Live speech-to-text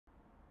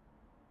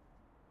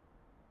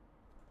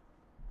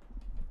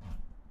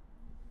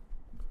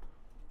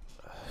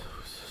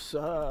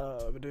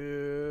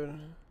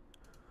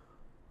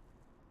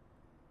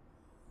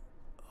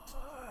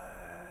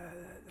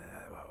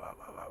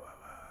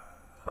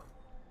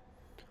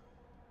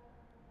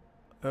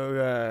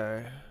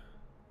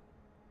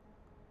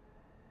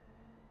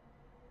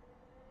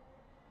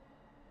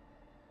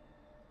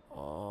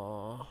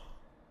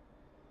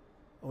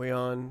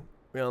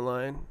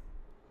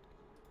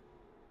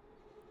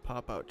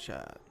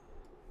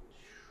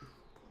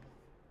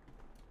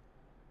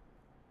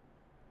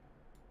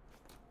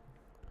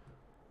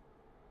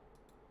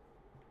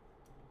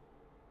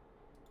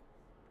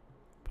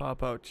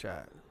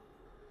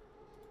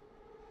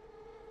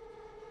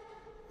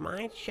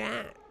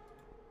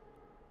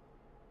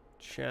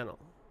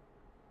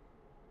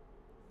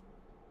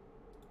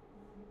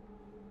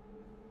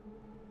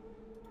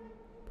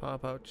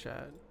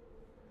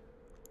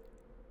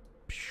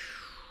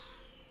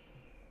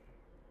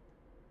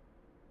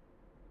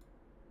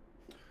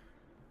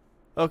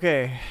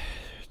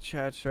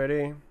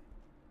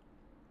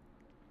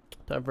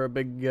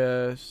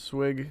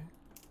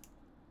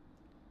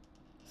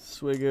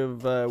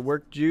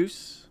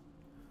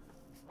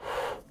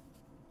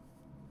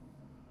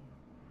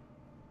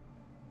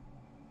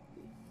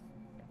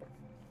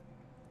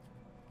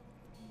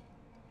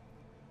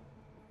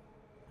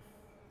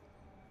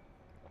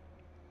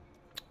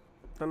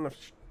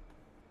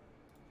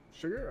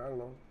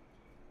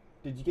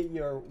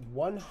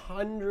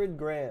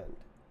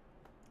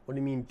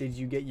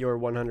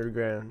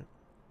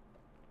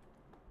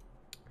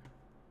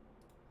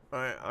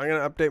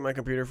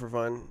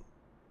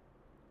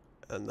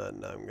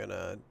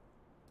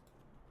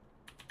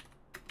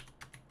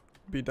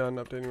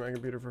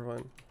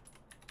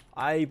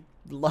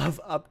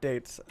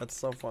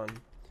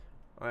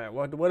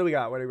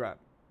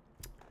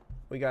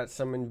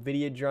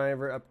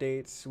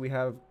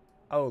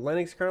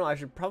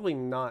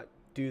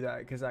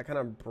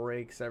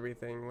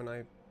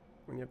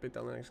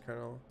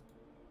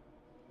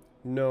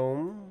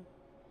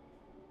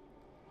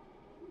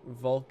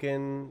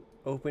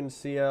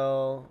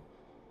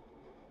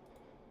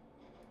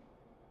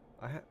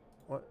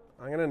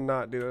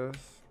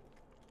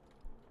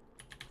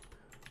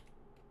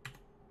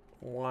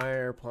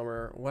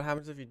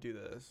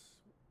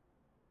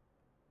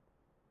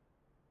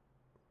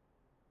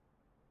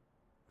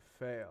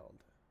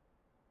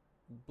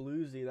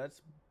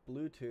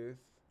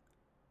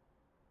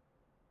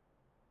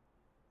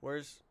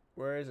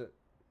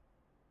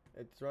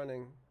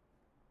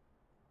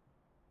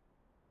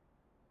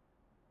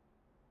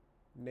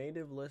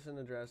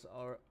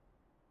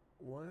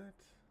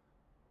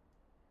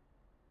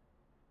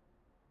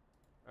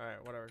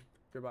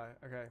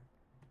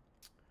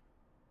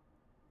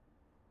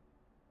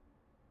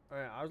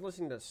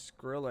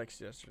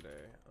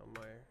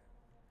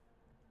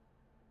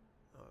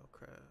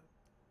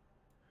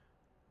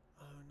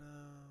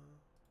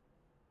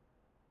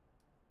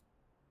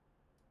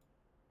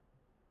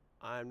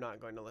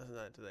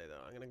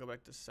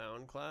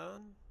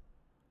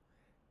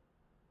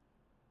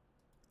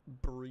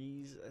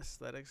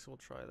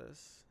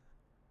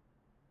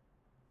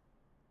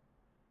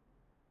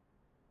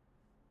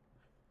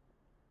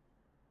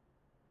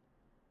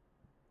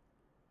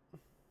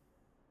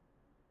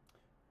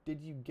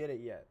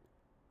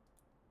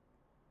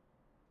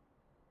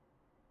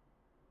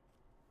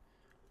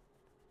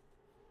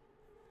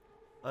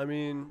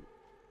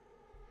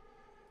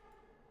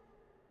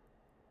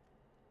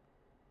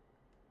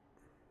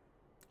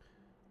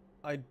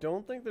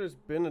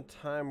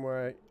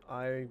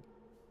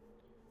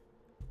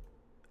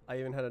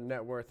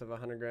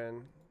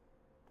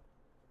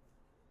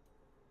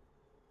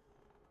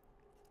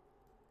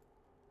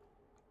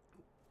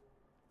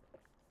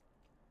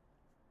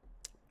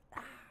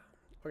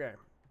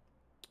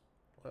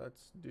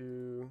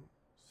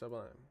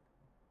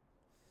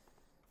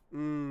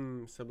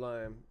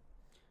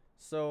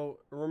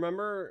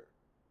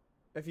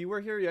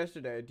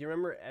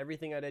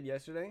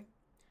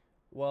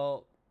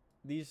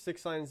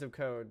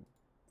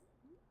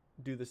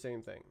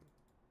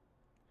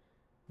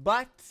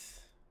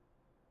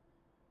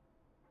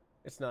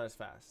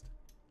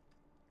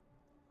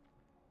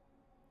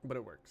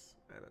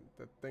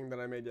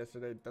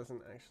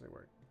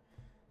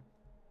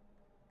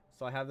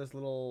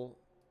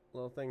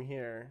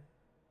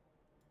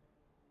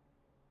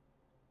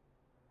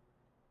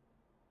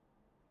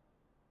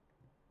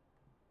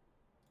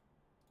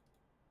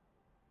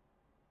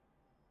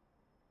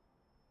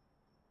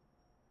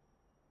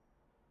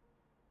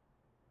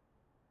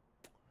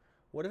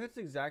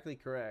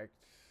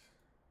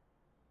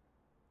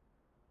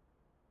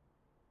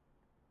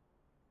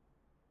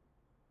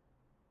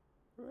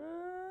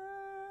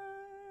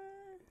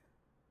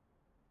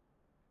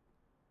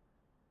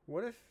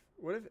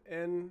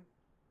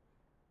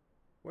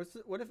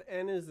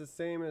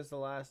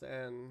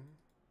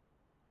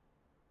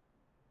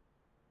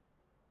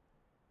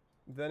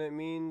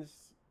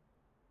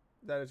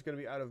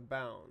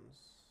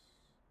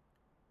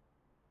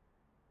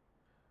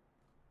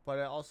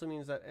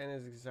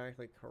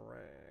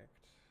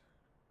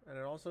And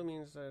it also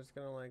means that it's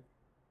gonna like...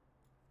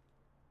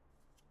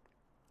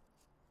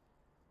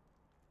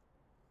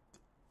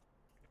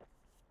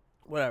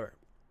 Whatever.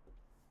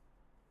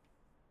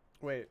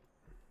 Wait.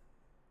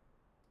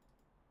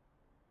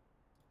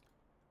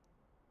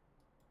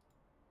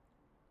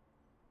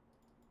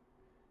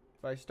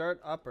 If I start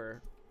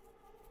upper,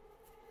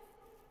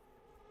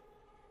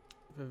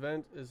 if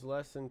event is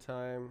less than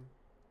time,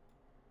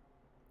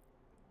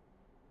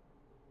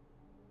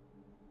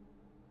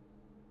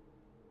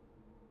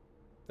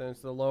 then it's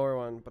the lower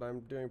one, but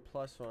I'm doing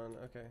 +1.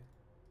 Okay.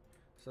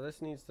 So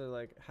this needs to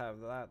like have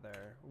that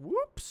there.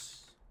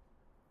 Whoops.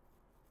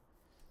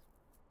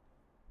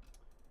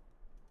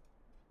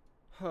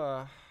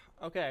 Huh.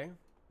 Okay.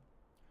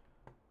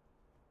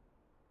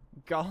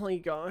 Golly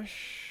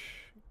gosh.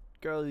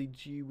 Golly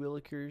gee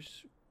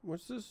willikers.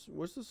 What's this?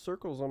 What's the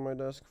circles on my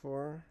desk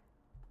for?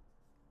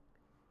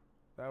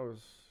 That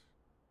was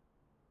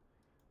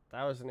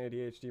an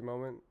ADHD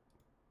moment.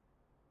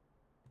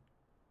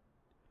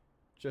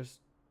 Just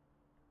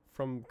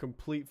from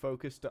complete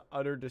focus to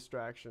utter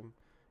distraction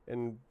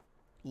in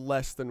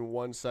less than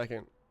 1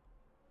 second.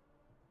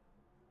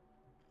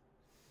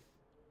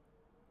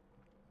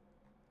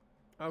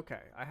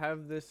 Okay, I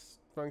have this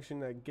function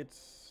that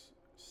gets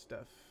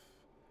stuff.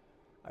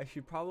 I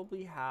should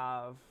probably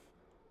have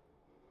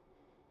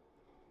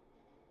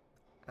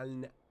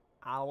an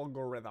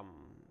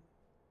algorithm.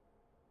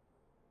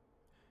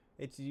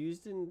 It's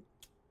used in...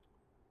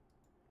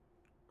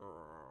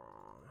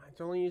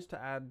 it's only used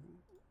to add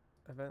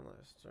event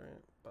lists,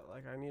 right? But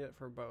like I need it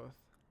for both.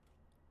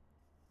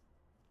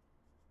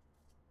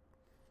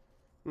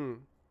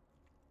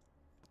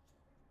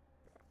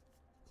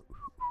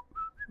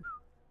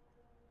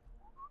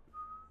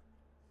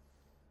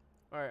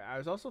 Alright, I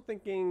was also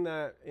thinking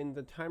that in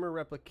the timer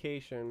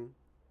replication,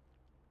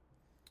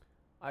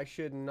 I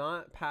should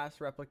not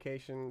pass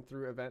replication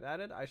through event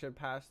added. I should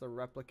pass the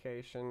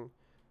replication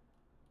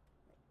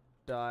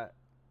dot...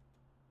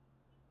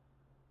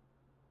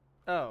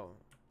 Oh,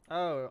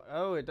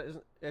 it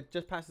doesn't... It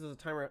just passes the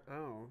timer...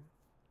 Oh.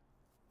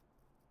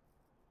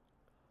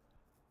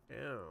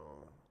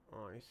 Ew.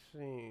 Oh, I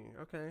see.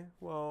 Okay,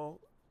 well,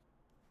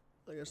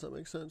 I guess that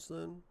makes sense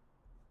then.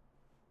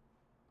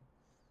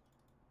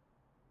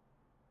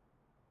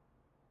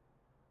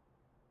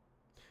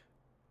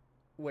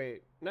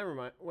 Wait, never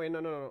mind. Wait,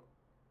 no.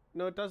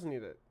 No, it doesn't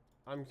need it.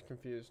 I'm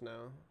confused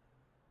now.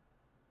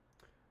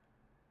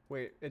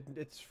 Wait,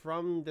 it's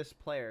from this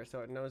player, so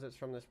it knows it's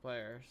from this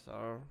player,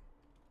 so...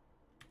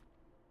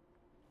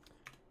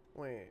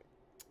 Wait.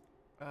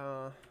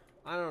 I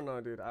don't know,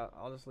 dude.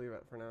 I'll just leave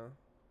it for now.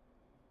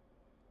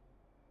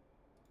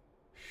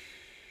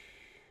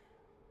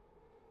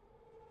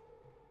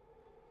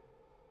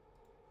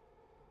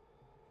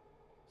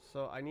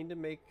 So I need to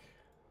make...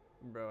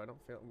 Bro, I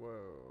don't feel... Whoa.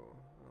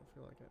 I don't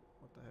feel like it.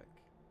 What the heck?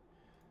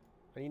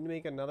 I need to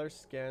make another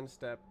scan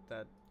step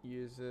that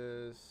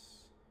uses...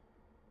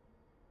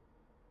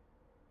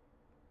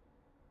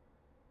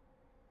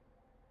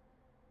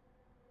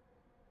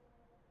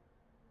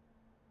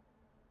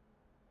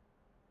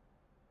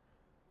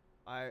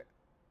 I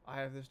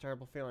have this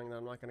terrible feeling that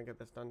I'm not going to get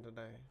this done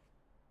today.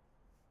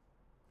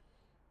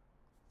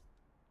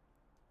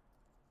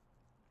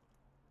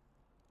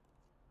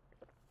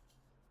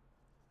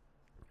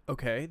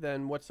 Okay,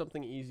 then what's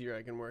something easier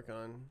I can work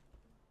on?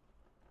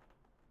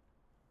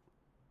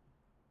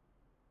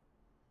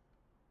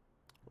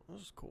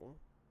 This is cool.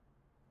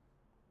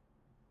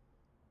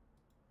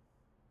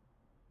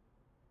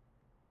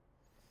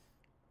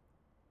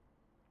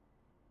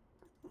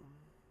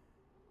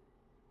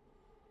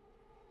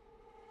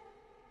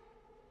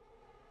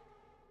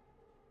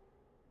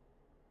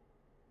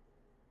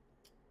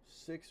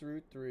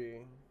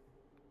 (6√3).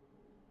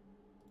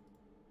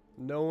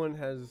 No one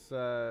has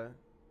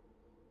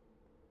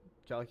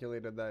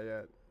calculated that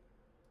yet.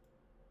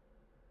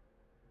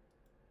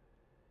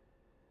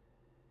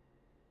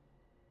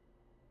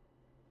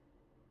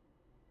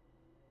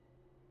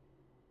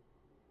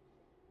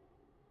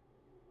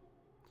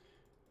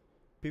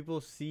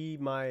 People see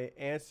my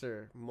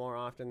answer more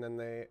often than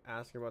they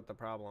ask about the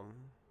problem.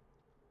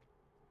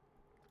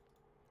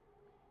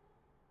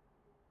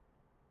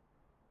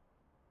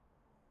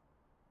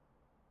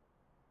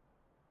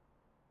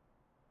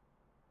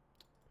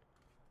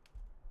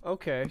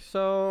 Okay,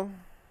 so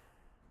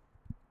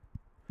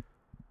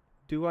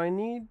do I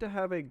need to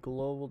have a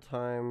global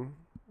time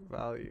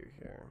value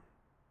here?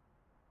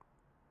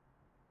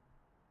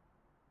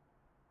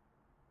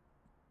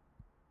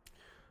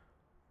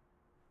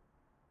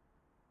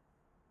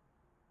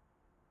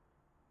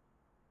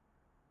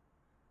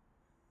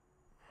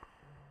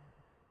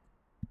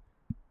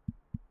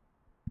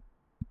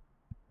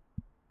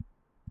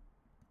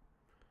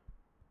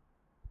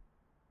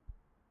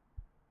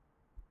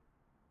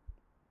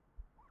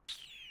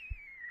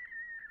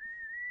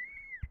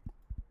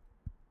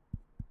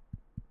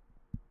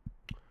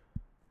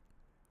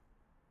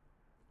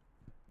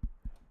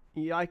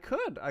 Yeah, I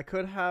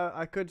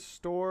could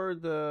store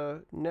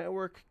the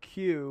network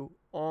queue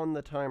on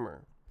the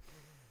timer.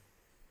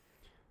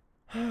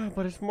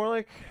 But it's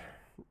more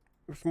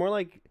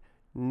like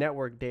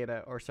network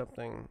data or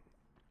something.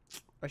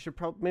 I should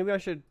probably maybe I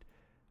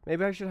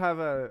should have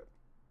a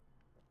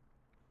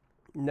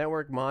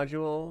network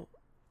module,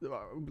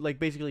 like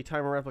basically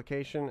timer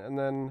replication, and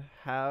then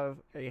have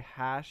a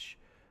hash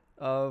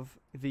of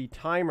the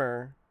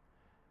timer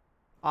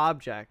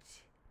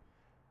object,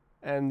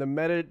 and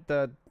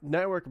the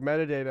network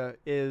metadata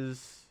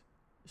is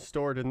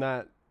stored in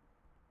that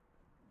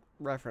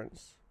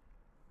reference.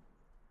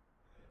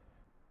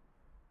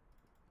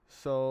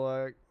 So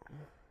like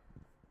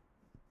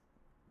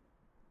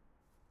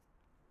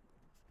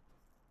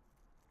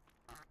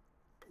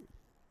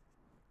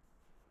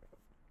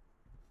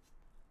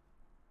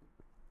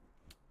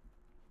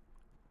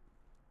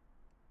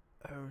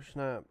oh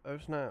snap, oh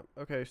snap.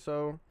 Okay,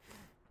 so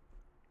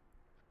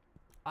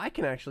I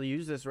can actually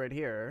use this right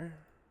here.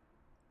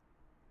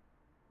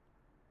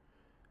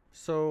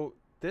 So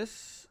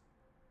das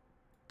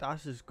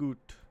ist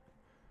gut.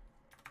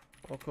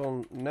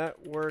 Local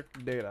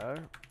network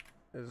data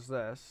is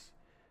this,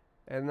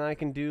 and then I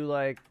can do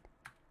like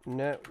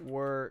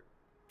network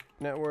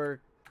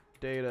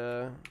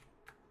data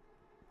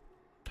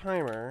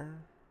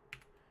timer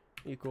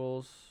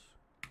equals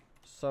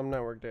some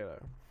network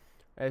data.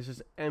 And it's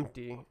just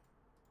empty,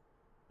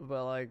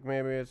 but like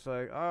maybe it's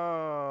like,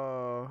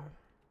 oh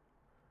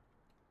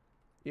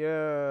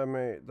yeah,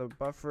 mate, the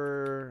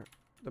buffer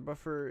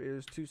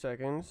is 2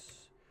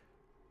 seconds.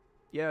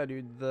 Yeah,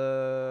 dude,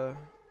 the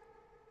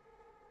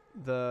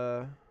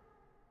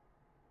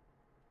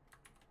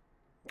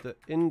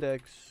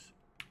index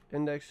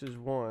is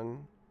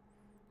 1.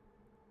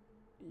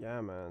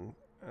 Yeah, man.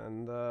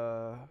 And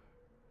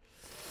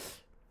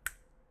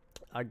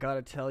I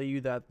gotta tell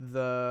you that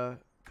the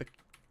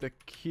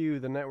queue,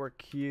 the network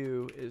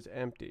queue, is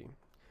empty.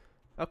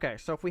 Okay,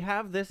 so if we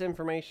have this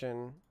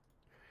information,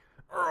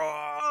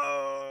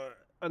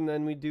 and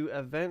then we do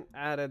event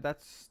added,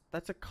 that's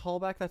a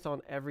callback that's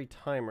on every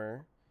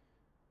timer.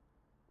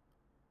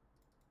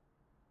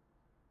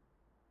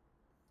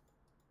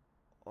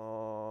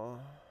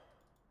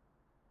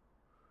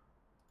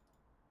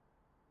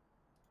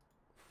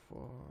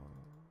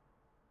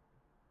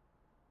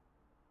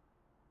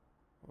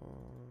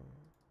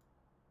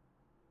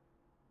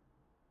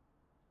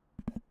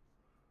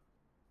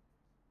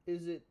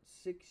 Is it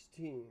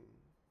 16?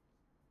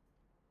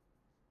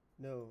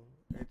 No,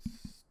 it's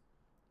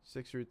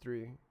 6 root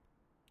 3.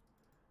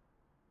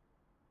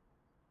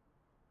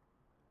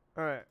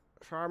 Alright,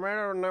 so I made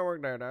our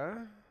network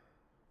data.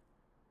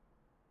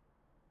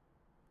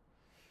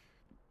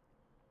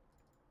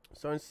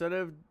 So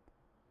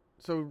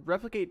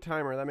replicate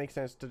timer, that makes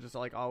sense to just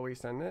like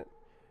always send it.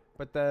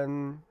 But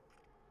then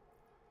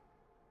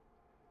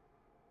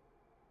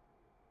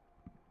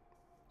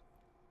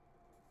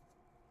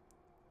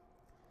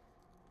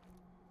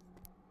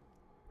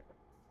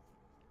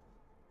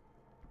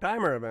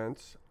timer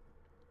events,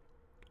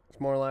 it's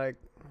more like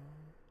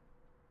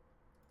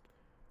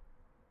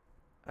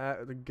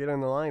get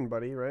on the line,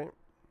 buddy, right?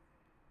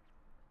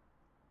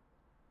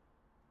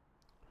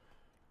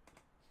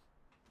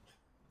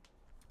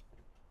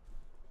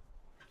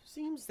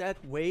 Seems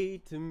that way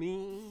to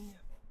me.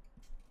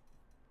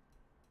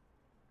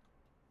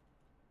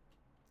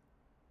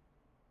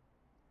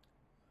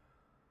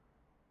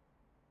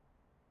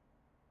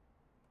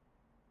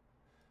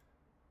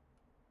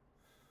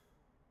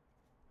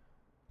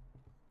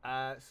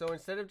 So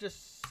instead of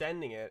just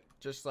sending it,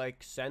 just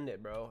like send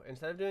it, bro.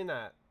 Instead of doing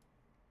that,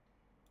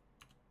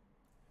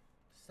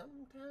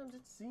 sometimes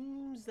it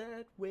seems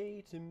that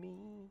way to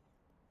me.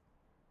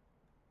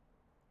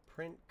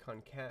 Print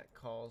concat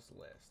calls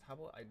list. How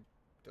about I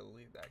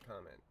delete that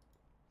comment?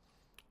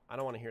 I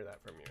don't want to hear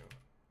that from you.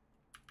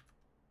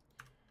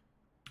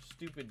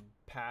 Stupid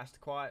past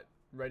quat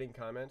writing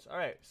comments. All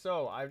right,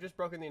 so I've just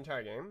broken the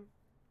entire game.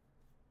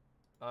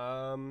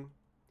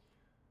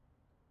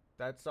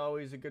 That's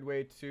always a good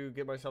way to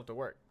get myself to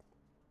work.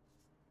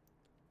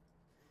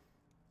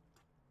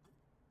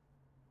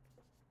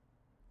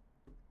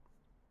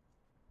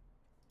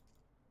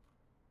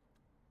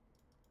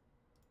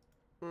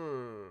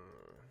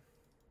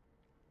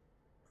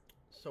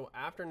 So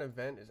after an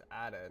event is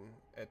added,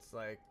 it's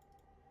like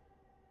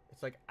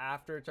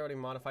after it's already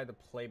modified the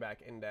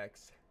playback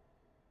index.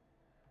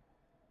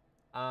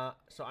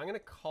 So I'm gonna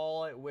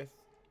call it with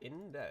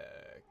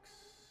index.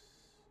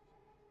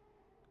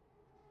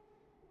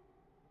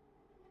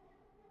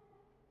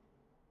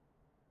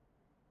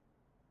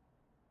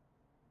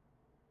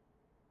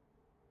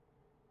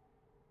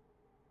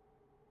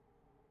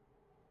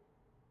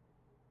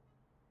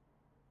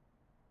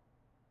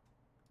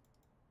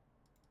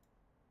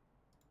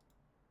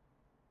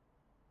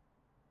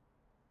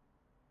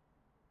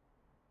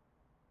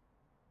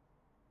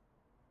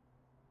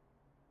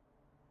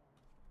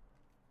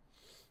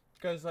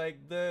 Because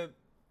like the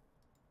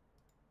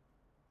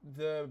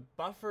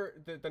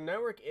buffer, the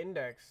network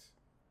index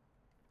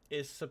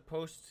is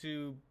supposed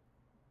to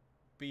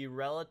be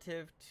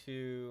relative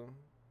to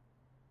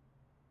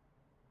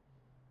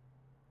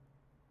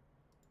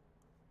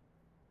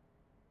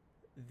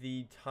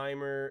the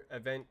timer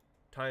event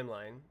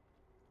timeline.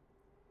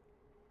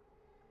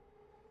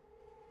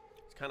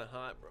 It's kind of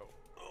hot, bro.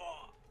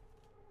 Ugh.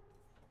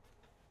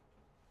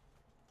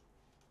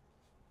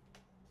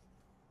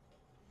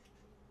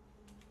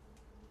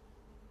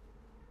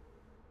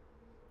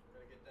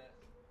 Gotta get that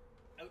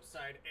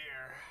outside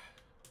air.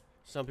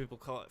 Some people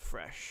call it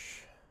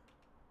fresh.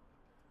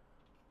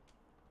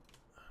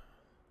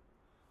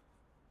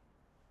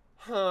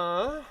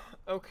 Huh?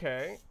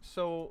 Okay.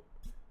 So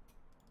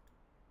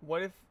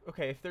what if,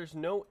 okay, if there's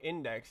no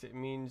index, it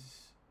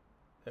means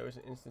there was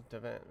an instant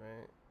event,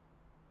 right?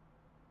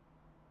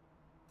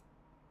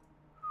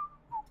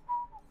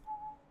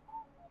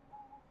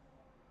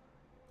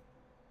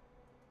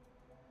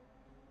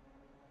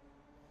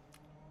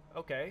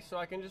 Okay, so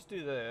I can just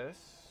do this.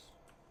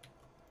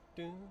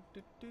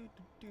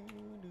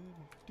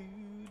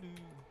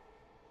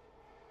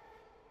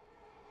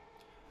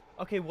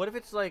 Okay, what if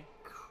it's like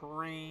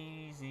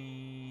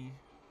crazy?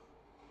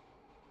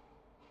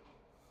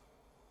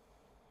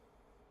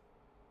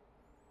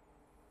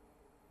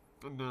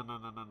 No.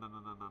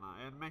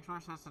 It makes more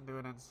sense to do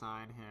it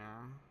inside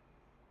here.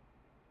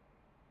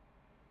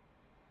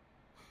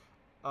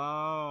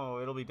 Oh,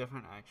 it'll be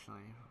different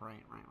actually.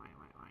 Right.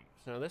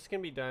 So this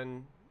can be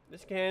done.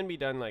 This can be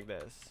done like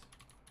this.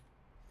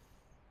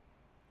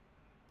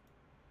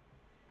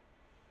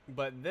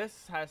 But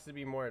this has to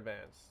be more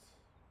advanced.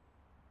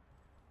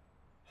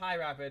 Hi,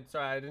 Rapid.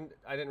 Sorry,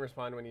 I didn't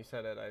respond when you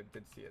said it. I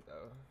did see it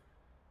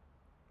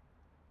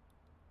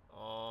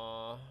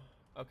though.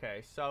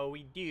 Okay, so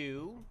we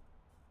do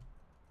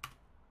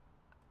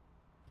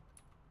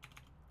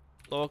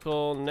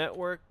local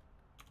network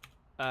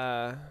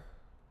data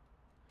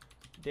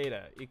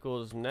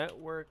equals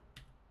network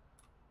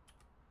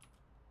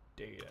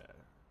data.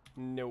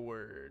 No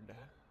word.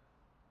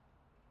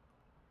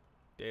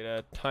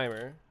 Data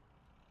timer.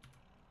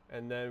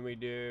 And then we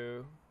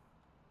do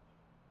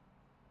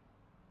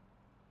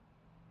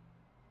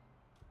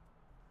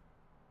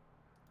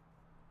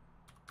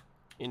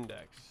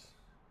index.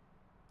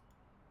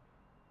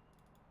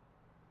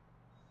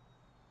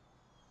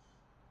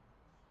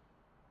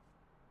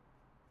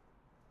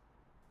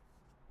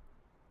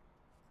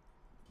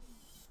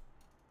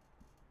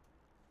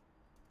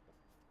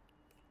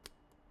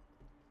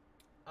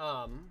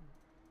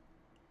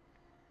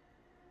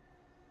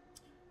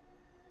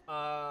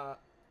 Uh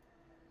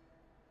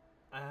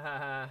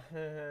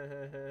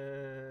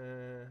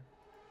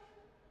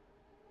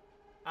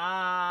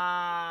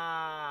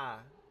Ah.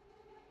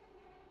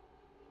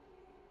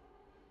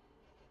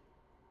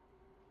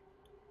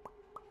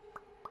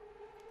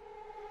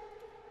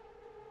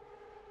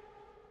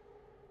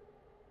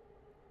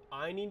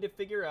 I need to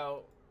figure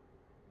out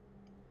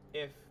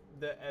if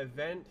the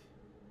event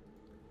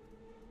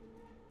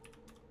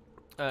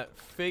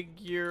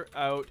figure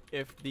out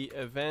if the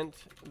event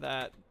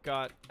that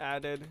got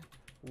added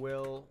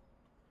will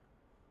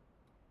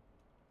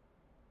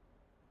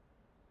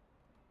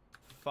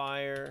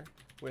fire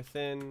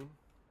within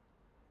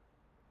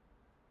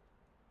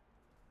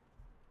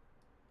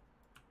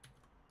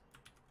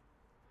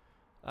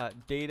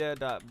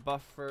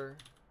data.buffer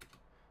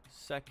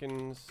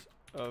seconds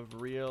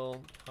of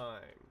real time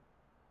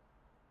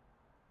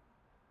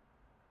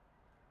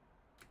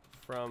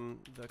from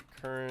the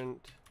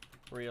current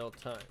real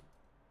time.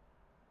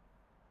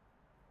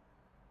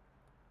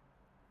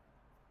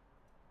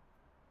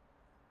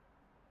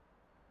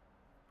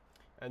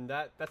 And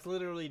that's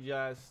literally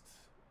just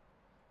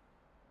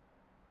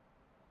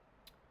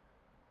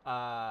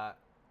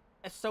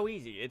it's so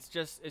easy. It's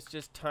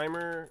just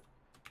timer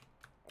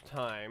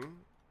time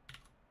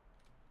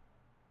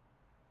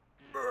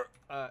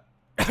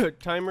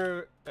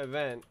timer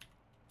event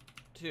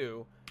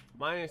 2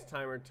 minus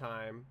timer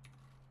time,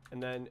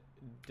 and then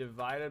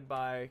divided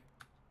by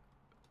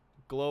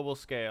global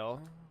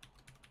scale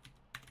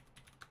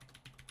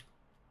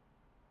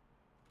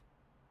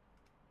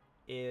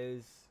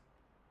is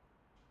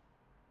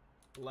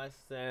less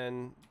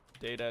than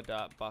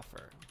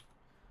data.buffer.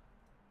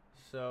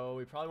 So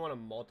we probably want to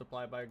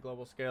multiply by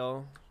global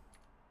scale.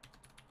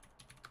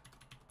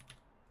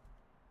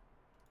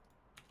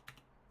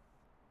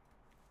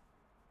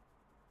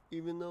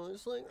 Even though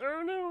it's like, I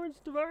don't know, it's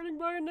dividing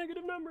by a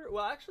negative number.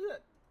 Well, actually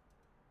that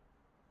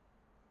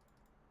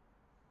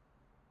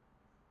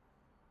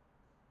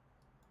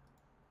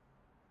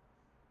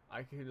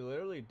I could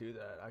literally do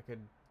that.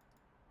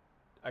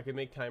 I could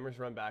make timers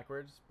run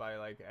backwards by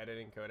like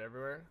editing code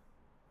everywhere.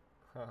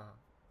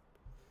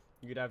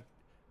 You could have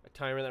a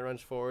timer that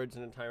runs forwards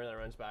and a timer that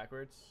runs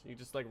backwards. You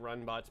just like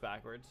run bots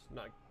backwards,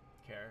 not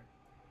care.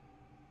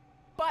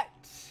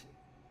 But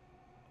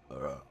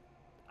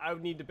I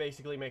would need to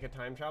basically make a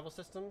time travel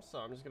system, so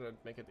I'm just gonna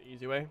make it the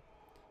easy way.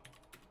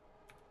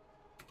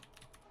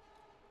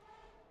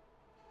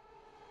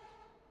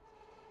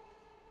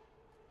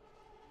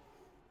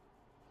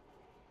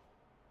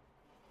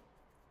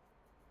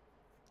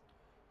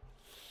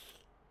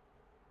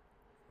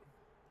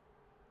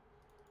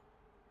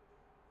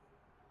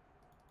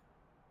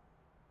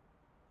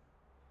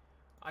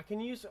 I can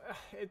use,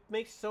 it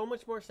makes so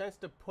much more sense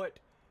to put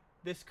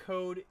this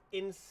code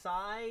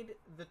inside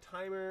the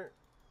timer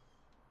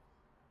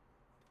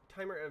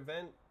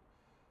event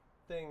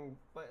thing,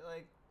 but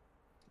like,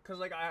 cause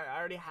like I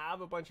already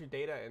have a bunch of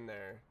data in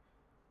there,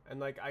 and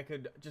like I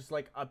could just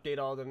like update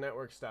all the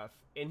network stuff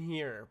in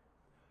here,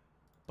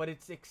 but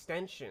it's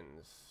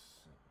extensions.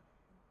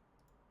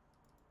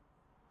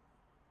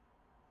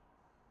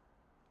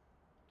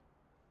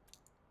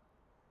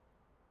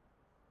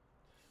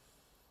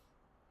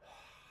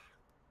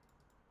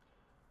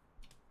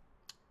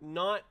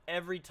 Not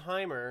every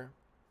timer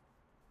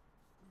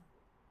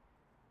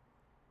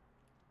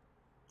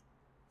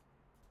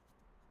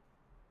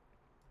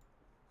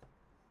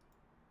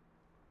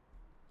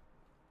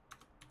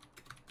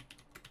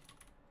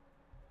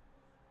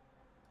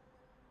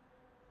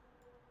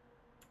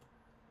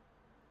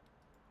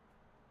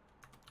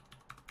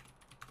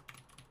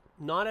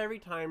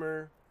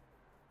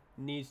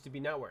needs to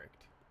be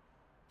networked.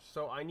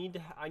 So I need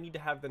to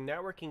have the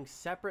networking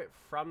separate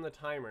from the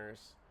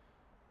timers,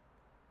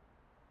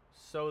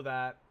 so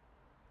that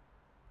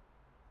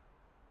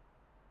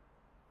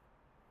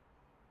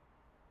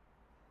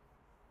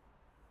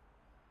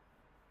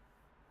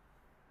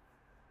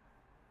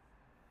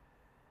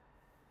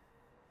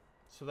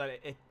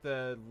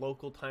the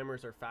local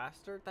timers are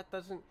faster.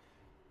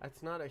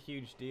 That's not a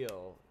huge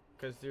deal,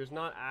 because there's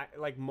not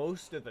like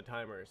most of the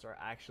timers are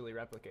actually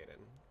replicated.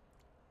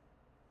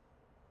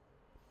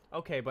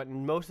 Okay, but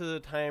most of the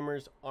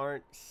timers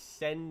aren't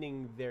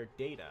sending their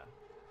data.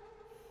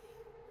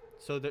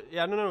 So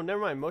yeah, no, never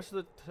mind. Most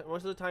of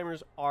the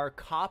timers are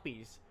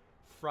copies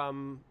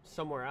from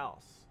somewhere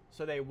else,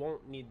 so they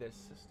won't need this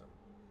system.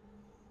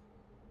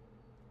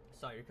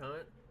 Saw your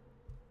comment.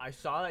 I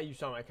saw that you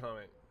saw my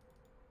comment.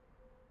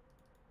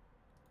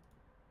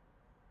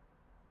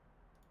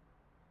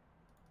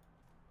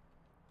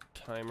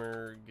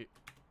 Timer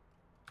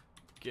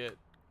get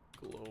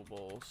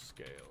global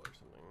scale or something.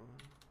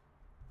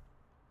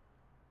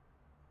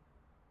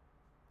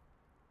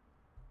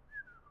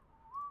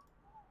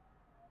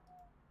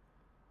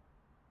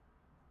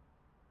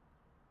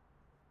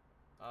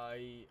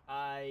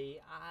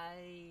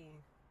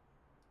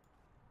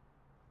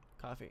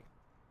 Coffee.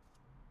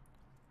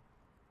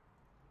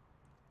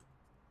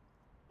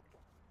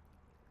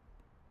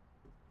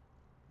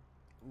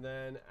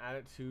 Then add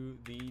it to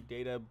the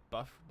data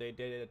buff. The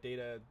data.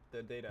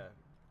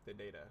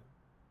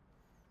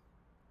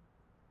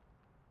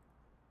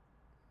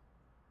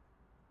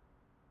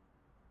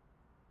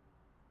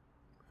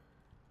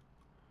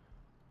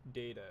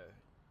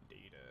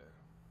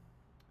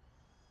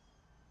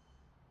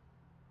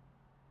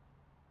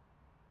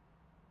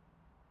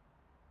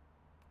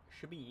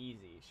 Should be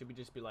easy. Should be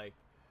just be like,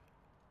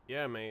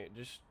 yeah, mate,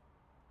 just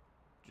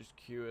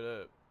queue it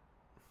up.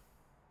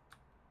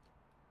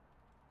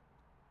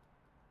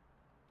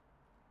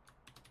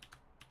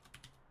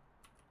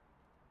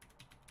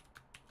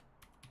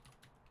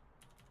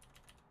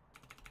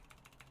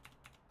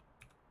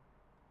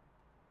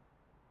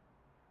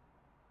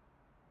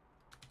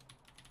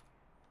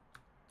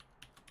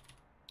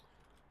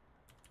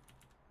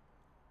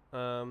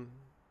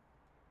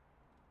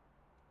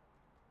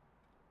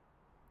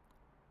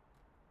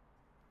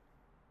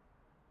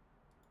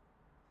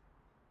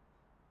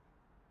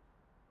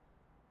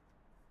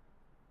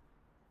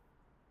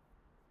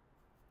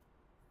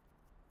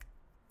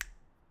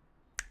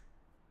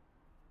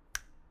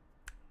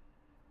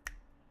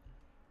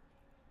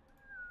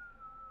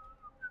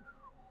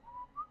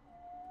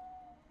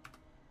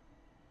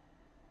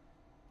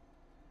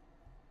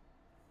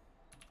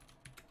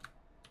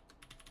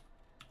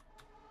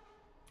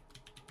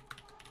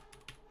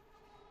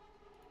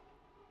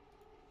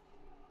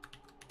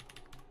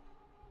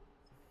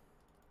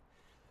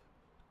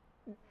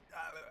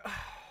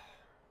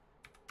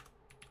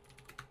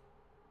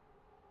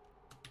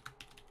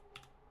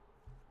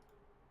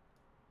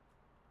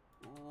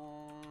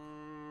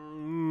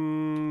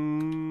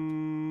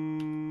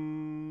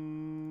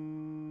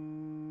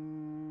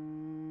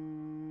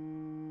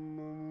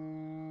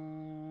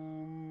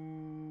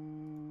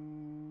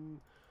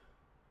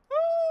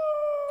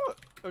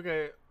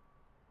 Okay.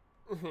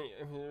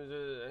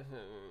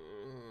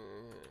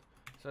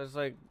 So it's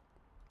like,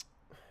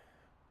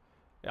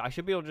 yeah, I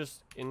should be able to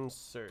just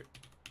insert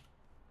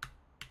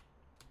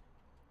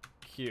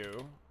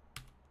Q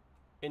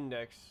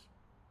index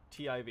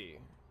TIV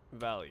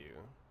value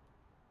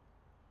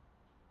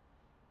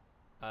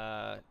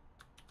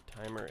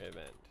timer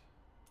event.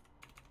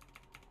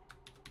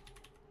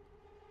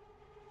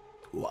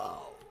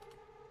 Wow.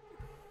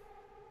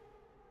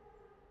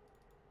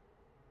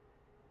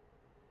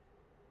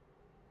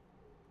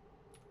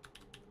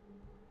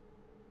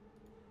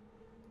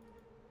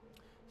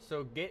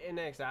 So get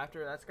index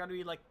after, that's got to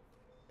be like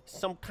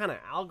some kind of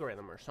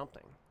algorithm or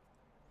something.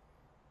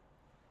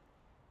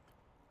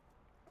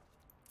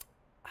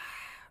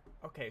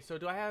 Okay, so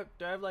do I have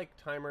like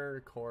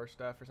timer core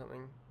stuff or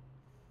something?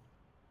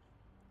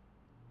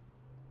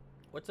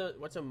 What's a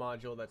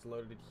module that's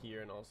loaded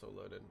here and also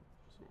loaded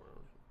somewhere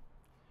else?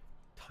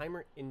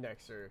 Timer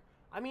indexer.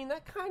 I mean,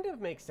 that kind of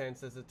makes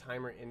sense as a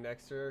timer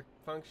indexer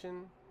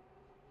function.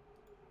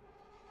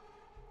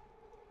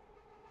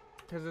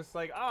 Because it's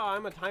like, oh,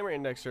 I'm a timer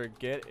indexer,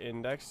 get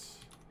index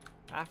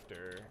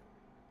after.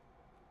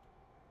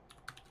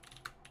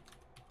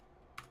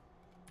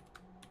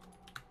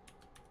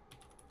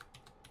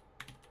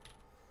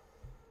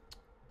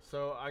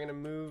 So I'm gonna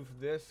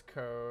move this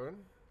code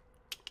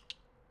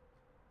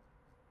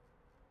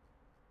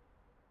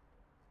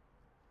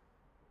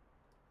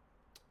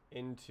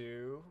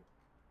into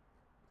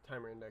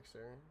timer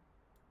indexer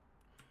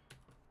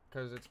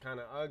because it's kind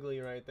of ugly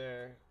right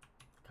there,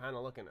 kind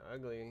of looking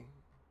ugly.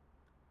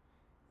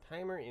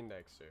 Timer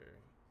indexer.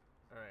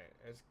 All right,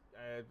 it's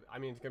I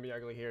mean, it's gonna be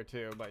ugly here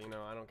too, but you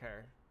know, I don't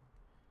care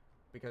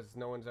because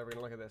no one's ever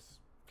gonna look at this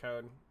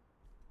code.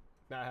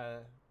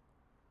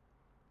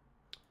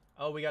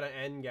 Oh, we got an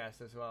end guess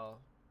as well.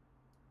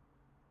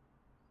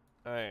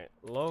 All right,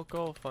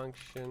 local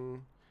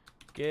function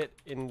get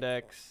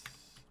index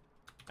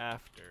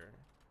after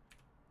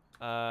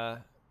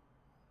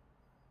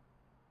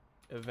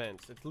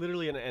events. It's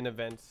literally an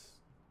events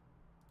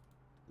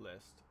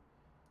list.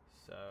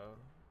 So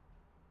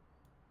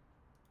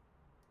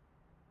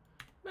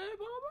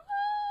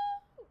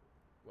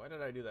why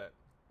did I do that?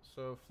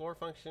 So floor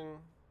function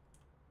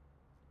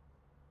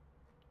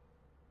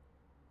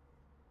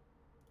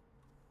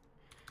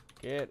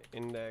get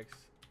index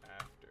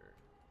after.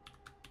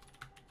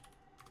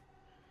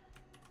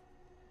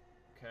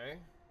 Okay.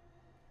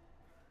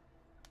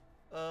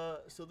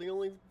 So the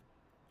only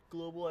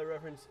global I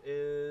reference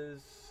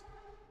is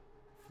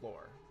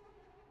floor.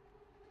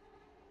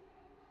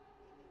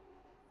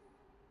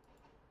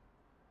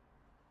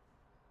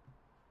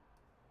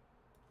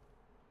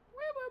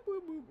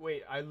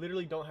 Wait, I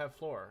literally don't have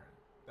floor.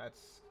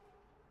 That's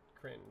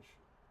cringe.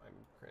 I'm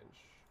cringe.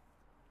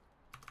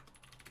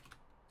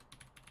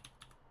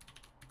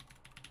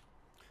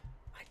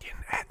 I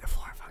didn't add the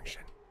floor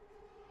function.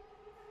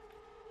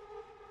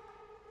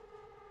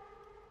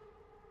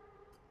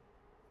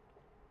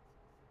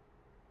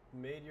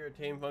 Made your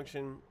attain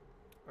function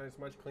is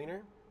much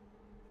cleaner.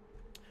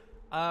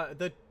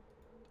 The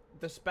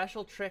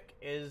special trick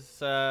is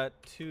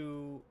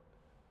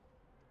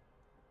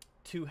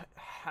to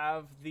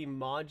have the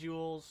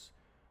modules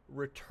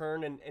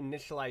return an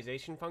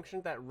initialization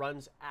function that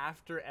runs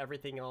after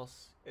everything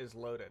else is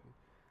loaded.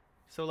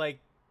 So like,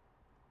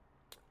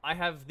 I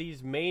have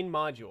these main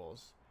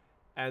modules,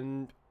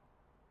 and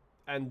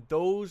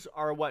those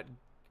are what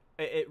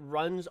it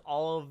runs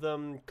all of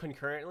them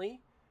concurrently.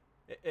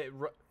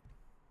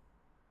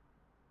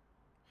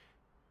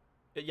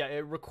 Yeah,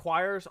 it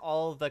requires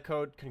all of the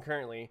code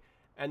concurrently,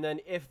 and then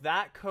if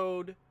that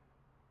code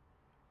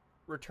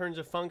returns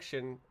a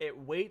function, it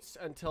waits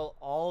until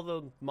all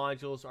the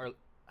modules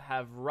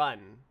have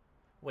run.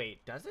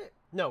 Wait, does it?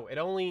 No, it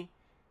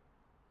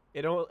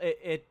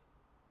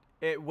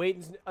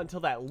waits until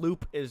that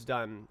loop is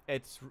done.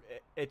 It's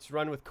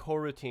run with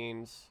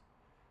coroutines,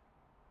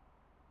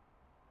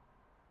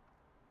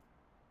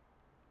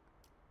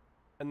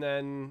 and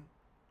then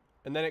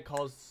it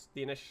calls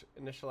the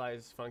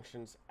initialize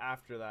functions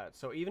after that.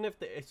 So even if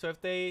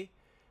if they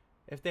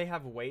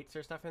have weights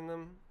or stuff in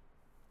them,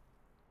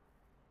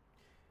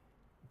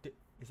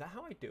 is that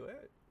how I do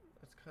it?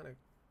 That's kind of,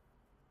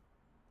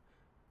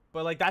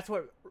 but like that's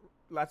what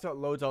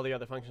loads all the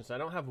other functions. So I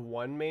don't have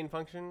one main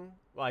function.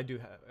 Well, I do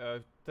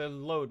have the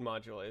load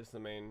module is the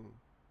main.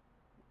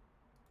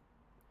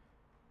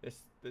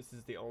 This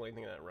is the only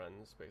thing that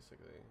runs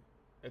basically.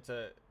 It's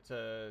a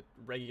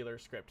regular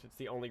script. It's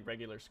the only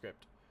regular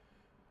script.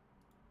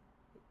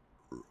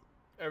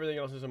 Everything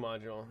else is a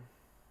module.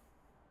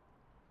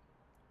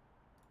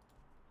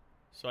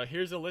 So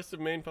here's a list of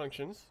main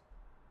functions.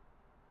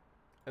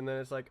 And then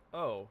it's like,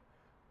 oh,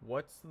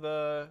 what's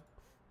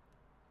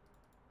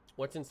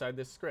inside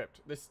this script?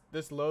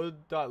 This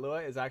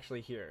load.lua is actually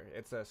here.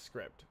 It's a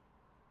script.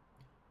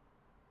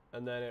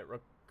 And then it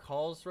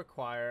calls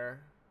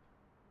require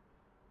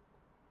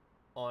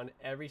on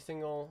every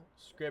single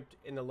script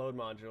in the load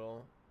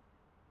module.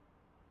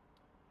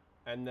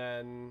 And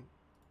then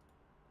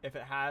if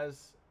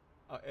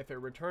it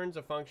returns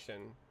a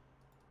function,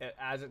 it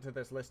adds it to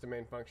this list of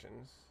main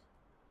functions.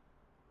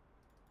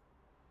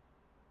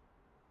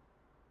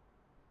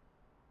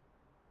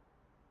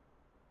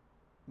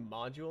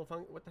 Module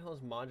function? What the hell is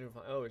module?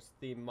 Oh, it's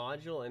the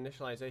module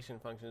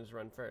initialization functions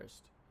run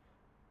first,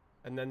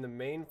 and then the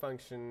main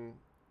function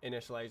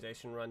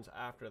initialization runs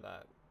after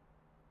that,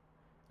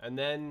 and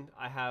then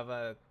I have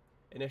a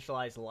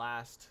initialize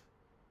last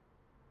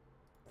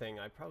thing.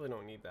 I probably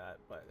don't need that,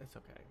 but it's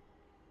okay.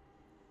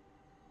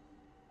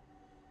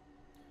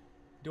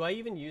 Do I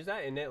even use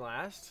that init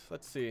last?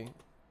 Let's see.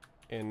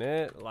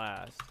 Init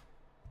last.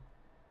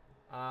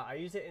 I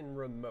use it in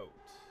remote.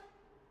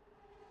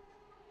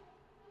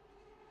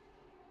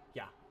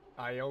 Yeah,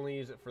 I only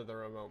use it for the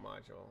remote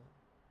module.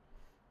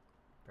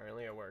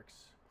 Apparently it works.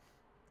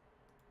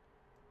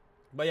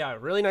 But yeah,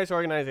 really nice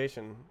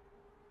organization,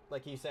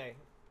 like you say.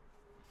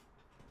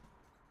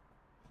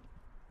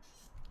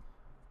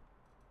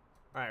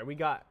 All right, we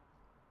got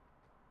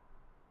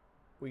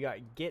we got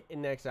get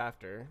index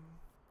after,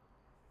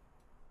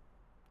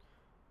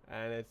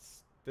 and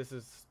this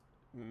is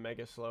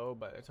mega slow,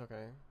 but it's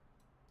okay.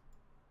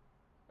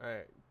 All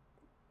right,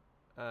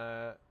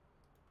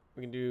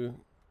 we can do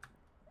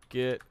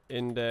get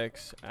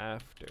index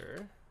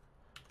after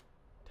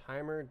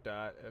timer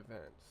dot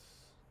events.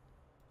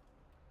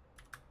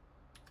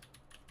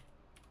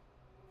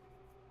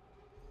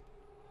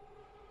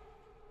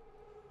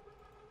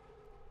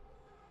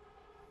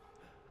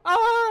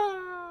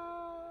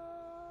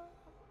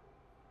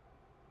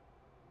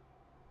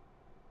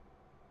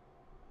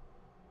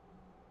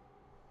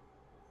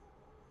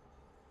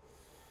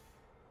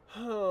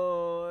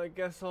 Oh, I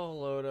guess I'll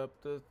load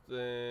up the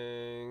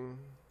thing.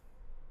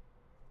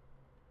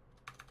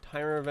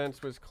 Timer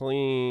events was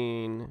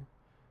clean.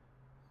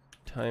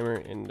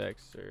 Timer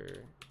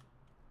indexer.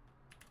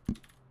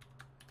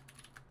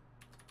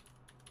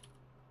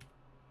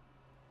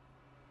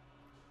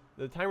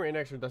 The timer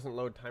indexer doesn't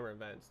load timer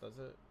events, does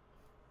it?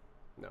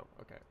 No,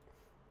 okay.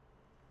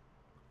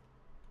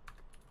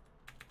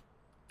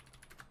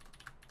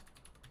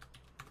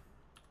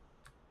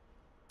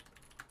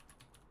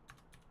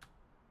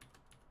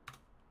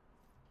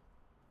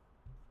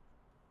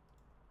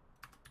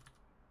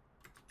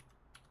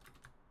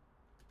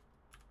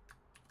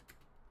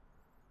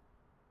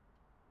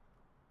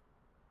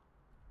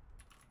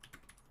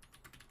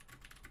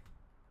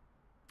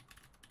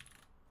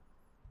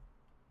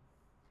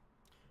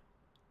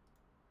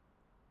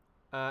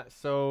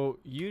 So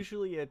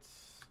usually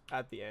it's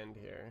at the end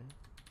here.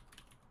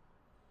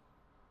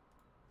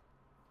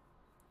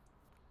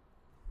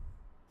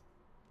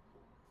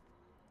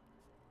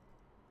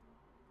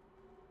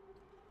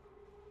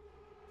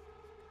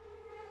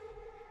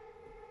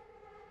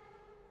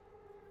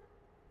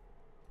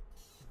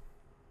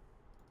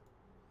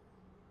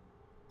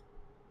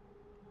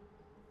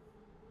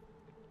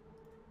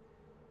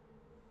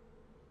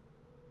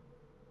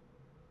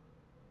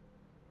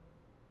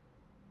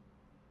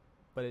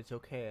 But it's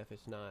okay if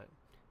it's not.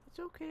 It's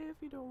okay if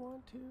you don't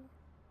want to.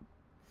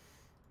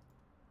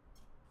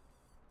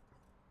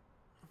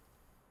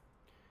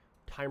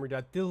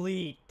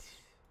 Timer.delete.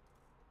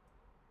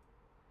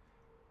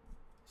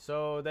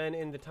 So then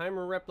in the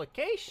timer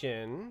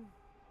replication,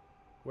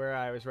 where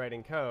I was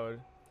writing code,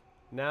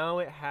 now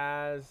it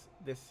has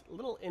this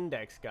little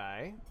index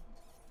guy.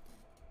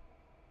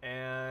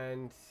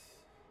 And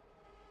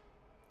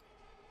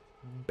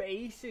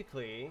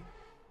basically,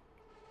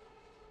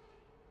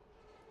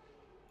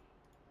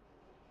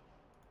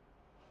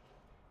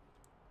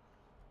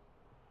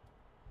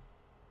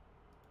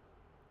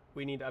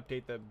 we need to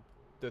update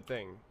the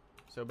thing.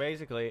 So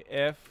basically,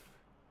 if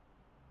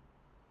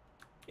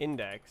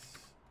index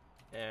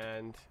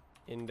and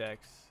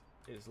index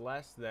is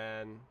less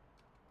than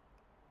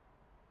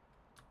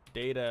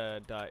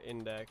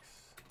data.index,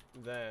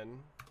 then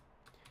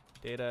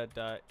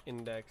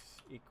data.index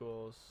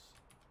equals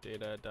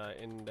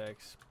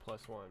data.index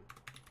plus 1.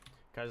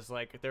 Because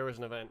like there was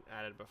an event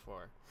added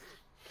before.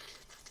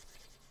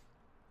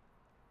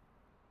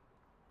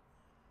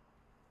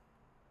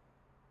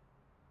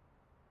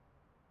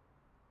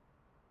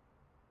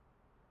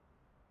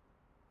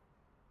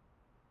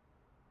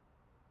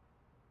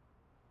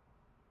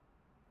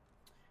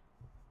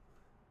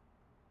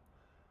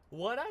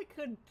 What I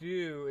could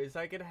do is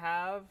I could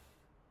have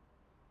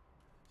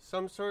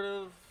some sort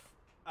of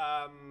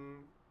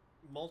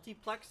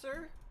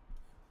multiplexer,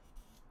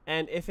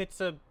 and if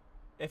it's a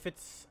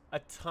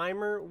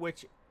timer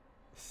which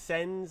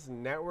sends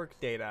network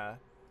data,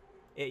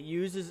 it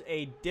uses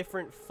a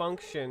different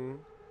function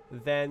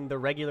than the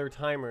regular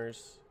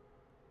timers,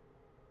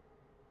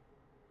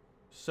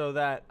 so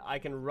that I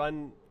can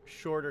run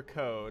shorter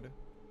code.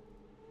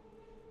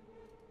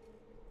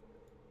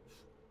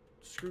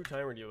 Screw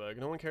timer debug.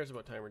 No one cares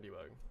about timer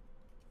debug.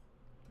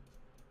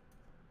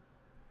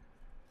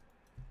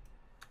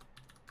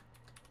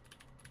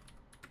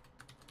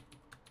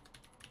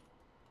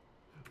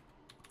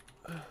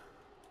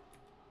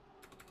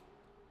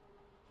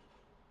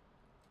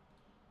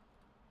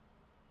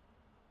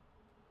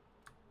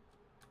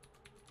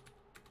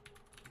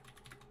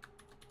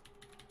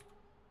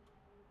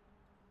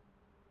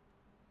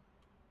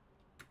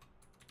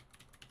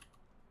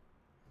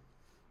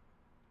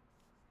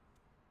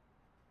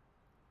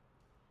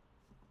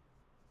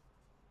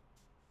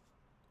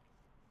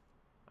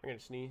 I'm gonna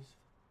sneeze.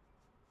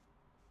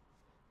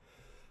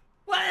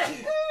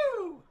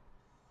 Woohoo!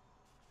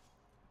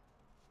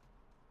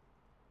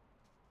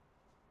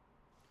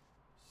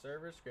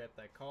 Server script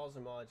that calls a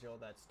module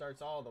that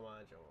starts all the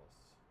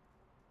modules.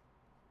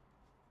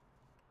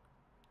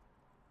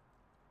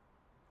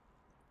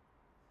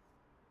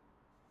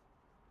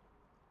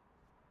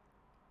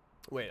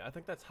 Wait, I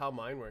think that's how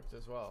mine works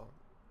as well.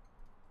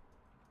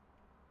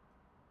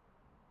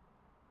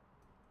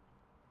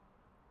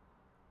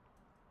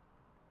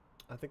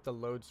 I think the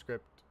load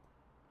script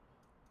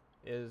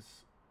is,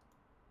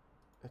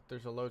 if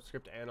there's a load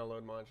script and a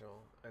load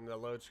module, and the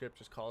load script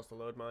just calls the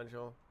load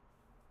module.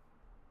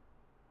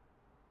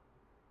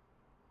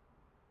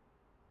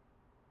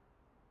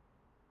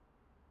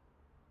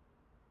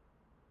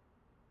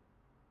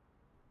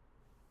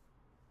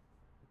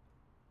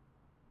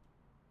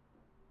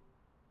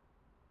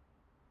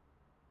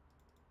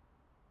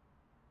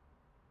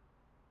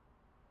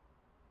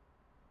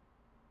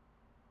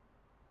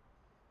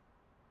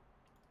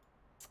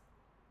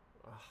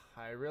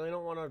 I really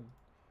don't want to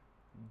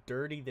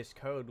dirty this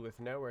code with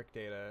network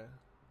data.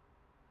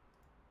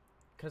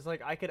 Because,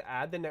 like, I could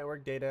add the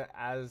network data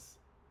as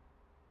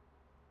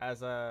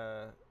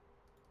a,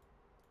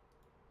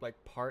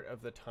 like, part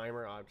of the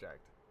timer object.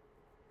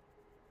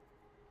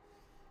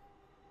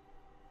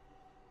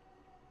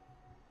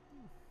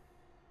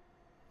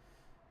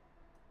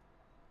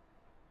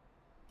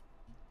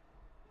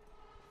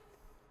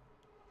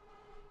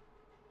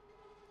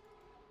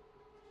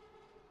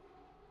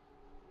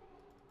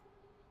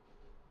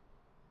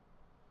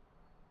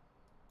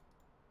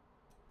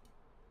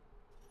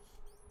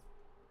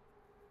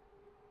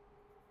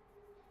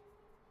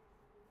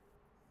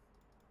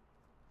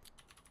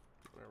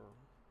 Whatever.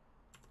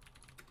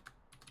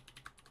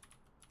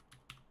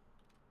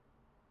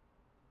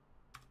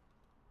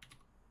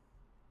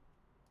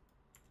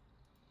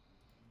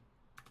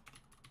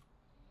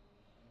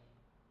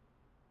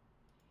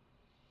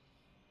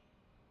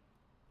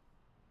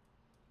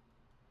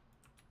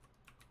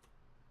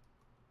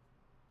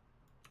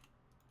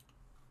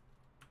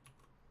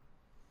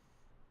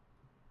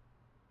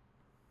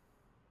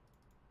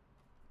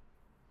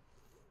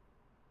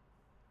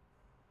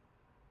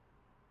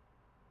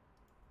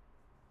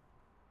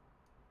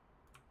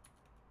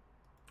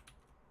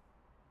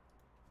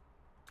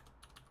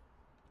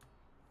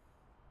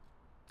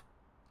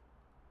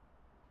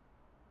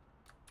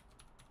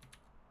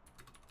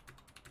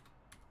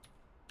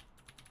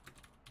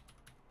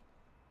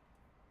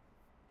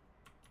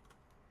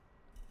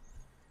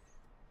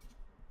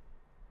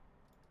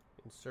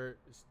 Insert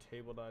is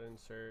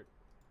table.insert.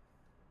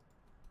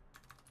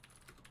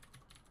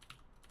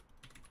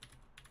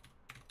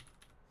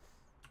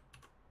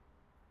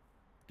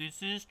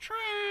 This is trash.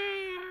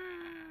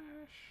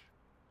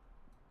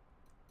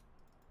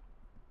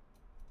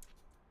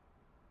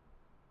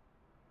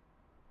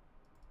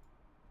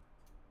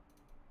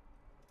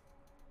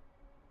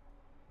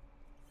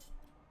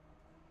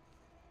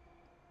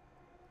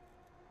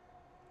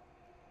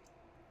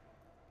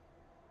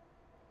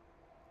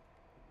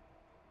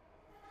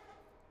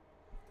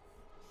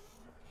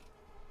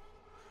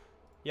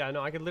 Yeah,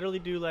 no, I could literally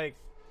do like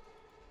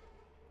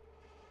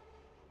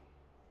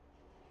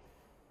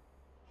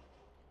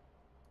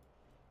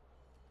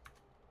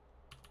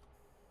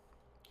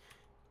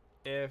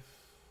if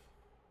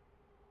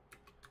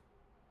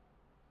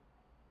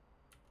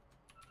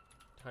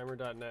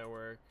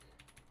timer.network.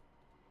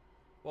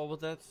 Well,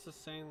 that's the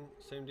same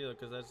deal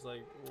because that's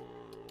like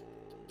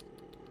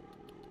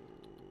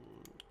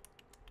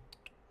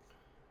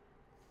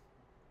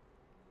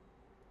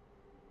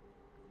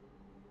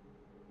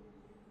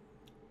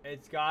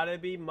it's gotta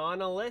be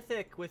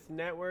monolithic with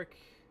network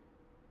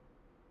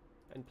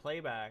and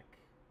playback.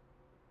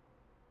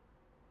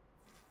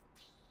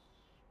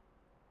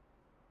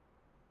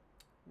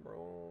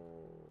 Bro.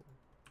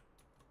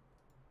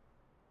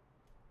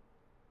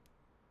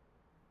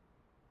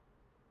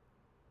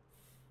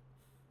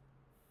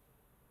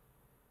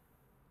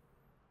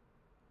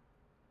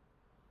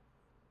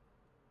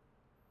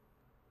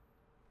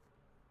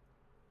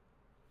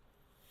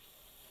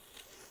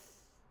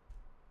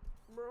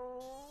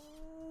 Bro.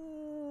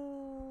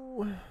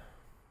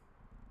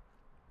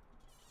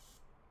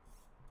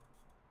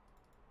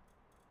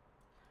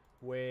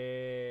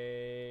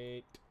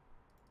 Wait.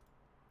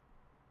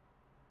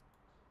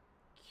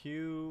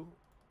 Q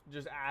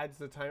just adds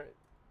the timer.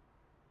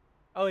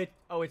 Oh,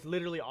 it's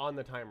literally on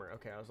the timer.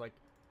 Okay, I was like,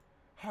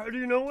 how do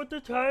you know what the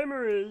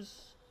timer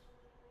is?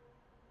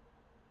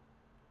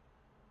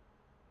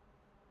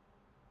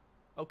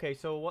 Okay,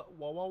 so what?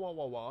 Wah wah wah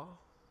wah wah.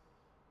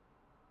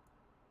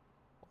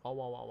 Wah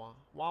wah wah wah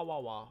wah wah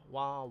wah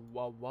wah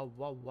wah wah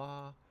wah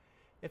wah.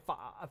 If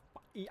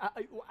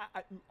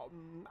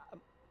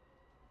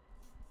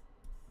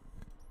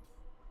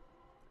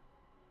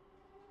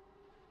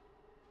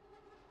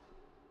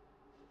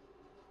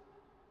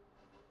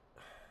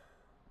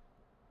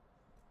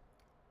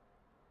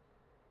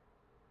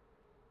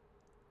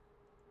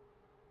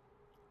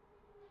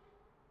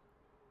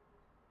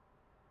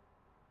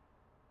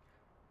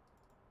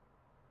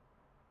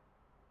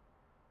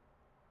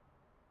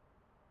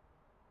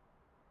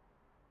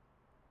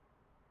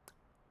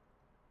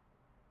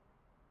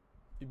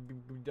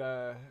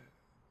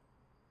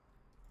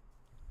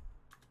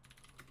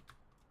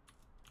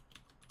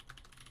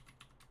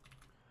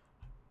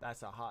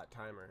that's a hot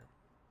timer.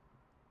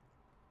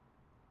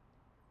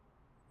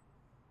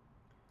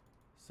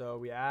 So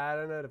we add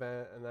an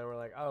event, and then we're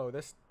like, oh,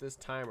 this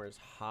timer is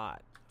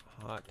hot.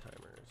 Hot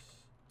timers.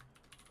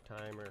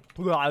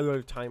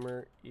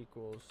 Timer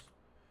equals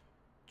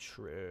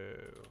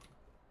true.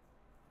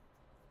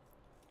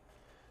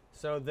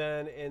 So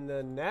then in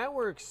the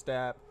network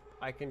step,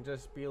 I can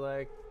just be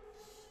like,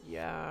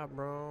 yeah,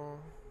 bro.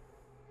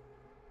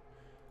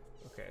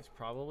 Okay, it's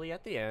probably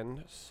at the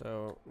end.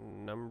 So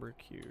number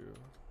Q.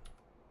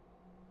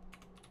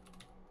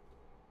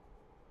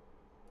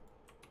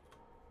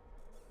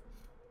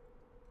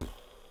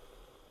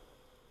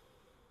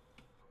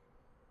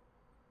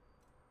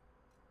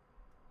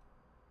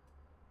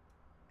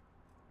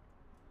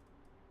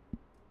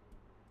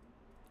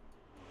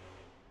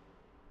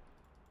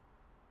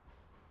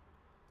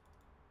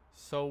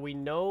 So we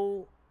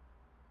know,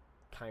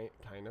 kind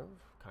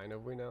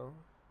of we know.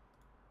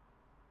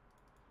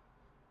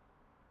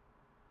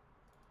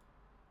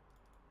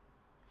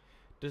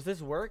 Does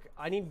this work?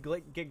 I need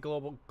get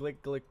global glip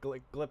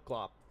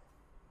glop.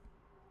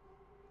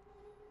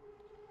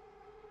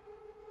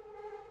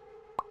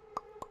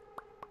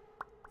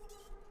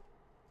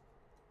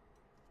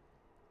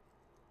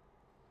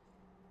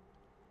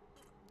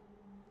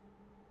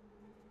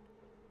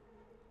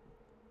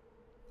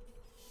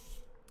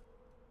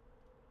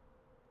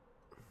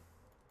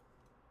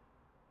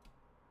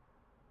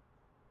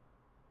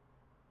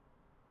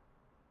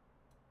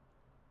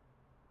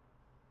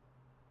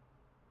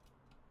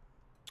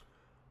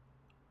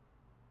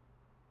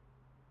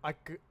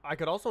 I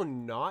could also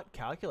not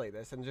calculate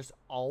this and just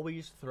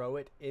always throw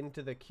it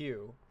into the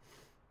queue.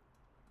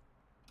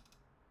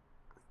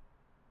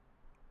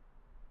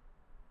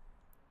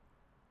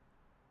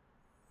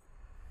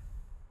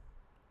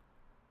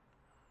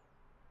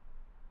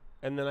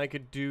 And then I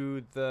could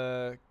do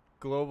the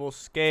global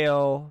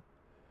scale.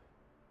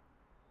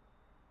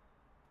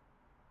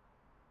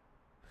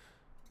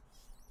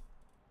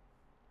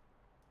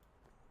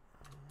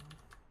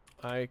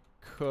 I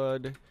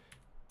could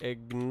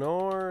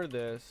ignore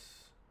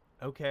this.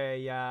 Okay,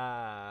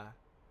 yeah.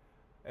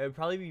 It would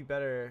probably be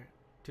better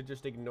to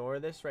just ignore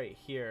this right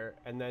here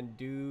and then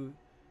do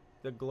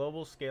the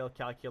global scale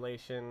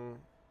calculation.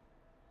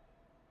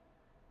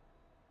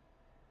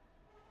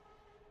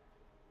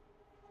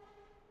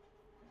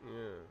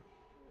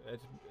 Yeah.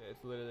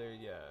 It's literally,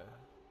 yeah.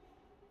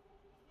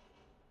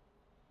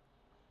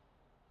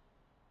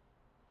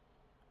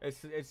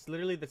 It's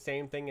literally the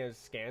same thing as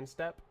scan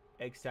step,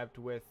 except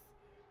with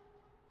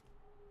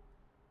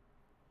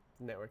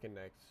network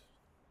index.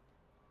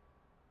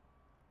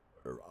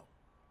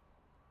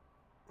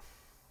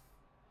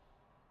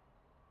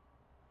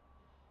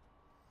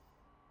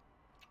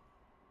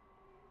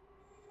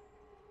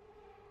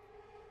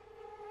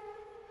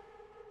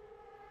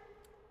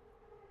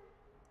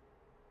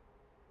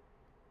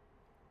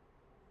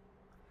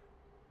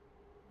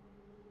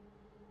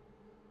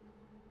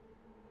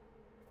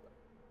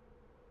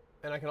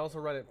 And I can also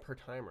run it per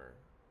timer,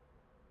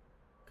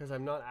 because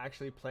I'm not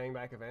actually playing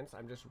back events.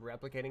 I'm just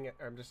replicating it.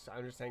 Or I'm just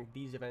saying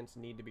these events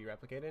need to be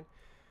replicated.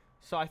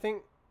 So I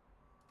think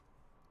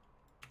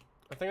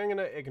I'm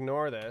gonna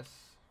ignore this.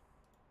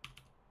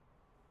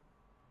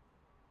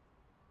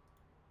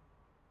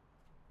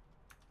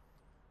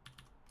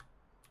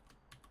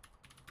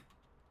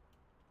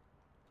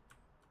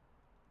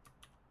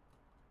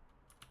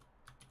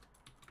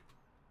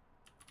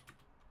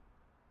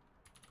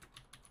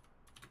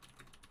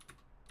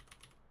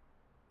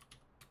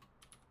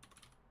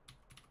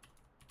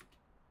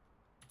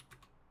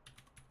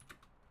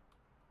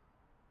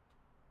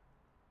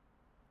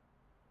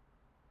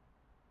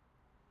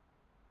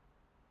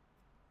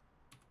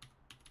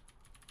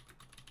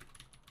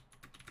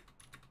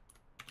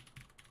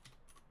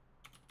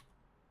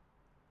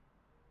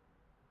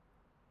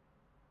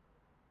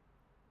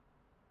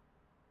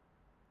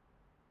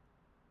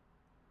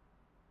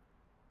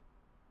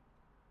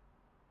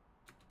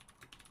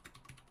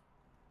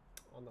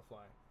 On the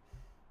fly.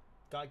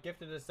 Got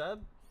gifted a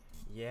sub?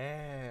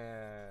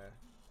 Yeah.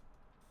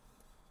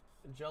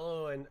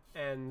 Jello and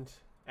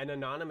an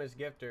anonymous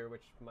gifter,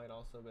 which might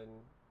also have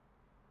been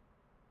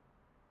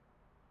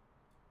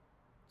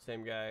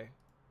same guy.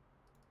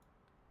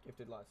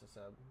 Gifted lots of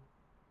sub.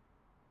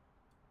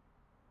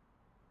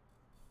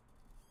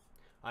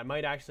 I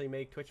might actually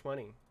make Twitch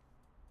money.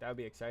 That would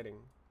be exciting.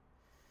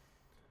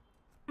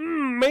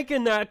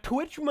 Making that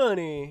Twitch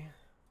money.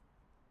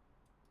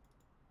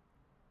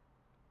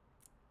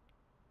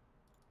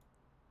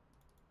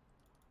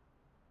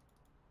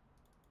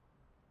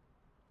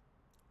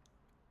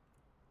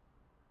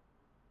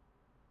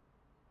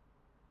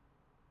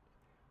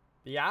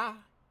 Yeah.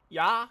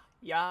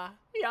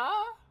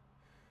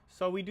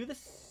 So we do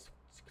this.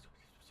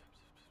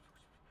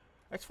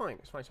 It's fine.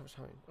 It's fine.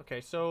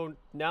 Okay, so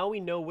now we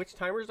know which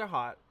timers are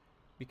hot,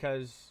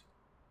 because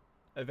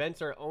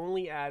events are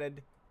only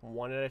added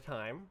one at a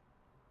time.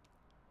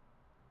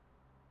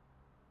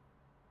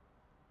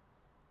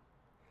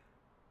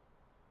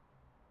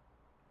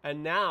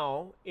 And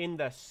now in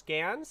the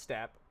scan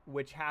step,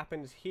 which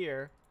happens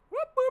here,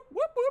 whoop, whoop,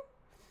 whoop, whoop.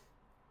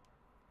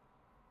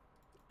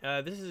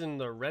 This is in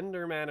the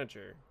render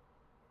manager.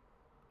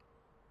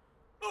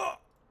 Ugh.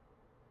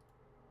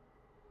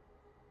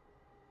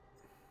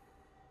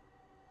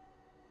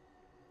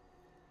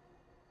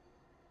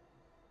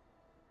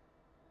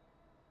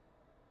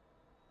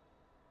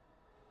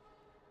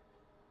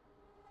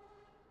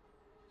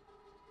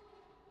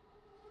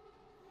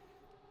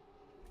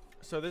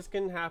 So this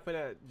can happen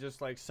at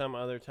just like some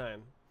other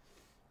time.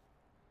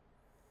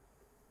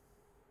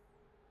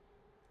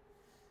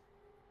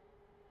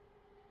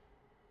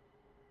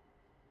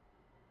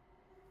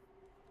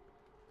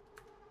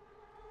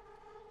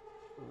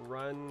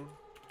 Run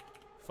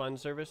fun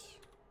service.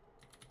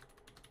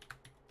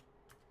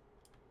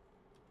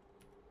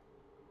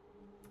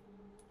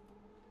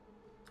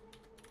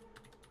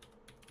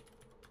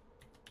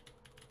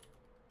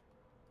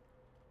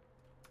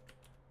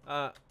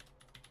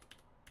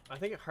 I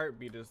think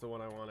heartbeat is the one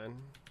I wanted.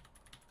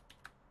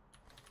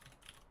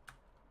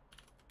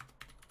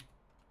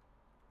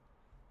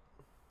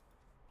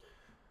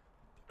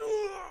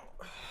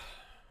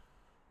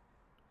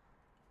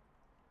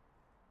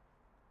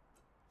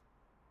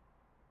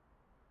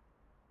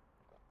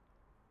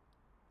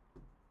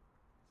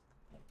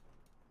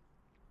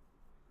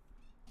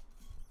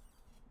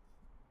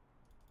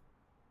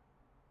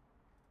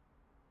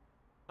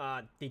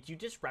 Did you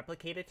just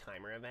replicate a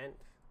timer event?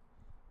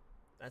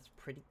 That's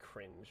pretty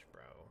cringe,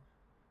 bro.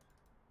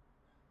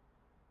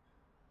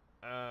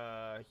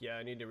 Yeah,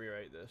 I need to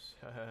rewrite this.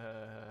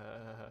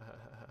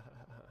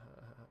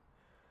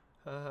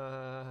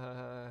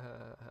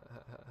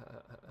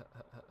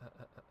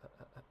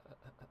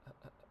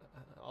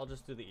 I'll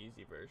just do the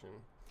easy version.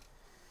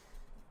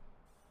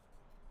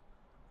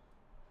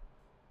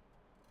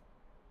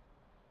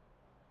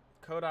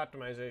 Code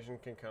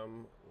optimization can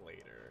come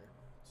later.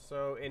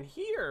 So in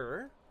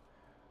here,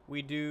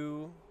 we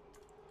do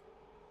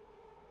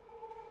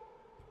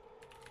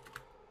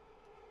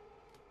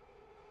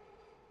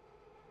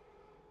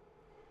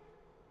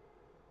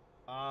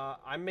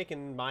I'm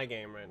making my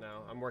game right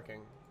now. I'm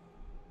working.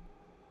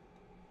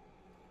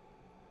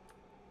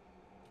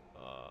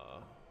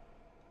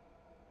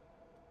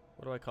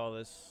 What do I call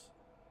this?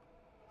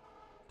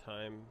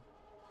 Time.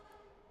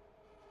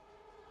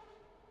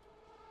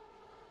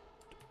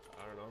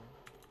 I don't know.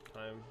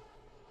 Time.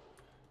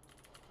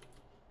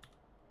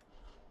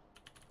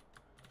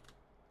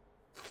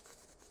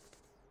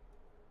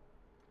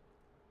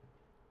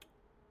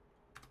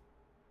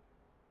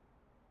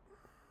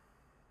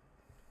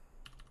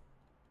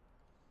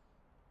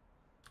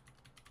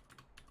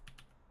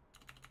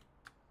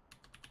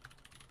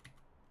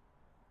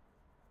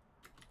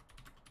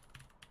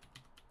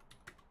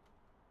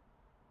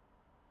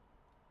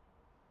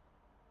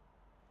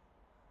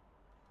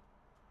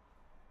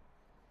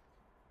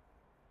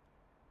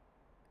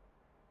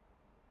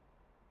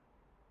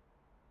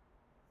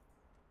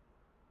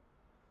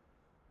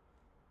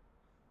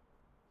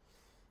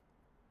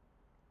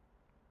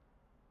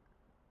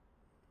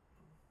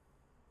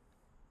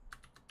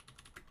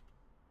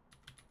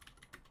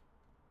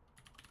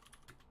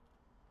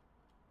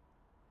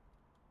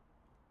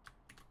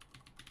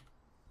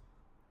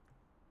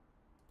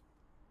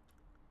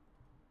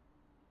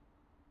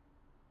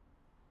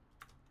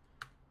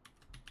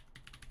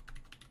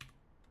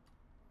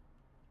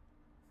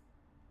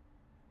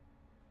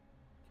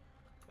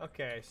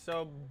 Okay,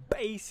 so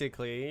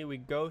basically we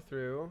go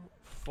through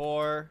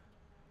for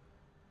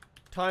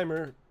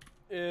timer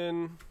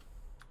in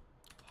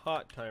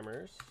hot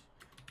timers.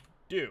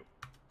 Do.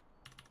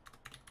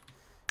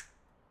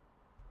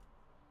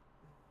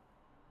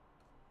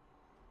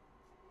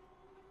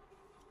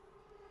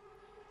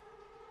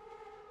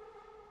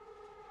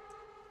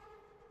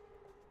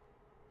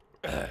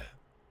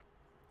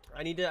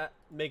 I need to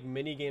make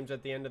mini games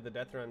at the end of the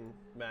death run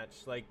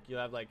match. Like you'll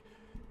have like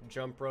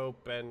jump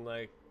rope and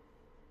like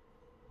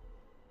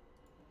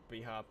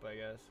B-hop, I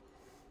guess.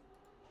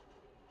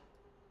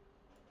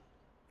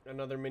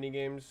 Another mini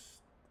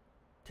games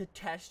to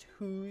test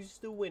who's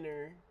the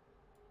winner.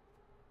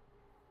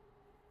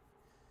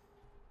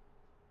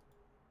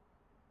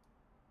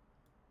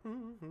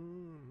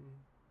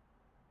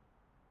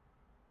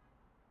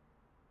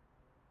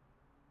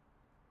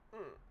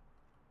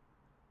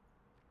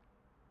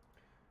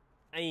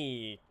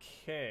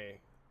 Okay.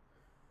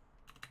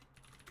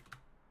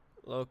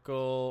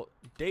 Local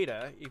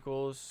data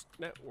equals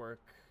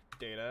network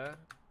data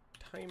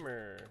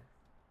timer.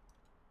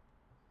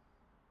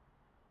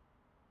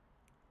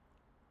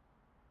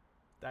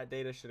 That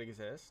data should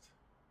exist.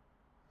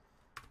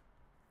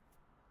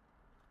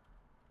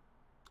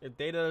 If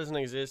data doesn't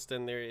exist,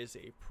 then there is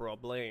a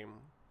problem.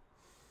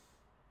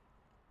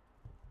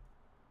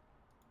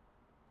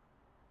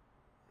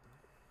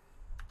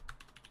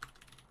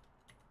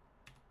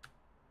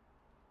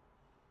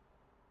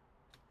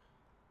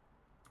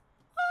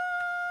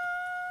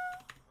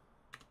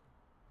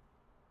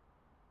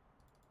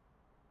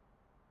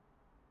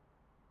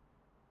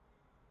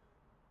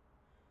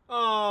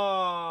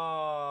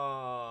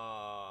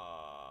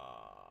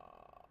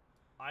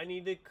 I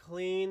need to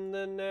clean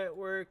the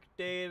network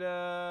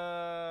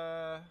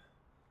data.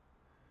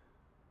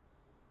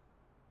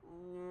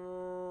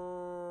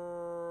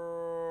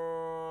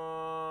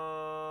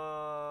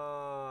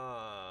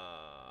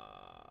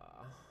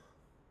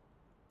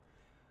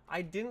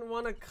 I didn't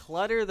want to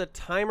clutter the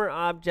timer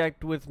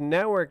object with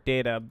network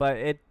data,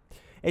 but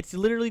it's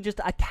literally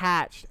just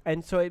attached,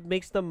 and so it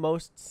makes the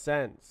most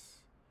sense.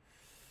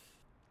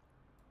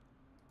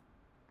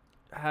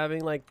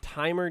 Having like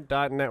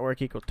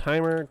timer.network equal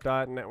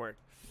timer.network.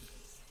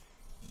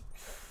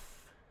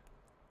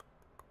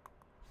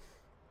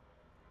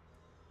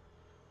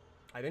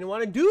 I didn't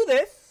want to do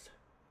this.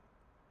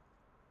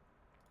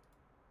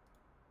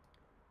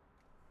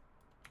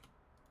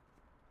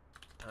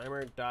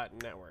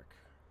 Timer.network.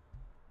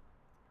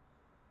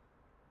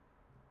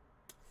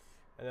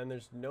 And then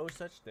there's no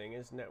such thing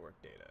as network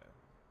data.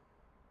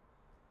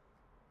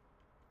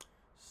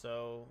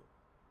 So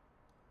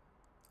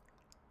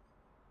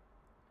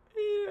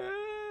yeah.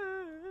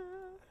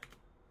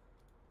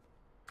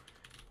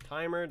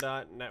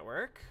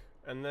 Timer.network,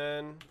 and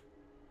then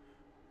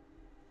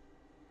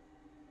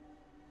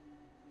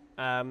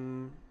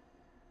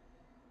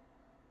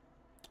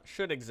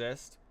should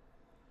exist.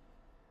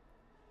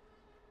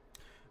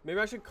 Maybe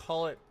I should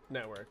call it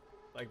network.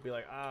 Like, be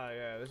like, ah,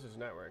 yeah, this is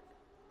network.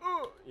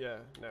 Oh, yeah,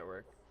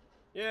 network.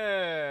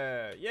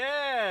 Yeah,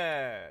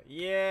 yeah,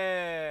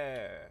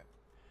 yeah.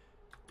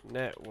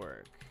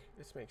 Network.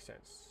 This makes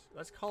sense.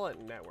 Let's call it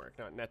network,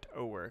 not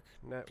net-o-work.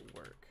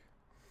 Network.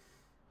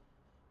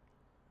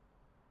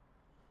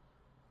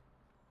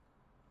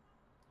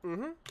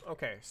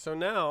 Okay, so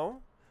now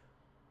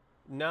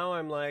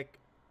I'm like,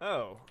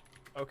 oh,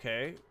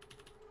 okay.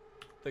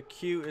 The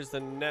queue is the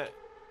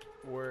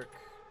network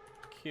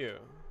queue.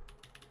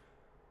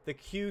 The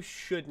queue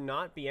should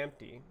not be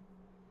empty.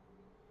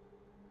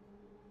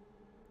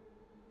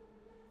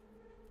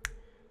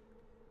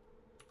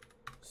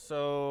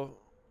 So,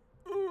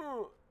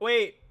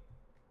 wait.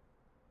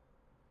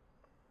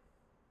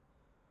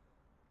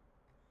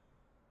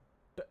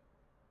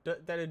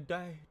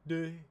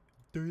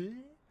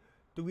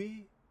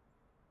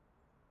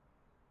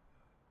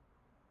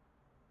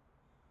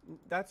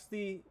 That's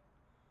the.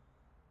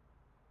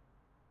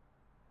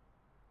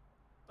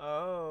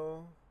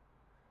 Oh.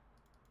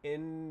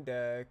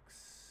 Index.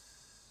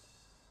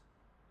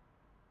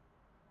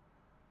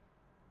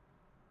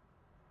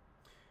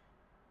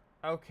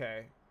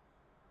 Okay.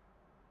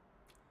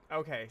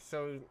 Okay,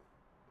 so.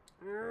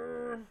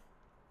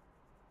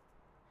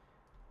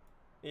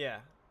 Yeah.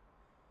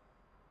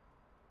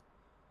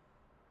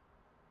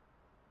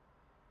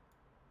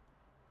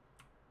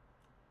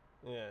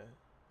 Yeah.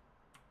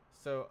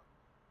 So,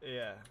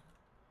 yeah.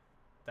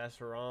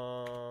 That's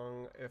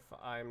wrong if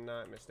I'm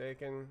not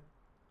mistaken.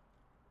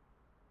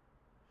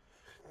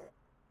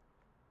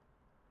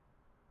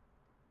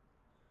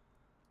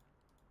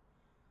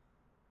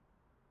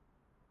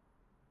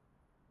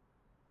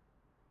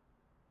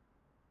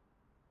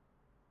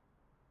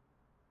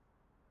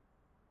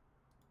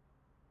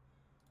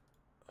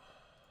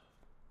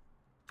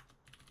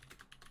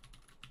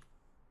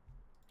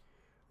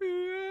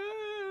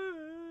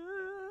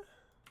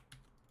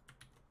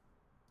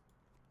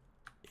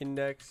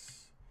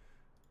 Index.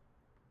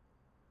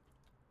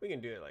 We can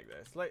do it like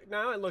this. Like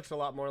now it looks a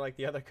lot more like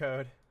the other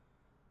code.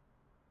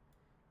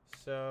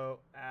 So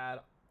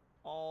add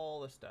all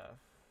the stuff.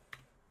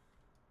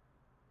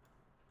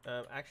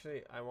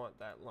 Actually, I want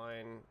that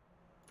line.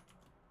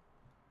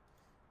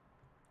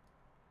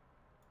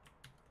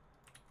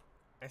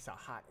 It's a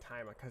hot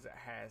timer because it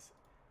has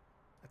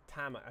a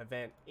timer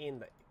event in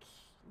the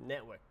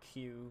network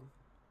queue.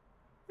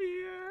 Yeah.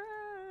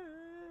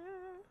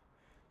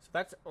 So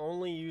that's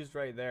only used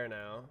right there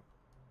now.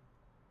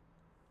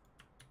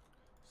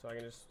 So I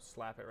can just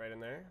slap it right in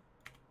there.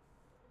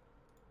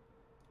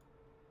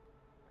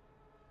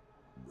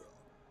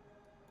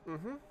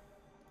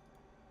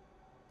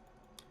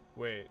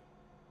 Wait.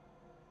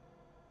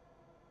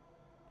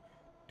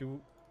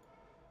 Do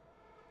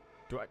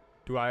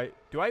I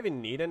even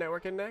need a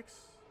network index?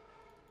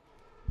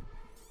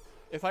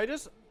 If I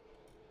just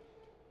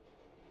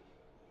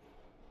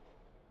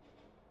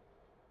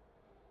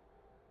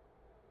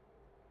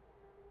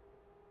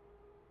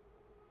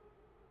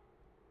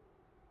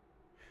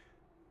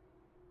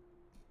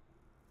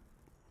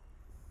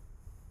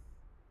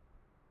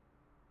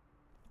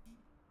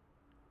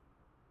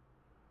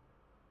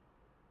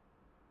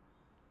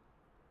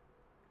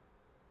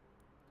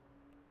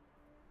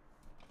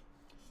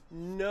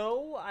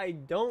No, I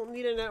don't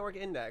need a network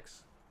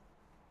index.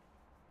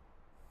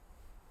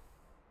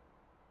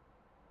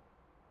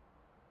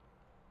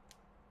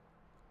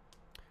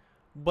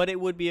 But it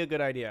would be a good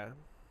idea.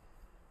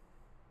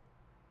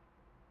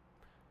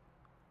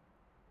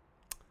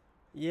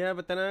 Yeah,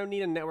 but then I don't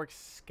need a network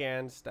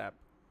scan step.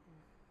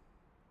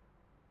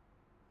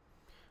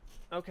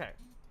 Okay.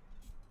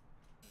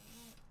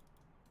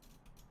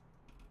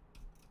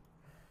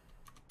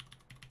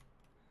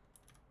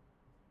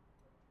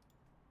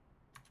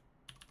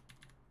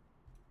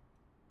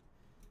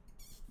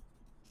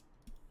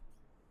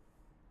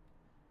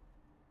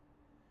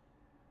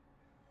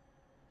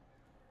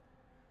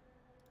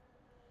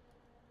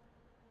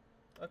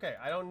 Okay,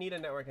 I don't need a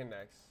network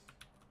index.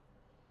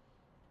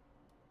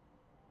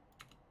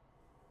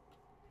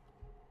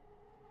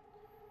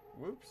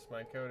 Whoops,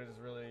 my code is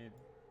really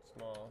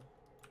small.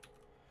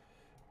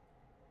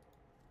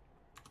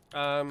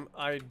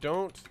 I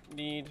don't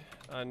need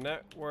a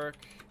network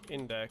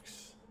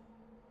index,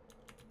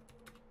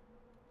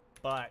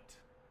 but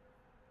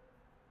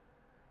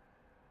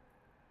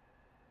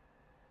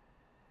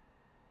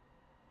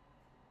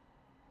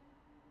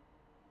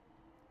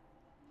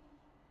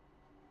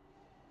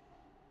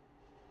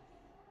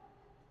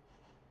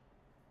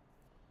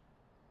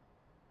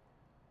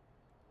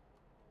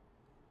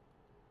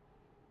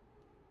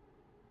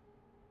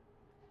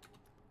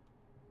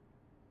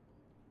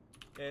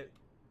it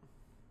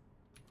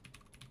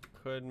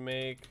could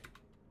make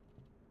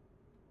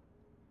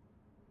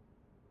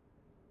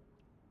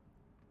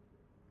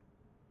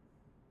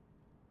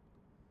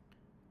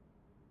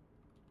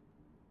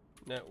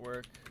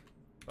network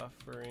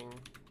buffering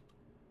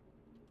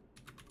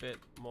a bit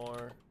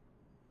more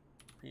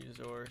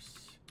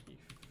resource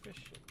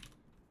efficient.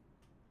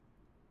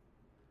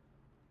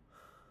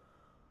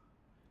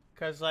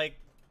 Because, like,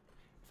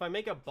 if I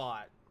make a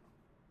bot,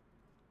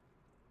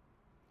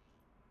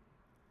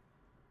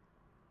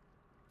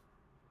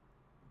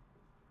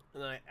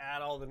 and then I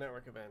add all the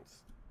network events,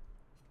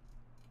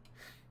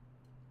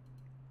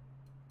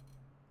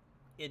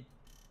 it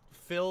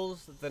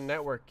fills the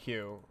network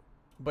queue,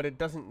 but it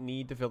doesn't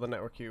need to fill the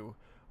network queue.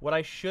 What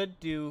I should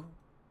do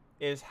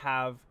is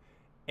have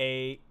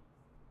a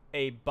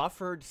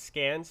buffered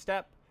scan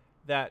step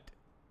that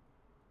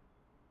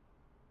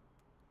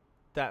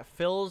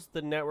fills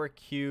the network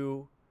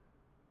queue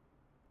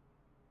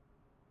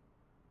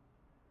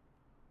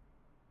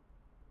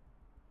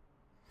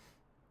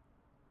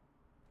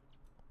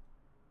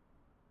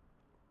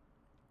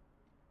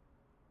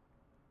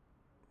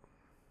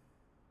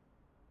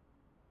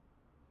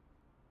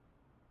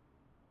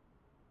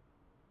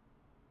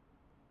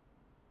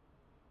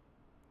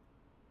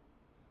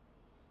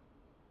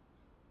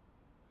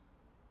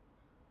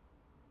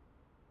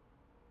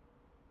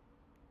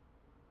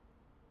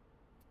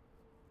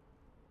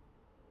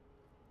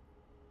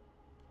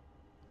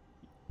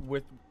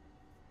with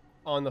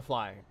on the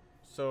fly.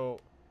 So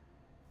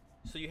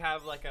you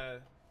have like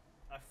a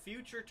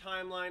future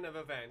timeline of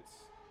events,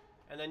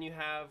 and then you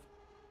have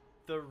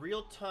the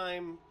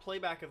real-time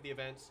playback of the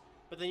events,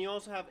 but then you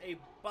also have a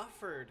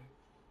buffered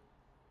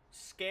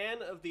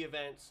scan of the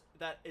events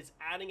that is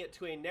adding it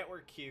to a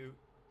network queue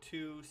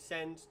to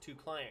send to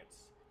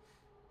clients.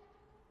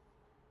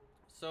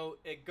 So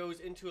it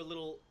goes into a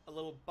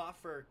little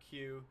buffer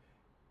queue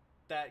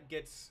that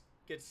gets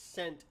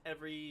sent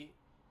every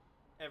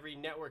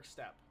network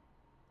step.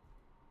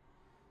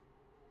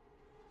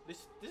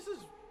 This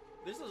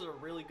is a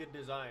really good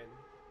design.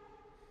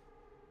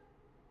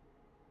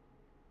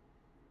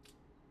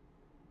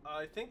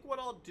 I think what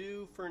I'll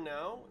do for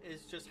now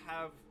is just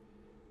have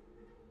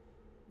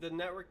the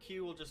network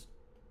queue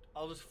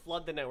I'll just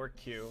flood the network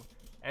queue,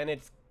 and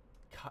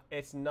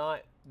it's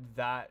not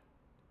that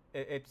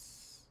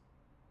it's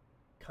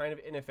kind of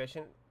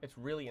inefficient. It's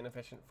really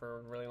inefficient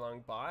for really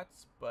long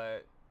bots,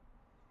 but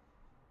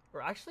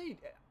or actually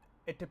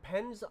it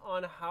depends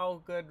on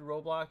how good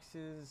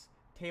Roblox's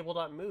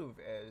table.move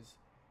is.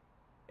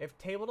 If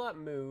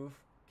table.move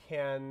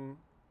can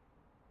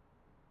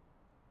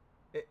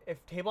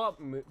if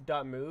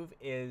table.move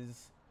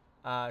is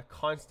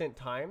constant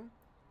time,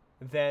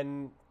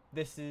 then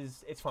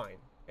it's fine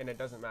and it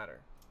doesn't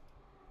matter.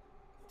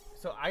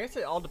 So I guess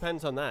it all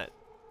depends on that.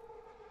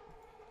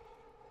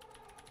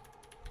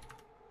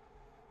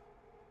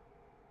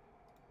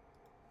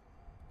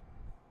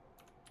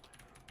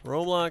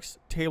 Roblox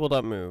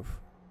table.move.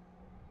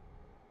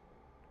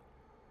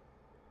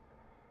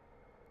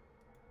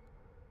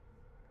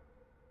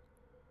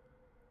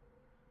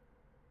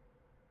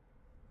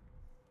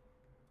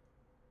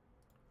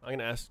 I'm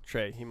gonna ask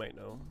Trey, he might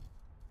know.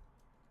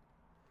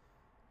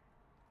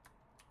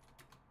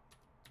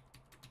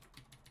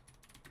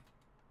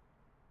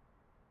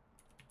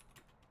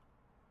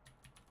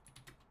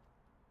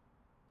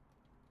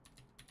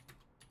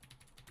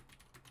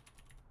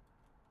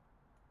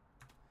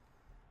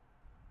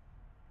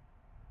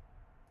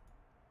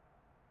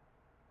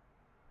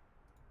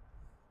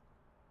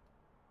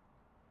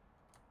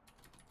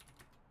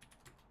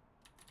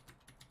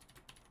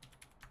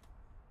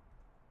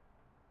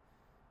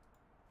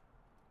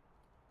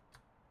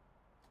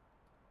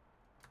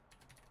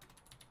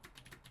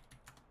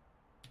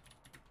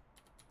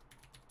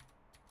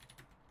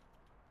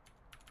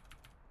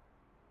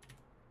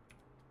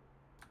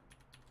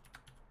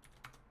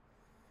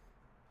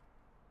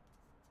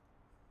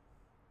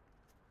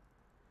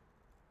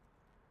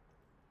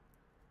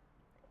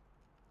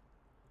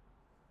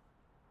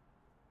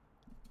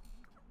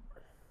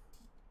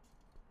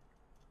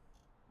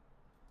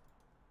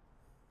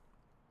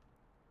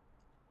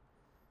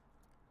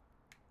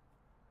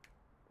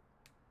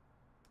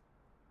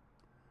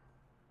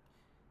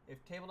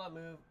 If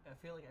table.move, I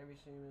feel like every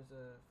stream is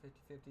a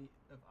 50-50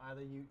 of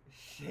either you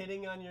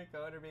shitting on your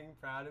code or being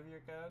proud of your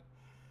code.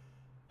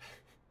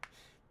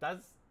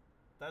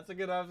 That's a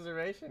good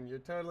observation. You're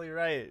totally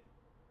right.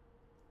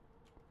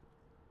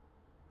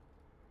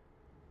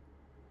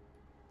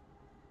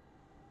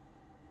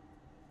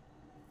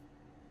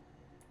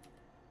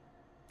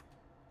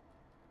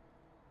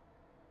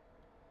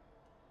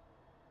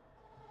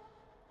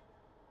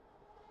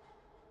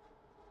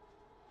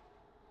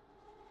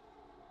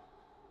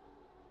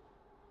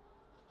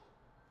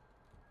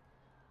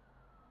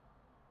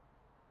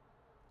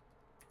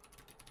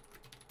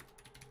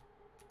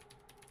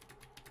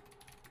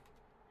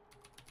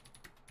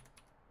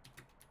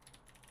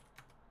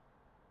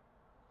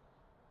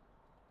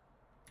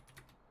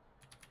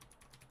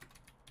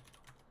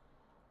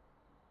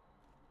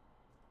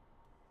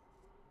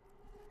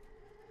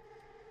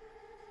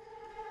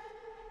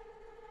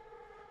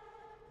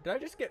 Did I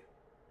just get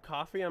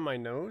coffee on my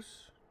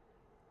nose?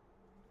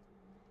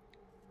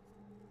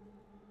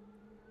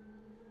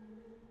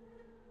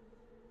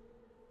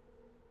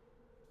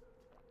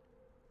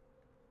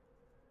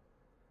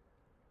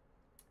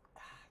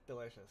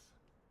 delicious.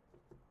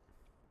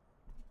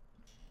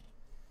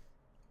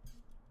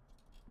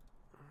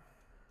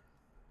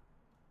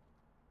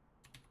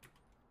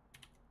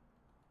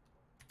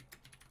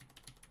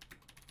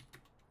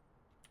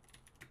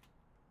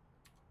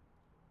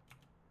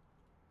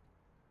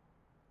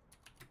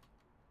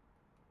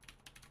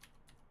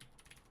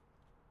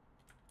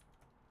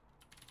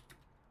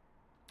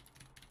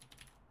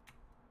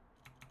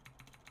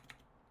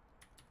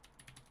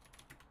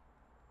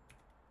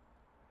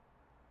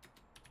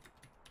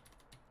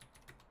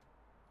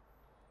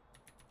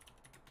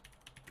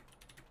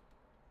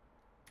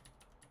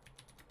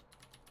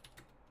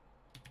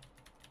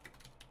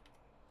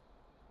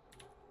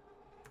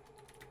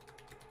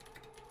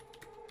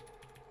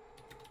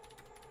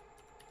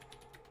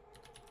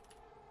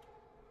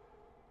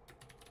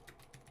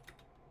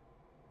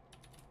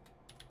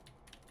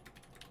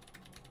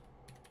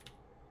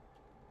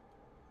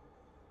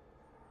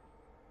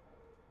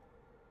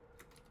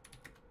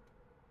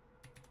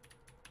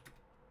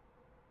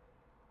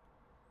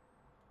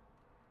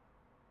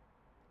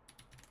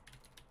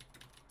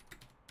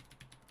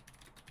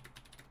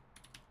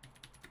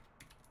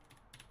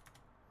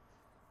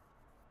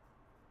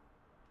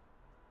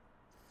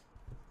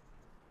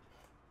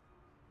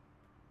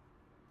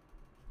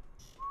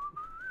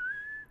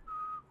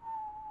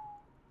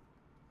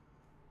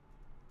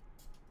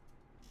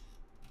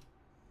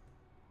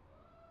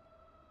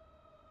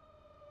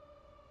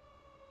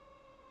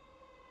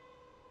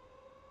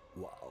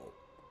 Wow.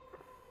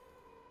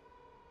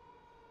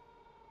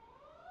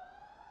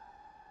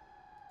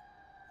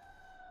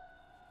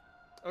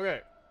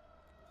 Okay.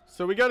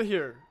 So we got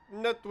here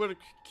network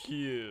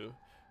queue.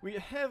 We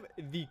have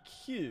the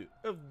queue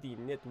of the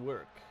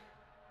network.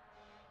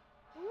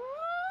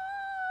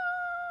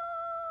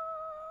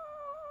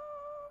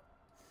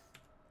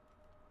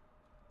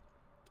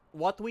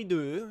 What we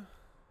do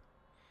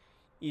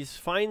is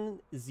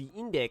find the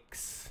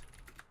index.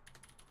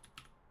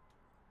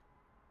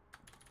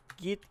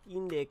 Get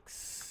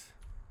index.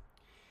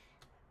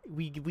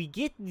 We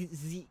get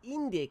the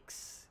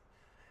index.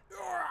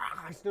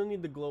 I still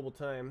need the global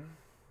time.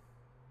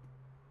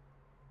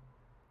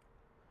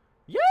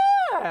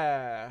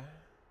 Yeah!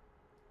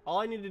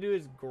 All I need to do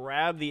is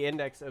grab the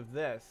index of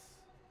this.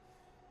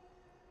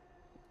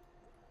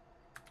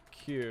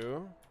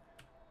 Q.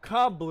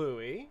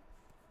 Kablooey.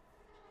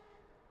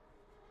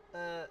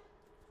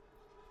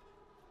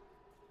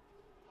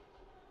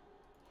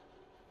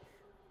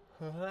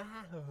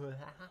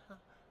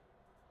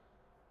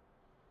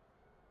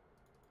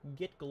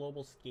 Get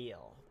global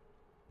scale.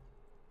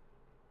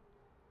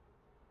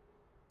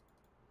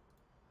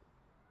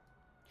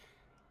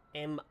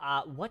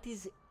 What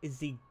is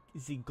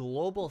the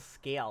global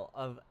scale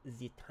of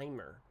the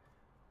timer?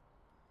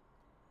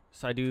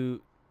 So I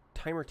do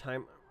timer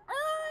time.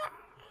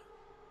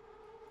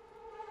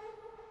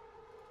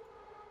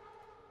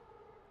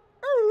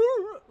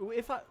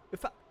 If I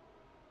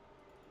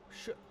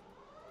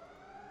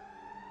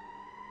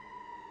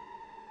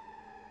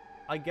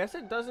I guess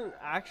it doesn't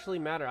actually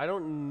matter. I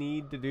don't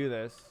need to do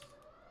this.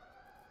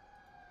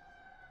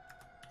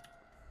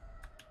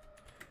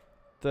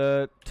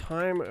 The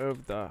time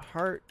of the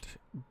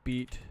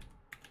heartbeat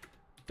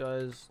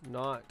does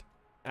not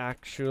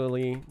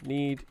actually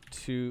need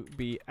to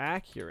be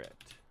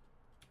accurate.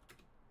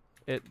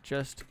 It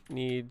just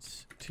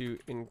needs to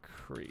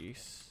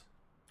increase.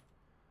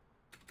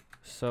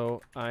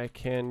 So I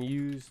can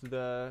use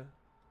the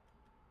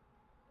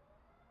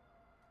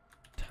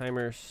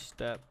timer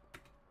step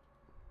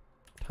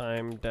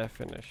time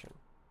definition.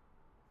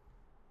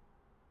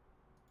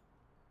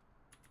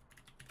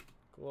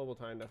 Global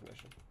time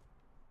definition.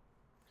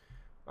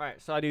 All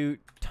right, so I do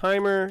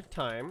timer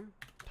time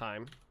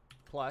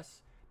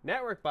plus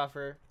network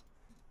buffer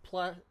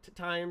plus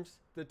times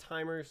the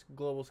timer's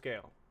global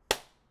scale.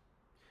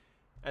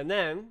 And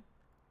then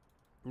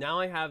now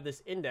I have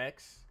this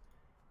index,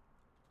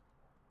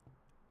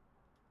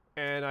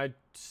 and I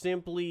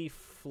simply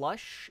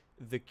flush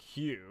the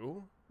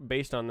queue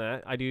based on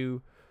that. I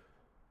do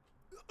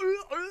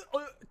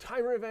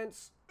timer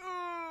events.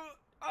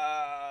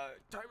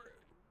 Timer.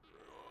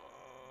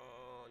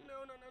 No.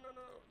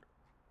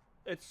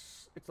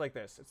 It's like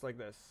this. It's like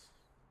this.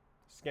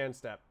 Scan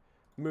step.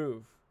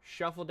 Move.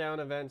 Shuffle down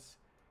events,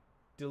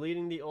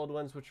 deleting the old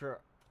ones which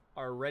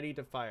are ready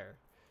to fire.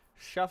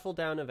 Shuffle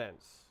down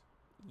events.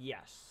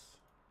 Yes.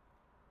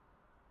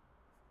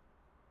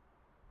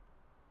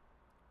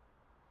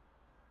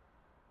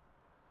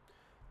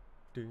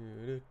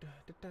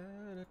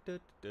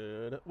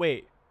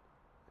 Wait.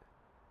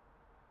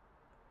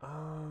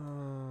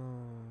 Oh.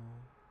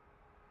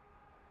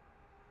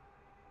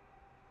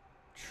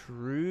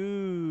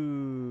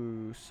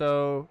 True.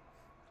 So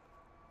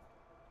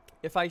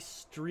if I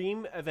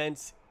stream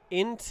events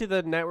into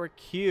the network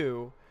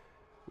queue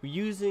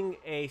using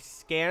a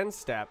scan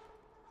step,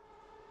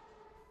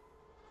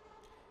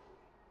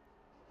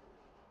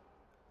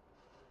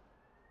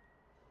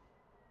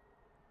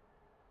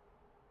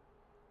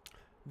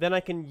 then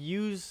I can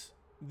use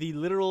the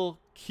literal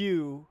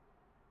queue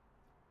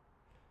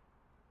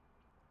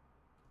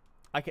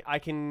I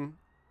can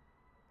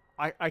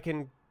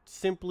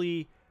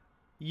simply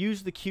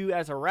use the queue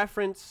as a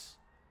reference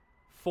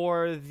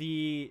for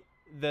the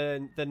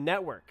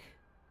network.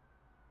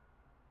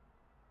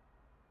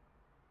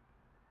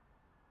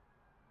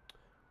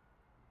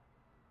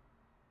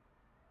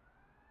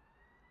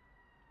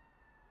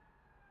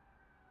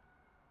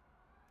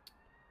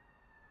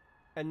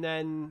 And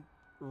then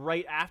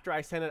right after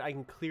I send it, I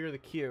can clear the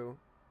queue.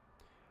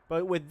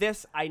 But with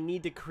this, I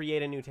need to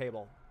create a new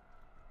table.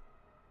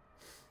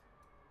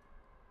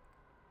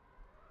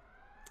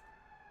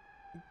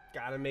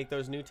 Gotta make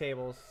those new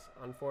tables,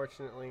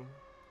 unfortunately.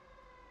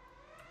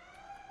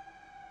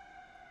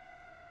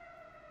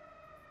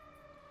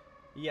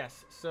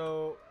 Yes,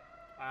 so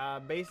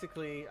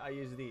basically I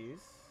use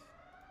these.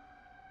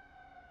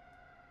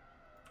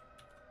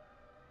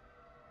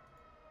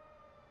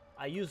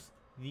 I use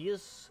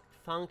this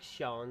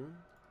function.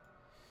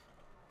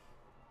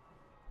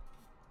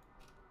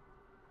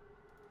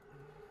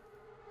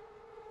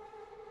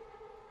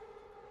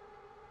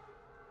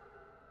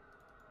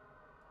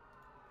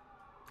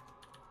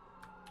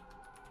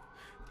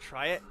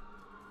 Try it.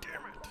 Damn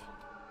it.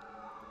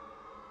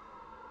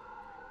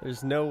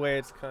 There's no way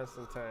it's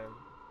constant time.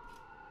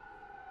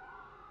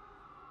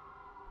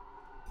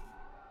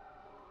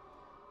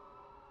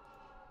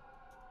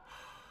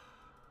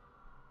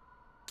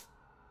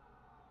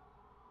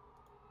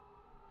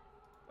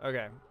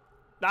 Okay.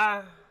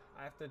 I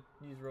have to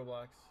use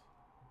Roblox.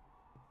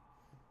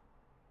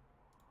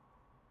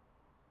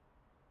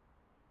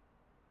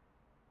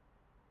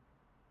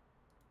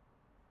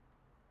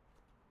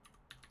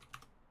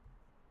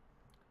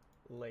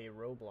 Lay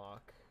Roblox.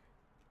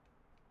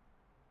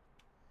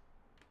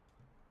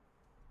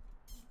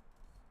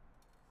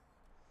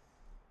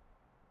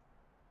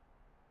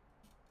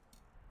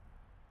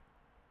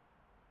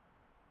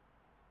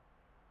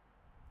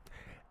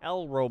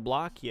 El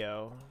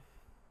Robloxio.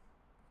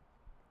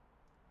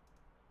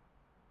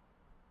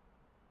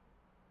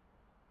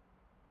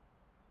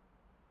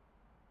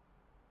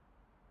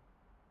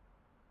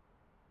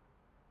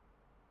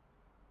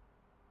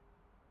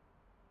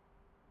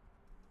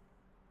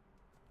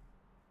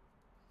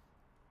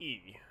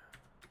 E.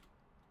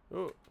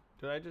 Oh,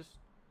 did I just...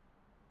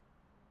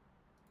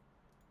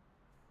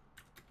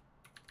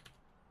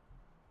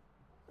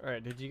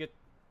 Alright, did you get...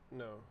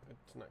 No,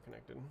 it's not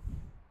connected.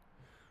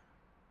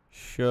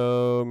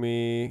 Show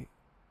me...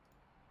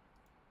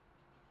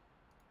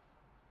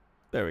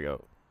 There we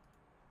go.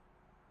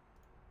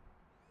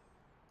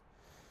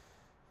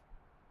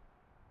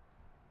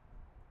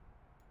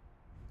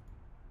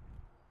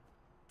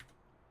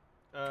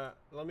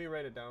 Let me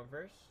write it down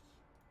first.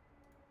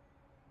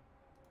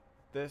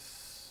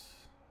 This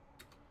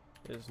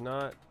is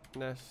not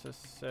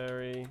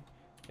necessary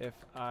if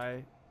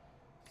I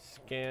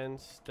scan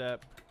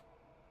step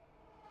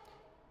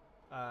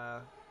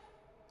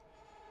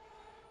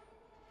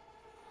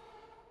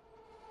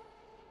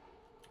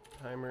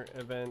timer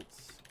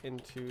events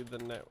into the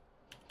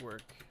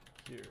network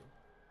queue.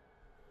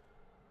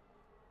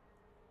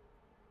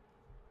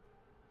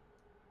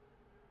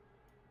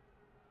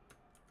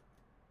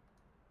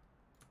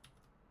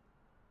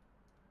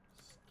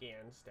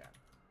 Scan step.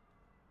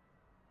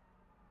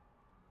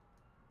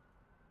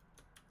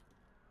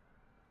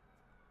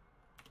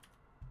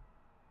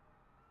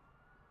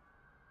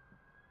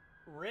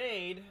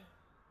 Raid?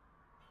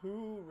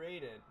 Who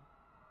raided?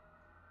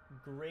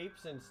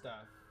 Grapes and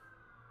stuff.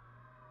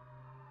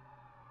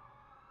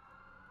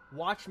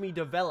 Watch me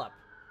develop.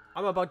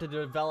 I'm about to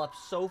develop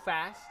so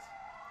fast.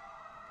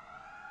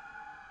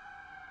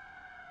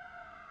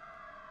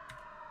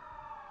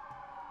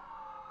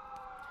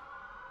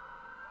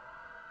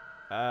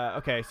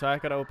 Okay, so I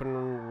gotta open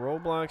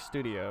Roblox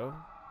Studio.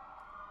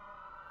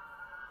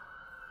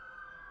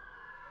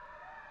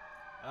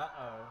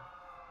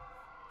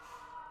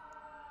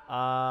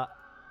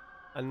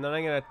 And then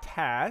I'm gonna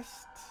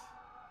test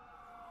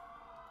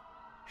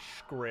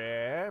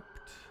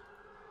script.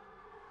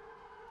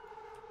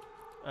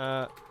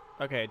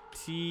 Okay,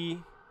 T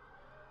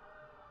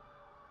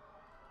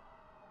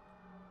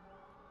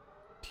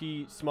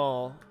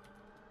small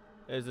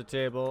is the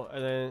table,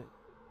 and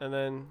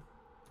then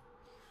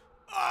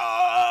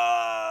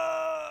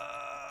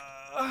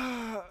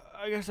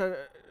I guess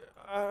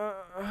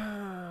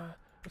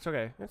it's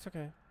okay. It's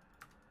okay.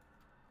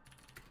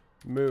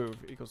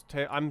 Move equals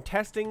I'm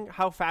testing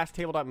how fast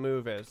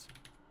table.move is.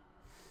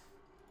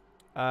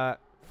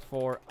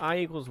 For I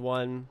equals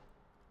 1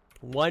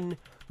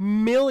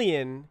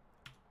 million,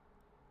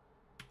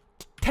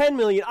 10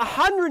 million,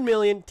 100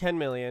 million, 10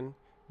 million.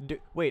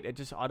 Wait, it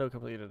just auto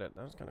completed it.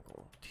 That was kind of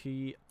cool.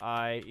 Ti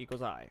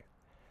equals I,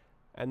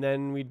 and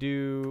then we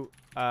do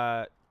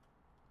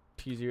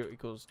t0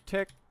 equals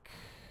tick,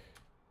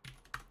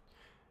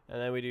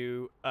 and then we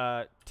do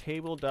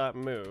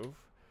table.move.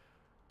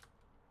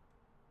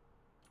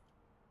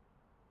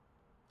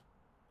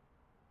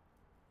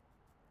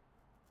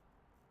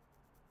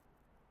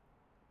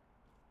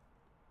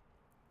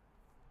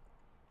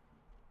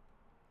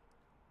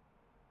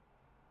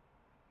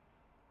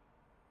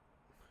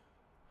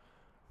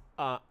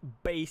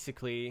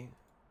 Basically,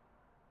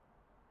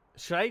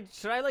 should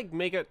I like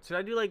make it? Should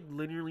I do like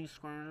linearly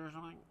squares or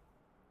something?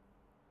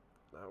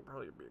 That would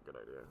probably be a good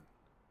idea.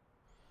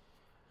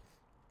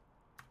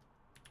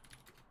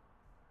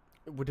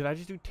 Did I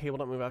just do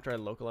table.move after I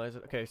localize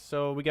it? Okay,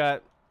 so we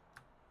got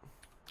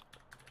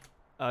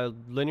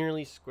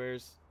linearly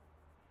squares.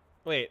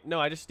 Wait, no,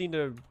 I just need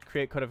to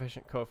create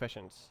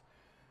coefficients.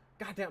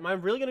 God damn, am I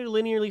really gonna do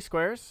linearly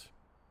squares?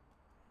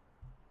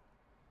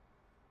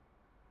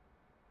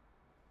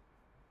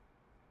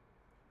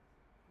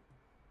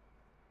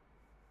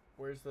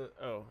 Where's the...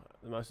 Oh,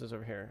 the mouse is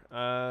over here.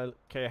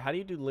 Okay, how do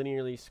you do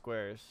linearly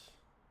squares?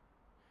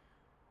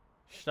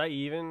 Should I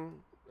even?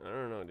 I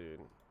don't know, dude.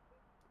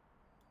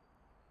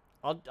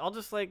 I'll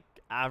just like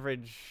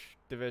average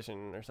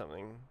division or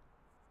something.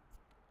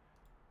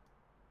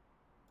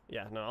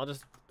 Yeah, no, I'll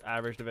just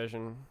average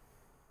division.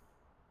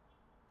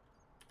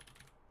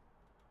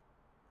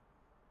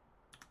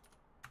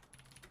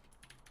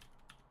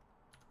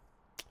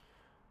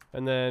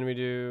 And then we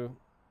do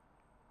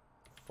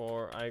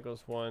for I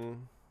equals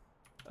 1,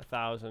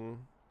 1,000.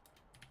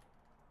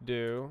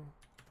 Do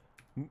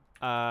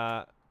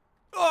Roblox.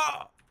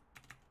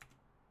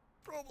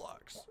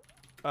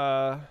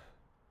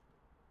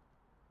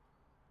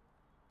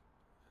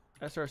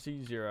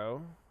 SRC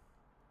 0.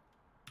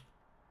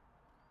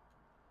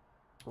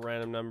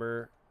 Random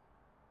number.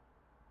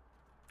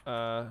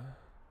 I'm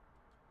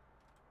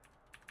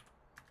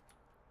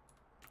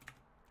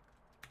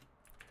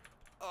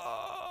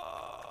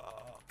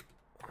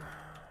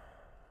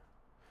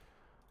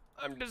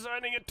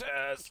designing a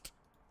test.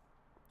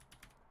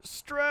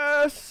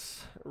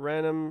 Stress.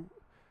 Random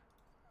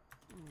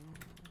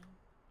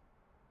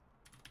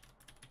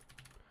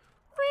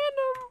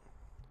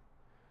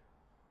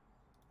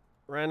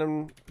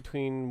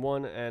between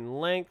 1 and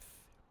length.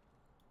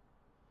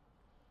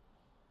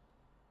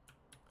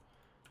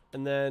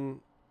 And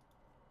then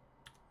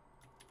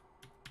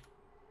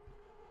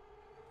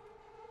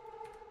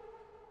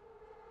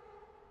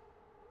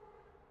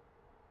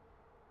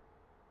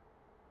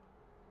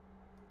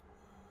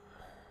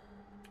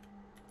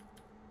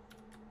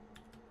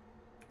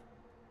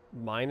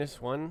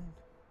 -1.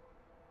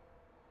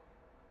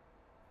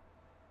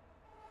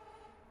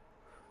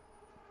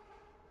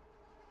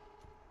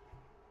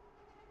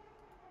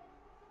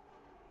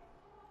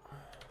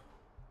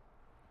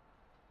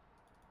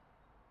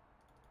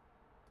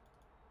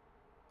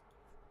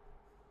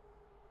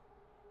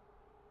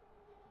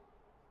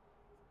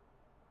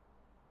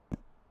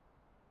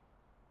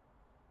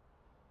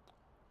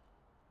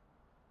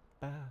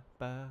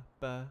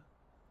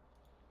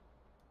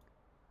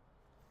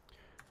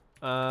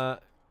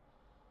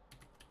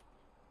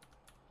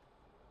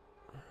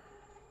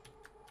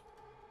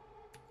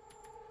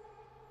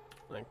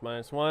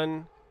 Length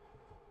 -1.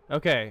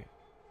 Okay,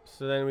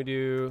 so then we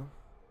do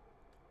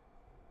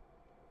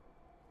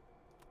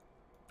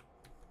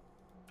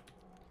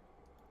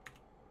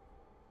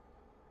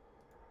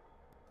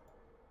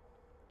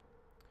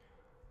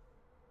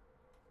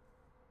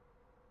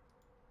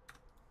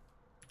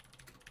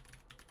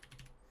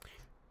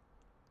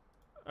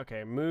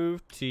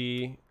move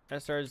T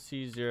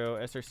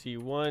SRC0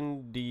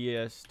 SRC1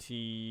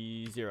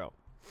 DST0.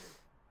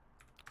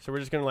 So we're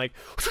just gonna like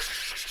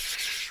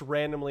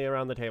randomly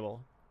around the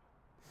table.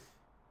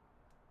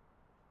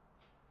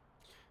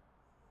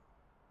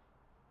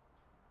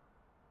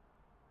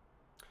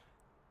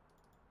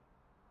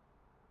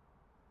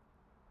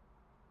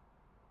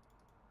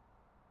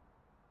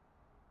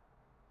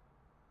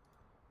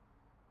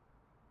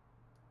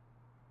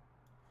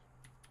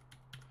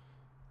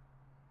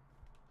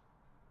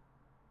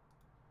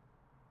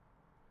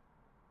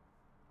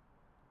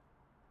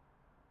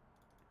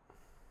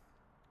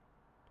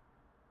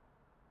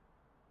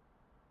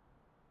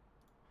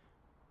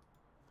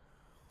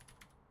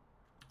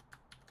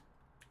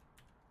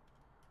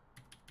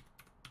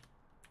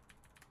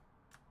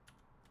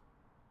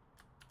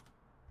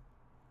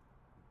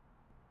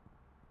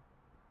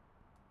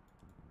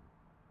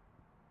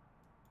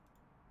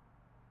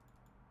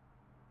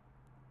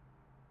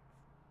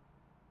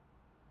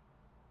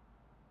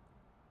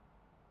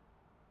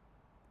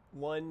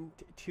 One,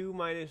 2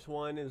 minus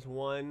 1 is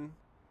 1,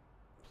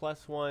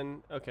 plus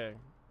 1. Okay.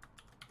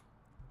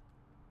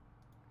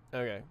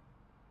 Okay.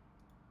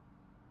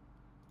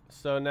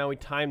 So now we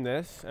time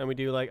this, and we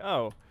do like,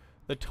 oh,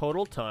 the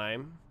total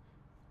time.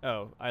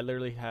 Oh, I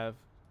literally have,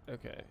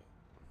 okay.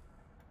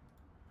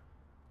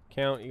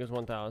 Count equals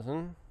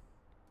 1,000.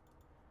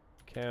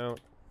 Count.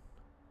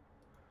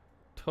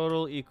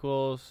 Total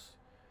equals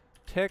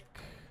tick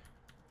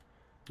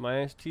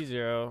minus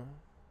T0.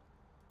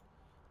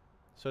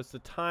 So it's the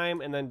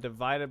time and then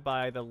divided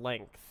by the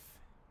length.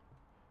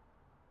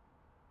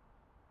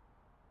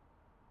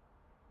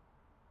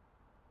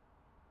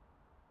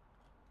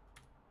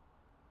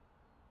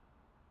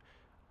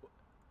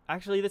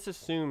 Actually, this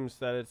assumes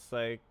that it's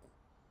like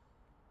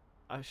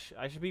I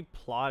should be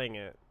plotting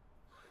it.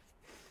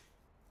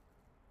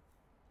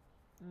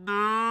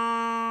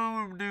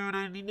 No, dude,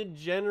 I need to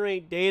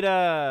generate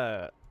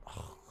data.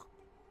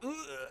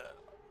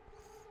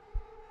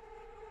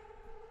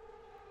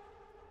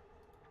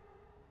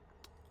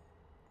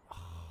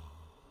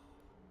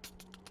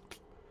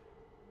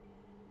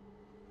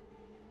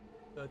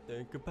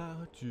 think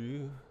about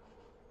you.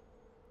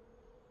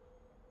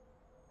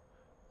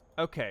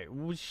 Okay,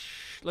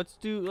 let's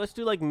do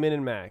like min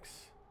and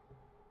max.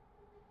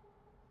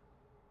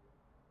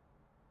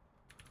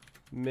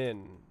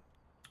 Min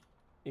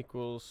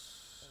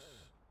equals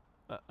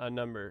a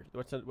number.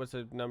 What's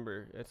a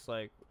number? It's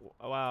like,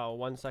 wow,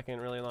 1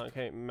 second, really long.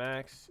 Okay,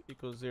 max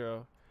equals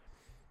 0.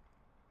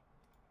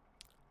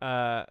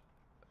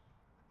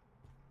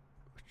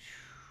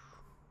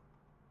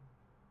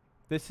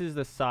 This is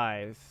the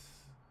size.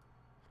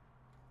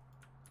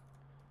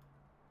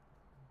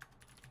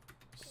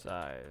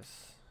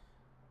 Size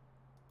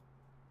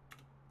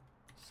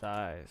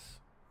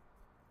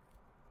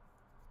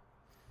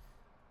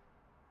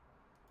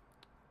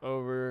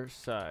over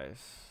size.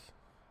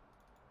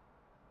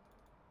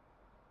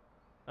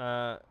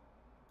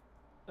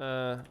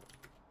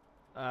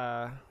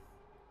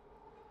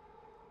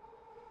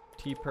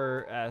 T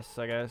per S,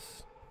 I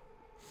guess.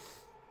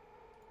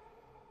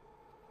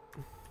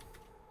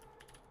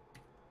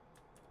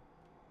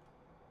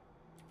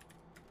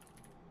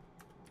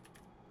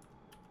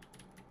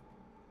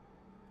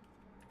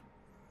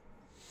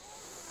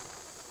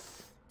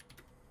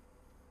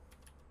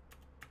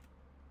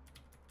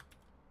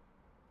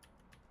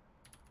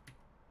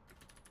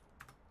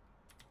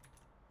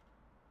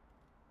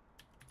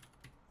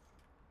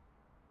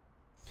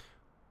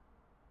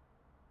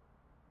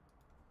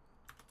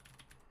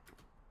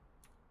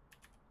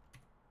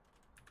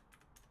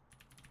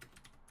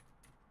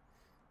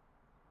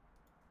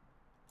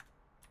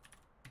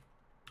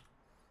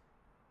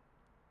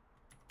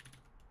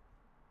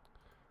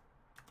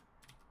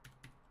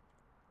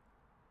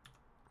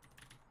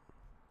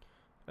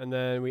 And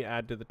then we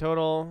add to the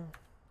total.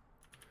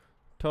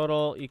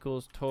 Total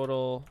equals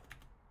total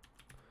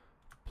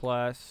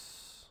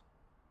plus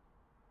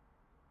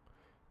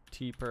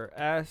T per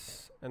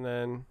S, and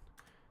then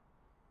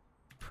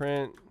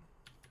print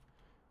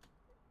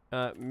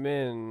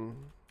min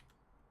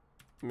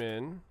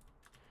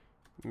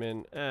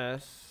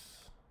S,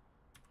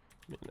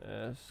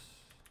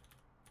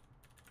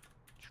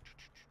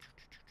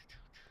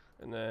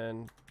 and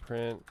then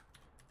print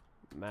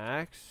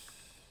max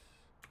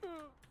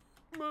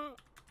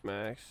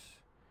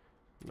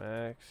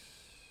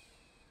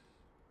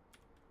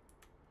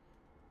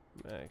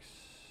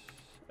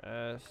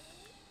S.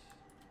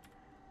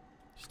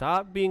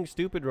 Stop being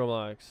stupid,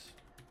 Roblox.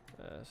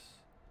 S.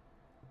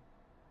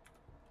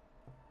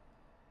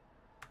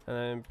 And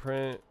then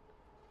print.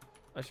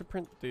 I should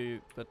print the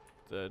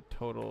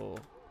total.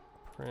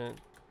 Print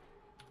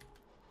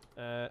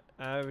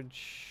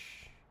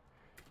average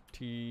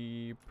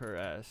T per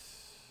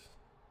S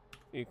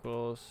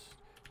equals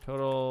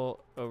total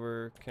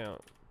over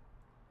count.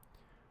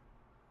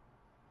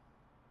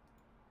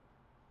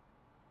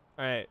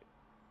 All right.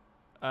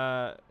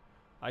 I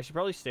should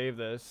probably save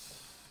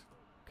this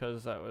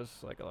because that was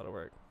like a lot of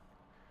work.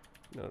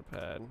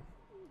 Notepad,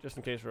 just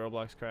in case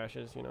Roblox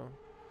crashes, you know.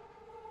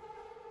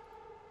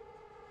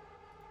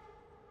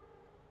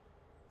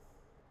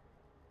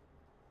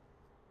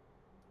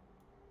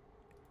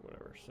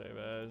 Whatever, save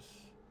as.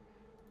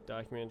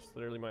 Documents,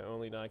 literally my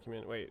only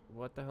document. Wait,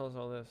 what the hell is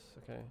all this?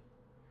 Okay.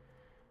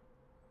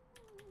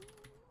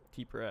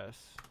 T per S.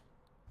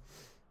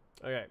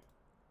 Okay.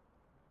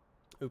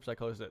 Oops, I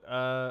closed it.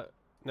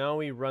 Now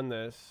we run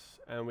this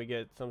and we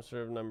get some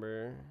sort of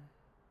number.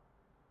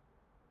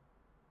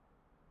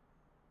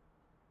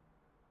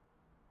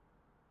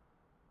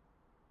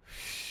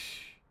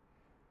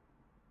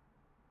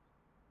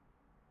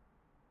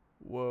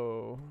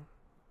 Whoa.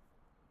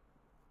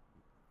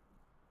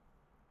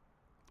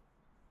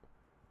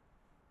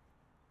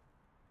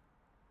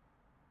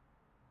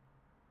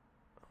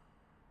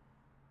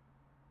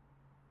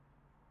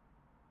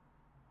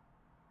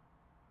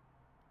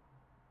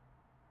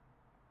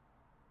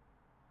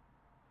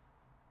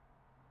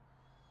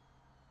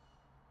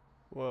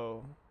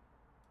 Whoa.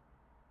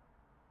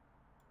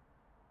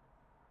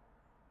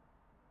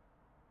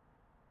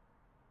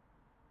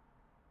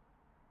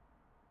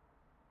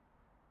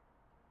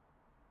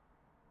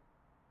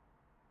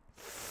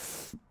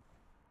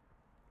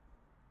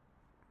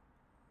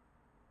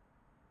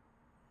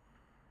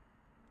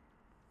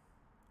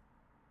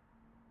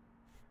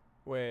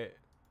 Wait.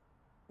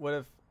 What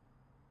if...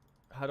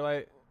 How do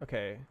I...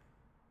 Okay.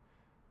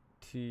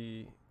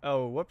 T...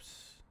 Oh,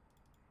 whoops.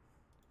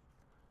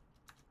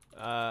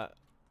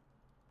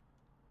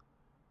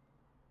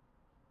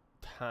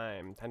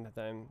 Time.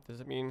 Does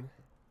it mean...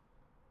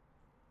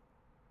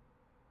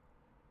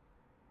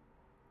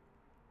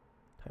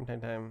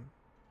 Time.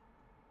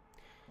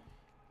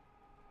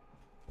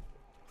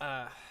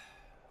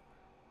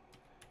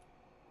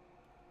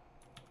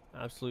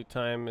 Absolute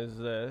time is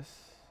this.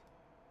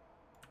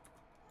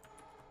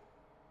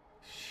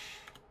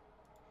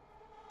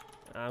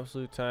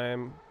 Absolute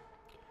time.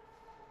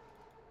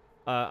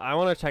 I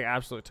want to check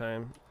absolute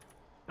time.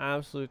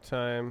 Absolute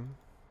time.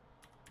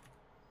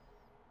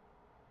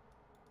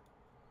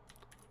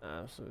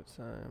 Absolute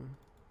time.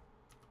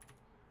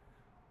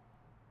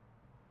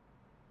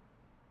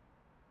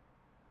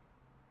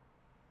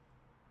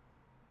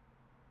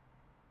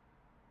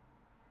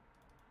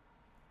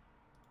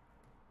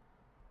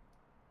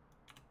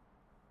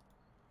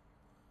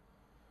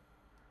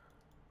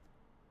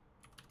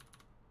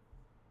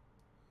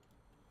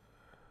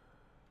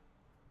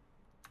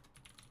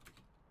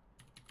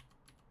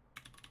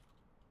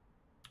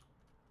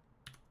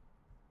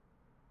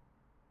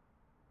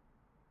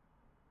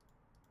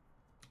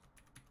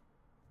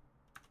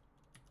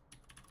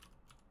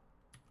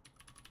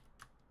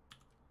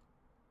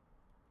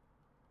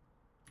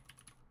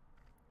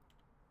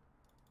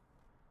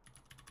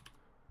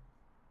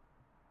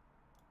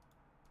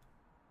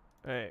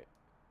 All right,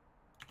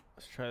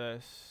 let's try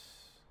this.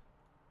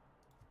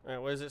 All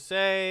right, what does it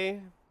say?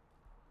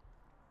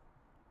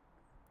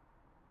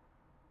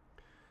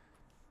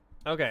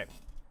 Okay.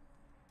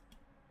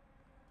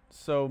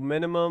 So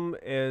minimum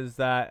is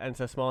that, and it's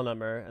a small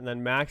number, and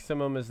then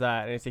maximum is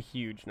that, and it's a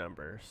huge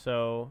number.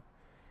 So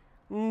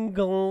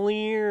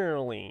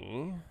clearly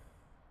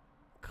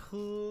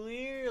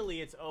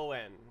it's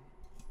ON.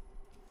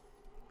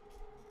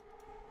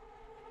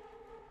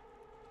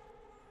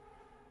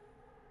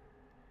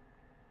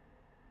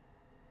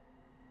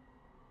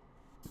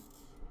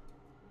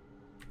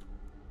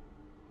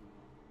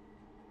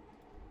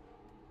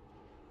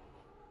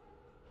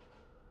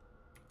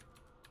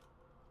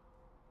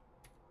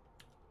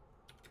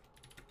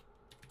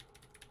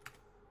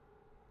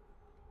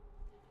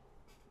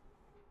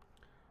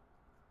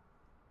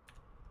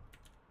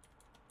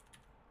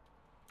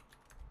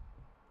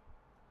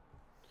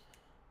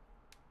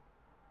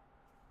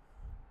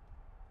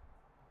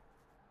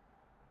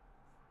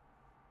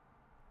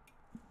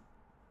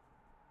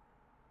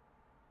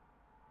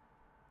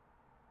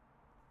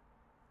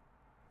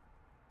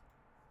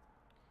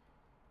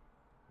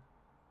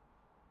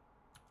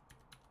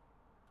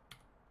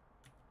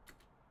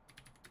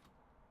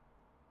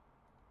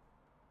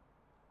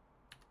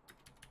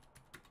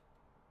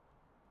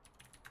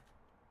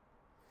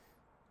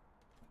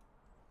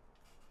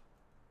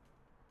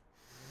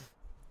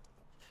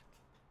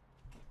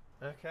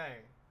 Okay.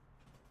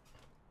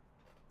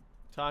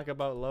 Talk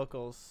about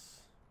locals.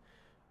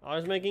 I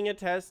was making a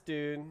test,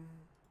 dude.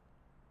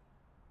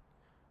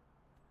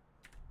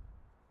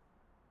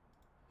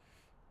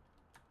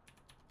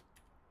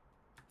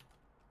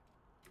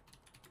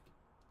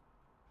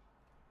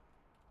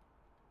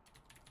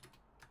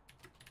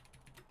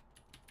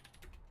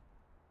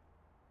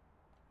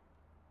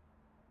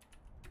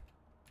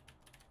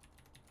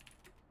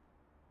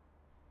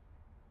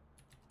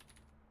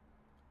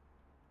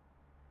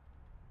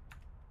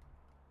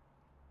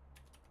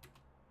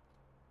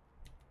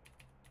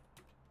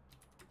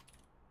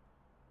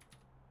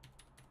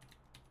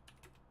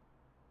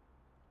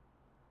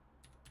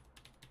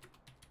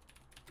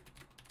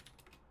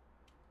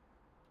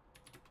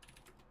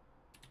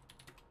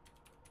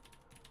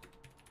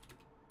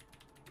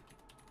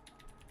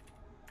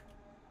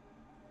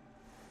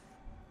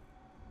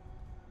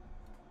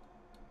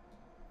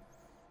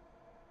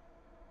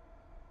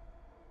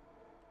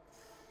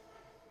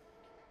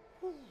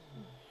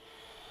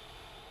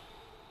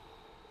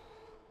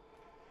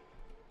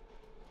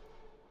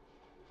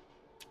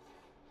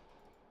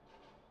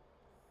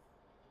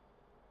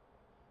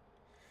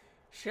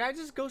 Should I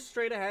just go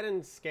straight ahead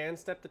and scan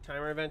step the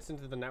timer events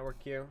into the network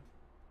queue?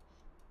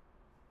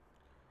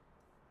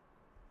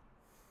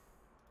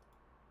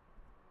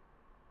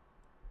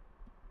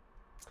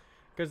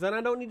 Because then I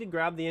don't need to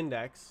grab the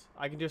index.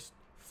 I can just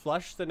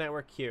flush the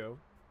network queue.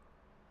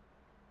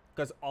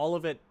 Because all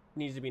of it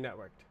needs to be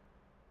networked.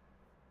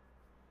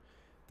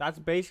 That's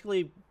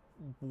basically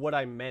what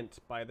I meant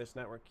by this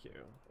network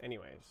queue.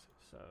 Anyways,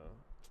 so...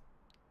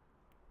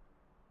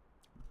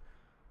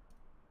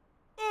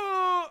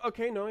 Oh,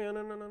 okay, no, yeah,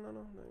 no.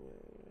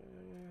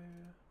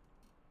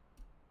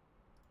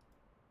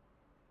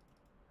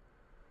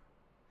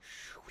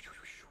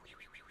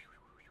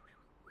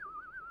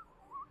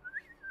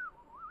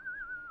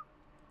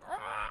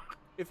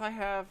 If I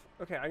have,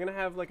 okay, I'm gonna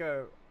have like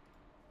a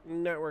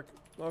network,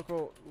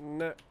 local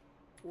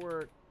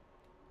network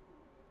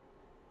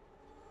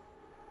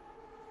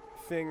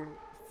thing,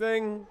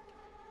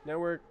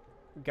 network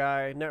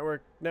guy,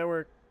 network,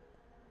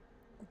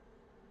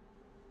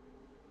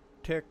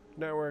 tick,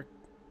 network,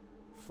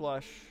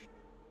 flush,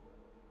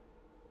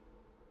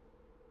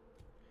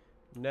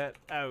 net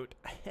out,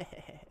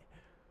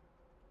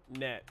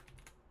 net,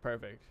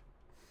 perfect.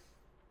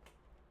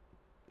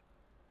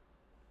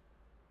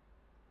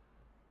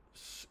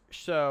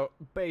 So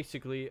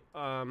basically,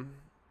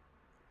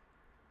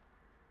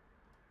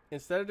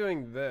 instead of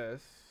doing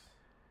this,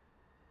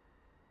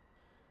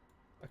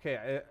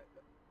 okay,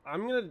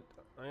 I'm gonna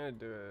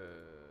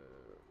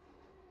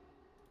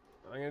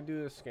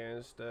do the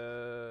scan step.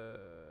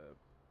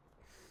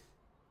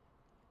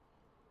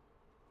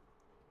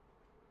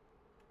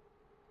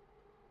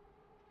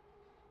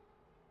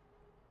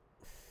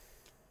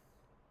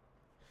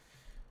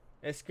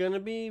 It's gonna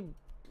be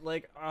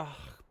like,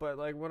 but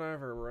like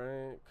whatever,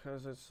 right?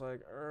 Cause it's like,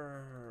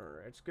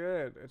 it's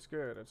good,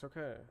 it's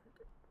okay.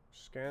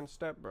 Scan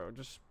step, bro.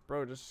 Just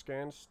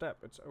scan step.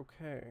 It's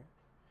okay.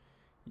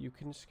 You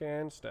can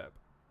scan step.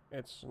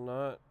 It's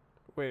not.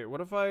 Wait,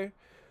 what if I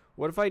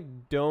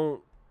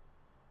don't?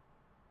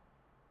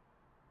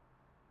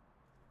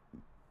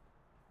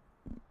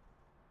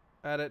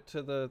 Add it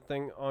to the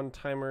thing on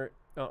timer,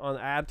 on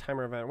add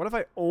timer event. What if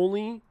I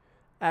only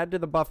add to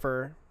the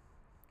buffer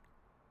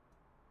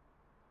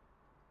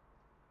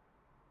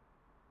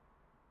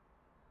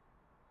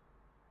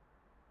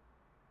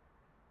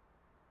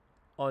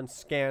on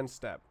scan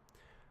step?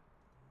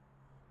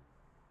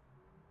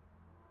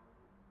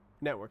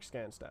 Network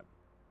scan step.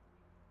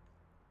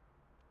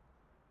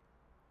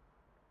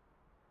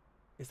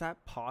 Is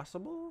that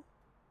possible?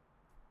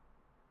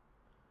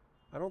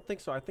 I don't think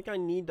so. I think I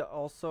need to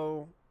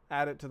also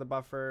add it to the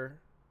buffer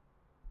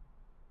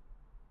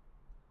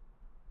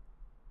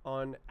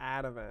on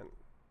add event.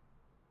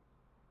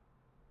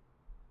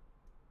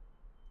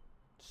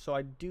 So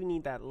I do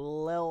need that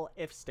lil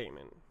if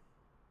statement.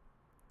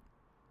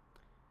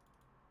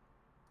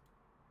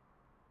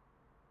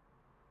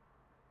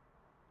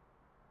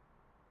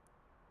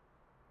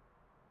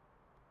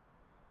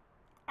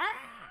 Ah!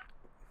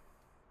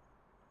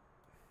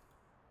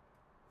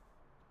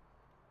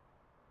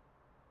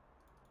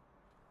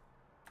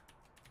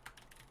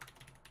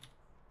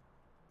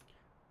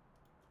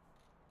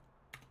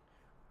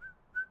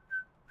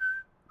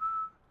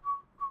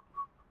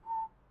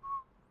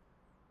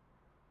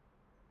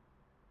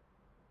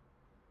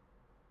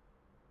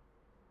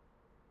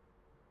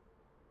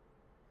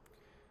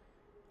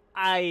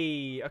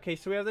 Okay,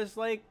 so we have this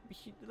like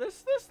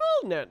this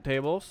little net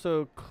table.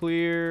 So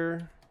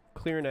clear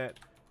net,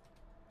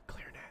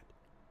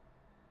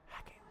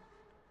 hacking,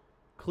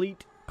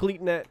 cleat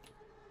net,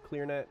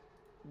 clear net.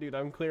 Dude,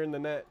 I'm clearing the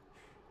net.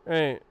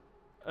 All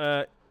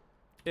right.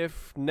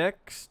 If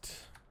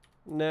next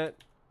net,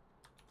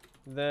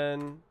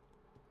 then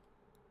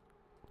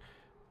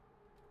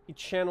you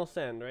channel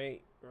send,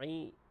 right?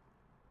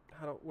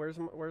 Where's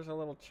a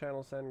little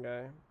channel send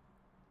guy?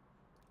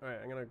 All right,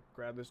 I'm gonna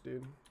grab this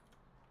dude.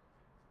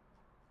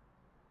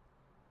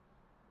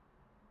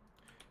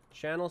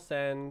 Channel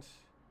send,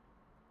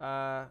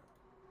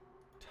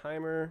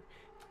 timer,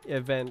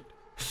 event,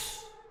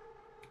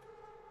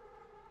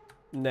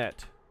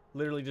 net.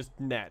 Literally just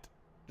net.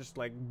 Just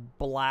like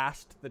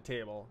blast the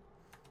table.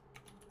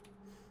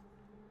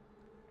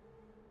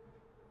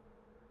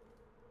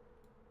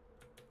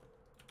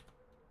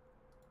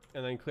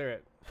 And then clear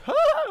it.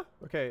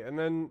 Okay, and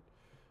then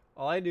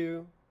all I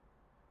do,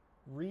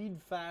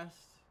 read fast.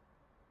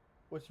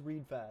 What's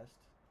read fast?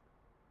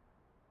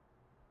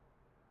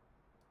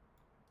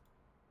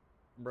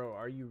 Bro,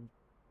 are you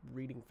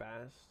reading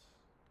fast?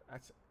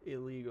 That's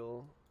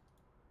illegal.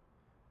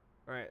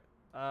 Alright,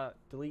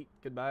 delete,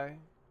 goodbye.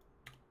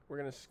 We're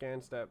gonna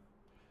scan step.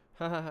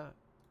 Hahaha.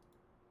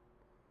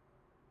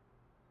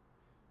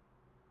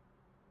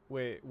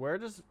 Wait, where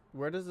does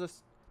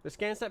this, the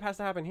scan step has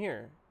to happen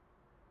here?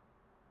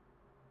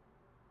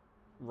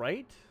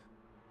 Right?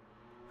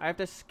 I have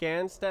to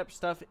scan step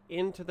stuff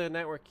into the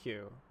network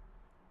queue.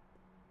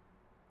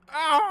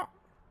 Ah!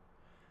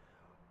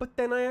 But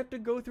then I have to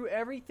go through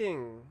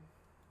everything.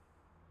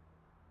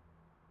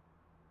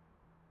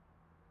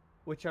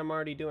 Which I'm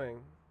already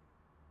doing.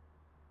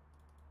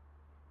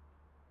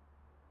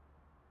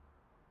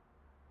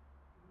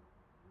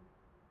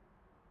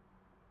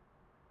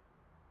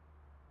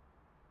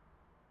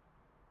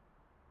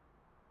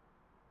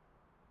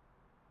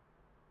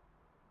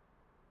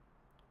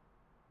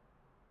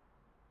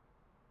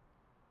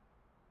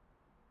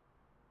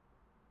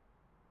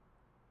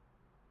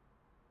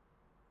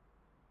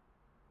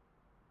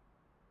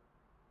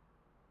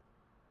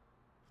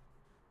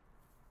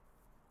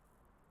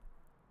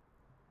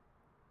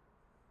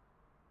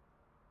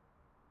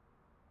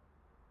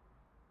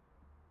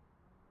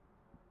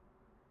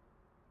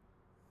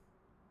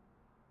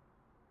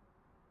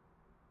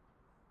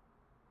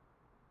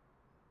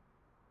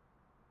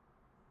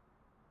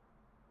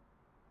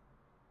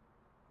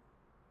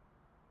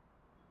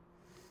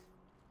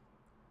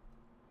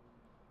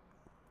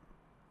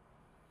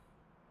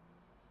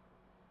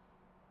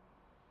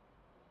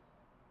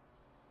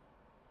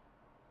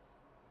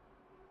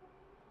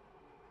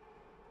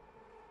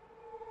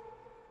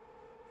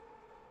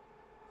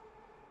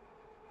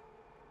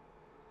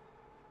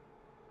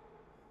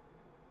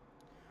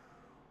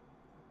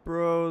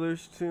 Bro,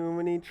 there's too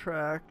many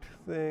tracked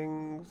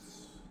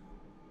things.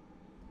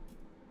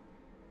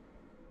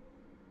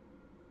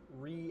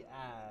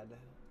 Re-add.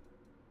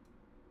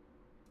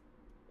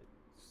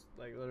 It's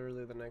like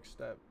literally the next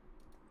step.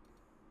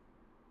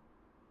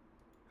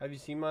 Have you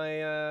seen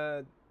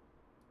my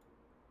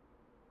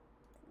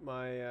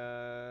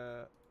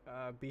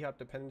bhop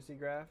dependency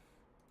graph?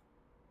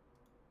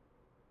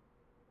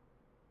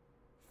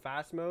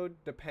 Fast mode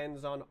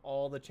depends on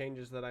all the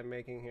changes that I'm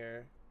making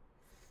here.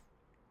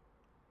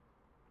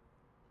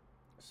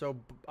 So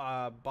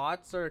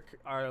bots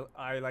are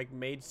like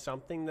made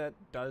something that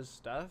does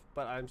stuff,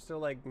 but I'm still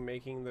like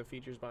making the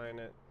features behind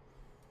it.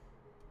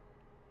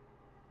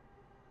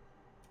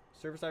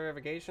 Server-side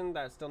verification,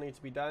 that still needs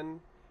to be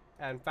done.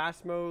 And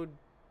fast mode,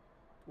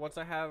 once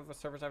I have a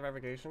server-side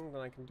verification,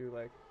 then I can do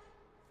like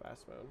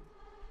fast mode.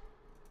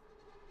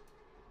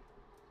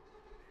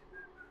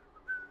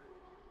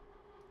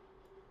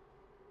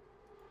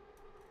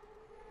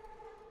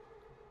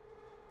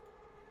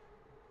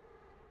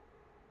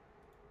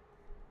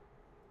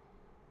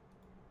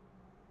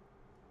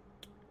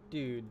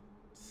 Dude,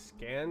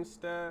 scan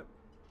step?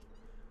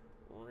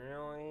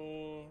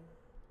 Really?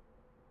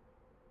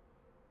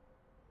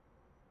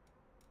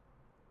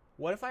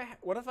 What if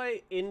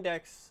I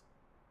index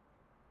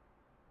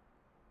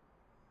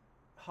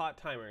hot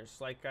timers?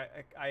 Like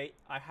I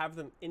have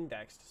them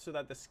indexed so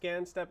that the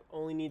scan step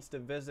only needs to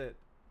visit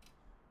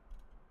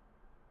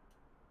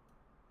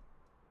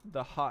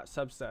the hot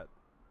subset.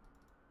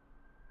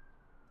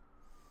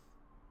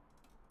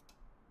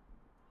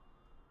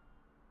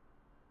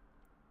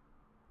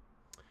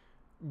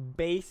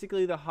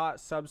 Basically, the hot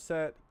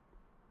subset,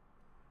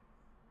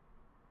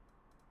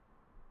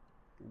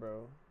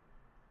 bro.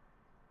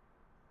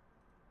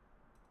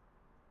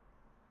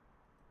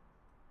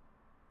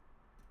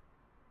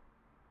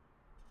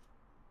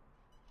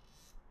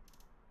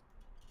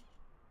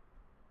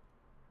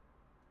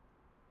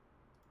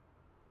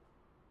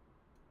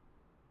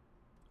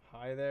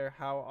 Hi there,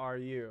 how are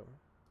you?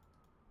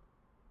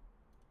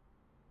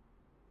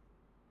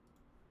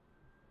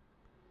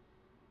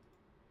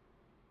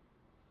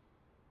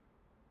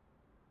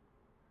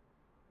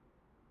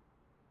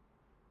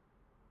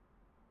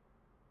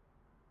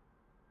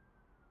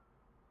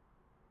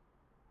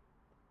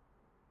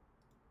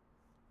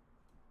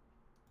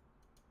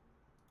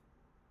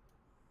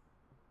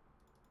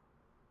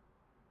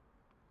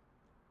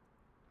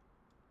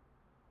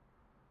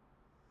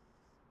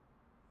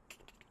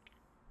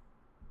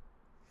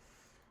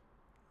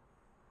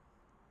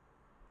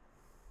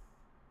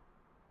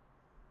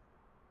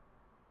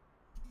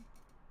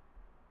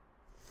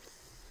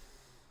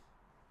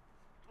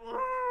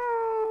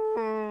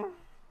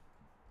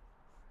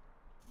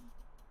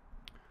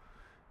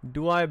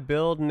 Do I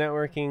build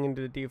networking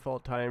into the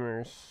default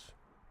timers?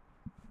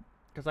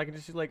 Because I can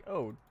just be like,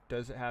 oh,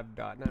 does it have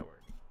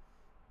 .network?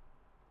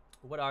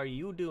 What are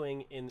you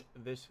doing in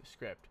this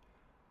script?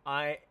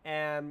 I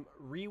am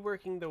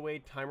reworking the way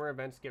timer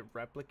events get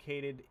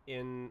replicated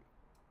in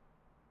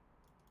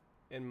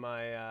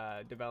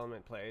my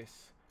development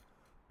place.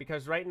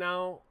 Because right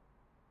now,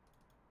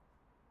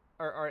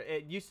 or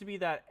it used to be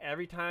that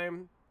every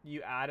time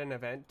you add an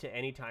event to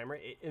any timer,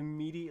 it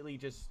immediately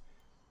just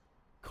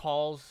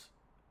calls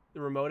the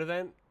remote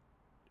event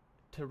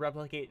to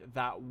replicate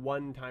that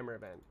one timer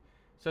event.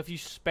 So if you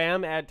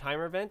spam add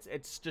timer events,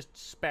 it's just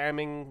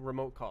spamming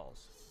remote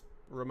calls,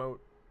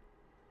 remote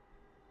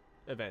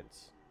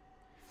events.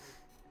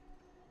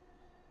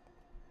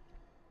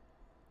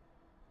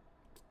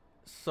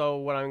 So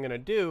what I'm going to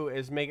do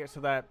is make it so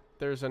that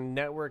there's a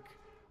network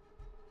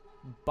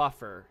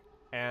buffer,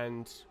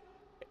 and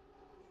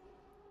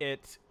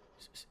it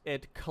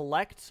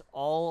collects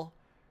all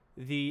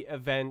the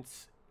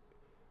events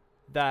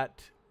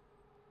that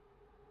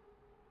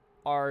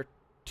are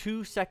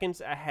 2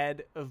 seconds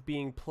ahead of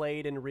being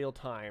played in real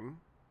time.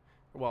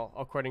 Well,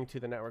 according to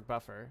the network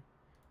buffer.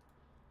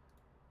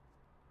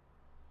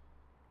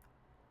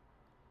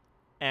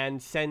 And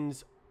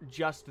sends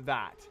just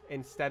that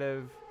instead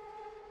of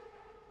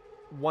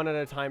one at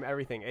a time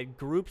everything. It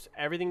groups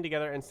everything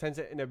together and sends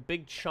it in a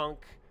big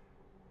chunk.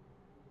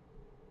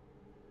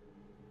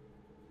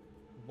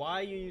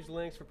 Why you use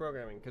Linux for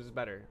programming? Because it's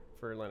better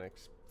for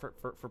Linux,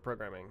 for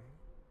programming.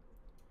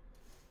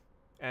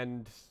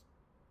 And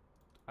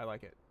I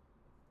like it.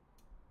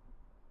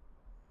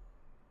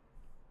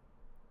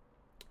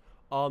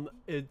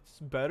 It's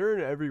better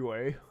in every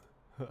way.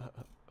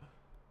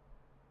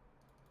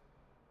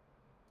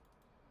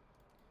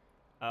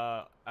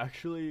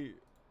 Actually,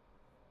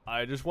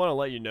 I just want to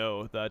let you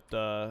know that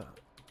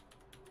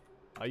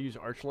I use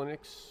Arch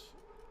Linux,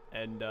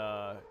 and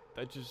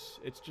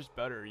it's just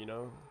better, you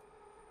know.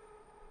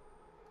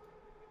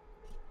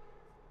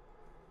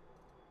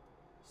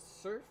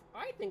 Surf,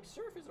 I think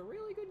Surf is a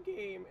really good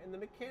game, and the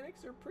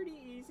mechanics are pretty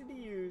easy to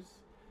use.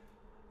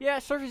 Yeah,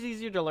 Surf is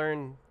easier to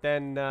learn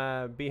than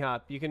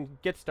B-Hop. You can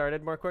get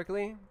started more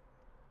quickly.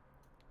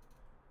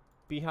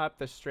 B-Hop,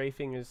 the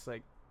strafing is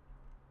like,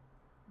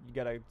 you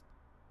gotta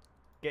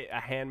get a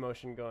hand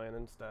motion going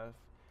and stuff.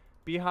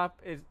 B-Hop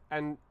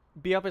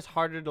is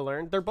harder to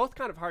learn. They're both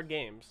kind of hard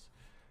games,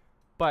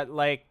 but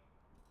like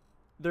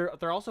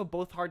they're also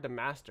both hard to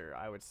master.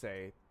 I would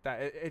say that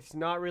it's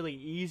not really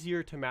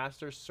easier to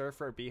master Surf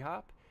or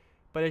B-Hop,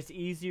 but it's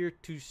easier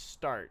to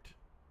start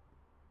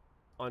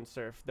on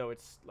Surf, though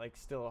it's like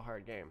still a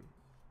hard game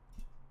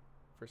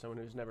for someone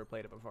who's never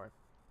played it before.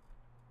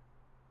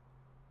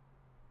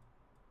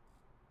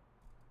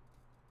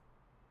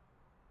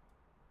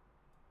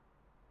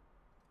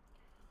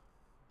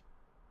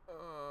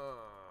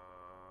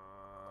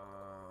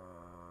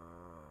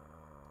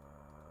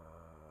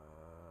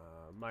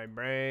 My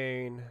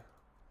brain.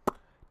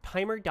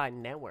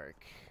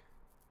 Timer.network.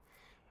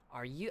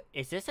 Are you?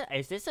 Is this a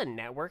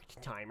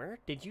networked timer?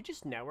 Did you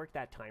just network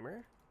that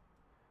timer?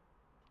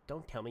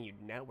 Don't tell me you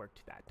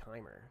networked that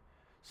timer.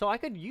 So I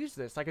could use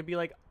this. I could be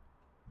like,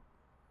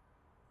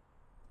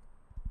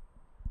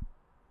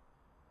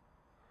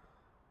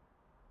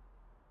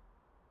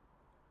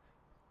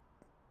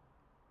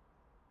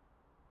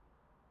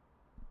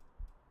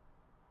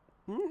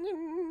 yeah,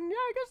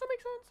 I guess that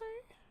makes sense.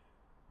 Eh?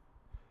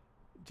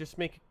 Just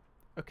make,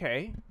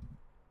 okay.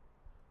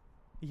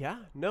 Yeah,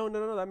 no,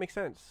 that makes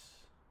sense.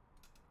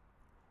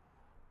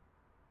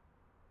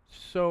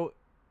 So,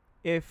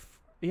 if,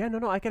 yeah,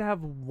 no, I could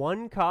have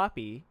one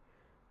copy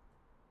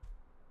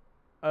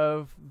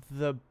of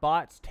the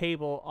bot's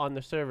table on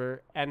the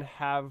server and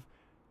have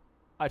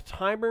a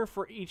timer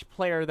for each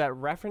player that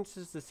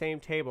references the same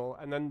table,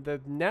 and then the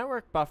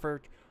network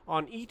buffer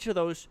on each of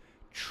those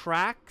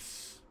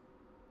tracks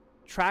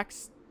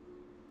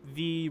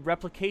the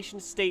replication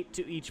state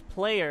to each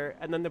player,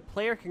 and then the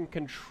player can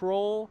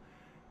control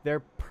their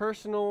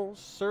personal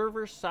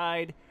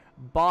server-side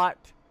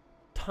bot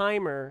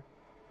timer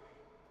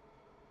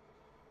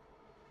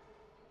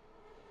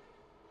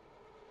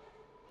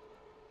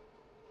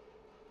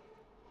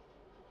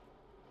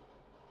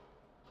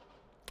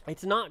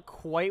It's not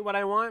quite what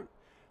I want.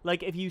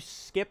 Like, if you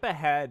skip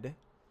ahead,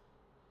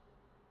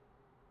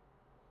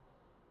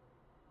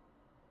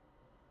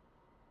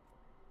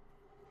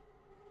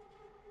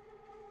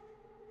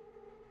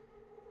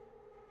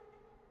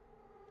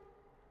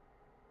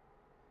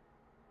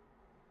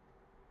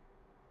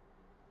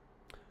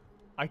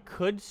 I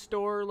could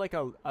store like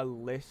a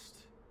list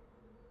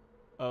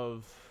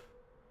of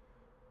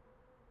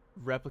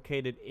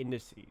replicated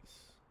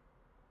indices.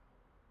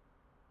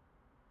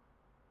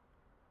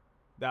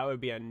 That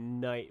would be a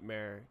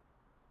nightmare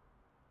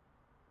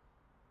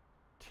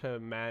to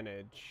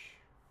manage.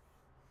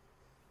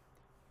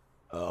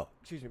 Oh,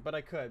 excuse me, but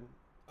I could.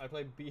 I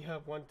played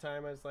B-Hub one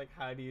time. I was like,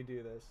 how do you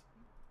do this?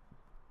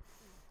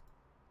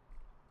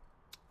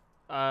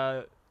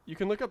 You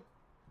can look up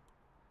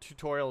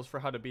tutorials for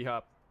how to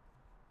B-Hub.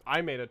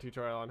 I made a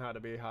tutorial on how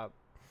to B-Hub.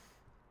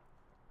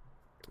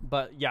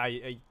 But yeah,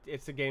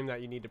 it's a game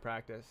that you need to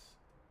practice.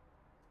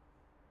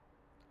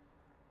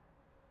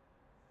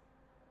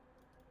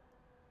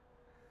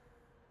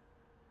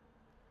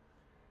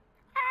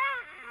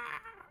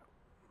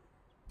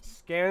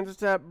 Scan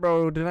step,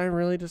 bro. Did I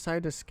really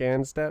decide to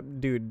scan step?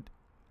 Dude,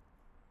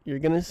 you're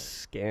gonna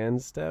scan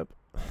step?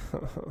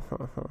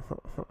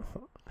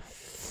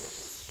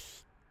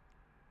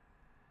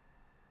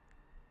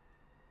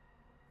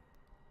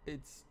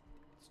 It's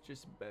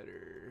just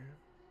better.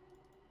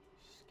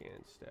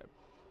 Scan step.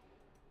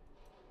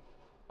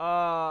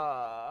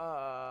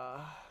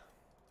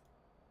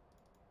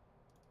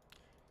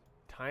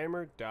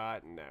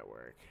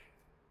 Timer.network.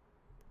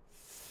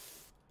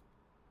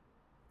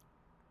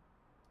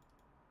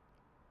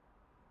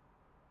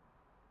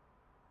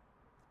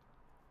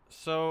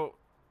 So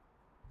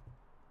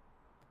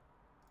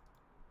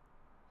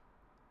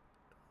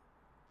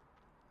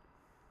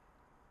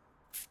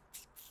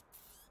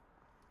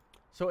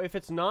if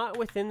it's not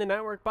within the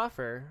network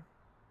buffer,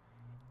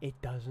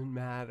 it doesn't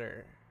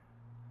matter.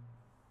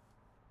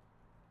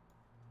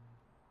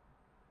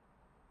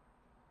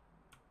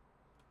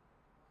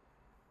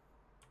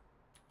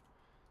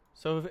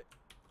 So if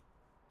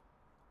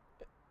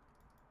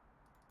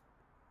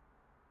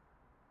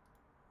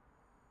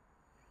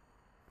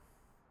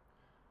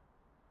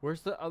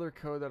where's the other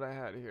code that I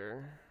had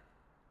here?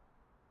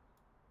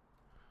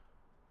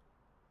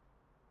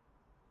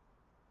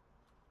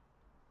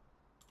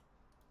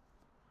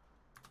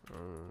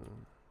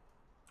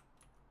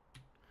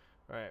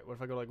 Alright, what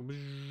if I go like...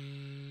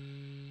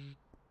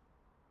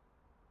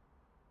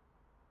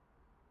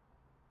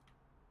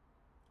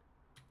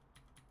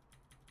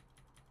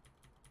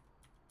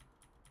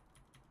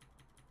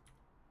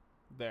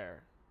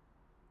 There.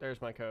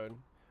 There's my code.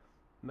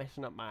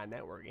 Messing up my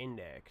network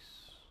index.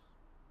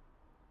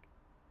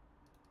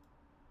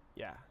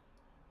 Yeah.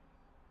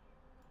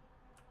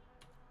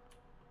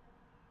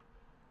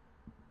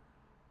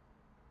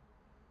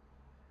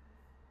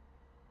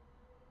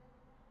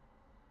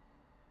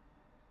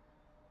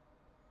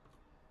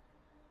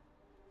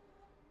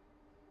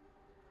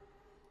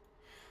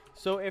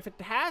 So if it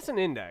has an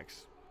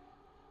index,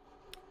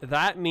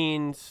 that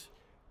means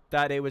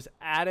that it was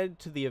added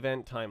to the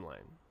event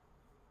timeline.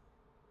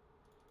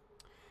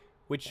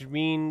 Which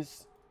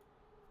means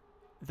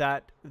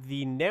that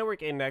the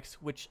network index,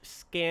 which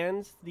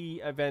scans the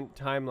event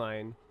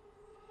timeline,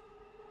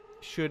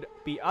 should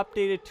be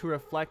updated to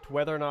reflect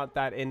whether or not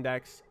that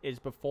index is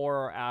before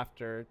or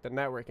after the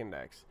network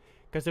index.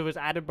 Because if it was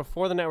added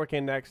before the network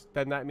index,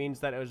 then that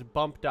means that it was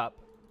bumped up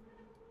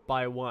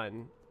by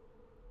 1.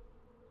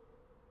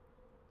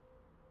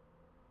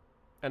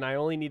 And I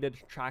only needed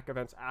to track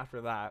events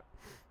after that.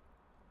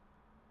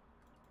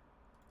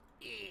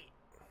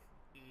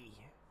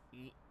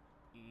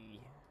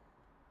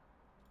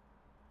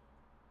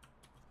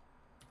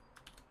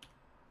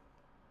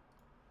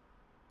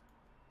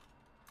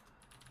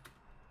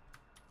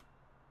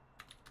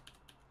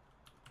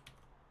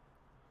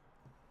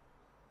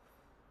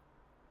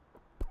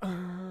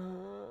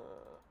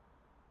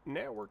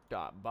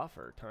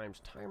 Network.buffer times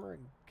timer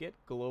get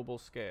global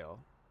scale.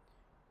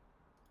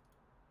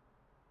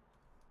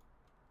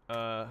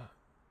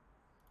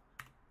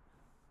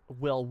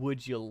 Well,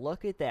 would you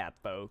look at that,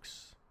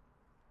 folks?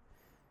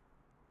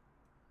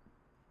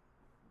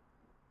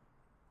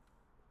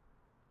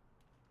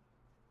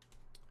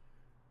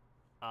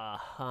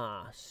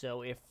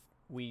 So if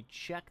we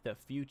check the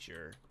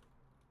future,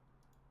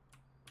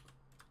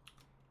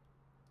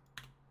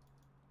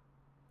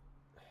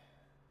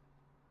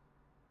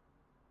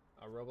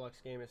 a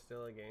Roblox game is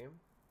still a game?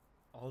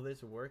 All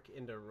this work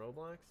into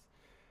Roblox?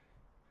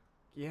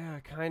 Yeah,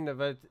 kind of,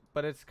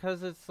 but it's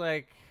because it's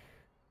like...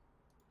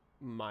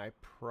 my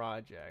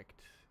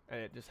project, and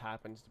it just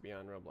happens to be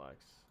on Roblox.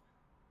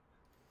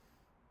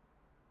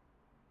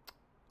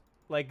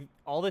 Like,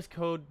 all this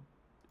code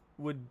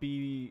would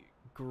be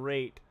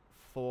great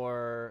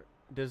for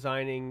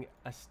designing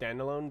a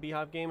standalone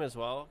Beehive game as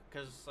well,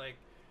 because like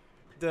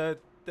the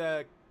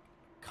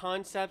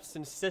concepts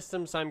and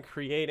systems I'm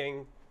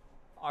creating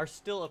are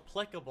still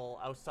applicable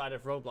outside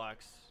of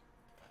Roblox.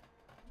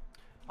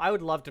 I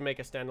would love to make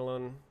a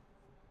standalone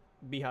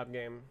Beehive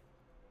game.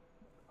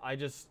 I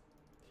just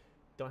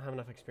don't have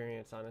enough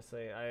experience,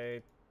 honestly.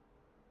 I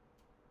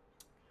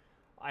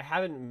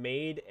haven't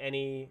made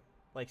any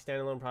like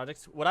standalone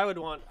projects. What I would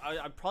want,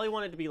 I probably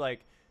want it to be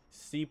like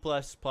C++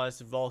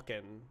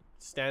 Vulkan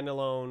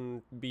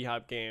standalone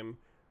Beehive game.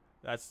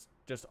 That's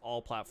just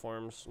all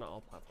platforms, not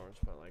all platforms,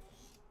 but like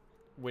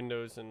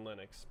Windows and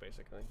Linux,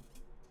 basically.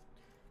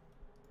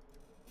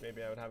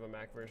 Maybe I would have a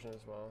Mac version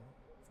as well,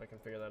 if I can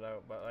figure that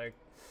out. But like,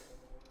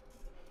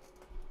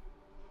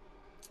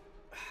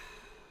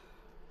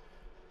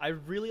 I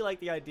really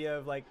like the idea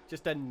of like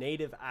just a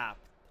native app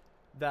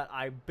that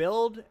I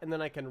build and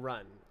then I can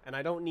run, and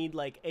I don't need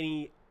like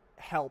any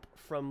help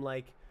from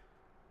like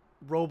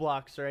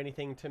Roblox or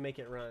anything to make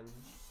it run.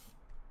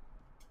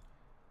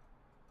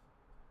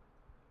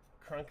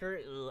 Crunker,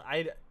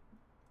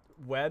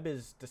 web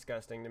is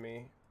disgusting to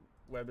me.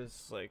 Web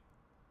is like,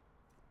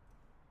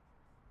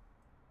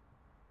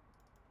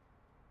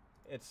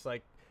 it's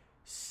like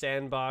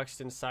sandboxed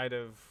inside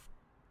of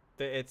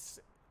the,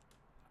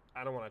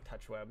 I don't want to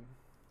touch web.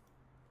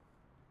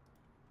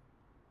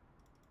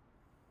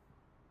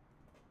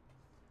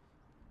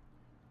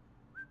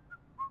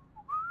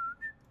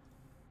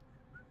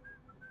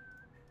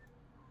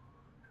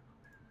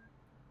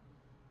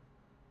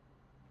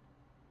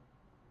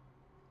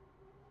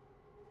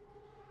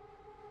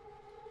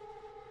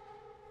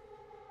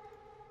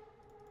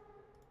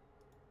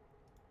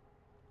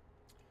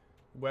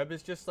 Web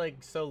is just like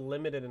so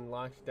limited and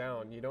locked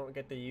down. You don't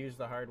get to use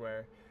the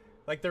hardware.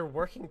 Like, they're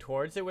working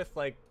towards it with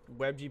like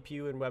web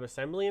GPU and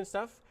WebAssembly and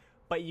stuff,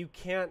 but you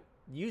can't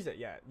use it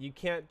yet. You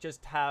can't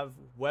just have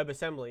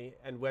WebAssembly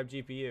and web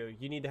GPU.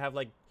 You need to have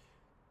like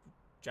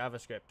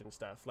JavaScript and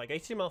stuff. Like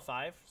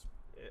HTML5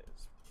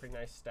 is a pretty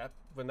nice step.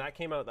 When that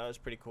came out, that was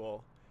pretty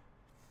cool.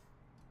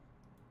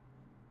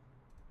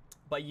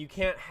 But you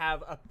can't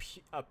have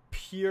a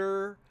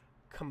pure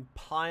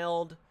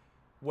compiled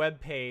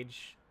web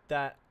page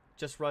that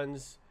just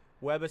runs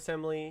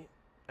WebAssembly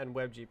and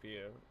web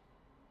GPU.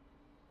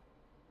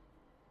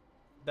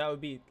 That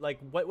would be like,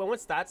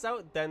 once that's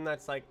out, then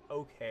that's like,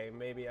 okay,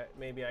 maybe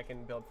I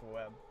can build for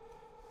web.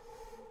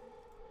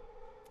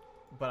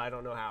 But I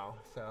don't know how,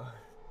 so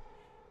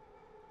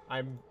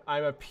I'm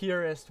a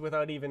purist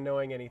without even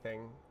knowing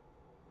anything.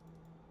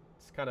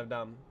 It's kind of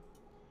dumb.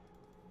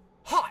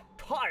 Hot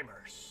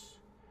timers.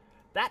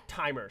 That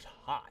timer's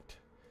hot.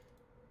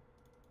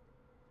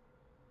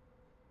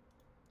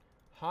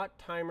 Hot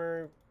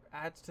timer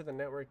adds to the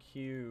network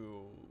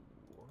queue.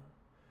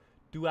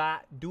 Do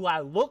I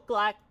look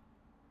like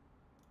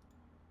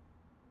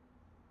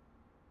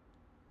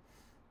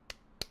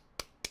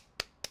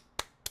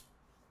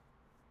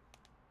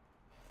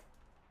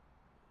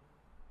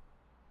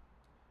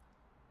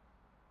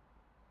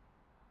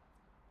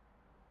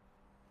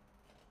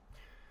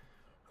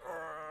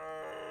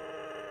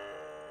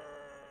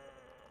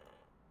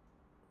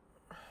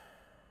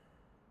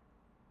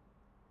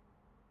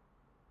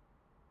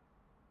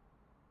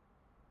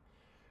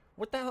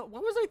what the hell?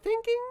 What was I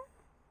thinking?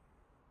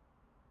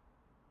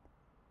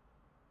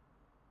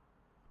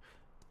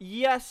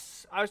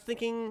 Yes, I was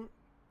thinking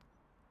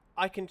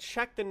I can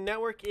check the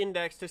network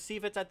index to see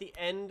if it's at the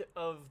end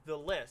of the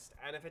list.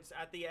 And if it's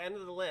at the end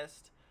of the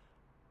list,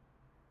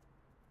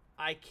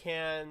 I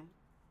can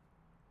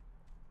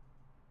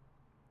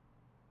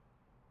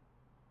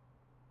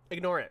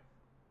ignore it.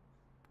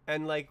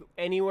 And like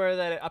anywhere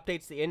that it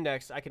updates the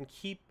index, I can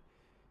keep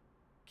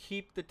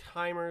the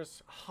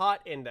timers hot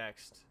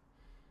indexed.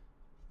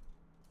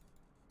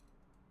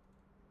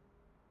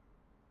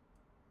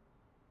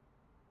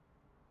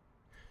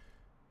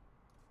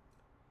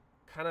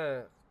 Kind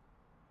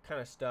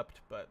of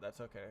stumped, but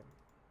that's okay.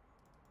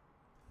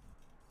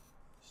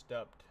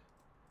 Stumped.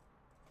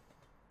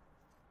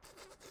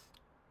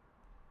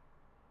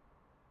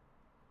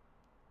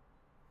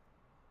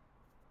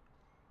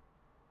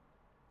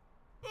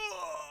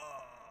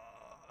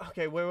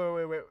 Okay, wait.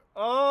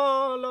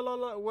 Oh,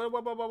 la. Wait.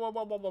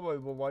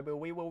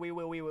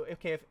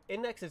 Okay, if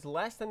index is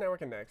less than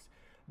network index,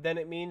 then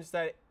it means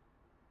that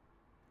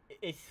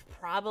it's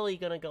probably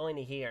gonna go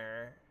into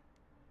here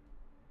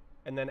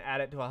and then add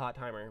it to a hot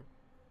timer.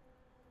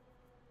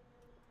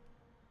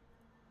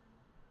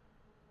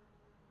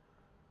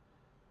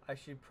 I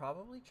should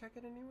probably check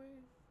it anyway.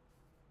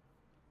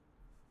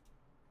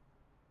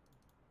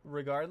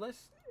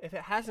 Regardless, if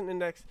it has an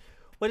index,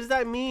 what does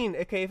that mean?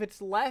 Okay, if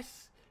it's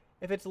less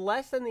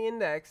than the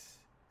index,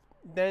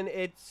 then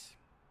it's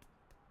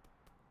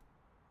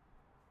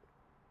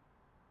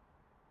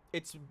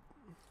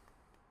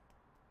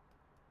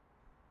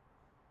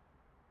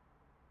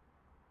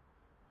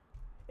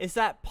Is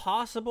that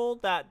possible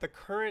that the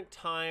current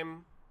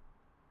time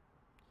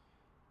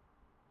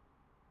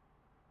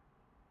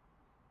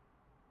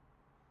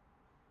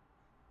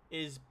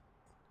is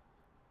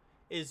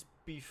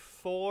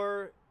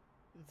before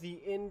the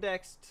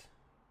indexed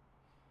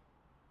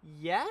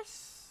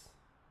yes?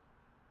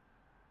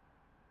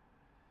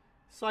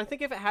 So I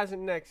think if it has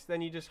an index,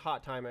 then you just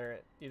hot timer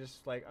it. You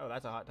just like, oh,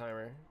 that's a hot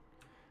timer.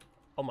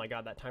 Oh my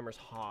god, that timer's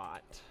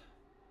hot.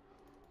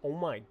 Oh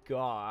my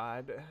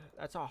god,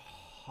 that's a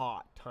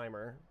hot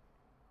timer.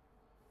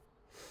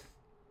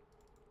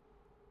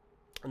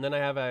 And then I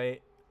have a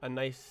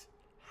nice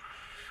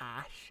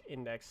hash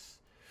index.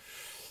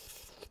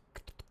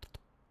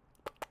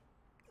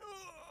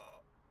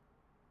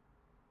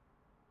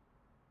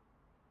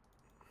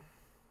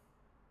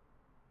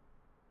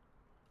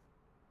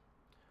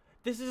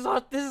 This is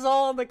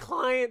all on the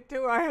client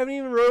too. I haven't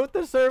even wrote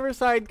the server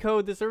side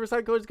code. The server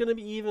side code is gonna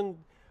be even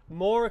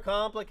more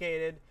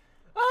complicated.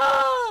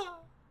 Ah!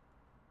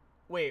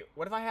 Wait,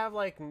 what if I have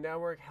like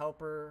network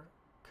helper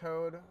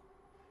code?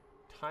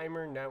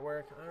 Timer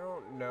network? I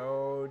don't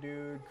know,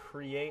 dude.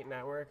 Create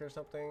network or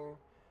something?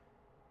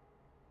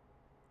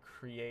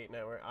 Create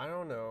network. I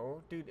don't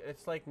know. Dude,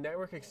 it's like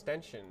network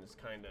extensions,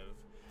 kind of.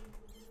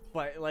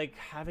 But like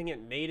having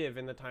it native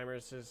in the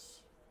timers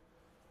is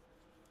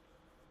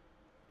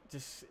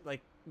just like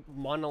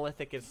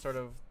monolithic is sort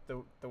of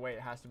the way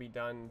it has to be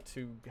done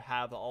to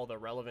have all the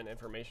relevant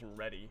information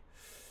ready.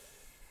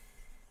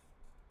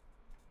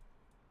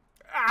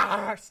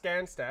 Ah,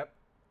 scan step.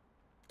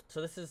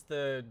 So this is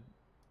the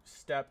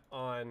step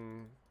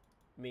on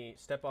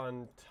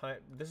time.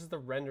 This is the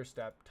render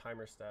step,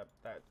 timer step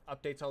that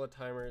updates all the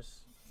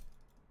timers.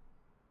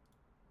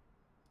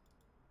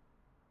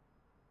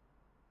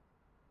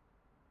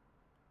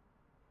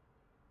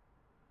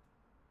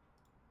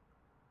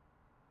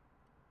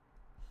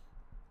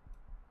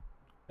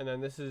 And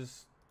then this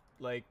is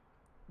like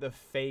the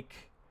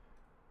fake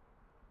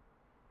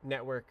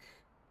network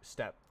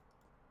step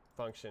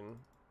function.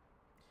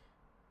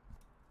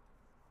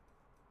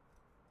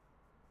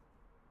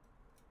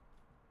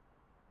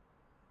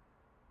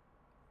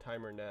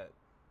 Timer net.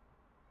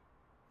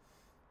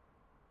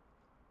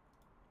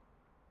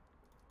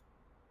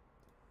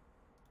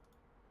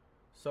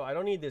 So I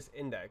don't need this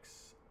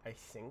index, I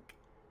think.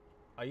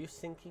 Are you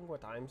syncing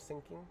what I'm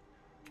syncing?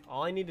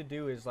 All I need to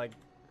do is like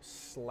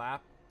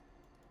slap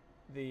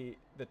the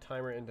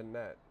timer into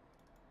net.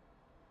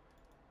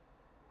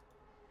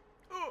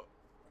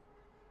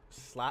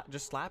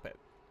 Just slap it.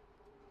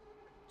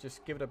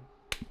 Just give it a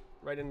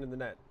right into the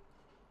net.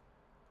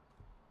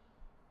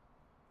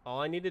 All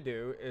I need to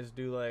do is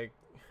do like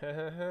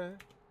yeah,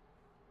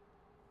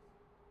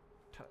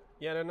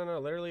 no,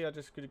 literally I'll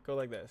just go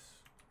like this.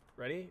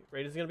 Ready?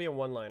 This is gonna be a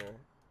one-liner.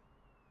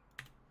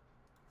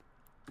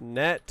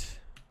 Net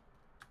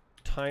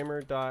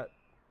timer dot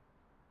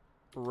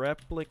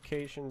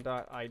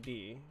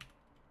replication.id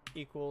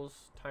equals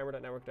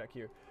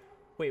timer.network.q.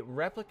 Wait,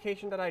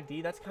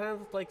 replication.id? That's kind of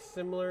like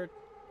similar.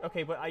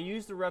 Okay, but I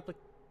use the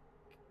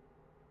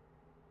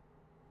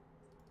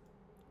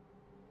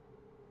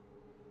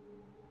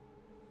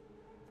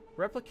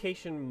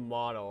replication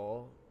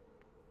model.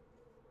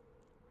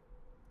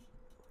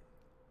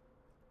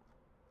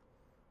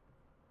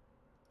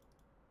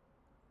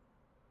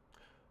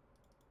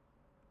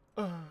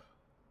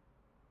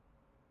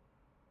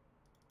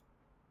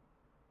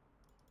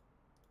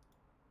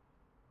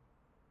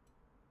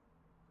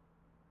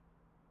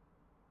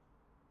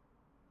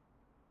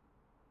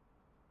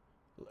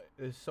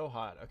 It's so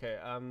hot. Okay,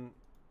 and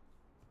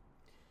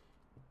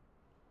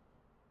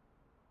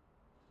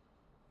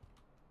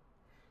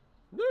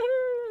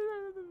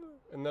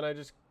then I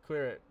just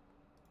clear it.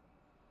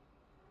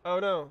 Oh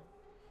no.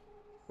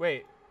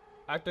 Wait.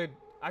 I have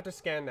to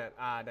scan that.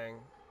 Ah, dang.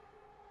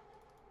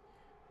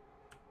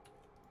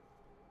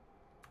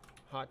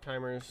 Hot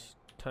timers,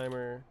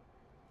 timer.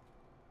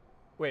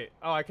 Wait.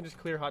 Oh, I can just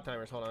clear hot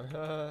timers. Hold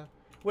on.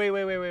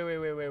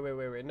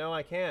 Wait. No,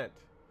 I can't.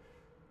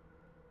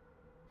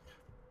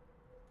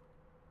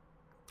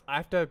 I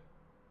have to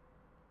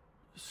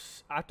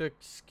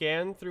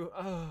scan through.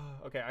 Oh,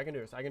 okay. I can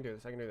do this.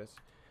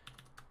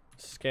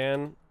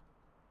 Scan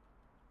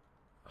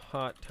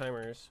hot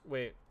timers.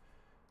 Wait.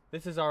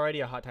 This is already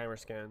a hot timer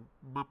scan.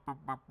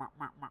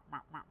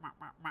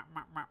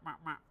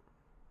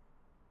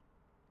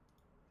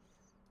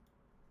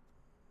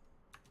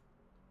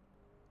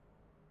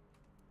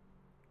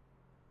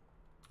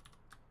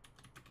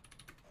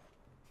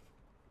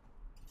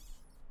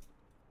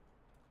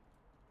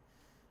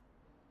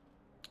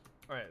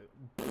 All right.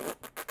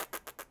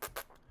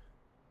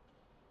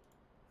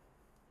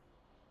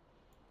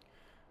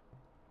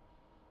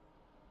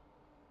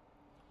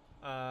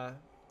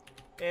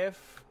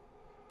 If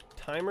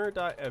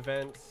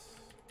timer.events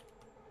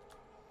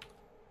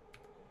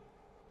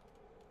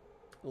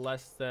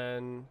less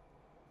than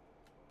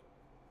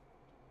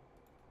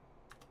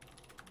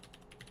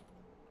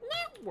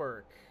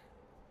network,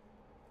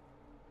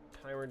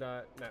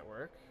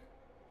 timer.network,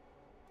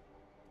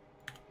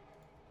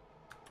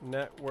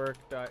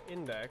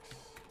 network.index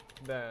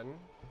then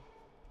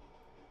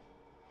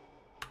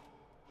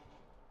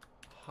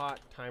hot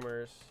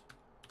timers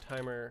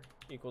timer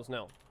equals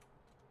nil.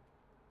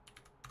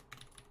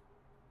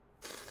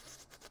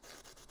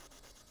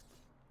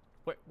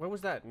 Wait, what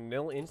was that?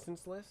 Nil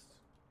instance list?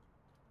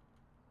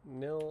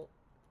 Nil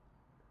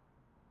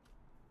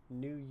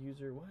new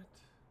user what?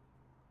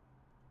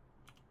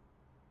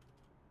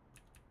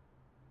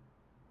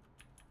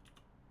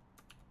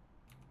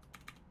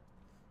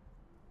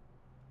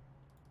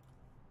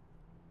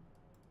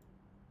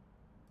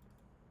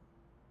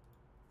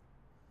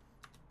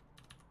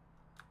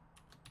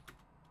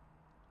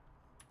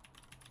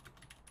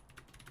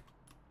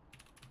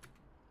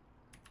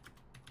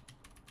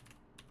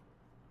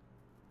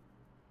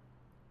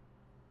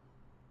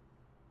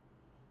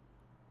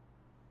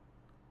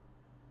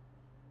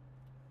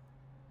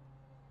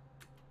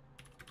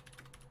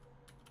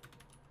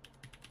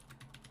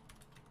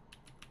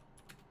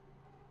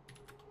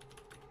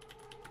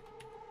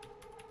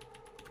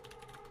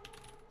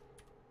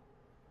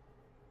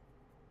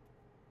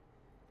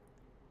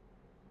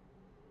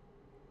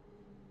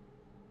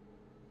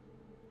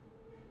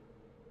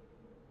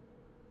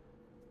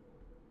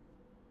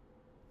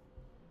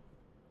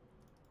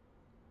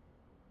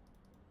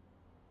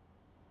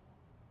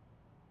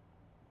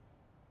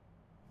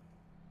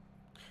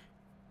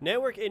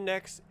 Network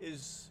index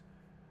is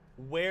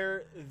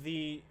where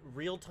the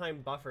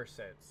real-time buffer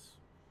sits.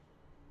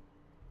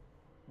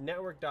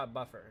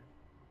 Network.buffer.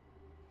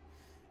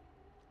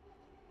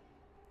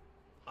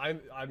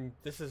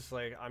 This is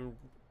like, I'm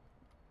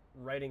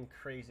writing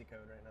crazy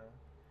code right now.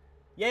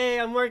 Yay,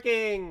 I'm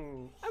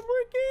working! I'm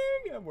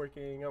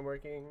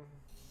working.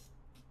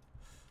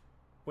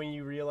 When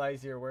you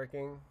realize you're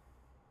working.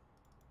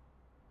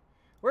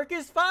 Work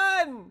is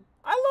fun!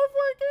 I love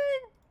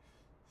working!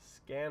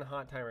 Scan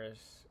hot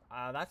timers.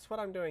 That's what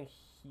I'm doing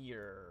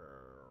here.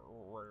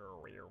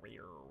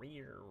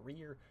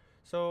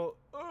 So,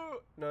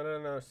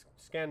 no.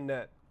 Scan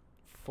net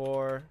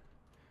for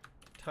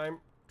time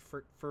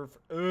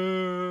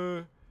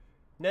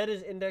net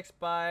is indexed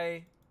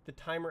by the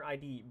timer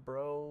ID.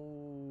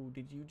 Bro,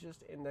 did you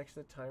just index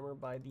the timer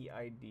by the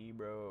ID,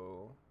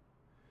 bro?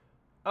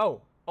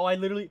 Oh, I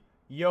literally,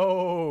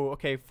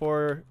 okay,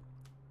 for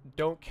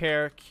don't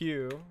care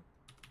Q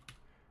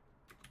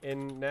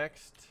in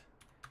next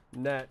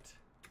net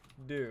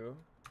do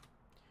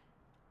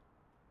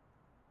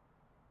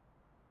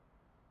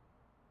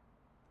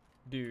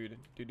dude.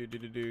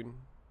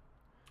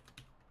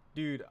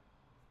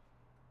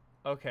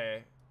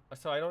 Okay,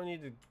 so I don't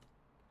need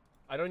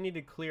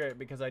to clear it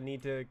because I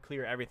need to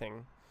clear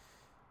everything.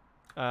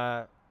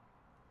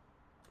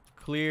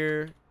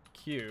 Clear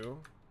Q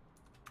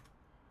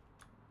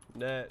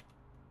net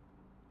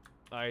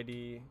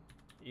ID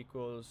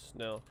equals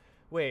nil.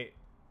 Wait,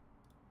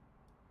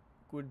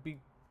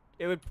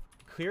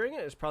 clearing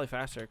it is probably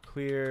faster.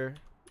 Clear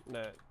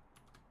net.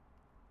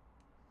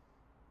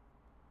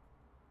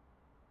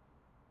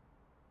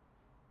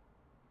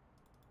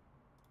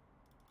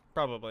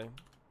 Probably.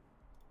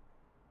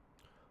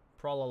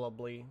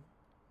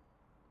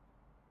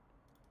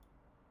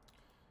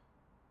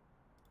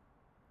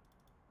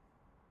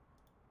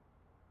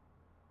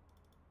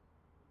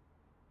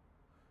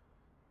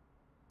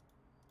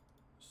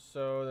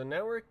 So the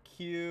network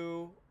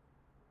queue,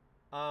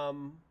 I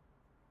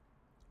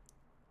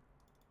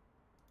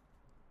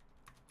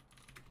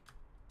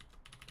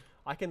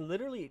can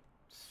literally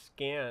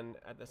scan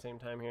at the same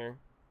time here.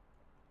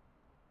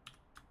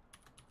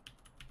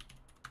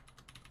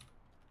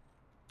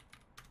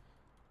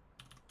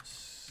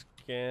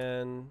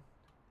 Scan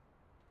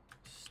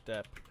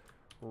step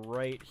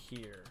right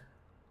here.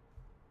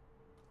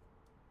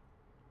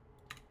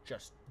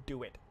 Just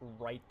do it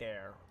right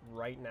there,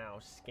 right now.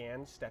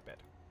 Scan step it.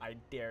 I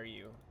dare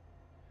you.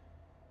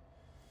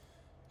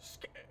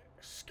 Scan.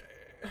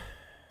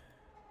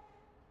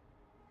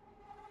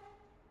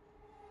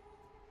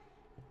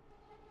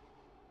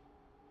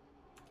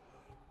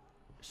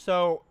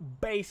 So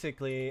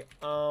basically,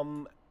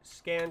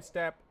 scan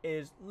step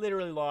is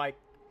literally like,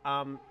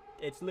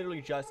 it's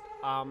literally just,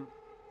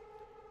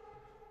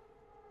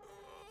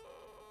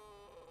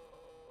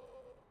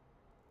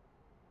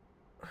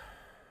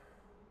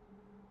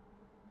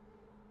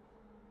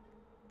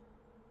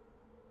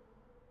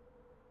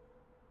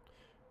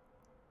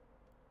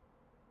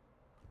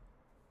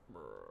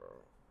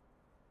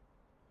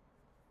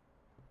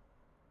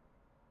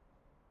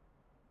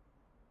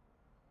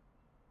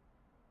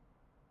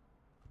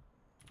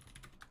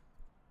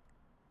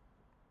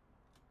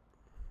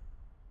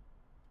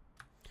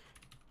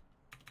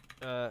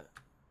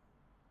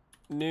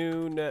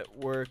 new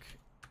network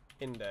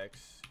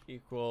index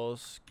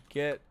equals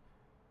get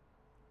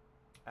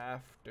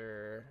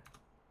after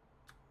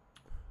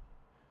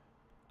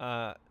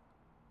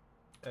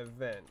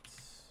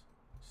events.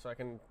 So I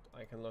can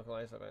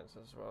localize events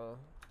as well.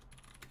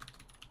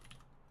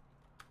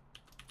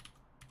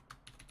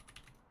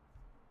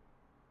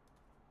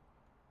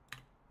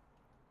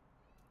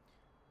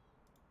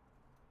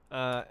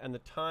 And the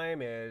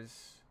time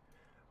is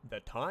the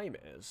time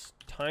is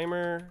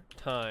timer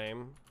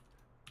time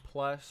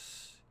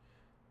plus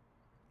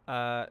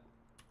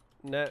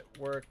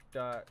network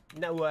dot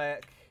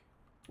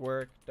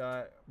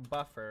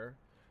buffer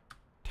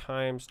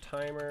times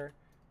timer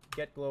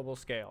get global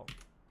scale.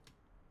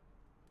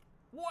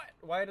 What?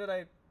 Why did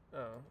I?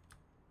 Oh.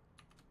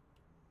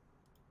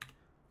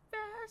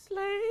 Fast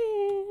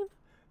lane.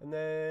 And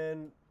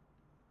then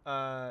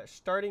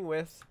starting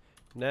with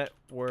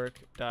network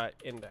dot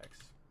index,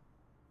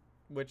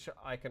 which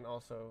I can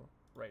also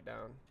write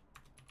down.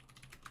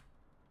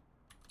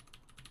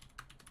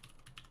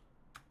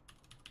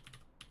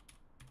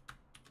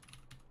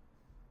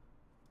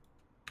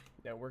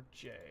 Network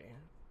J.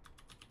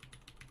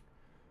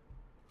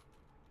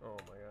 Oh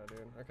my god,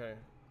 dude. Okay.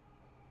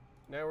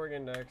 Network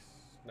index.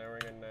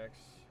 Network index.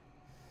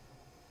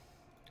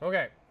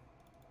 Okay.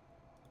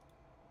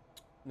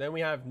 Then we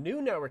have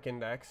new network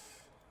index.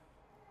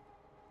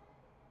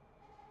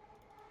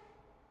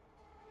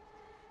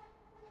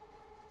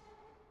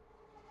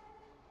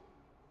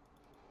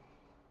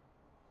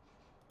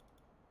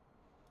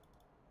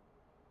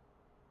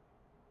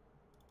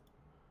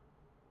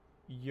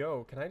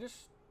 Yo, can I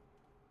just...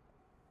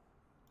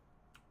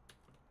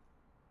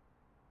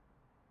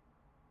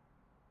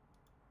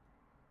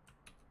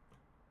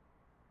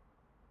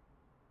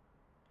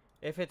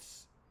 If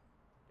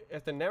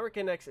the network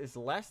index is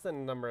less than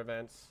the number of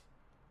events,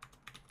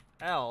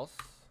 else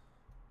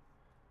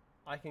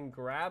I can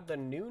grab the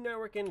new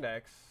network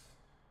index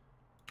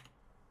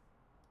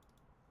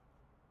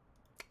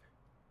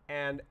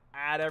and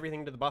add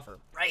everything to the buffer.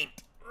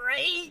 Right.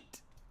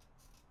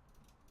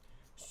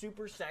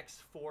 Super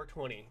Sex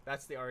 420.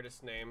 That's the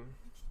artist's name.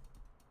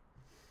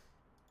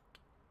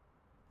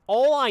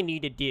 All I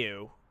need to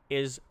do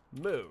is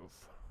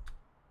move.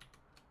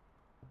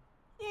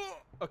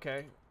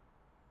 Okay.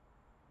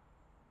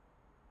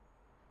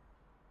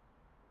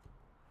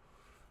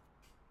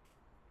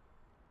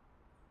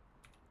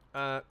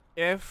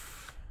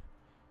 If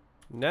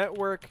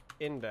network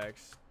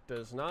index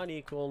does not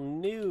equal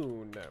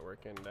new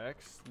network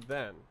index,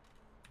 then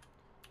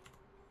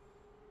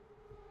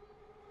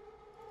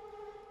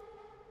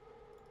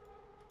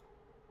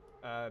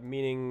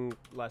meaning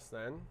less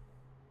than,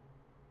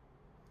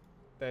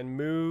 then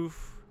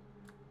move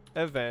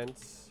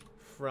events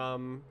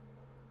from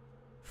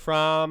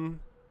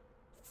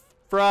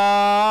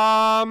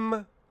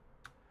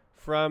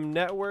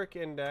network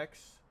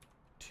index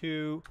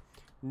to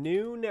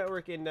new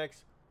network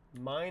index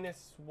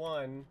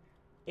 -1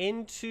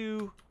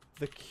 into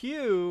the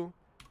queue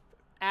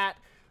at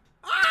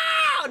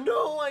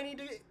no, I need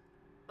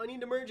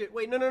to merge it.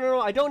 Wait,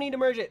 no, I don't need to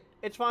merge it.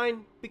 It's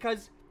fine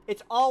because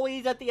it's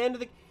always at the end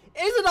of the...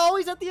 Is it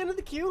always at the end of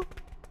the queue?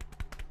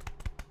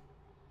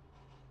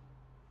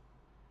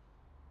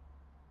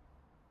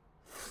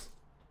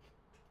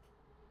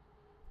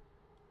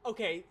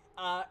 Okay,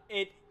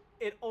 it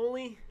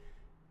only...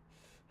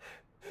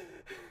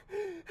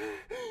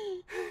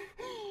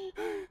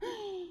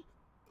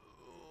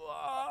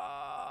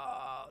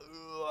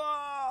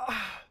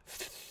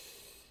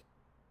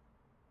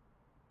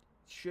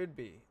 Should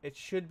be. It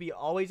should be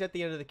always at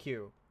the end of the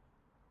queue.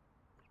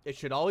 It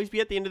should always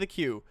be at the end of the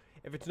queue.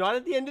 If it's not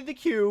at the end of the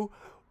queue,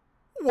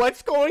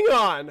 what's going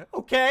on?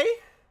 Okay?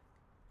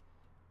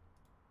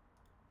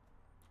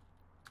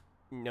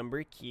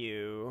 Number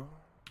queue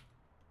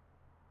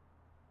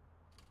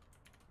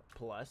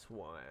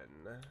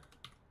 +1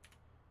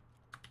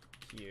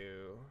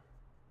 queue.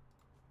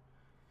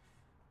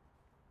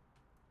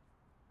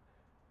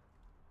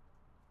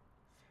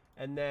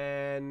 And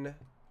then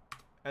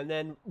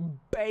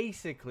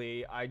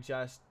basically I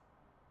just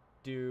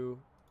do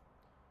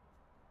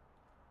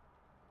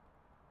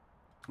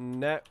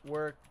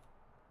network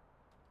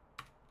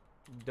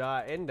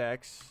dot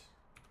index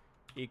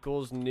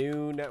equals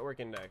new network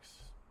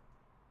index.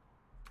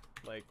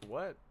 Like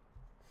what?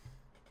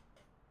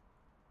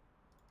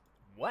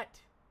 What?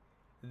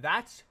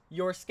 That's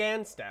your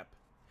scan step.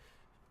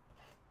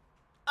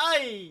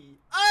 Aye!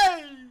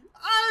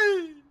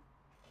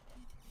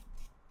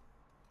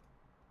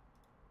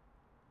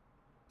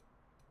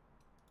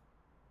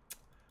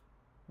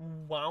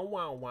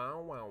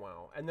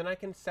 Wow. And then I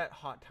can set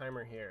hot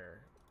timer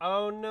here.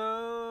 Oh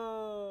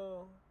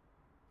no.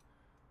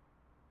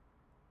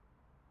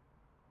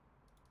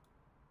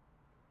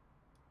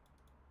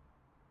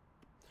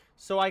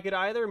 So I could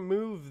either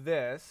move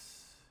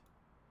this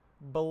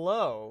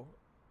below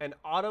and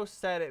auto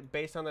set it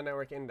based on the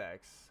network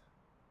index.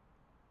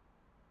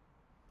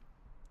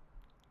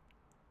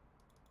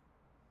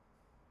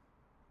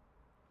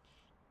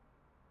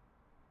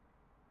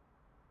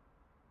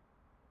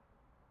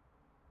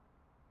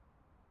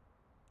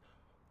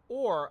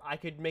 Or I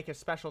could make a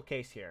special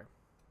case here.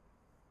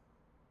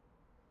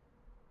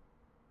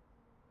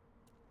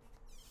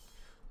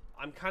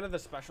 I'm kind of the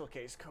special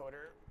case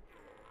coder.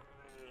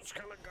 It's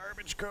kind of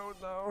garbage code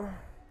though.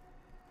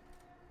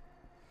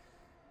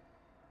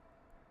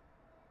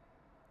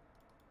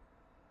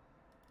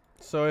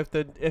 So if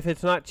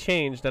it's not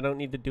changed, I don't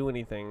need to do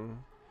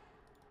anything.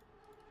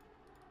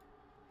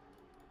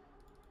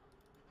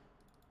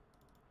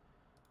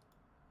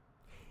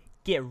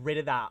 get rid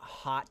of that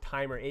hot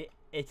timer.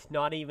 It's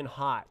not even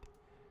hot.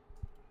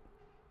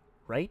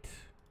 Right?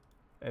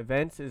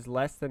 Events is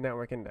less than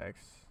network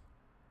index.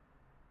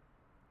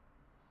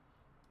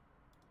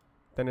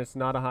 Then it's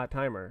not a hot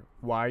timer.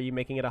 Why are you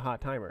making it a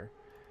hot timer?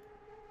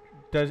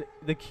 Does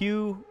the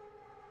queue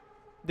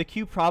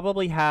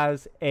probably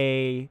has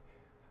a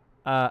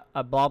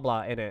blah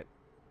blah in it,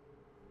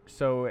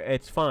 so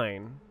it's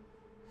fine.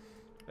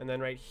 And then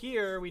right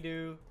here we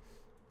do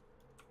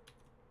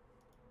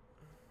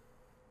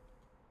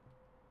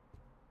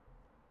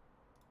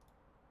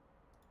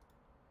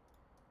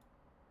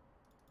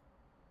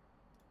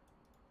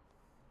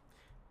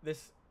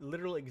this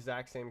literal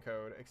exact same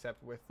code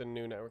except with the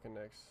new network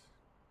index.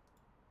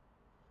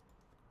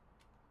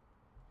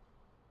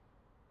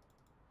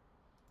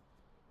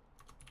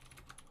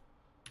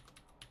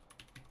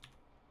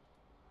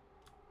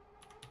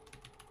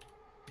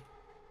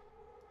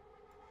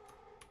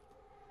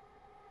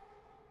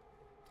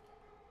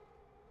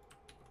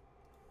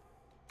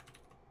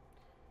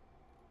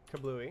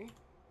 Kablooey.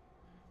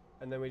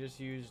 And then we just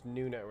use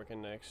new network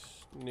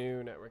index.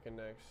 New network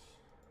index.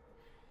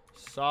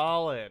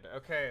 Solid.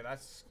 Okay,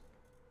 that's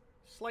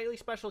slightly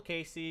special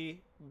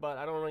casey, but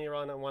I don't really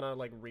want to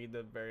like read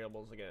the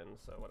variables again,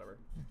 so whatever.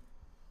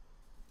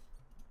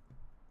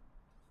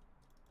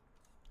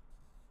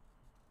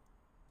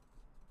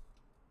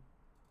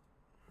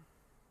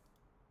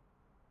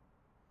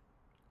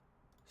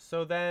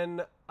 So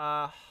then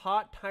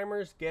hot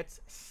timers gets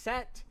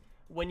set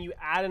when you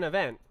add an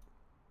event.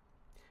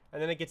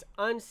 And then it gets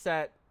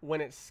unset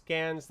when it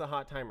scans the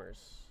hot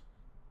timers.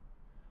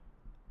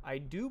 I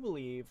do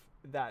believe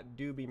that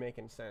do be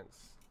making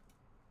sense.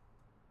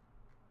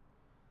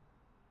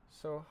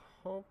 So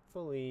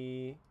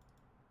hopefully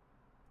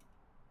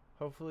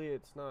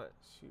it's not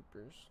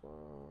super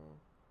slow.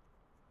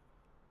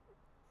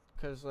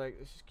 Because like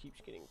this just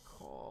keeps getting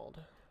called.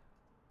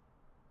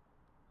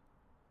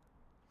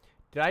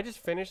 Did I just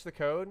finish the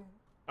code?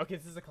 Okay,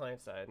 this is the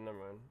client side. Never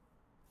mind.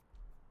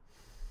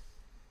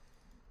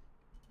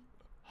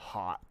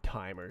 Hot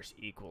timers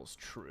equals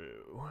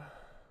true.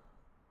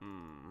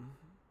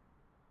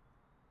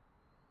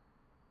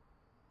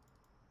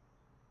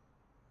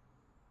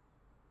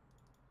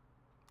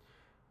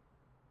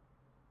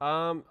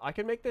 I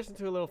can make this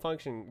into a little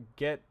function.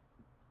 Get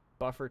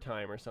buffer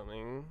time or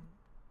something.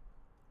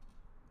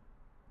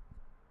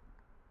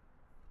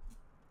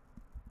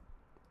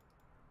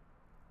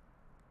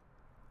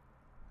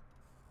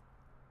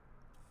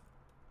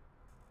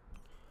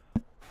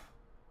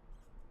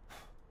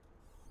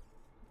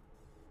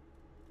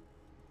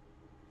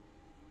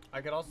 I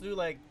could also do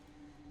like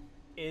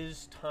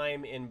is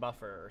time in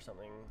buffer or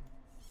something.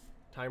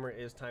 Timer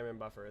is time in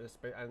buffer.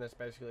 And that's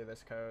basically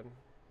this code.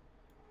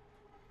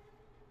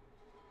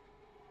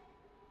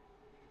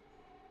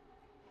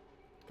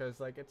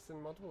 Because like it's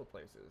in multiple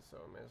places, so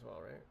may as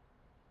well, right?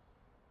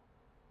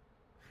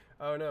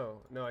 Oh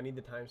no, I need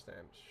the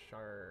timestamp.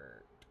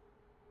 Chart.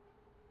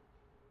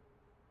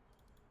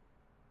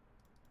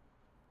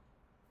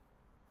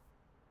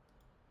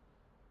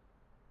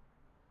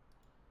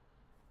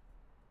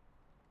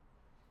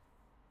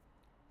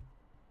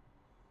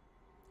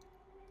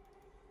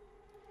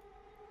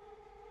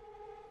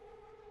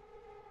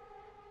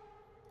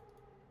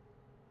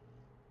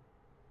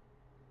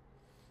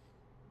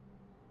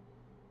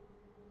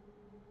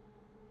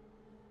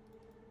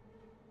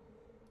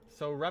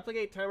 So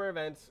replicate timer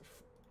events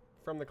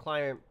from the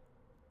client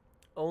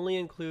only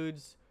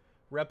includes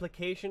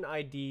replication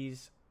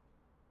IDs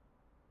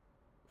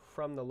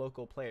from the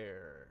local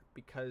player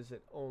because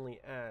it only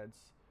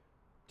adds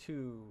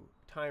 2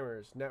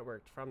 timers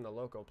networked from the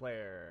local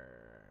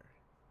player.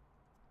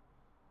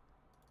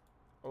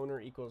 Owner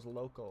equals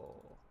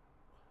local.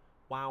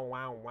 Wow,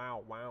 wow,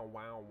 wow, wow,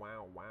 wow,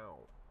 wow, wow.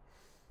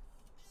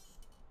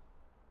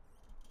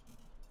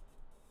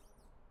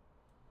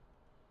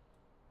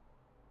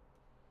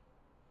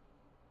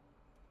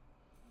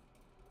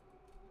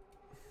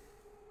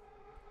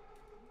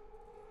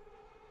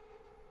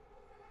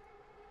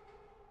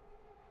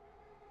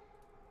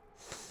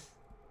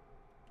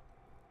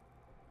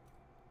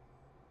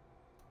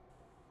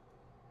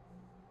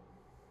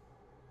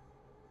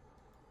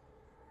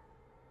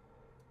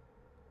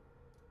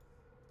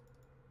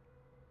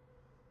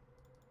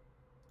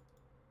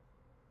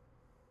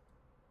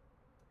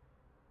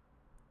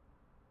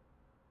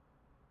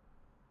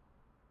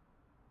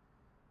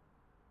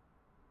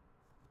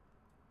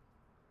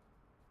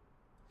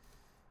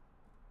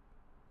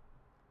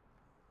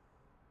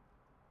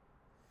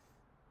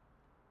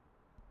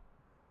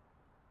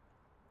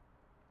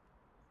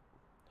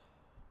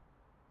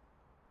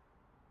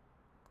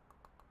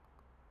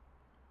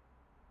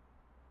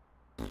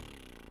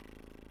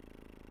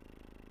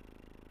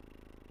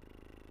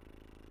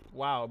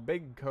 Wow,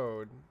 big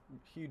code.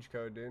 Huge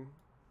code, dude.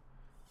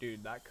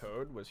 Dude, that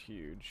code was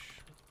huge.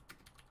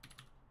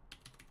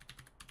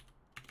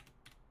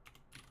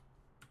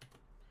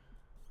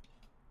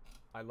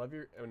 I love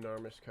your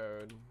enormous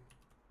code.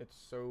 It's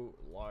so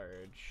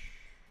large.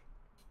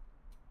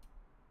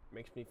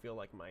 Makes me feel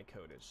like my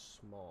code is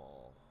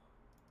small.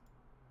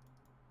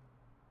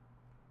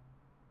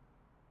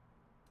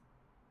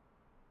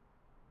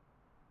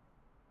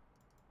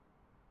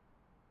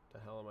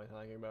 I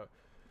talking about?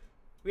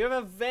 We have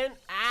event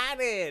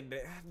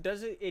added.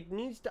 Does it? It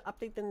needs to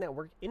update the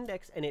network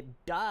index, and it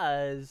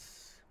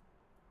does.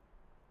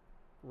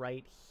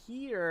 Right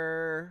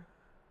here.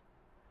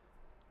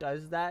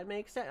 Does that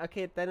make sense?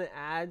 Okay, then it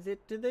adds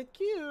it to the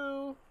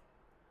queue.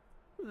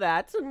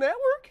 That's a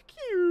network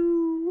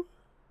queue.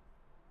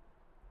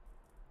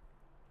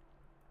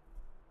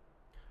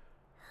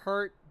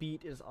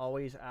 Heartbeat is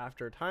always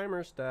after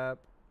timer step,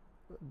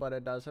 but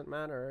it doesn't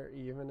matter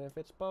even if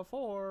it's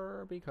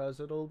before because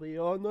it'll be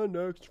on the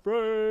next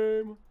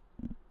frame.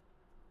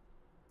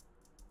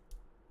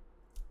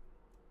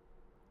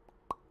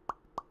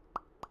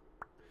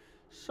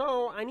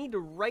 So I need to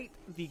write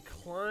the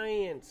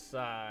client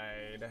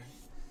side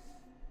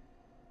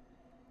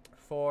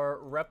for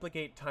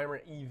replicate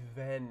timer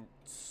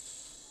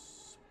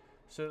events.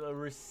 So it'll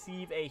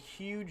receive a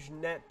huge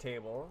net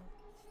table.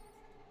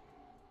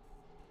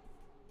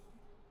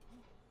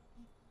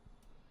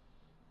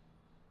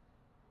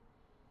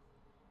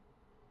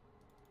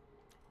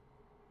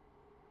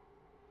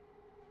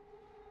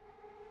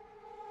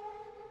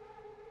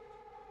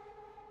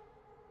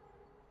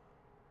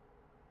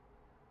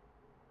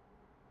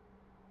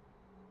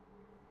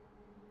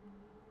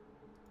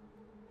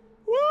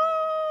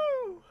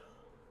 Woo!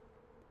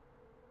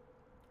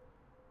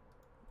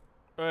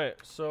 Alright,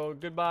 so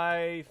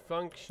goodbye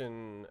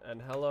function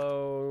and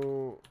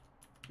hello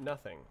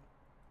nothing.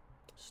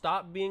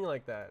 Stop being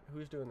like that.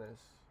 Who's doing this?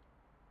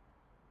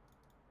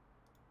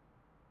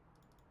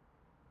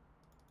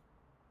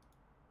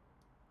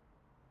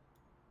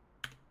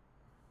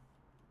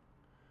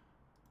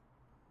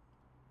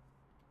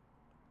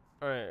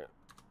 Alright,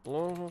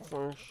 local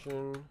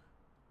function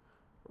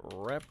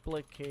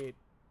replicate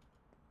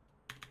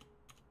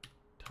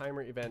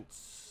timer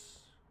events,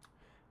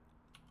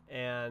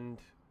 and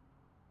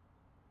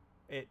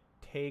it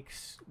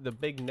takes the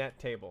big net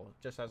table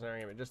just as an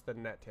argument, just the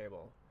net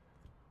table.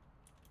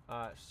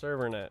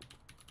 Server net,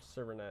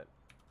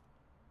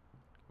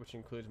 which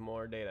includes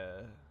more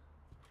data.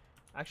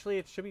 Actually,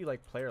 it should be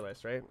like player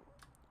list, right?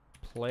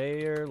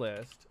 Player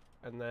list,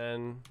 and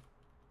then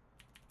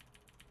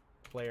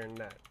player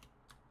net.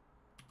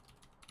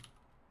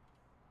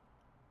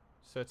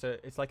 So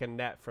it's like a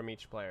net from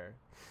each player.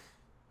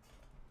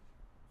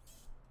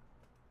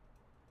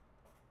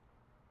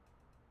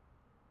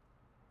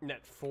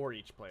 Net for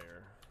each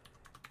player,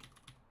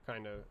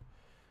 kind of.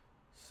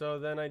 So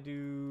then I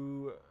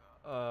do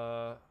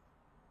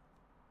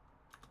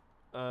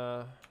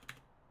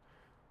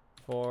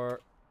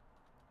for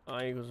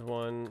I equals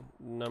 1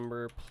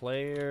 number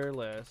player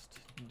list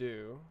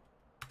do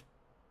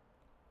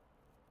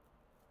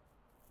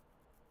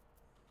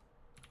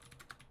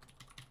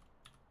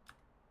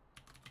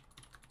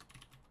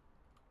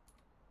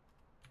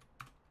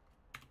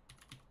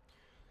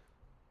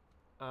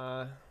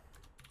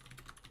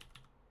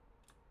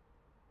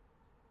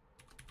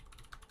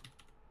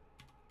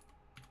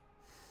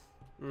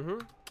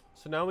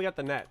so now we got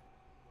the net,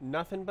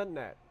 nothing but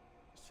net.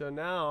 So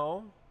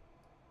now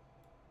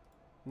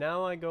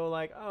I go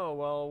like, oh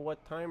well,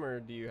 what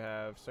timer do you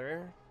have,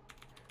 sir?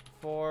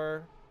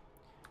 For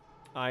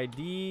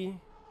ID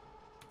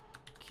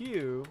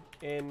Q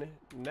in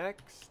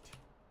next.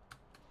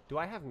 Do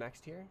I have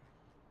next here?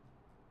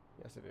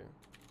 Yes,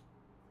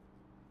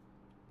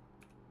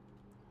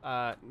 I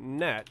do.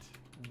 Net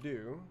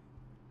do.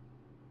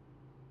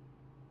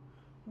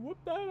 Whoop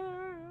that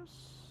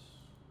ass.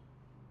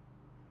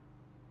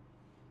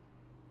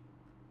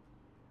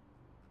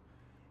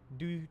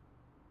 Do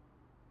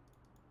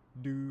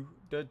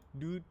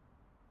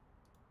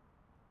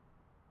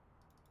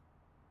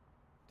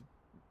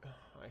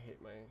I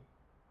hate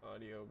my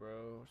audio,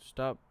 bro.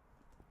 Stop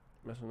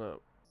messing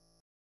up.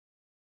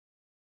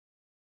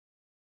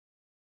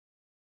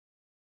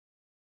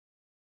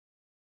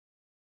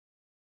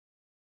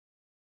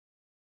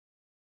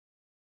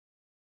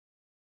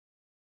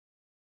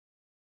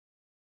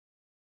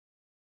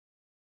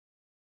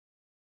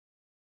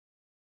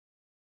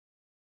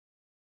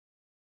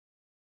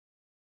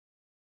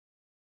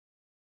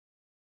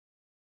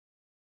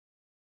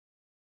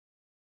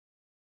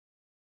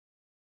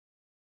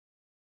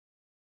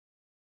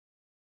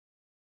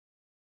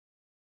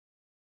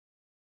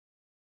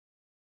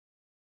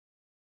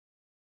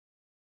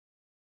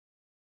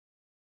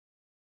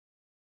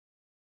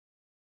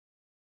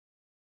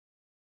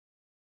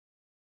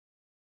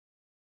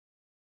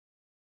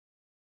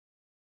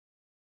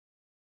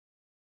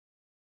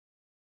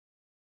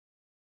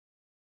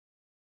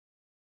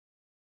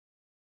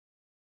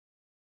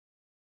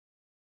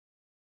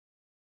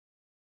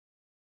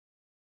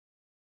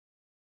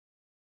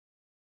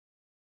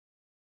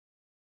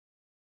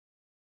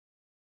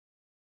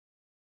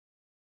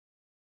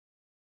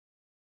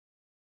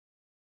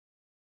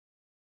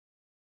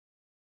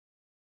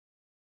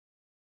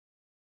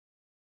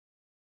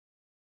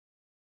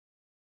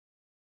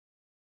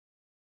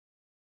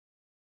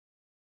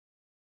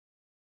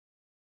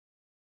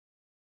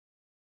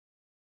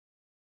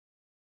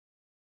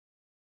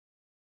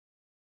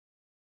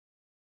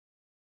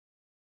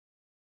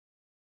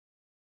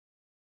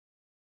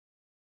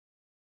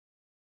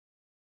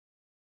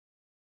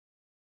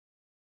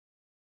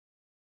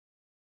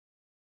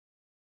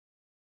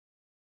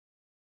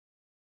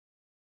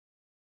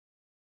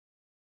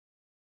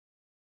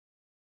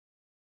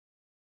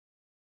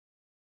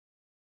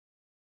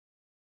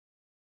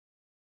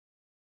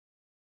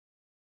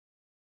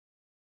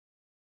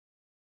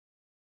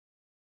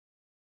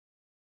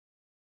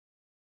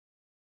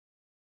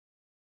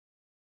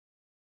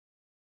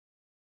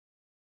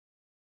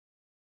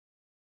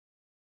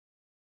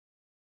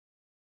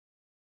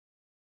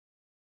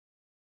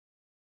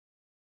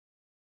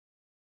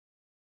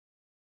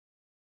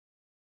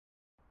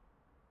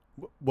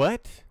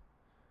 What?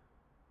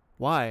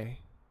 Why?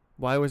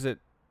 Why was it?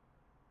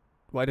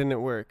 Why didn't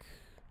it work?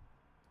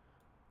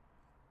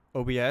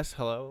 OBS?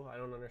 Hello? I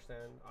don't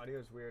understand. Audio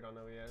is weird on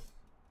OBS.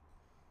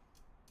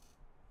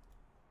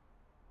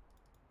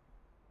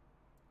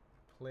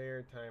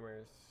 Player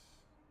timers.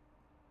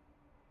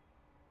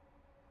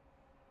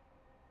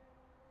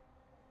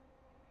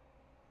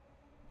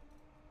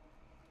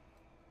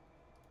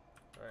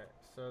 Alright,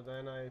 so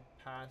then I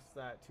pass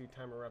that to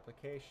timer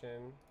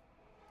replication.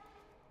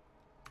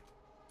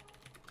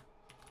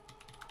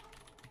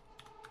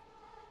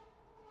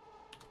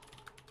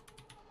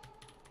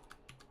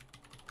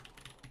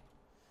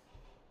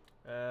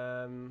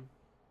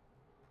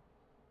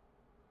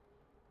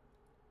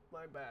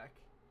 My back.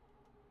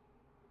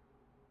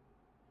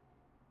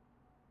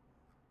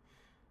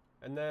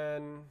 And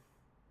then,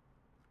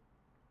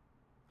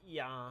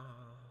 yeah.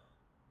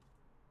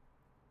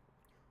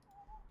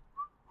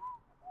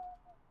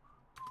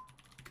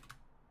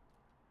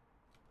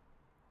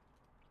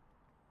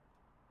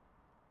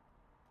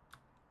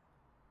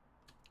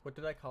 What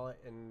did I call it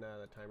in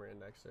the timer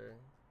indexer?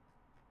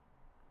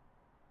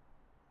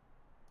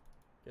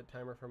 Get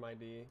timer from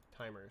ID,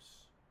 timers.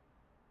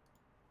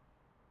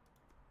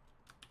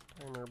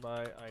 Timer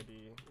by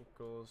ID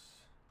equals.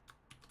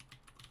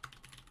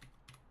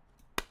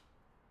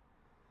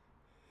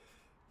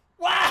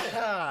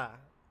 Wah!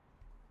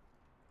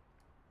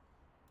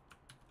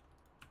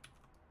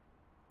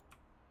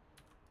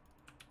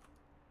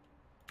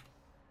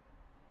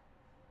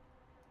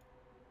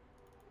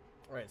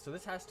 Alright, so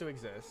this has to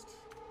exist.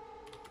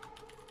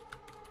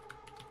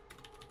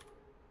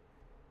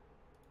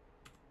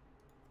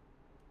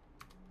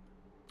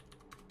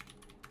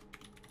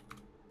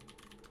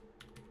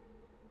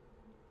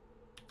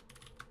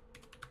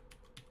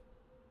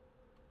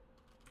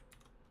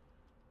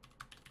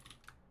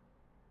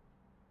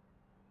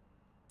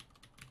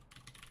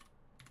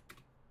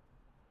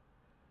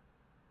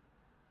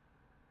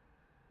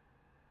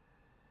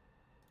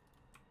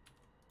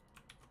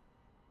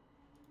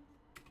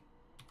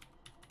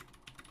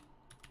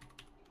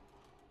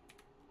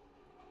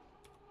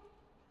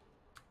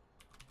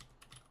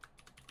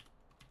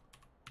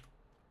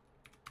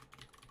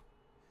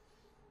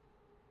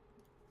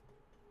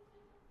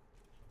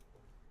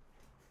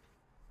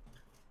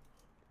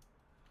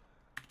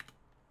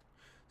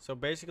 So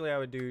basically I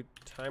would do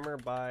timer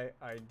by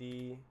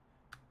ID,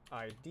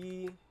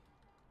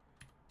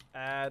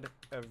 add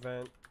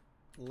event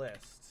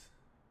list,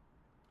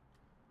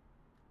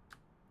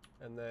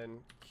 and then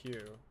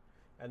queue.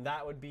 And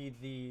that would be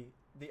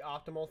the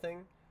optimal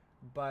thing,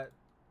 but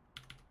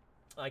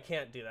I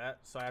can't do that.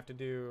 So I have to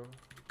do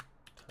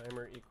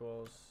timer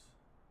equals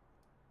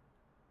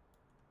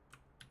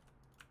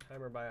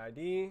timer by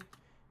ID.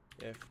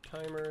 If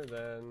timer,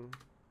 then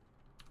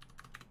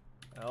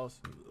else.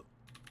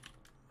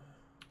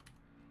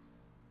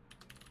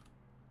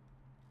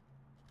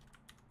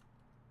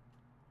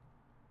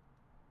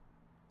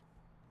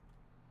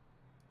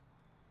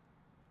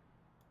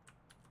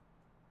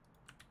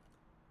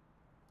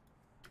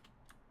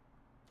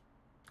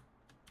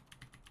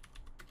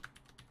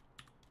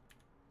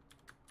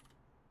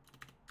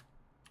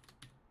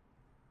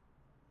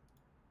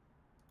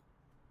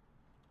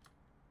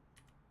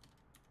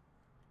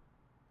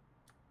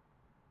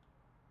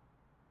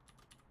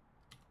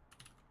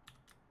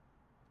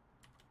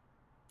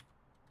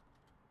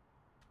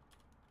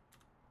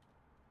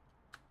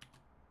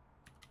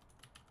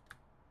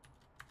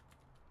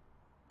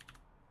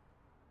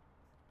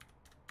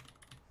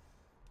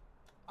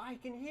 I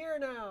can hear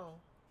now.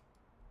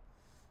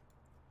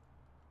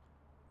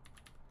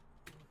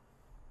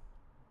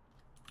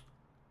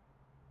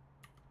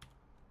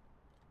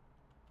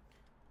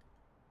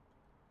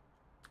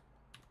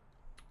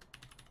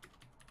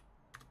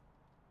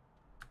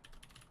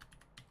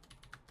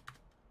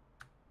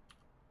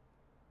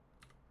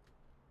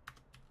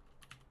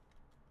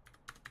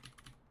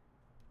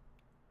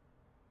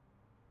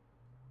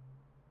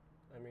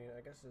 I mean,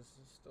 I guess this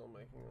is still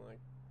making like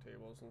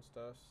tables and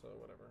stuff, so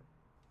whatever.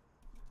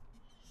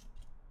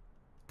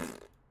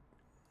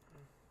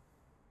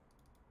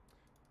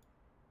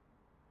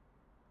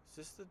 Is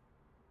this the...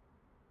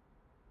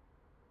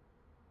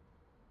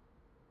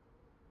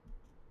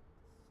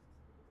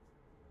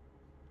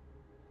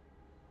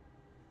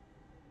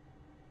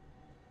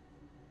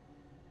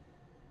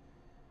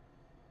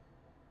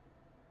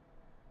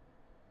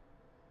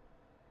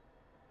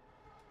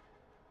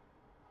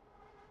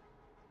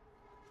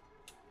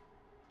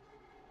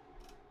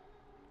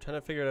 Trying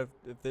to figure out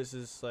if this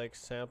is like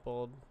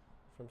sampled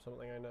from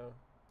something I know.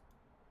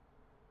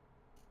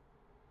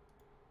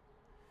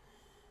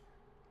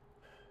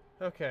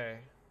 Okay.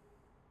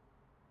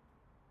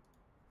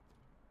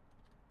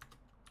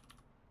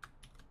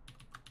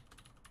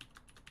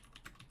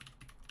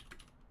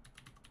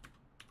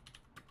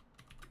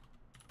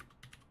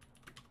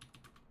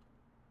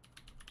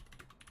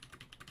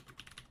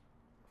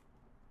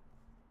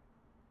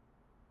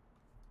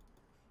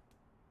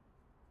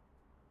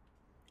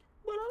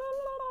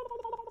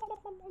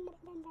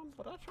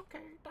 But that's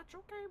okay. That's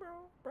okay,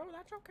 bro. Bro,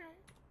 that's okay.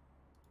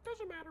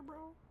 Doesn't matter,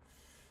 bro.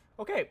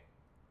 Okay.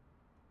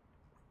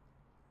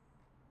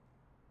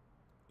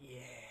 Yeah.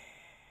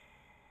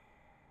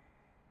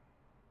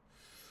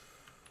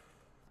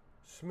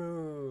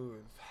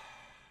 Smooth.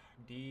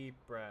 Deep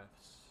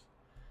breaths.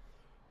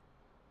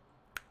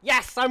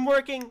 Yes, I'm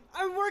working.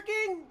 I'm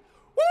working.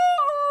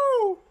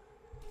 Woo!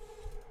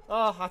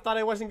 Oh, I thought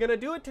I wasn't going to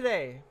do it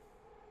today.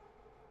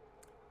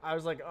 I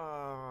was like,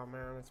 oh,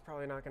 man, it's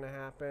probably not going to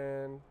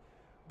happen.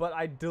 But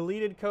I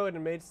deleted code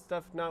and made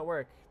stuff not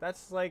work.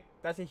 That's a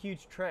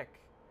huge trick.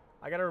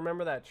 I got to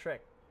remember that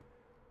trick.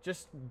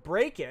 Just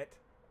break it,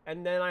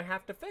 and then I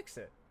have to fix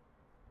it.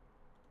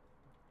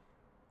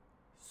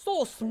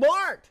 So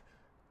smart!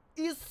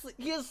 He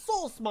is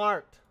so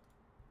smart.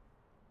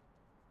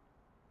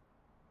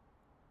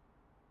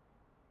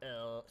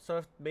 So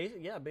if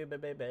basically, yeah,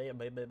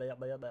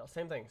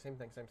 same thing.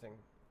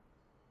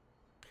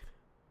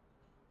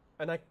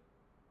 And I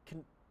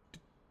can.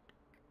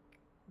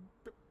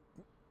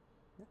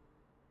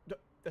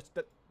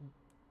 That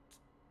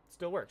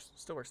still works.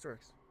 Still works.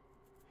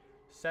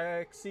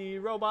 Sexy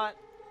robot.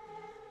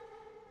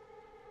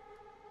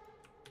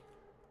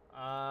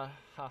 Ha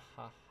ha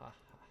ha ha.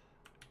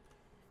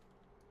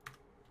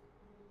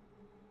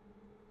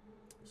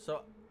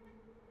 So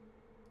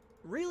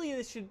really,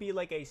 this should be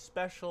like a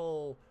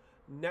special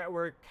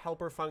network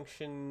helper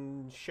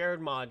function shared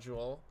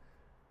module.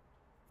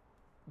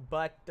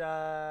 But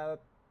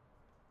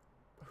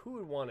who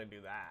would want to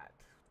do that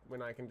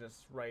when I can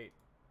just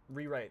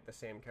rewrite the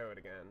same code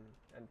again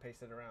and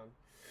paste it around?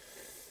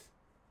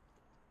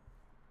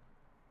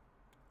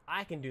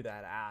 I can do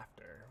that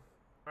after.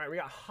 All right, we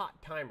got hot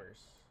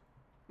timers.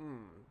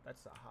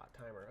 That's a hot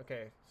timer.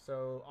 Okay,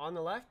 so on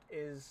the left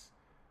is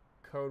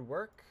code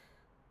work.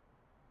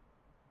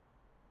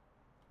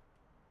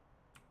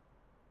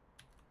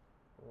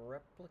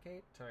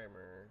 Replicate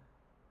timer.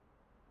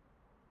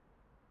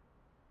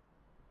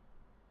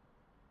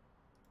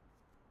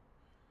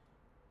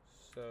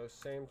 So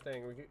same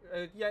thing. We could,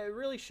 yeah, it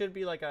really should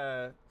be like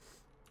a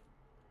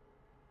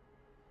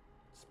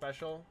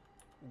special,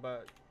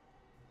 but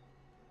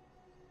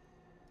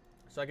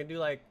so I can do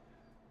like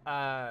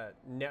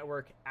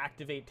network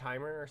activate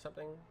timer or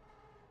something.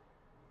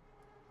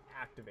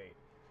 Activate.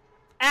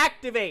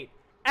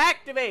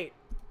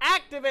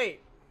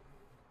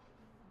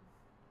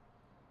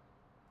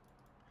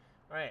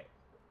 All right.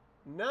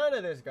 None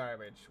of this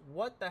garbage.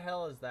 What the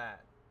hell is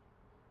that?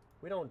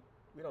 We don't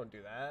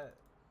do that.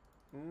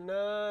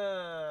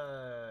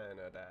 None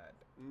of that.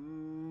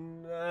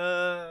 None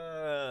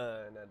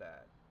of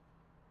that.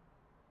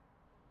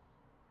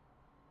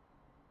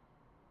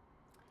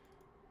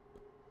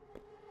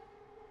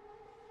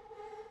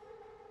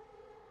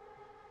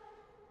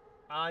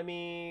 I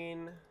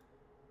mean,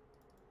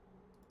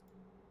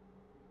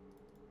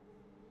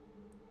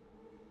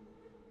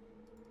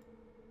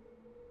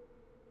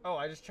 oh,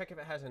 I just check if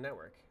it has a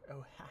network.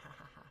 Oh, ha ha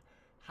ha ha.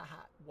 Ha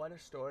ha. What a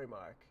story,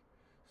 Mark.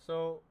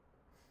 So,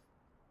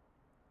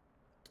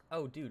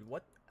 oh, dude,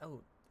 what? Oh,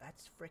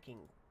 that's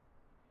freaking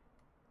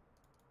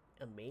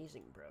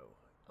amazing, bro.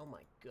 Oh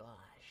my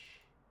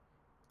gosh.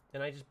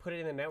 And I just put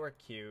it in the network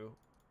queue.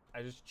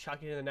 I just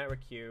chuck it in the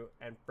network queue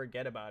and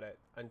forget about it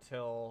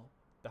until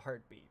the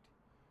heartbeat.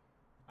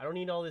 I don't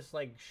need all this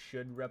like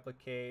should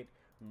replicate,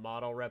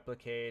 model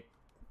replicate.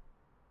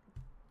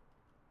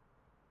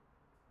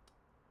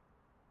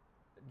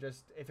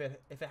 Just if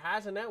it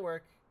has a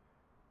network.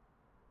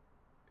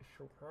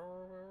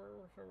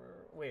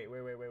 Wait.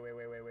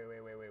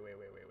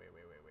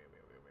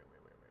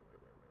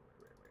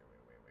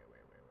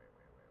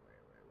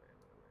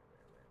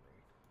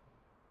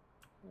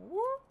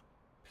 Whoops.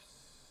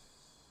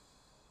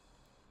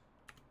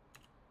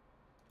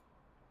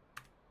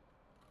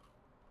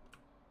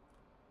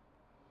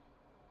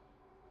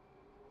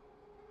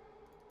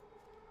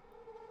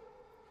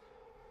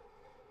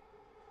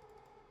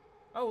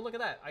 Oh, look at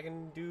that. I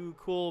can do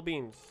cool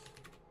beans.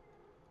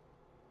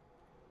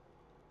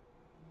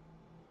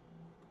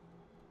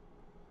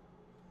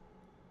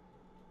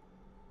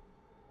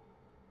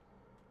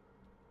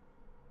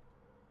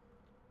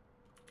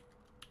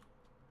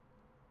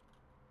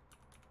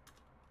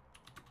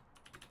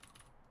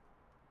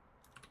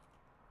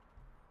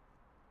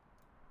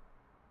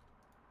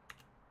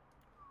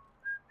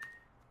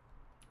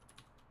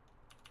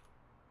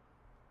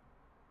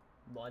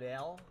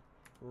 Model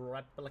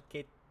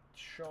replication.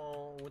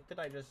 What did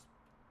I just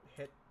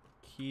hit?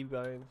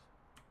 Keybinds.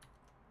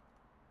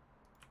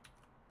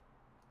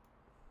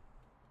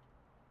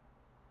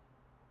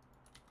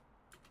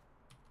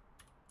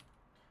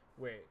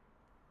 Wait.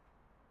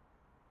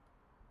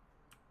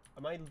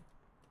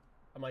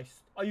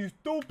 Are you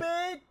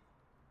stupid?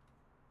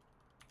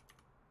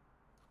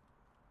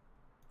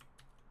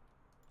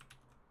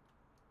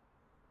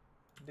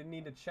 Didn't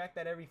need to check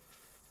that every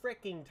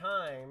freaking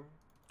time.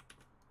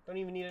 Don't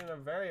even need it in a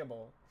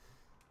variable.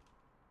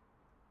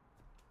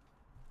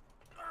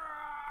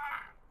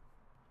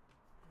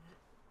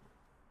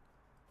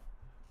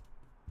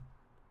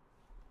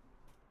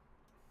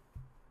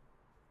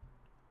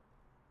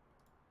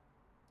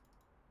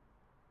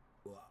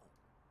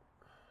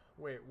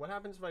 Wait, what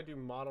happens if I do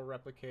model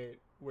replicate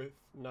with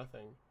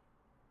nothing?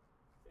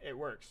 It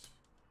works.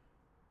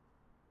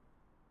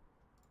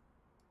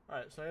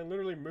 Alright, so I can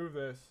literally move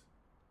this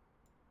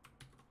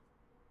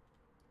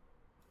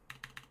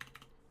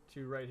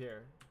to right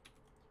here.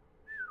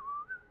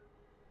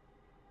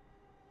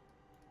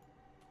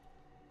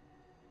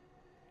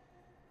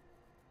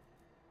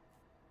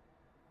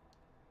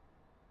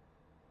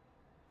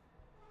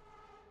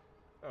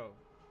 Oh,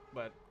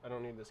 but I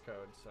don't need this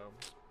code, so.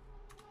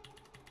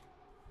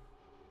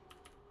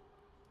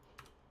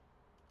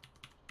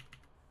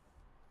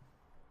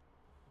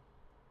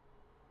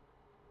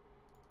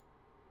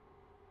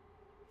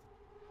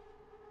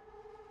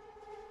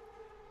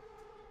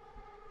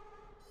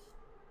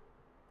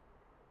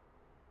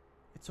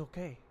 It's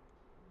okay.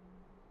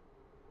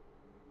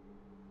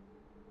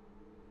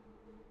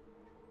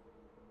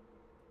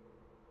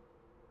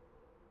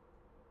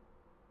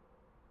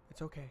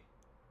 It's okay.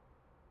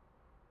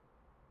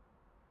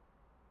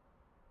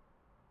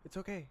 It's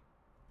okay.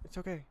 It's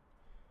okay.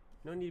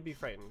 No need to be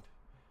frightened.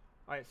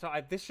 Alright, so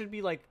this should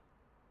be like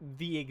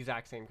the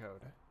exact same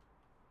code.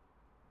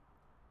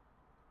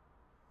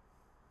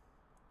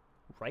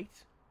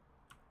 Right?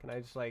 Can I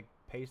just like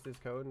paste this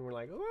code and we're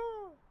like, oh.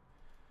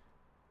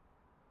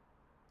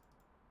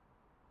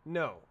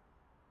 No.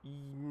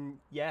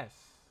 Yes.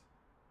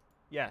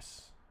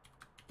 Yes.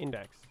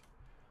 Index.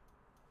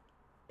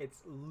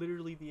 It's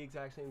literally the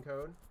exact same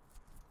code.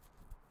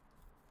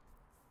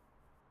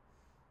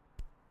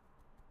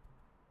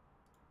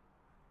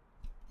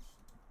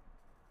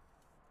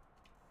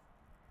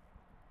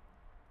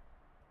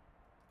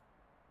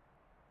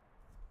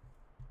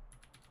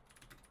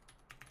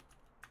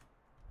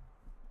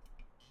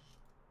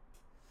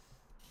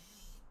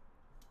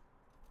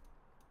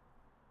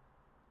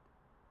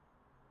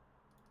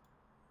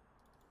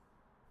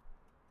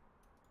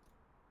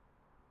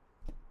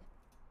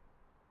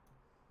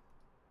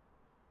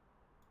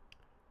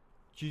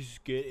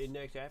 Just get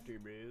index after,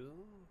 bro.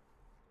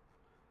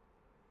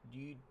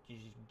 Dude.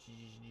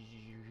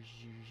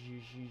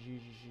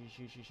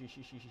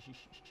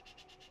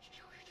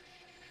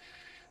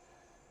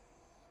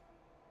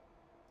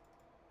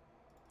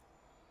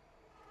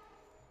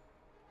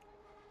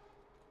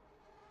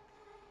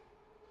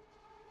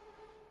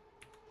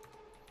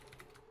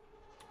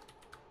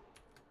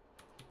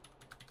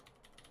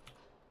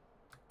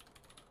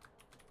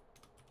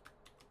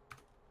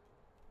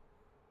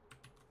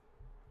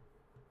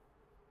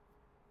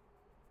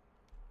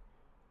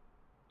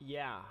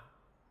 Yeah.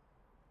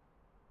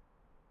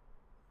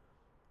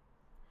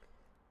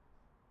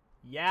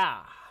 Yeah.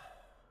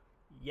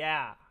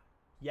 Yeah.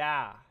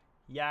 Yeah.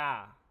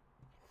 Yeah.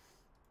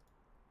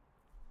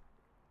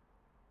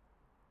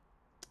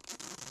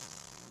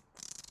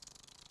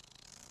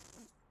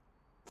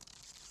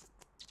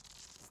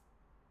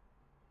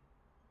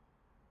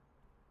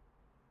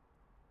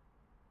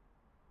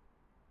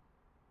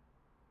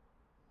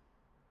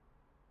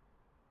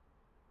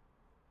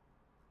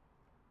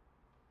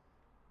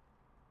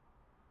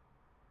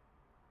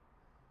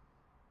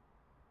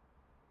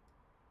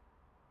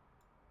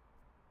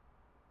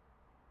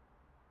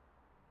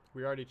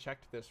 We already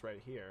checked this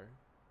right here.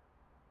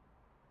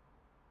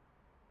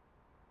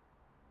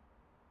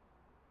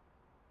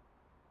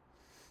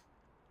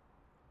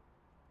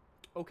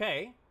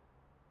 Okay.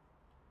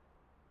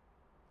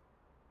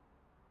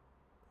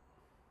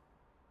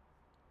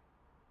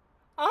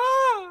 Ah!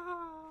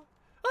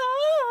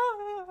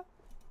 Ah!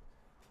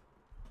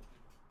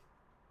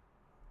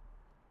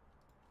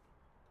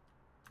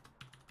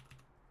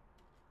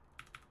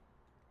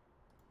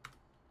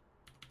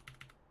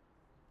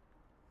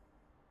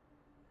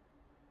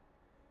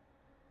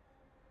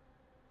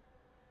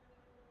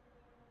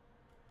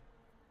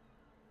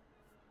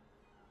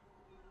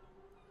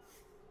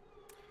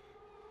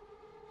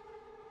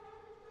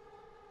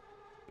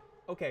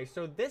 Okay,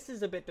 so this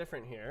is a bit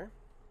different here.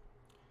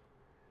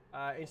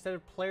 Instead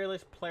of player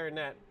list, player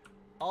net,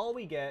 all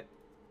we get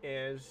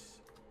is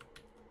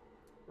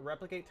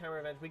replicate timer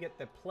events. We get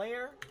the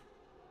player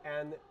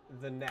and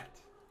the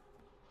net.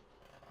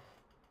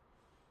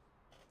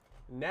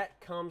 Net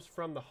comes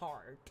from the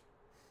heart.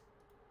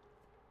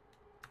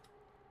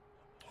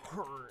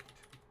 Heart.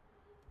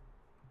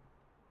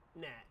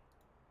 Net.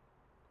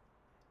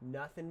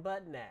 Nothing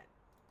but net.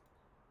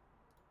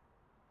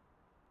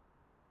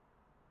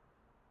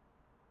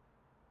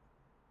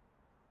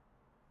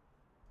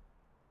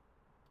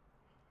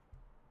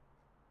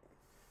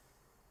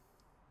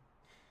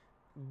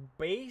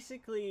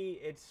 Basically,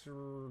 it's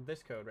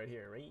this code right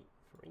here, right?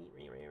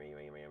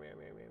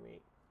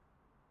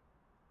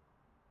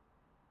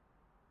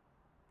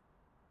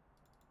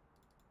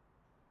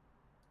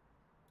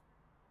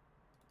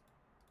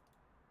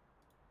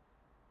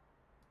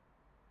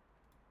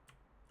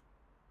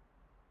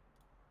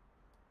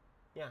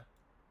 Yeah.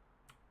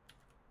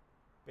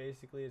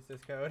 Basically, it's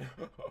this code.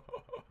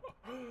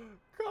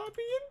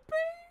 Copy and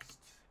paste.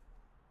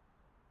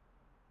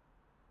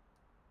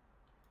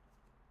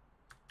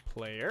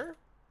 Player.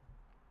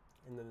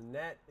 And then the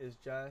net is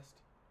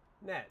just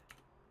net.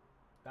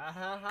 Ha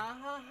ha ha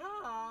ha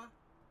ha.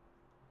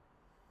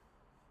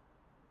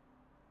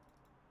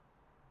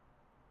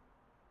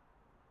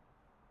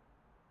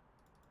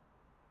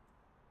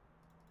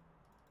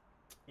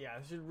 Yeah,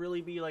 this should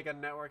really be like a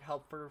network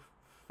helper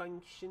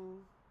function.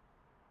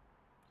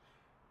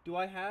 Do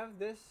I have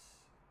this?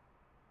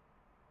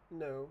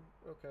 No.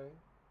 Okay.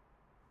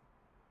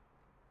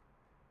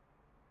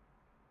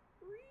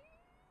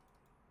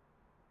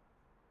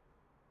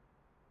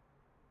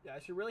 Yeah, I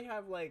should really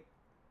have like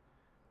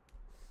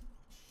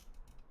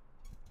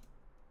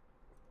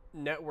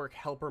network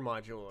helper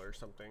module or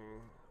something.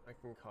 I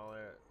can call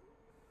it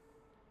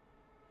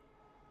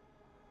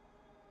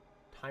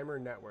timer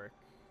network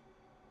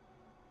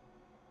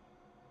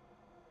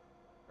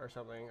or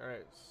something. All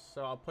right,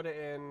 so I'll put it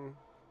in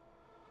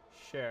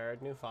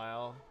shared, new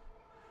file.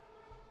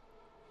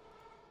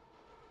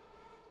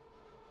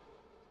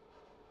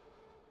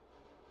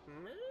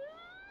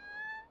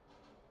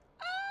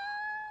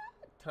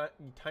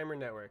 Timer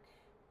network.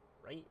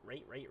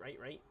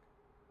 Right.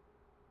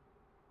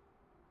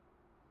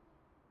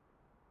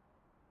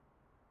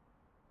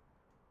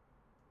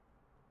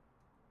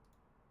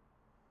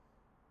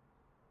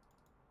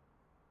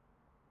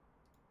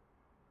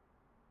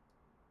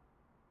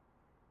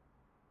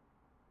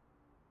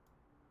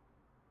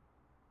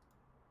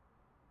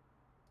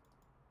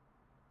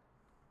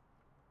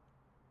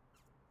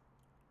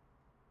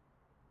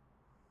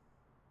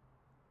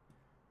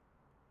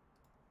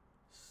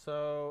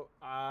 So,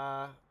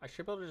 I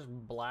should be able to just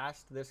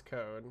blast this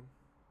code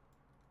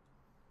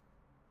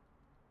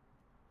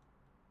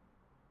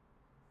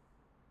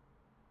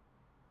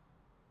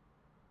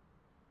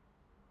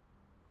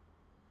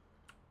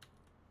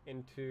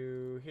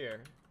into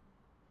here.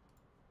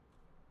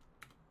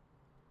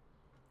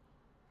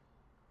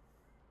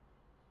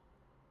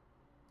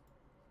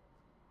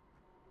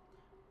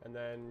 And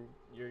then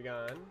you're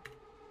gone.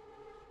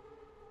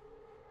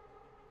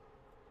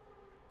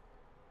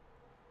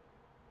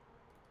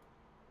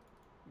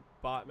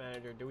 Bot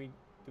manager. Do we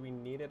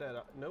need it at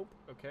all? Nope.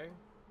 Okay.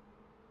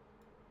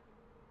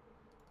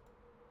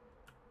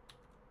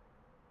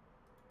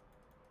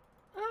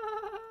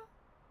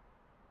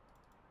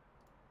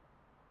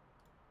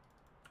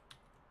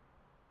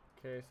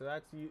 Okay, so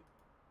that's you.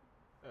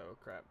 Oh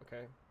crap.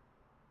 Okay.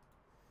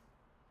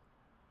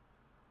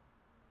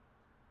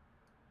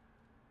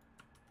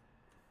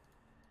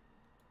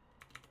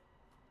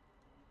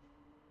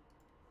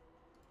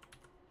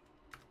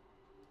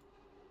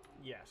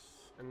 Yes,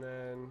 and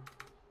then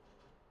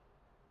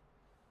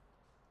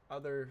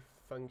other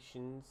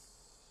functions.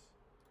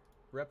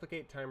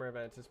 Replicate timer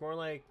events. It's more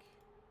like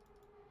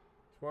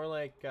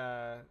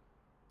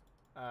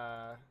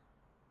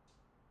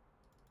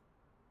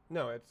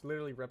no, it's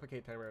literally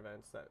replicate timer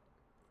events. That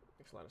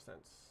makes a lot of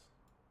sense.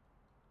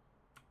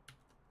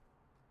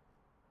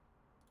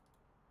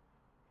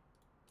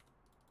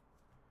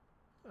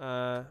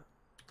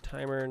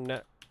 Timer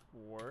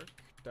network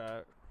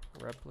dot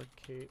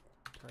replicate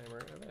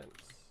timer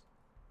events.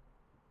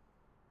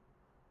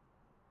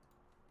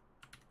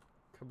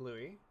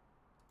 Kablooey.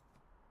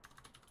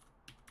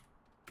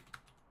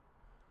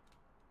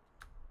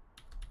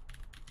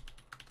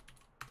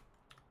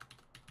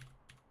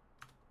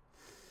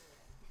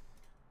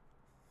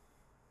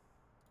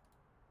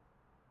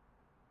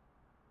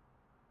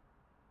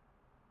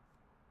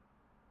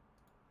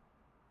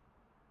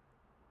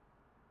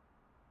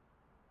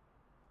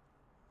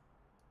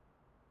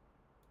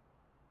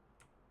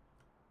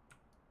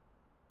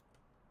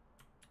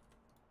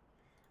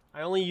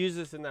 I only use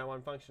this in that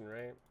one function,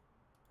 right?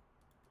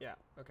 Yeah,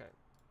 okay.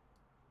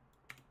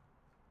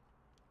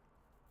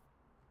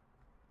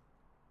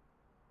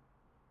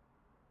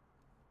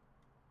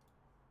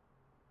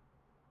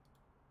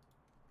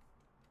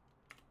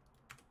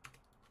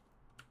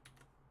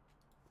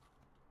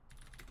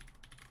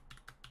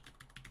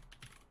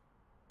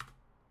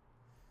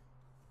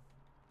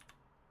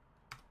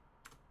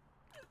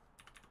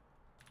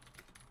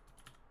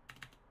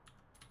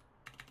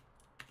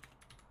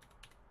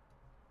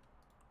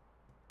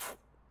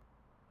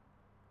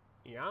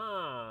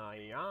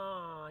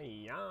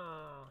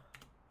 Yeah.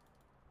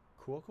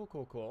 Cool.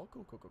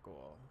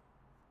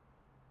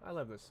 I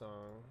love this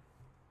song.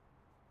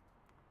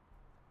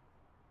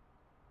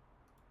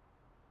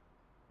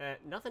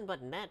 Nothing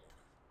but net.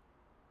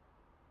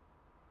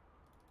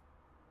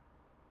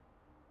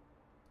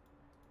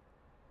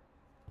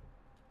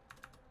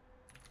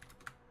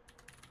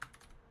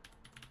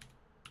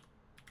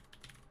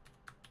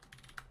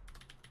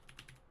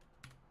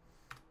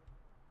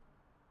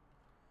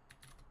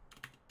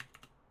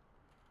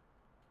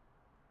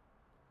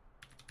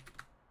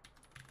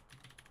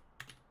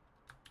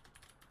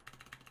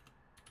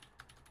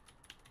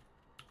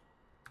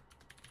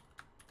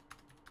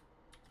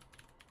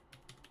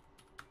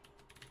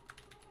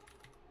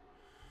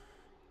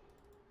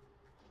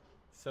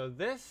 So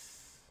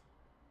this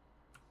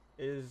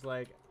is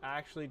like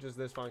actually just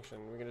this function.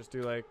 We can just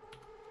do like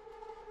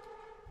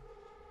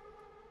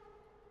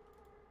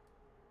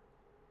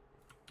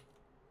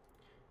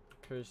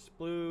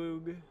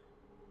kersplug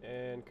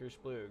and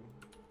kersplug.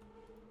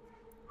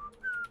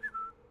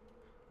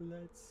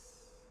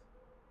 Let's.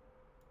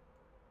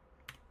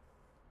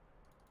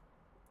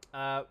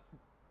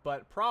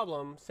 But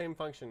problem, same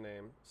function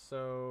name.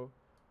 So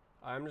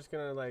I'm just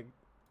gonna like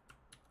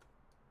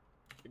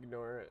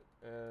ignore it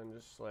and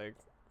just like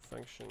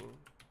function.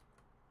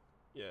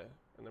 Yeah,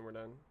 and then we're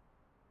done.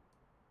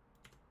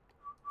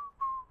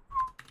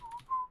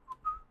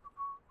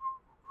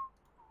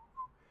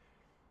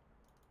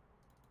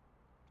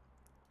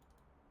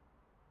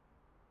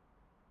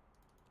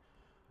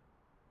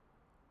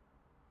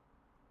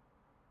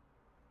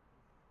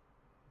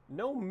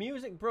 No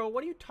music, bro.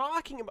 What are you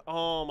talking about?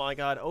 Oh my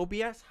god,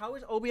 OBS? How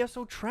is OBS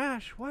so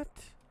trash? What?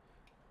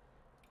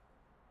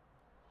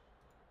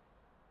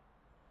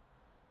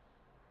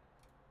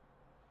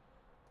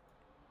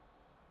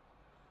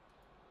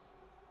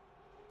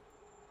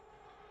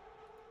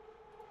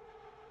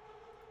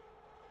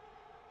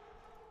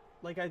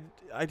 Like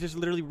I just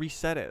literally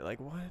reset it.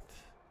 Like what?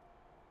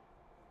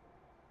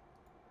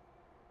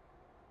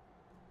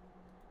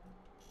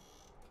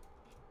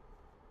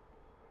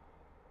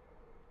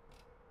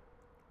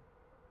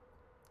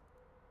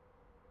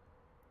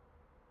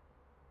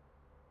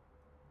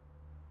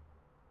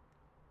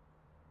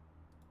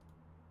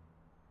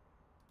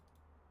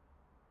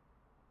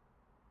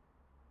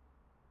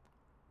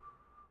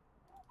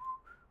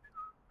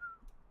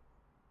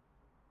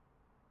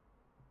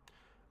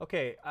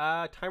 Okay,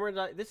 timer.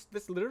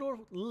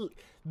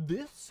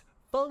 This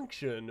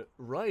function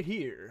right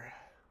here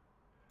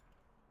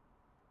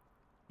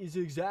is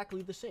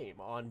exactly the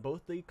same on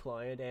both the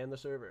client and the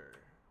server.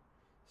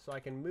 So I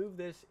can move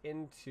this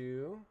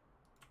into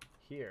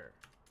here.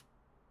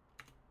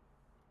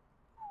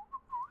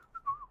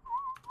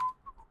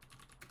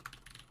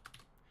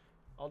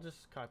 I'll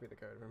just copy the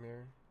code from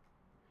here.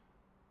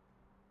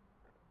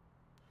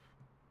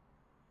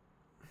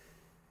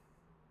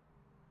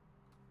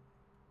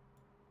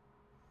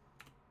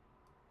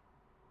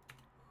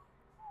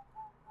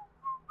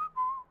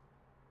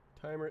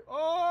 Timer.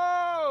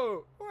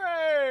 Oh!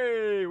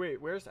 Wait,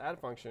 where's add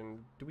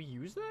function? Do we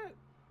use that?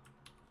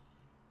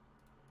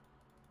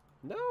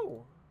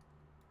 No.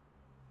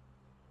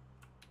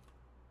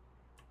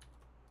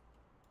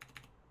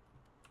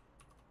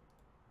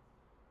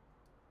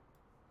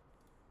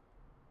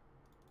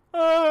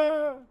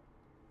 Ah!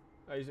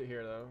 I use it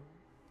here though.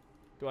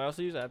 Do I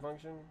also use add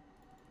function?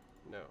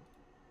 No.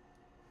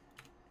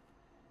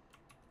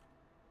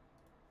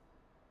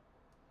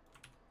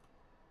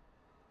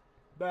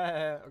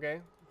 Bah,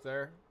 okay, it's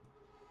there.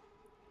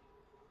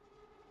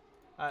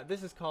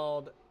 This is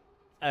called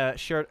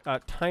shared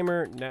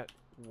timer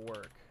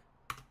network,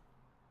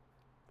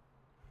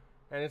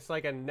 and it's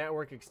like a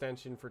network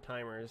extension for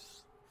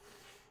timers.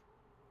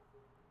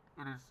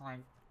 And it's like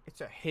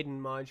it's a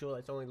hidden module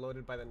that's only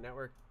loaded by the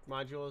network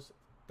modules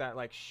that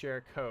like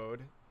share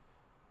code.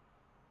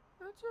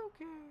 That's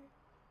okay.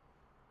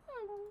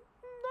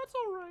 That's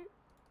all right.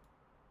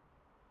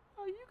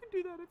 You can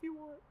do that if you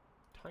want.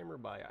 Timer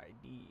by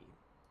ID.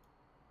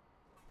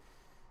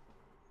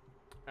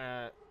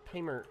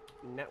 Timer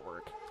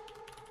network.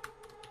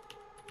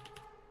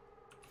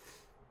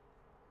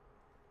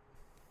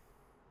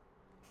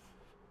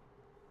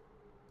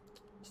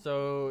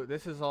 So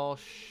this is all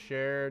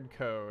shared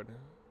code.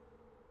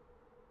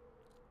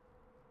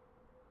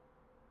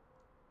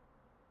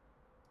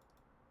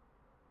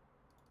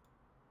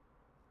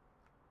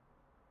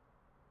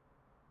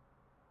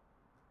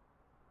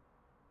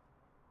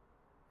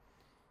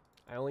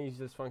 I only use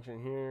this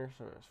function here,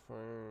 so it's fine.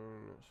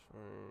 It's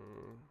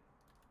fine.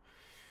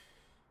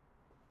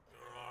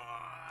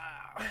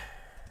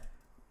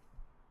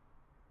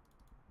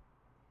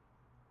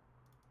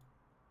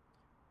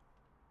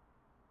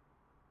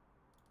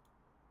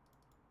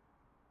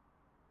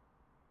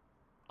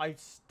 I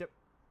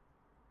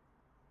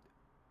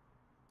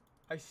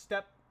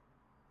step.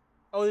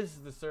 Oh, this is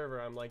the server.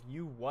 I'm like,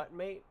 you what,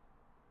 mate?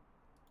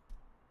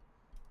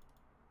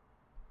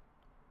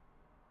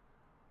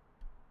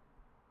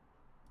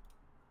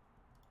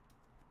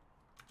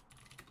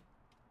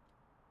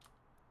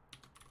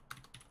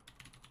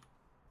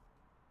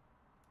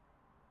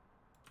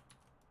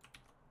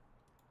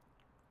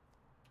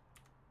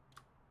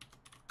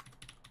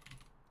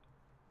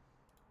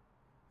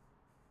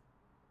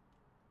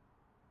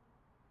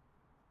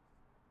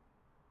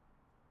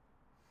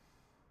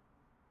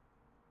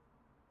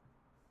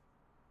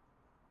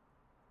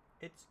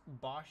 It's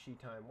Boshi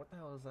time. What the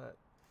hell is that?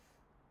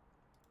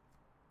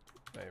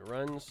 Okay,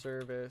 run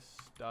service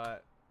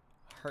dot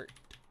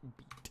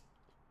heartbeat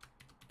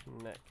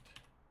connect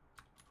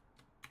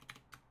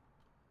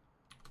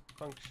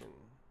function.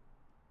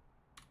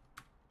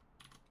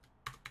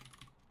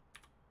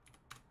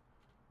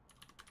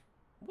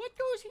 What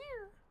goes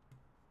here?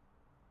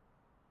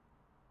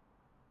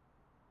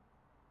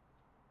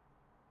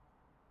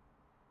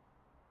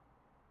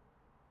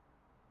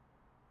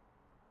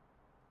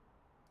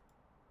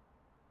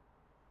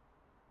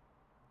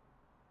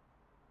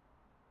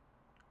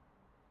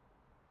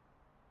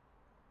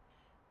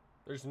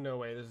 There's no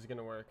way this is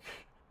gonna work.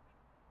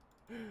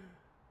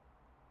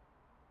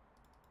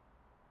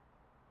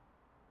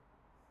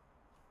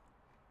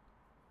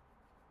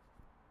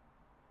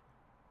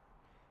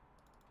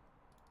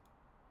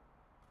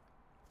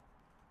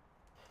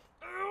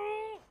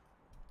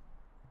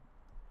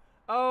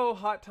 Oh,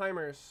 hot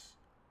timers.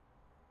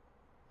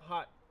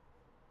 Hot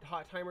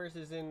timers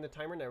is in the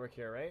timer network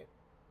here, right?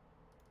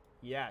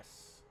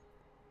 Yes.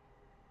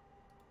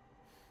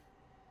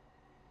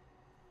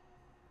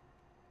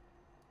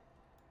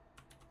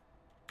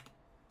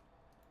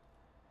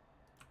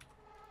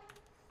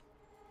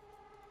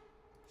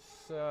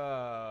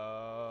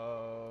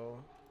 So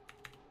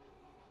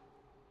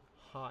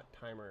hot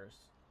timers.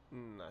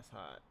 That's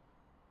hot.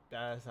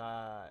 That's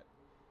hot.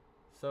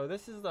 So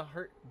this is the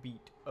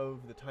heartbeat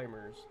of the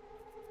timers,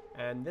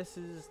 and this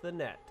is the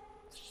net.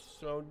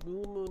 So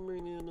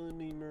do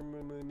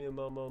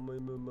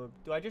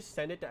I just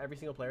send it to every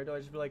single player? Do I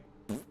just be like,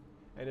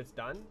 and it's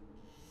done?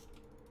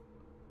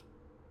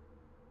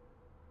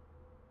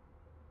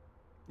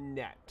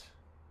 Net.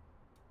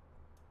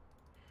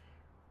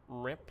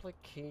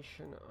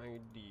 Replication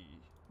ID.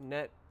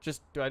 Net.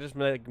 Just do I just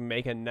like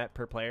make a net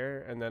per player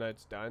and then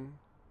it's done?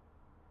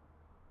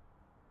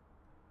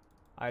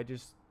 I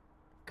just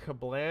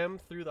kablam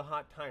through the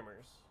hot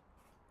timers.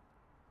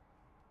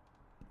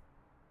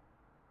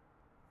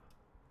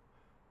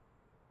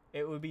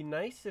 It would be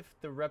nice if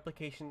the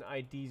replication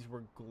IDs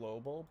were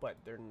global, but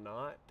they're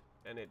not,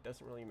 and it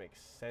doesn't really make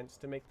sense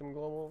to make them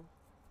global.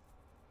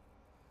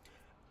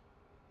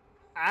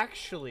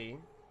 Actually,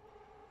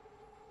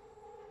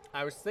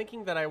 I was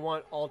thinking that I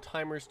want all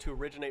timers to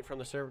originate from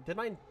the server. Did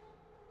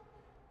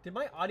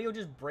my audio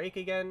just break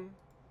again?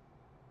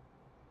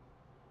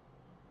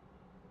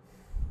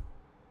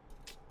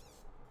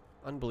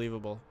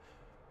 Unbelievable.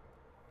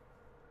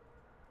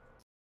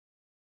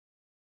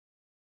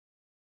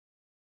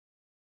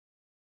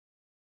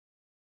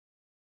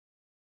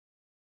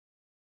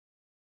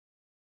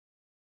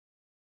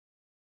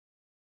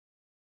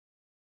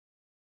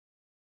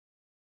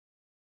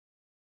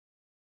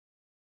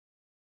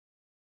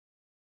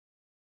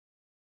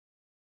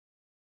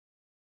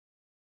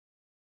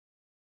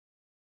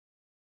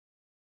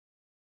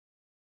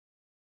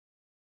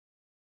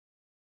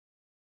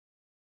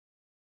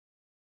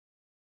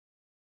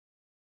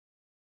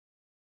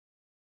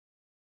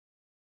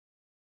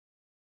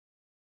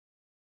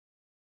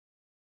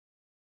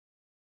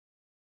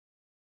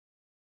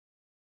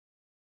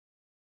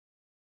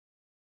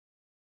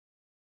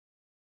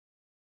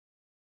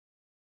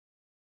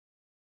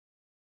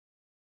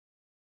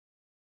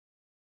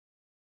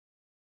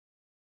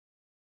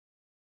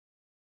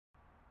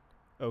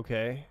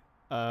 Okay.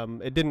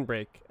 It didn't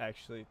break,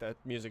 actually. That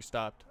music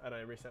stopped, and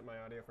I reset my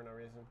audio for no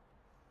reason.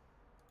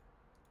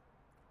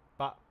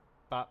 Bop,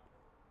 bop.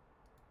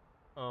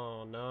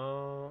 Oh,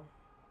 no.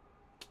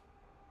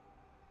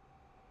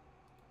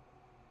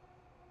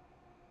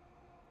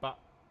 Bop.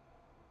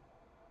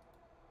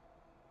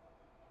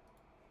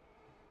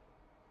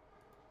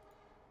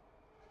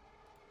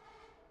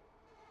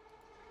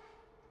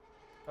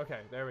 Okay,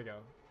 there we go.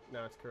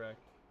 Now it's correct.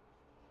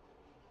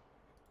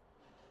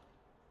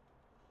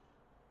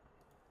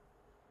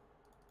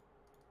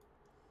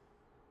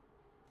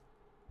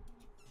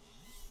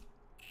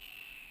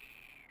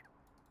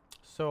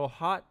 So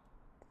hot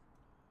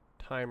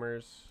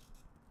timers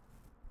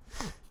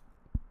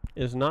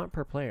is not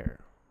per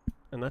player,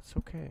 and that's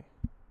okay.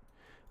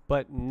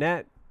 But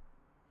net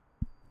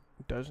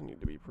does need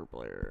to be per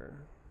player.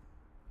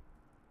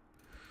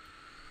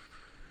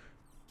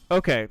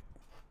 Okay.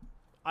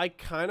 I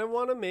kind of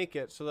want to make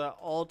it so that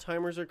all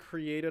timers are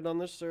created on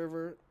the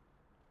server.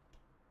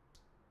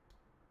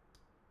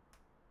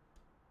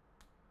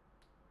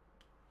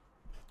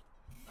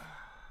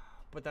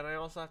 But then I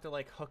also have to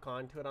like hook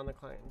onto it on the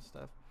client and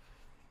stuff.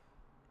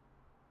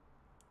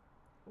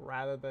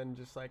 Rather than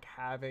just like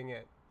having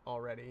it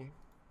already.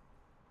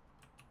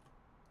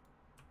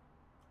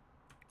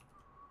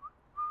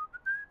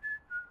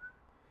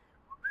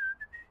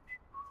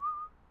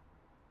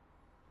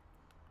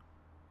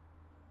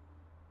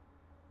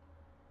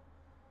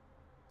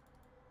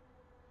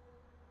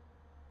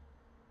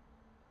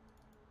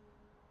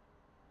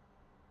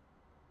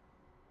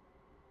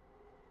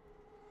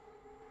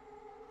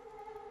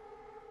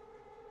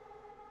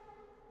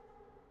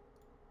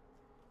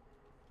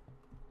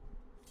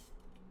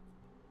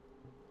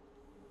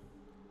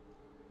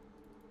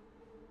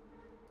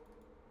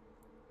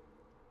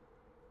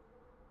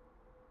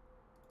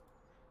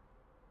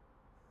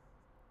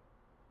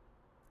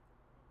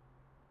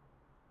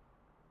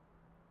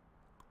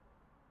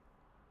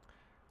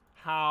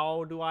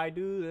 How do I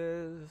do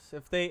this?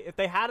 If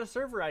they had a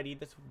server ID,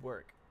 this would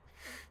work.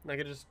 I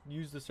could just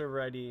use the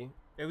server ID.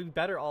 It would be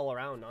better all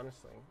around,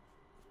 honestly.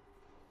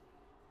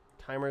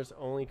 Timers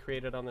only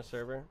created on the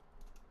server.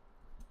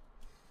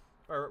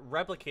 Or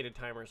replicated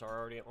timers are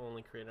already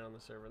only created on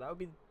the server. That would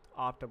be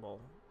optimal.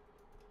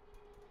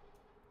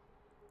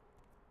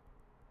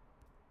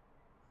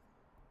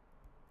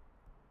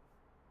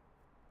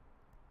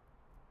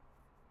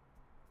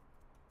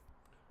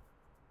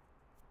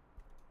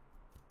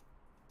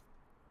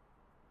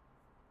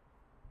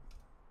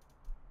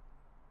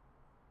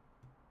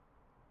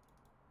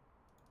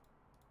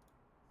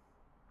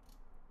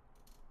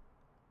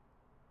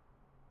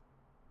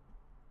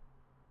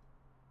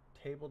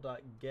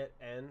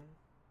 Table.getN.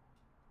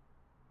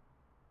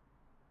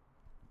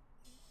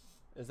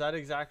 Is that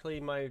exactly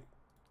my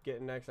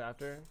get next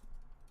after?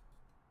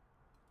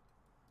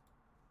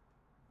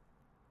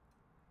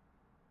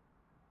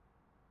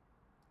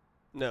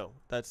 No,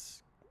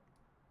 that's...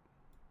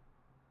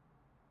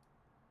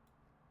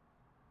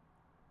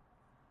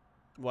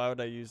 Why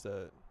would I use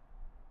that?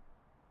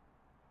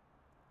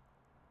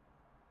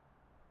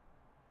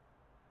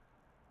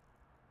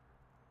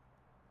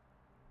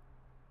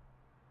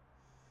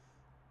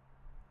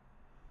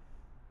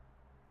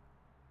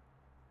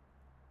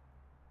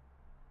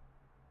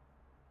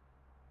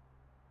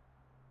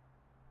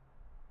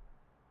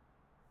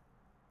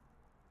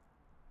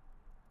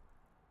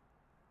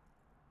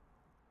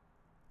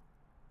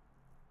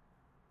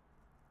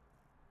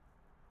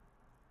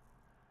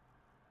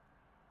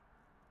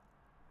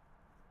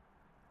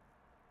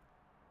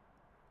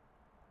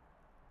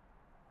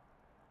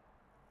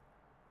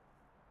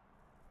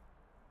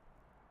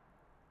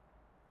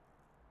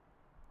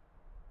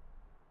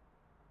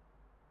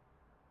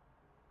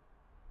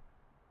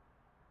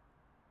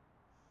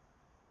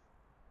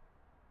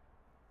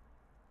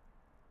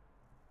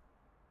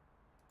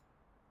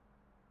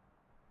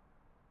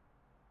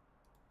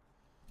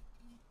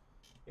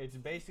 It's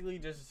basically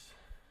just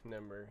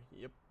number.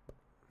 Yep.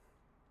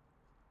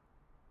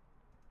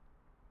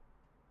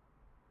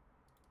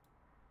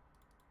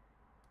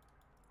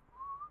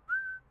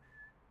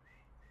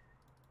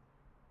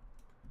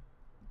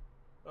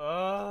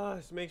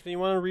 This makes me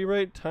want to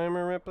rewrite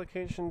timer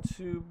replication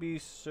to be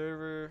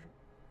server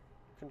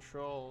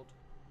controlled.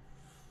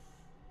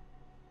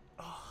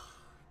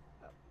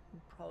 That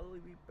would probably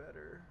be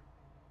better.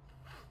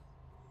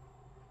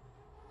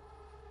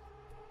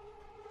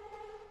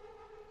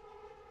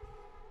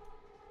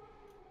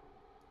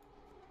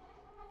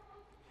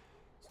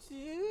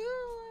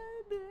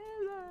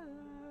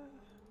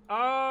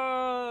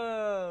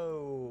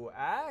 Oh,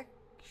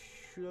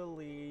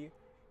 actually,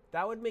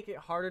 that would make it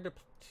harder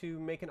to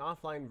make an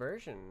offline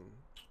version.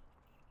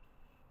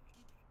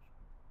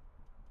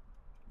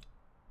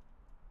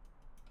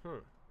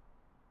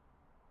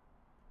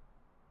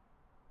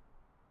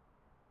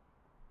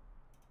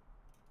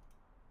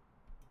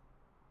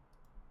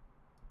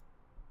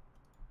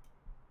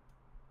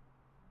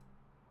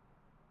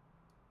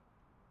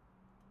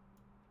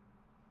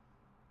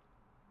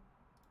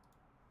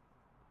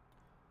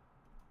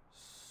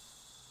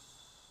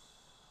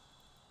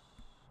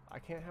 I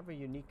can't have a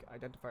unique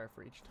identifier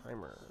for each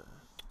timer.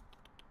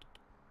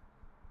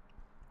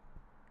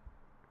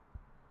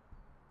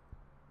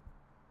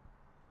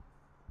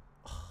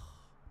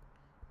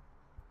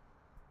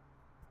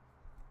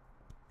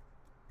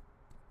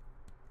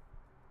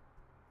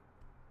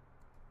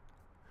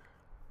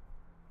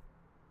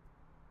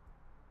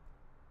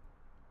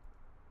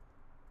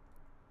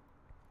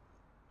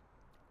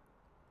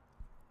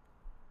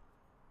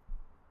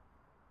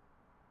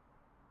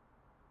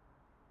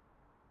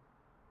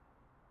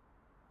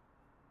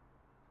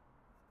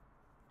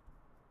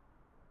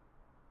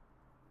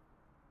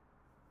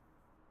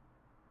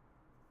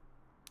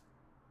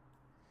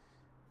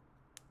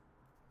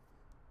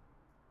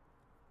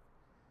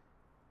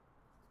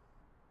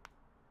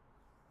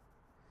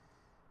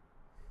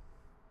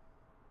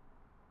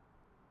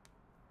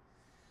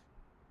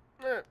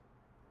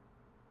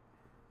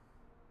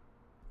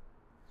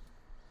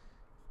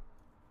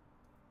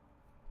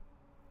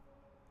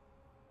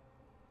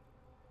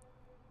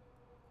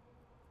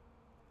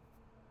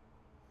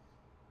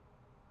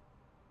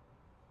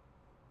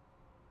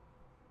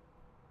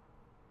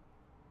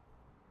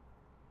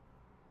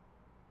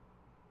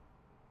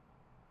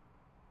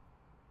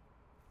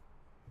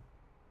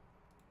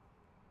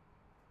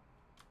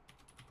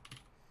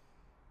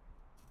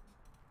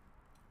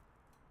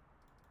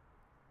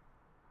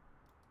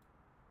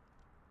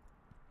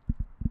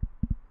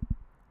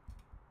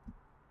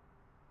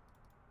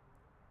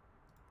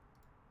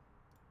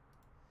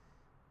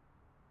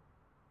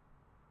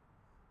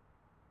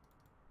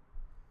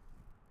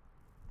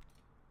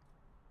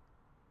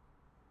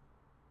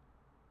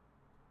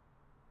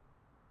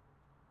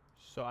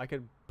 So I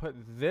could put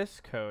this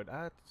code.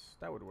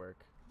 That would work.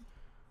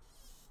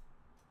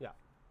 Yeah.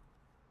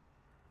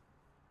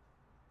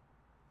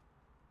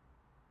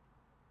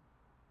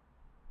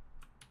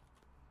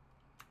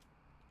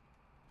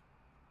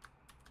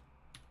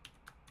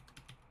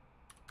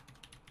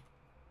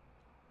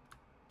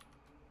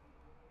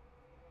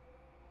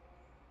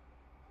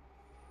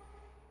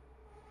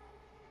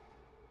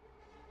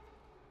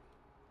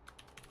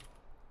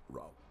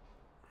 Row.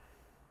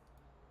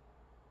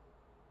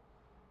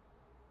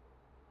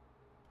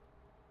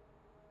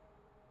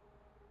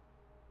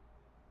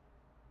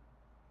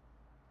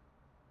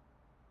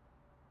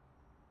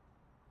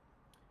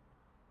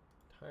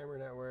 Timer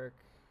network.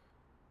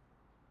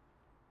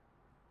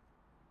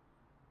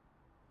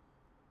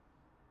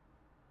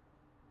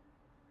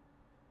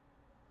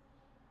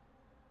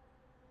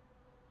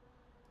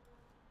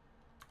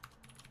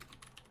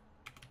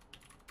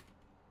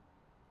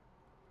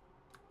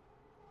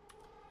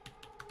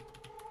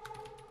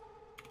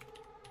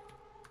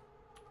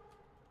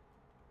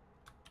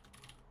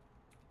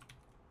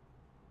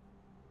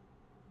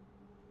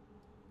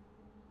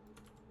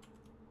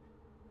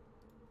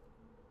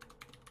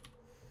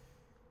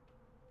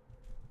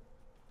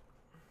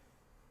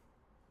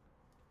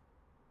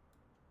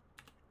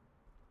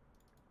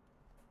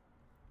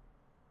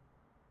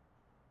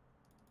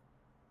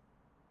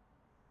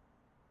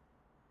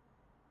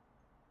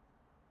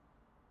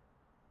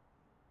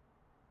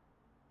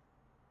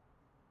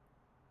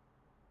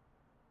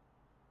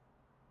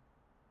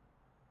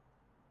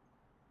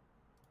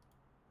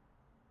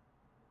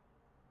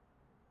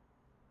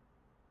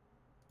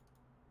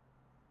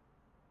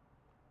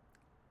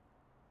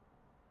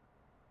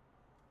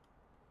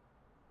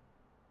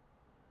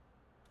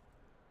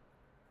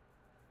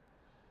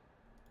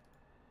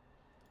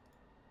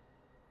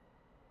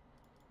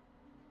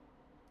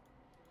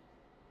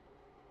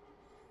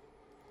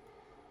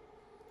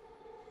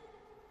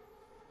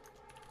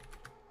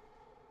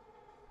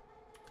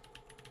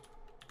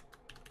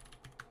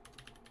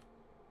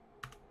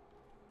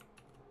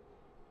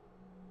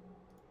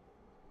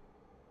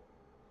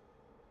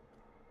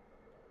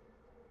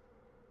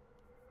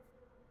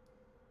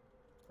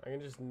 I can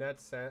just net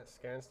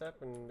scan step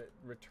and it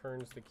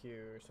returns the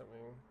queue or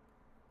something.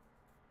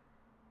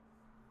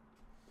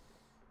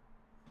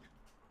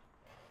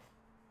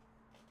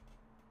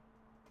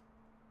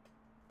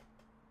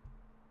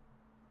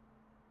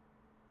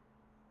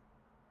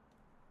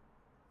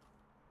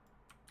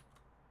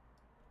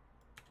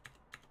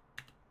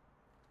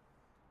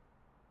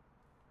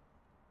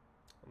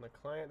 On the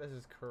client, this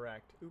is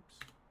correct. Oops.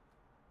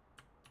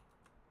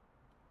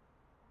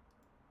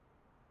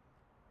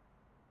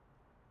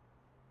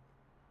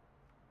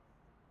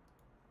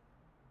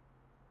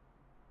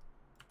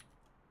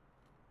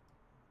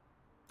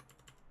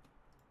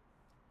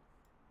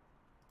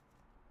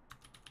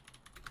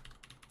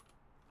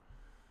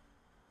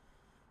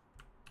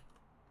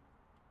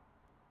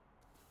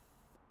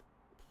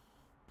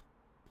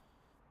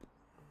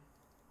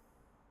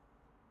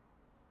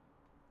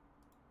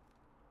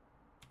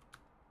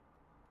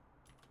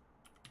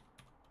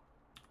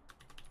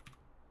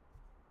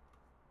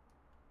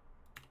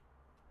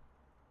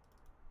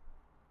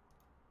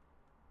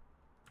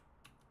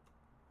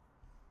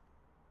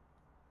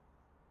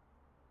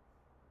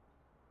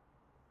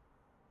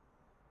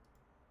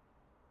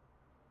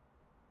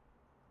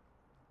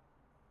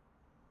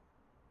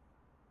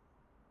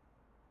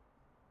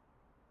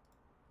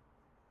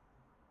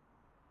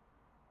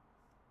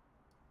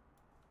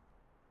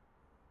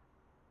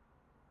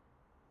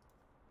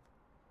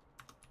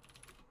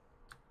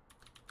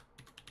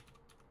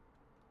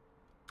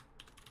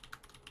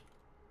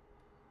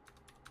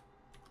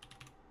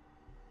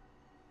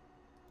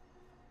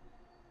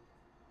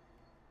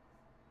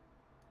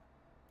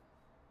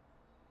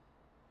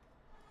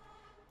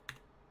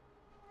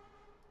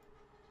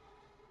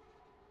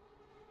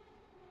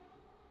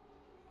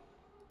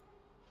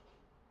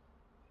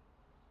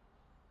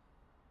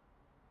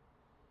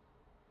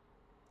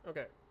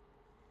 Okay.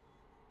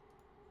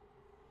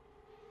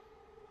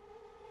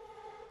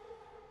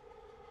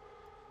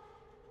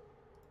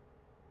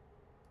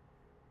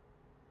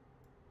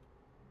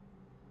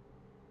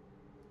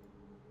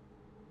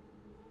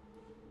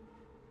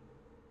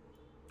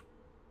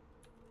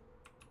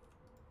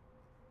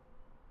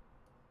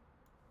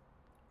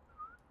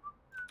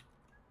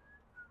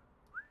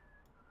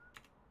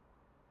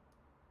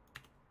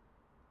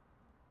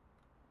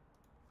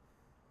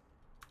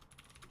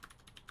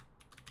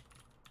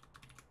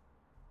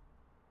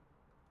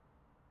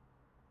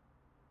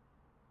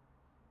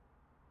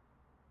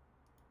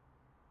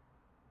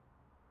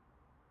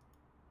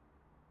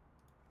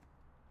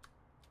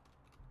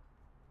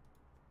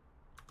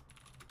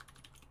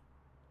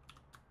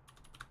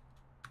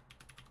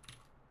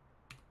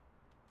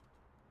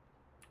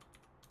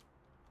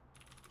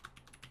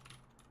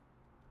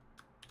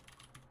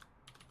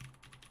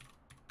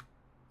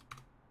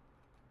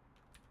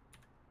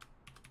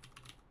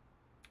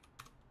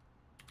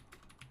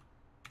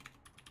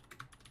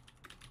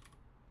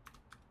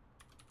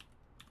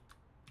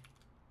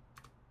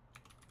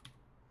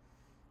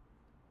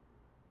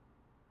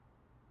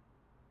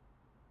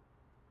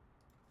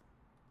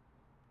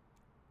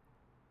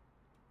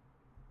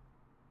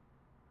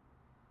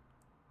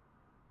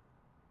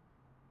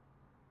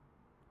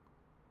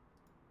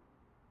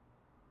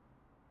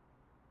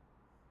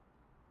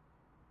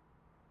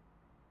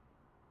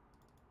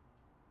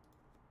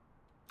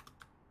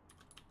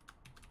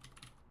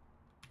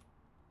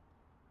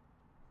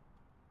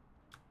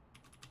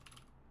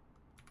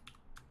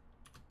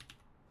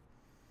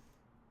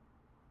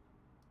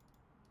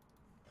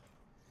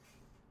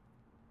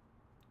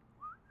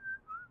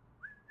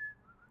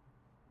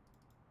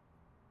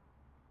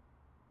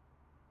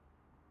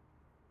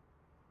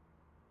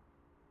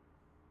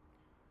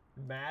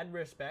 Mad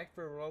respect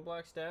for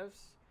Roblox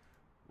devs.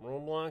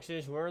 Roblox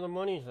is where the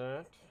money's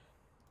at.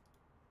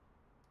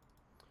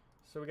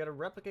 So we got to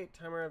replicate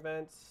timer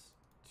events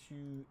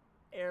to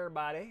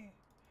everybody.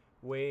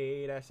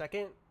 Wait a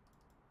second.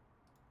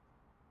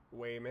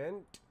 Wait a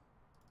minute.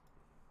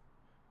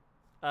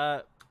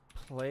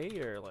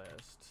 Player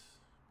list.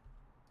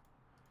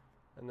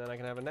 And then I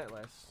can have a net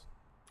list.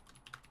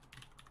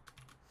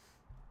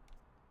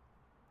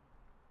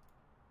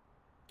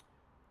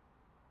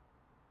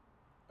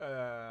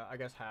 I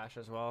guess hash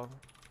as well.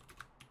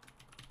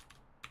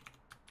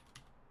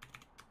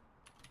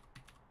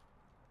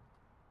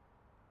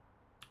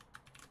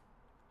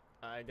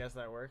 I guess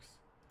that works.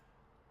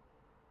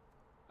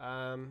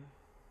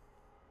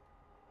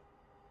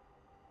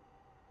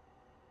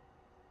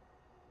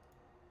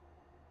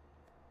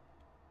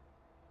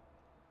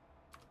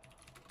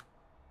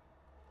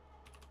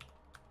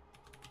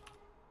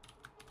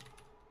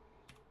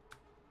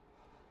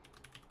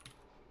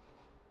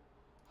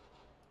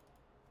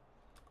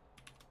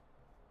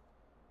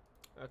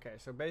 Okay,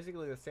 so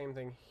basically the same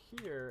thing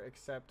here,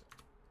 except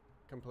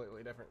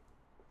completely different.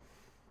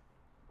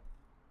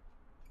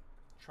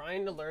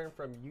 Trying to learn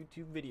from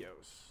YouTube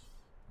videos.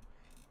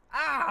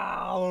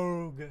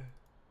 Ow!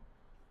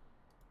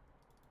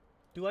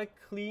 Do I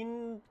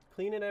clean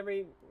it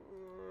every...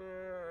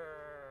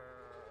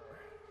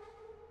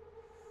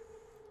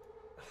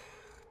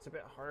 It's a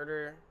bit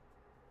harder.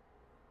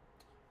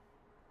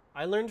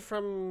 I learned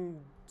from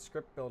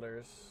script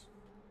builders.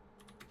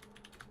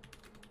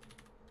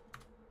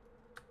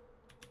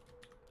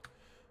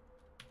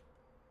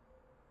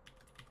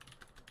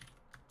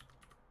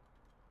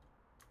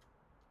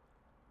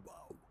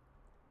 Whoa.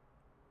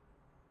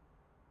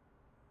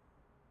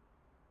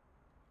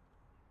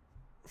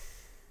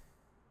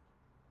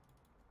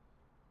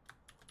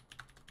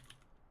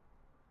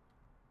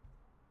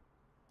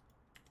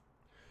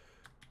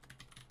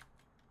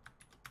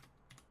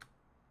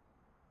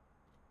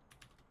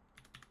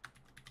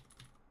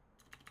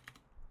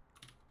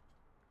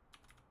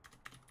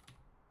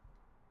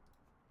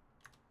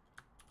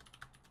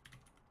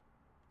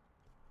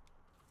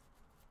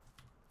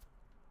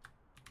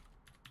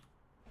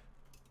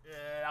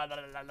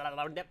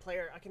 Net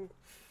player, I can.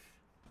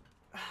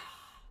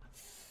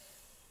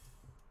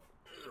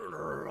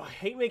 I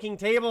hate making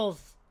tables.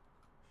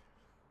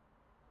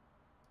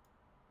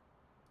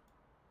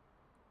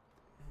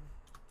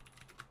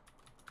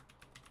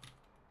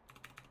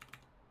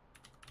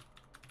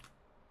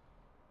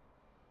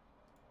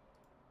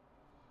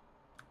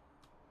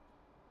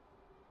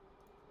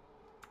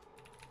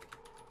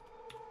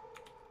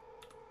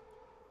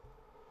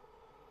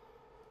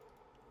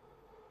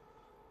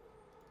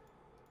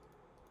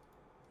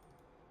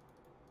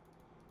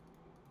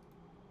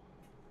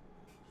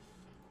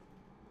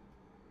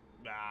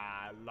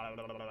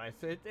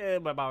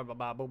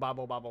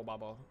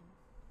 Bubble.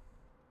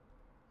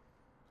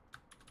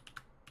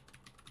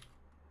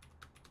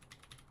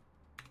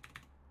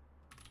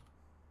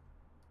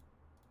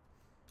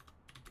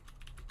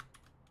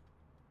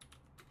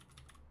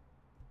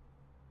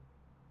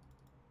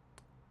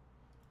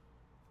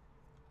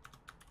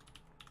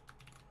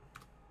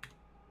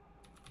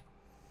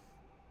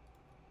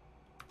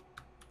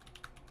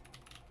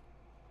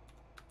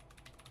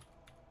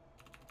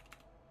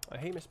 I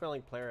hate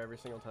misspelling player every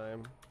single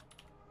time.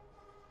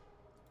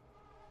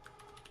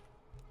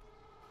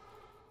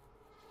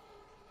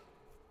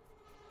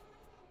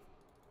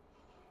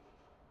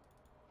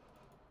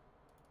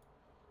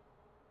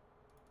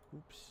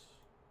 Oops.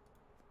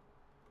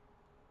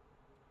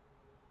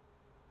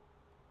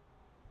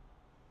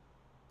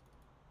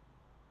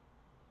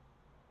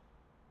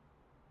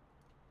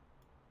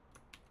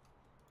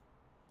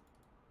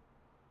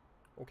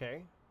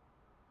 Okay.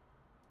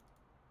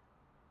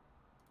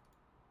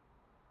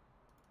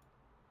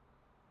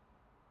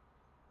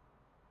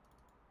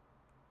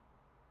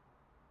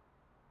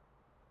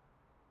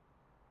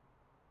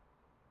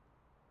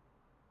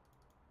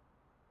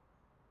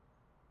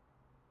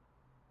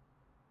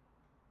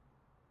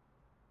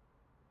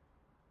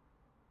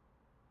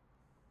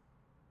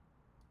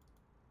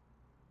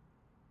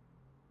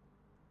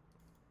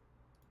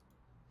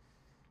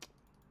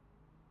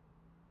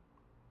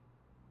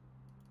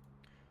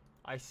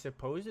 I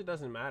suppose it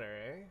doesn't matter,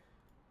 eh?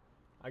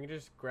 I can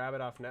just grab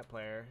it off net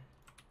player.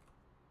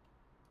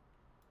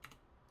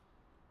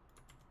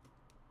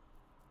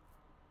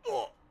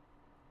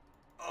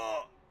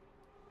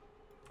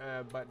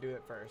 But do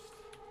it first.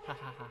 Ha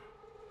ha ha.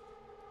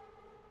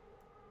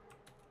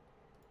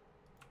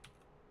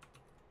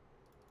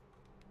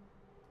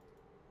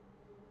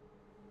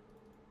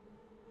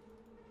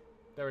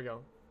 There we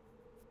go.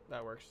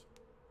 That works.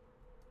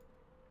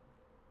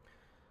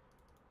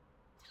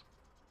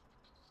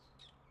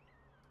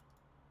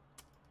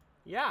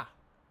 Yeah.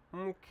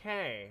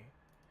 Okay.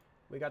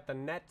 We got the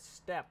net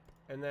step.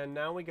 And then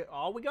now we get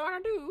all we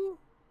gotta do.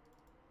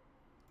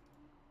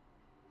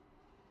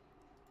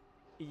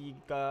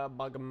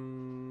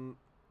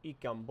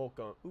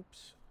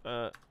 Oops.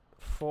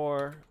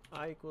 For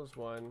I equals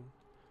 1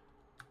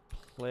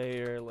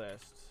 player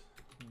list.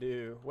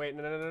 Do. Wait,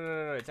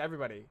 no. It's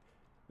everybody.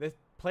 This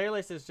player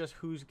list is just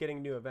who's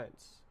getting new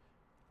events.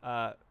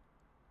 I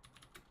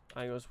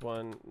equals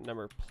 1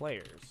 number of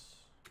players.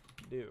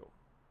 Do.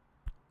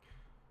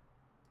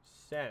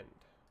 Send.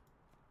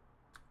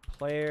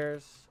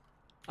 Players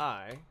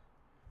I.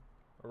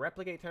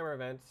 Replicate timer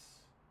events.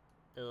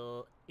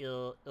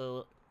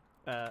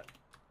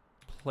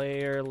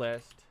 Player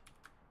list.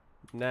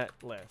 Net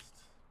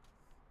list.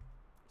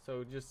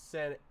 So just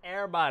send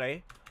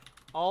everybody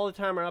all the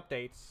timer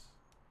updates.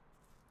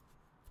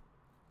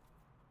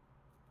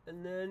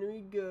 And then we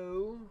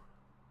go.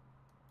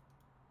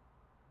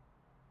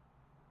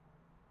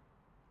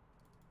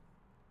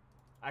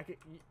 I could,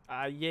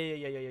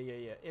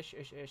 yeah. Ish.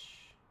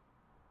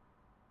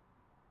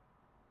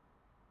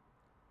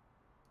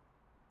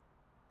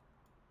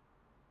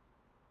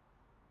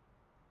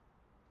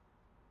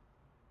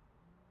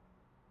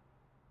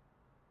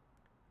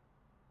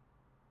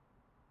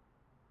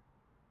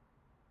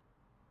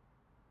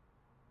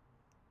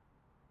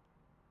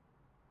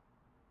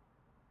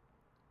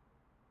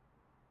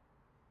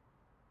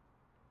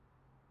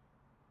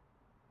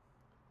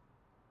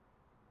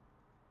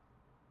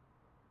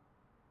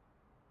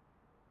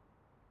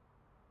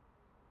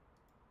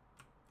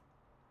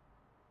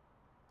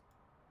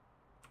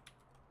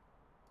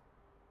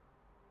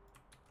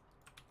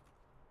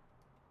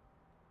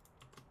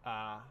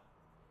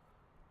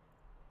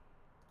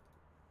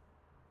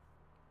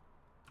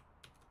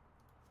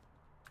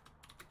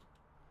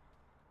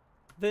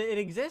 It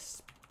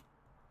exists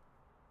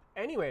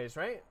anyways,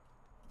 right?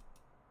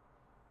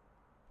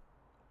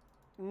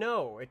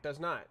 No, it does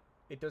not.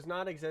 It does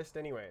not exist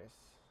anyways.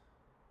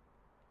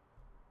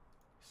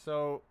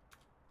 So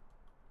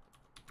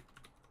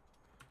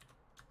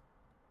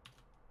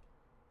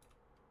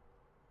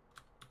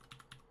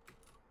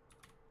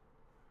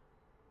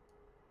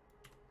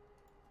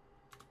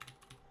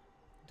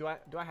do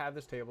I have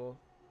this table?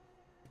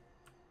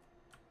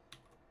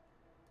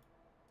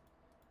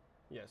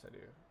 Yes, I do.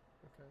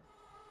 Okay.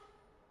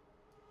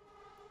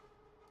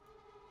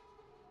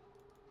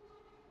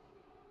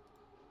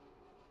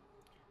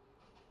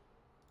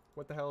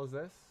 What the hell is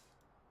this?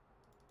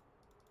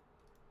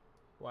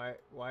 Why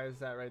is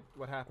that right?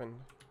 What happened?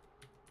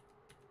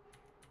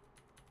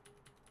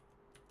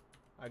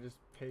 I just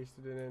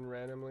pasted it in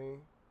randomly.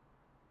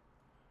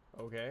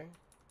 Okay.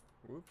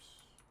 Whoops.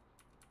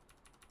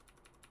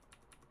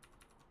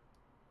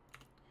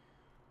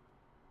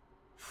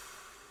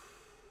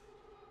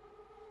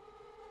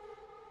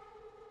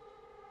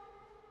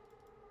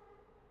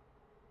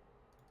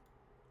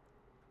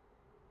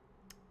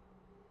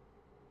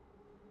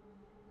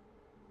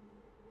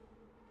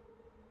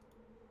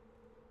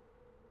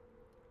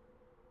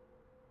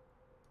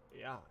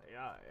 Yeah.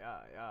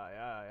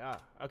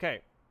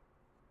 Okay.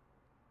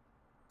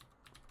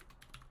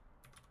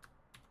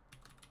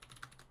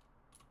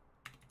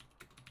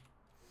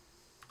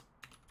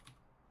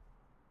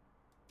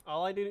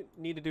 All I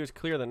need to do is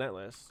clear the net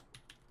list.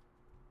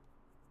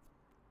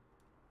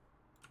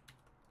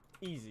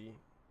 Easy.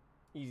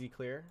 Easy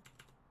clear.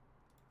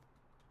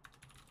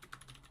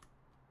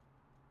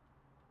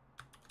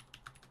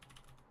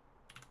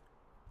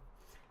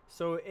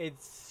 So it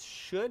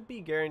should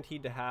be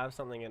guaranteed to have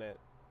something in it.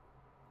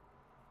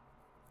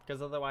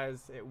 Because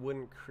otherwise it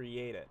wouldn't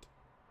create it.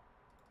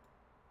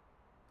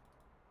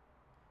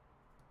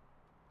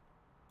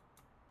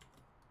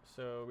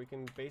 So we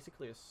can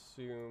basically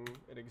assume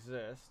it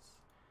exists.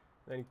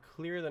 Then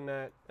clear the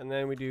net, and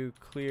then we do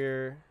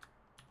clear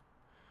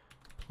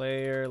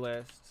player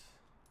list,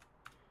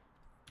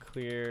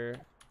 clear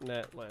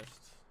net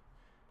list.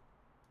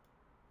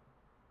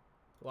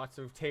 Lots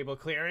of table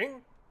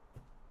clearing.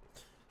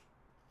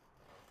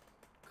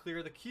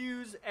 Clear the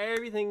queues,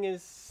 everything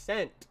is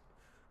sent.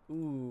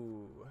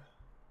 Ooh.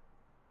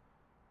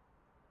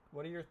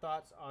 What are your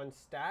thoughts on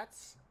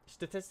stats?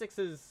 Statistics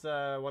is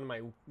one of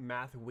my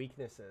math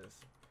weaknesses.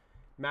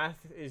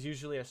 Math is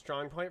usually a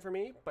strong point for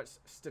me, but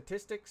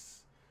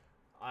statistics,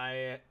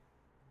 I'm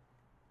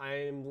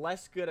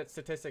less good at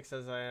statistics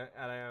as I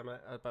am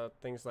about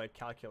things like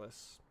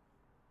calculus.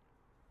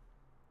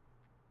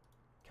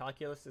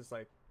 Calculus is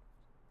like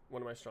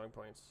one of my strong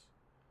points.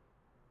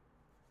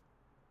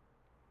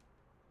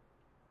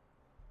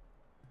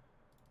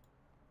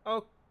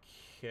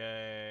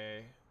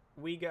 Okay,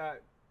 we got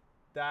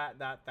that.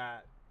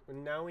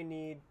 Now we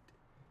need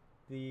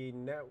the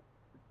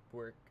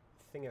network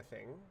thing.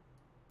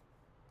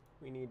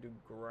 We need to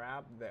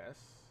grab this.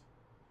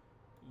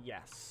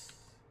 Yes.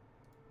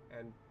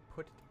 And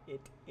put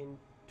it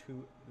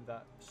into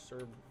the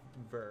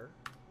server.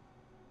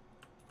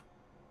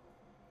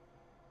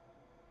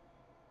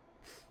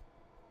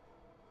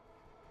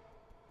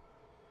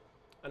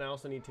 And I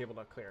also need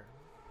table.clear.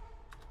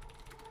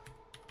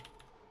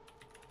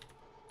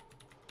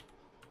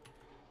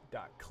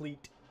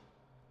 .cleat.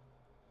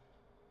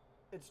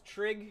 It's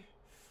trig.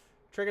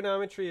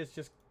 Trigonometry is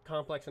just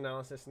complex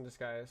analysis in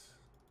disguise.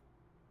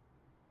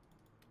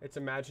 It's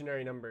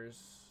imaginary numbers,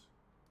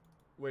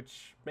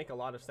 which make a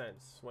lot of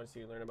sense once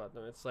you learn about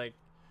them. It's like,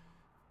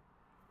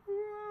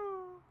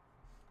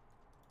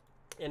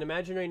 and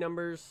imaginary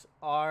numbers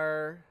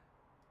are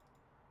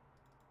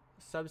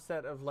a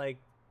subset of like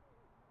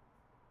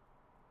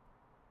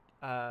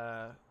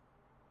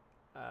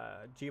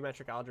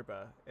geometric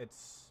algebra.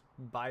 It's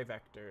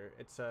bivector.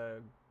 It's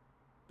a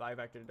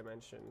bivector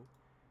dimension.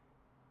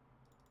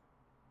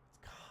 It's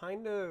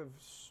kind of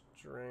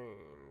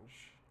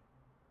strange.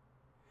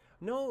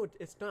 No,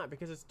 it's not,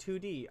 because it's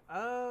 2D.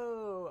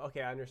 Oh,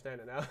 okay, I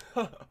understand it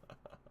now.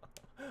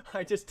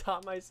 I just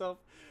taught myself.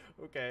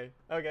 Okay.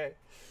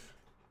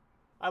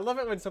 I love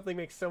it when something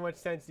makes so much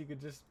sense you could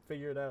just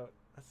figure it out.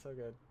 That's so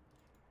good.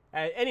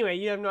 Anyway,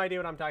 you have no idea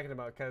what I'm talking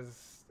about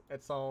because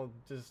it's all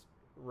just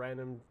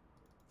random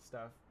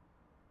stuff.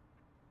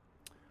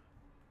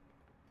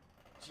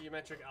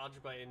 Geometric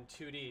algebra in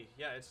 2D.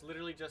 Yeah, it's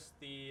literally just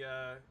the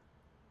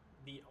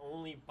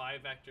only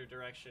bivector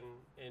direction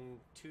in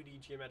 2D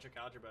geometric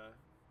algebra.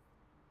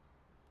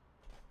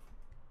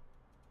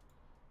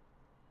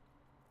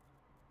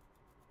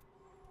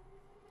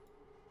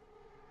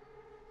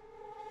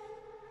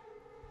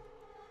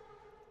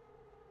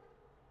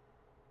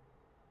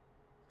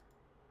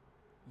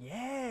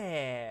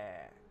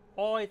 Yeah.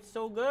 Oh, it's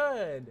so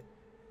good.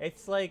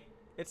 It's like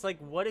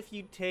what if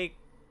you take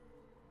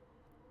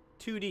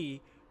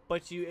 2D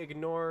but you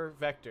ignore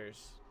vectors?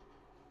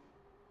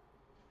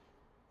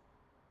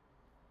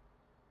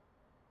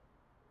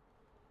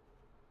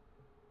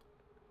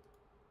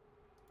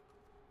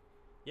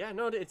 Yeah,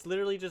 no, it's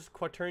literally just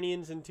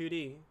quaternions in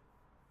 2D.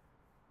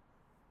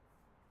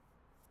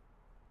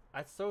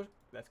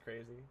 That's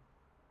crazy.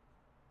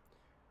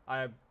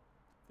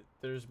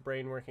 There's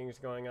brain workings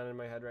going on in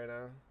my head right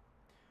now.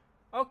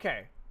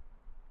 Okay.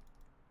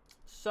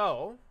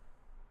 So,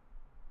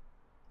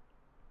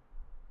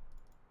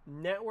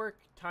 network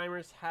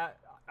timers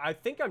I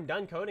think I'm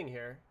done coding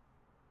here.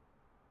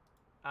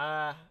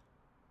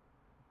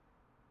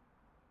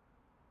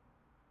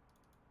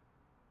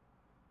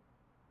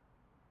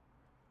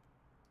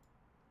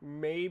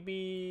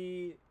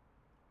 Maybe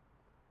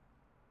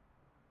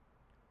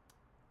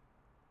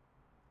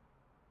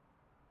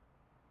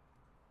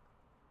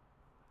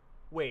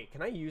wait,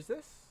 can I use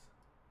this?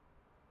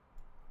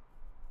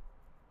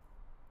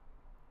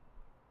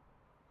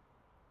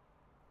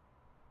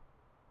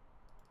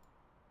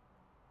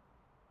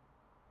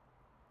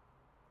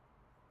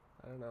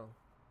 I don't know.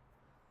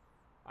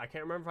 I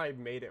can't remember if I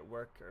made it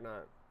work or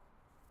not.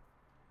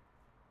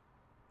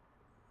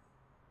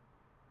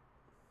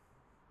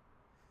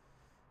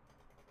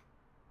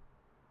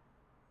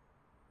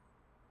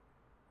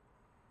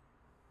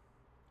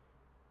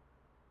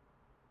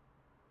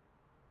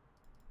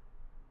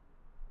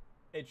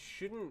 It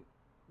shouldn't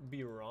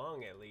be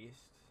wrong, at least.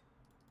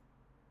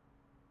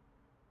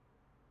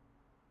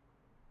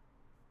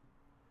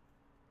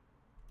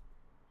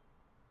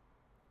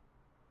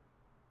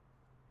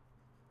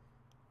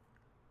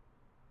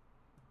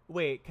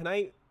 Wait, can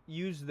I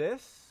use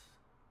this?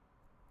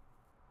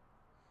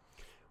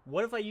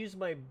 What if I use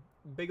my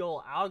big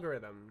ol'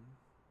 algorithm?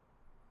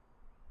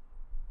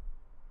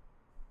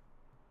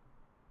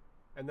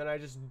 And then I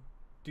just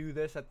do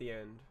this at the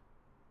end.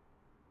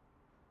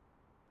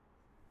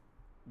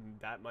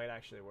 That might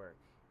actually work.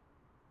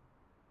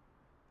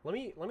 Let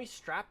me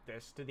strap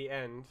this to the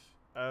end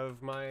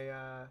of my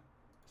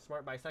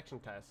smart bisection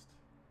test.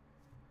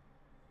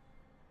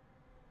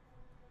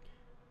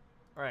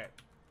 All right,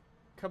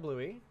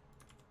 kablooey.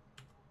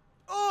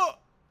 Oh!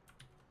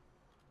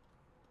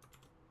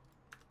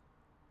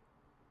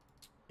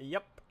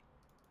 Yep.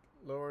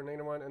 Lower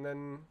 -1, and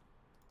then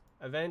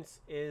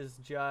events is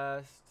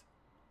just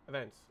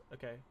events.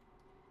 Okay.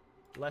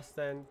 Less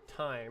than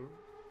time.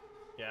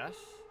 Yes.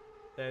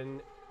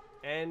 Then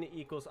n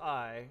equals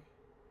I,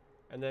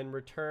 and then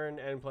return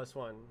n plus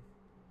 1.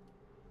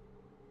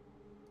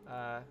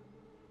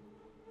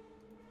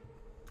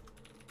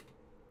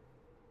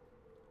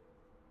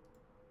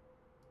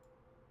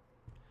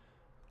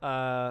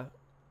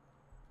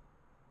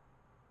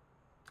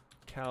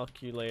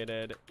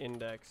 Calculated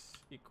index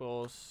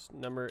equals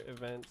number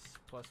events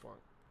plus 1.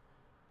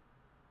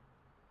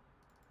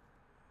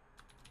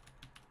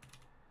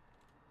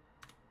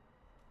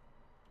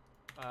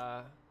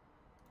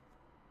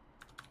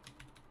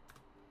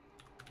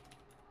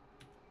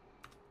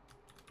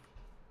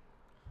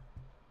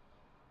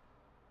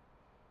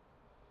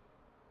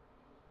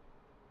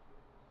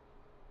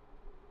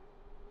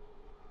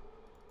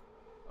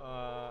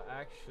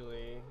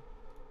 Actually,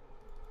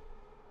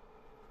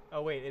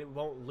 oh wait, it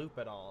won't loop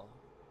at all.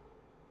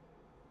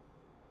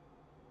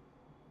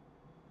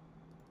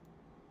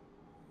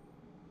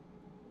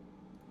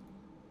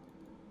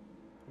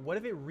 What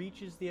if it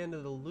reaches the end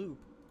of the loop?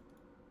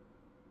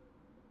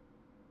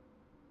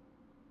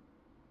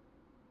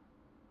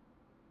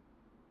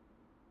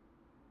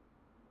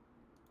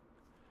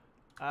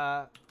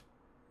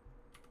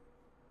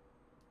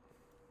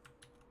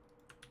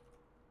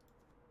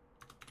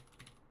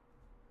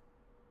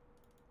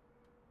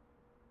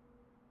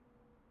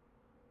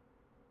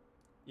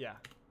 Yeah,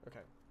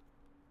 okay.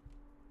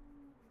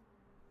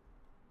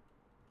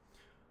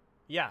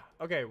 Yeah,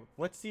 okay,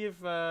 let's see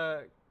if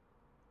I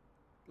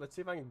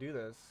can do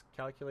this.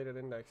 Calculated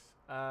index.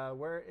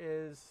 Where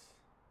is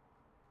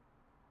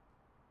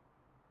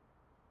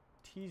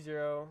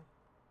T0?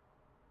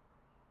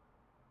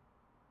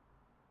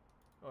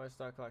 Oh, it's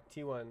not clock.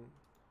 T1.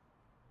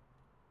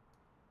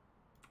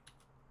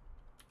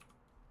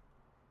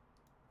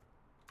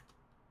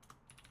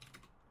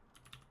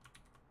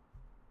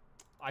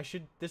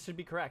 This should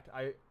be correct.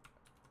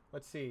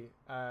 Let's see.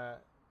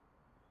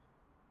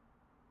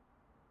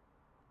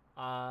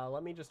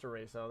 Let me just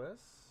erase all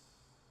this.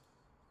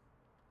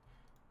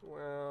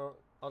 Well,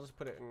 I'll just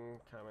put it in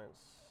comments.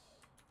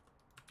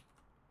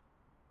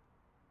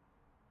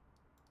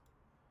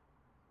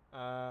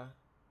 I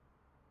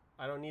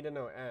don't need to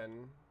know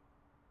n.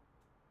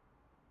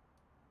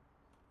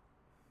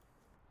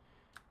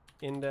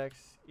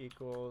 Index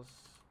equals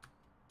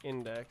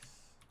index.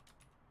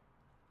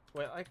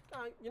 Well,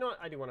 you know what?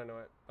 I do want to know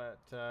it,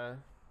 but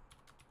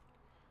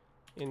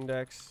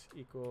index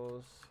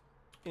equals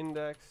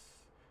index.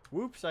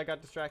 Whoops, I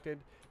got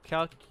distracted.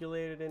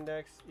 Calculated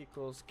index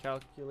equals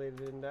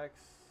calculated index.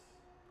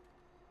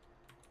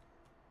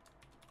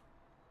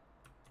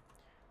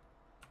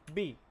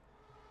 B.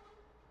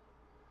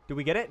 Do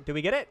we get it? Do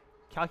we get it?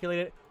 Calculate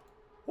it.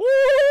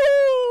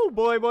 Woo!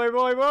 Boy, boy,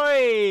 boy,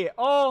 boy!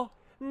 Oh,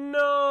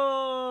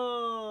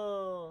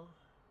 no!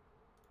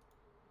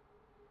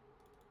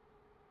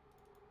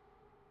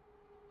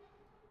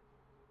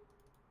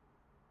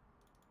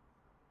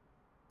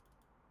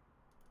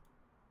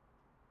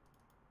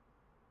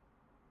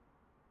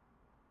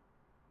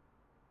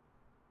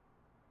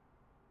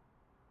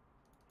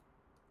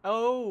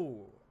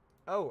 Oh.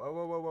 Oh, whoa,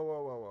 whoa, whoa, whoa,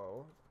 whoa,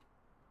 whoa,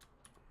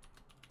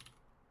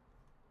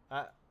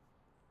 whoa.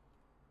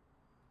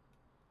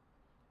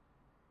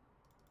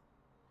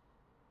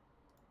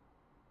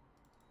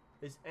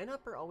 Is N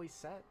upper always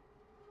set?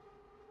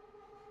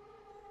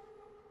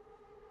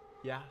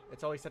 Yeah,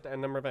 it's always set to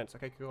N number of events.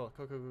 Okay, cool,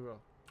 cool, cool, cool, cool.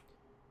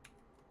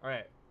 All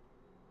right.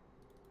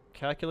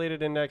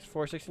 Calculated index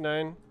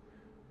 469.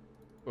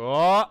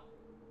 Oh!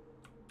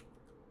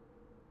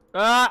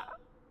 Ah!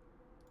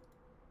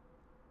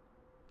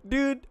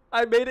 Dude,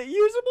 I made it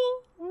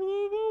usable. Whoa,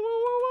 whoa, whoa,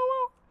 whoa,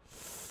 whoa,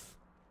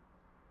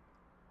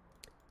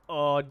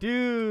 whoa. Oh,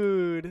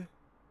 dude.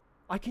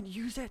 I can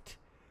use it.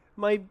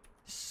 My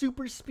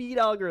super speed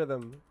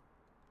algorithm.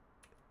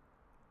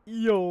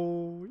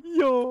 Yo,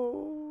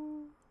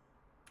 yo.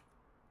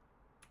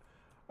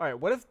 All right,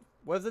 what if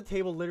the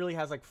table literally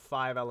has like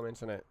 5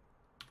 elements in it?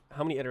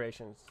 How many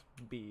iterations?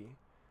 B.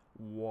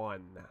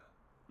 1.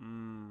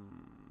 Mm.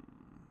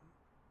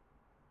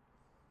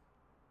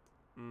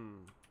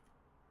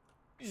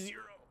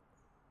 0.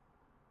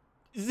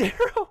 0.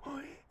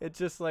 It's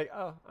just like,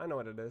 oh, I know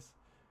what it is.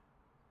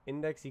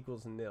 Index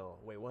equals nil.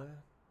 Wait, what?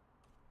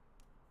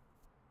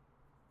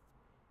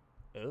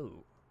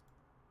 Oh.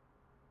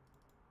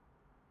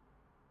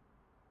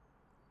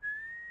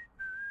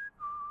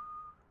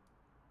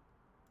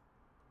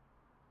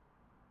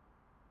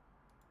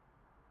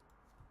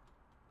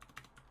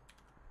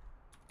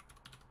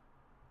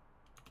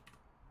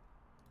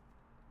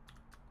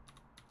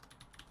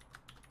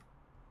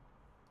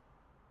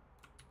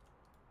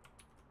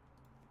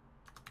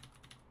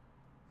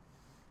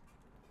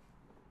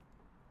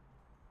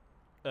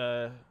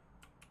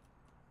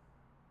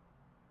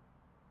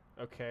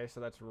 Okay, so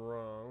that's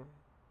wrong.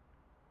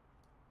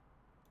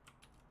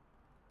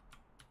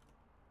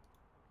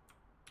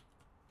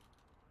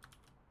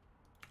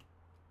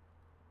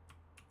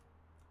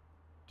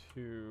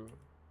 Two.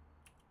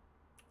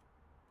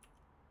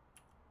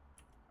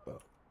 Oh.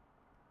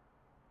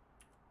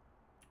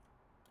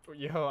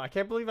 Yo, I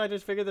can't believe I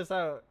just figured this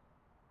out.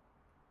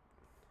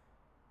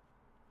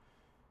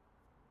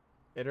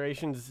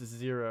 Iterations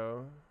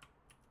 0.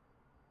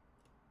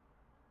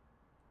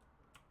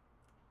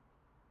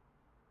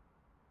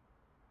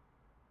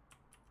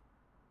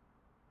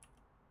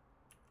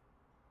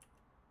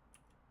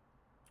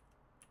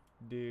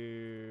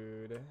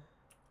 Dude.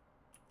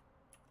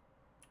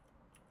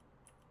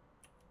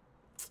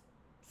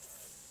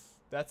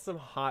 That's some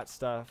hot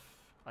stuff,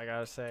 I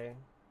gotta say.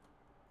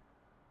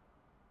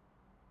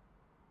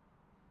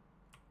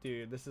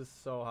 Dude, this is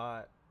so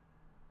hot.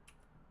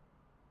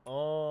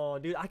 Oh,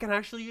 dude, I can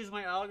actually use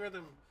my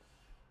algorithm.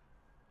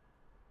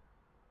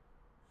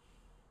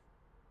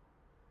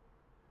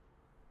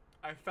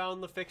 I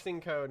found the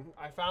fixing code.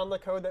 I found the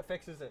code that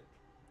fixes it.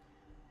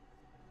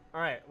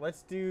 All right,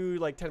 let's do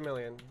like 10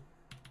 million.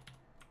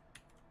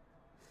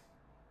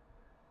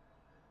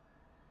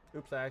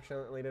 Oops, I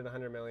accidentally did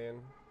 100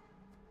 million.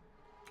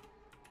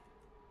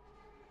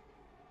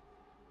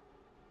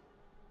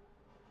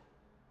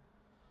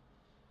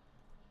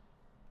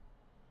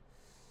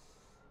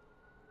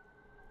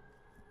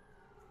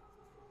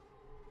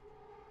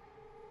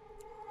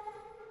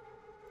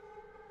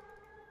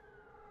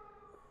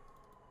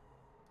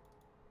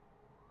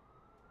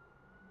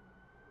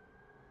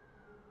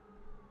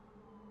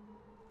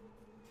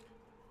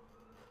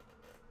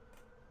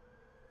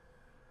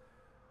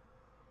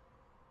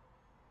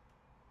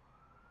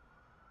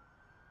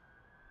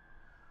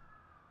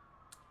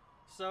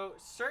 So,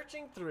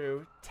 searching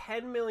through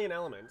 10 million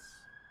elements.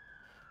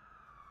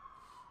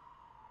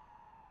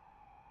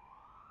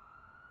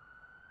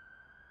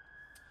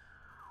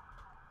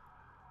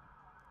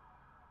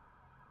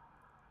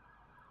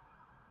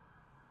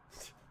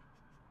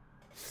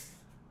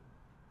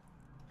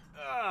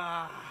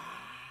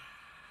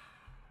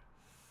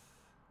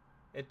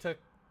 It took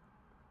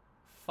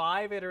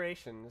 5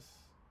 iterations.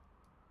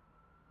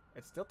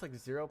 It still took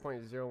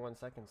 0.01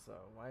 seconds though.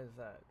 Why is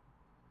that?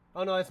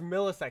 Oh no, that's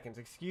milliseconds.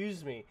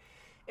 Excuse me.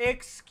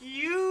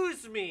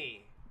 Excuse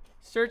me!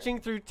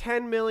 Searching through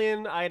 10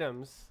 million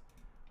items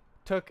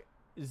took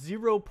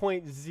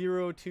 0.02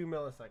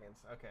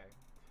 milliseconds. Okay.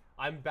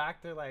 I'm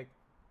back to like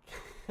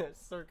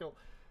circle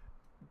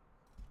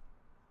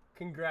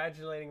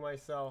congratulating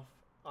myself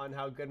on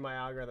how good my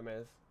algorithm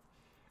is.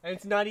 And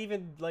it's not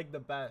even like the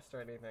best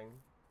or anything.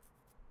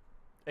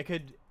 It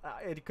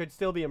could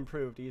still be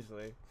improved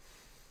easily.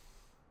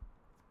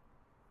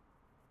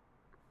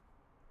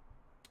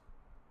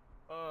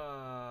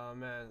 Oh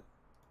man.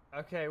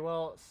 Okay,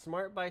 well,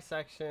 smart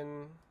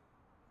bisection.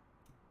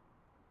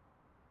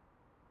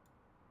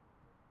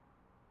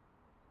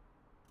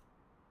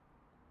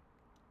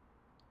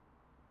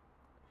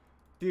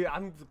 Dude,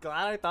 I'm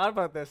glad I thought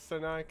about this so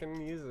now I can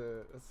use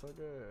it. It's so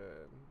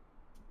good.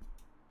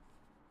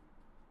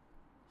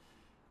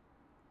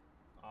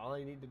 All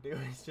I need to do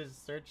is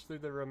just search through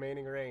the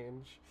remaining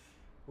range,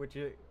 which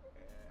it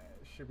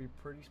should be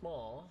pretty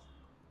small.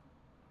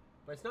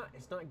 But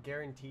it's not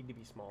guaranteed to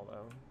be small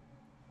though.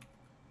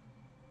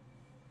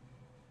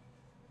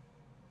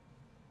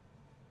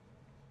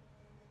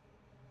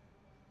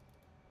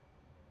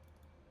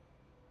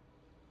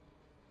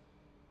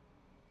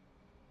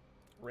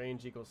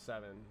 range equals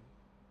 7.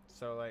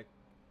 So like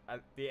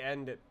at the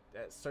end it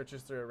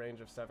searches through a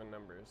range of 7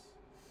 numbers.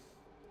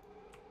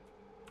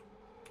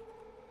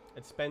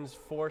 It spends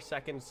 4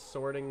 seconds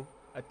sorting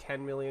a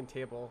 10 million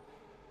table.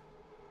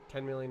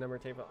 10 million number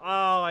table.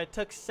 Oh, I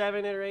took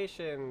 7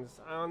 iterations.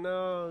 Oh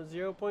no,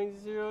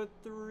 0.03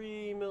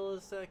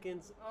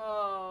 milliseconds.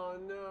 Oh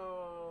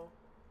no.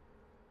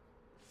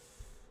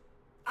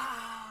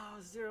 Ah,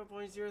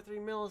 0.03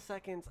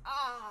 milliseconds.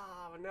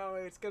 Ah, no,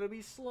 it's gonna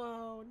be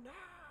slow. No.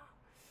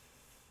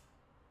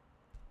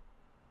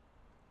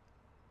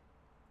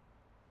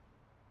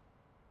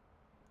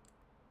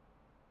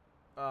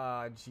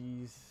 Ah,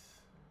 jeez.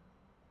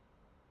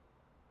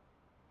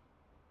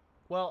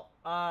 Well,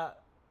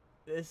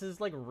 this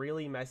is like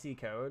really messy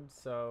code,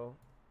 so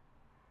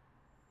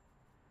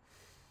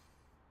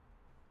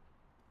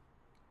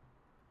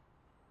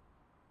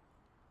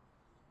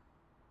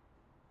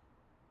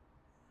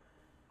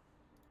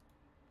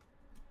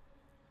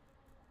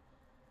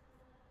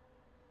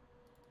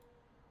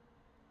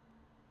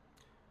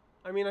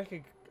I mean, I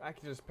could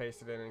just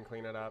paste it in and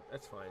clean it up.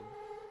 It's fine.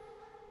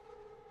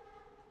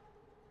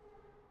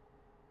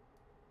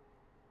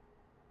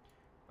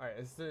 All right,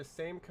 is the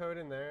same code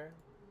in there?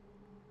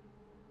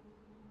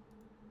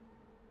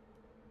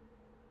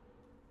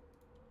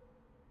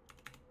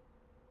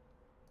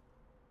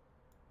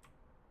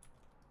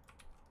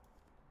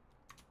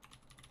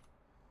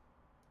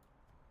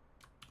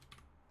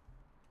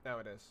 No,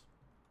 it is.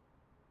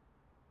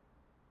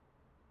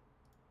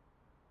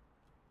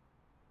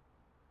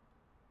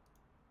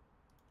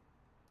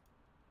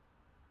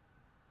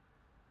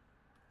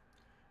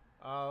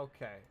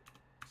 Okay,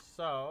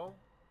 so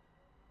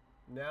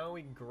now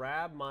we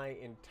grab my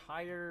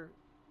entire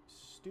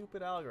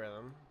stupid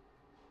algorithm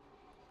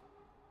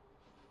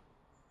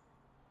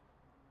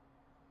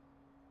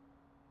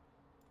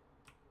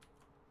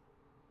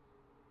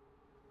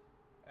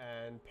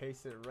and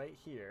paste it right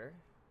here.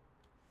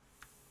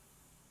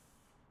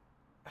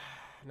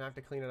 Now I have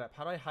to clean it up.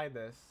 How do I hide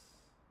this?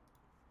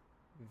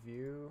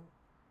 View,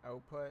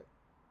 output,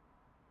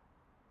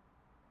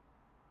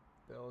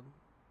 build.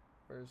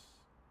 Where's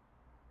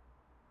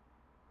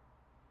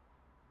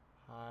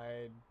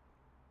hide?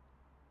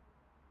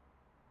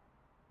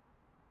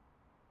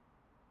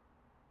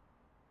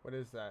 What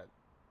is that?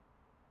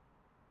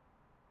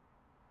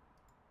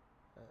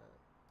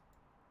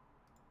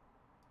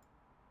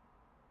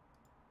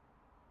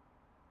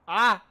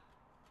 Ah!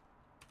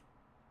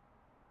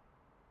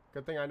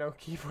 Good thing I know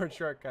keyboard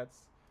shortcuts.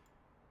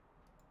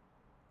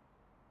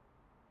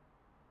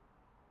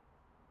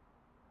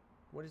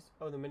 What is...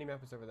 Oh, the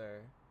minimap is over there.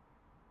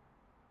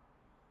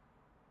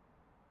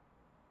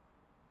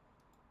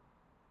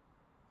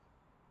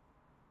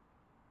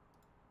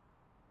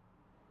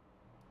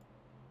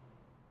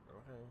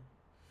 Okay.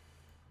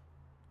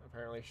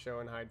 Apparently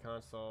show and hide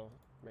console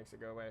makes it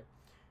go away.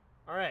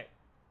 Alright.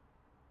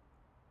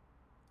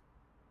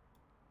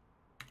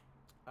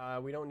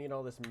 We don't need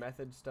all this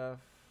method stuff.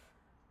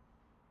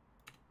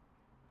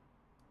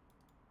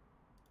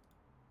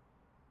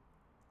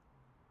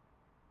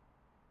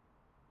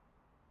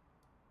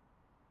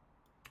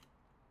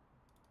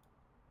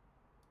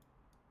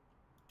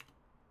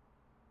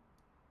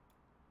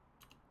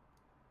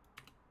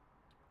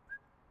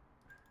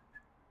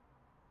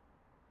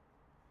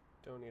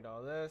 Don't need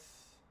all this.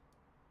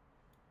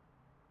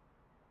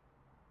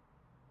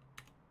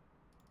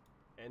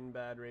 End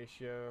bad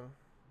ratio.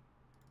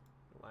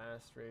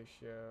 Last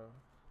ratio.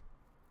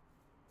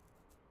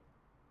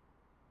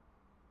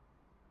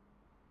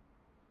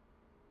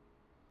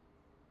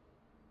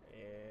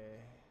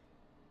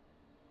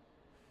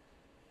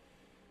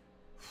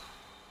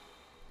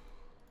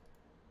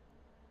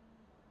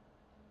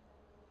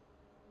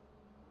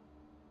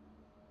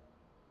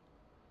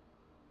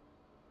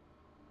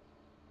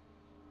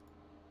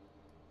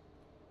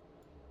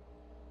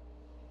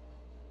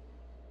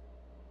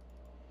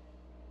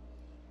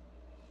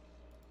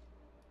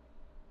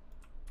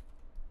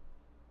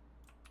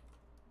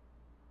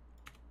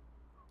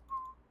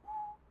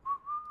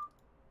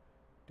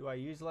 Do I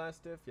use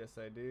last if? Yes,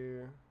 I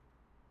do.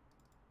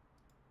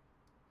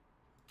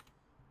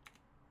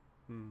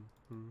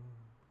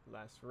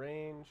 Last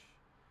range.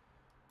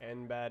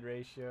 End bad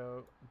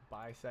ratio.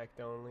 Bisect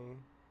only.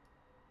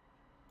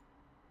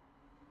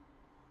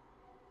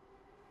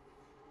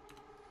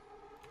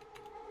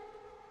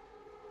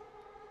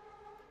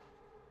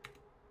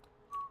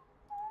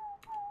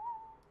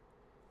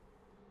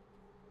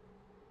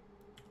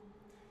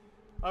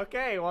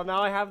 Okay, well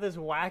now I have this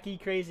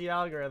wacky, crazy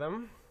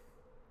algorithm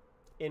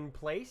in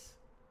place.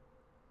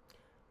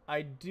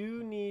 I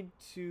do need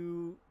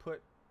to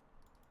put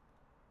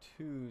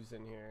 2s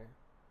in here.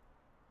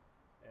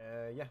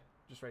 Yeah,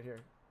 just right here.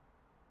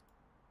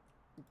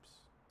 Oops.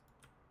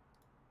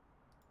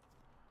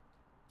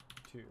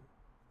 2.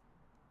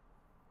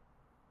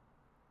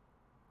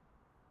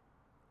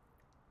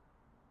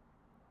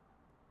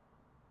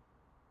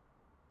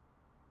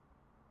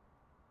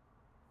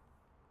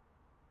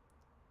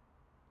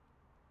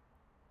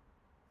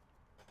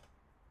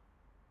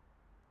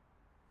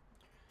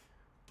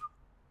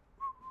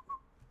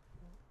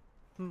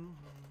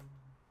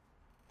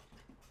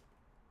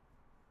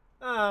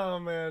 Oh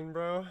man,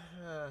 bro.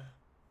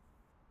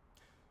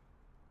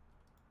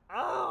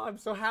 Oh, I'm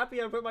so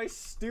happy I put my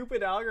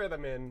stupid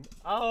algorithm in.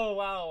 Oh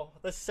wow,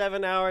 the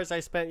 7 hours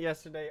I spent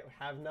yesterday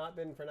have not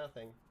been for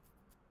nothing.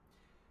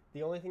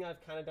 The only thing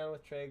I've kind of done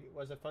with trig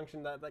was a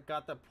function that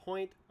got the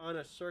point on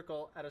a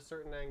circle at a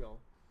certain angle.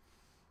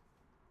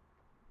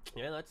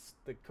 Yeah, that's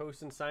the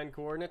cosine sine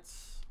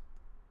coordinates.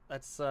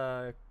 That's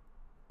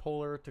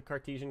polar to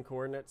Cartesian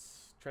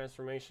coordinates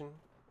transformation.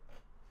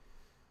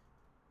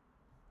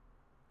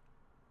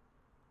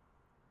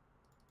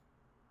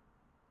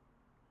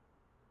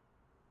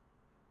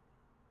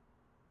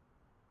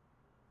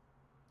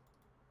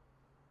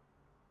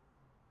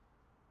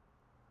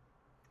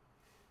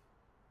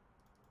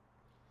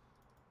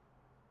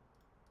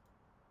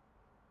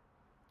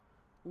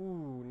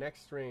 Ooh,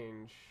 next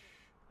range.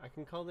 I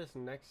can call this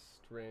next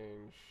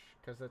range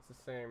because that's the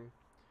same.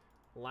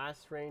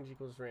 Last range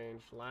equals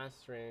range.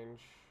 Last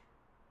range.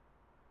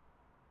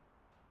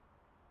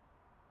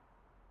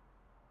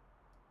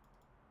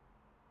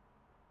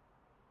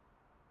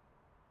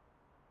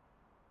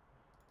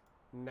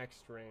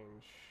 Next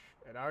range.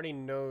 It already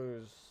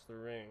knows the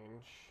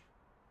range.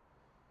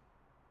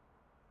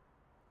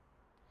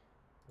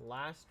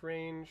 Last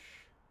range.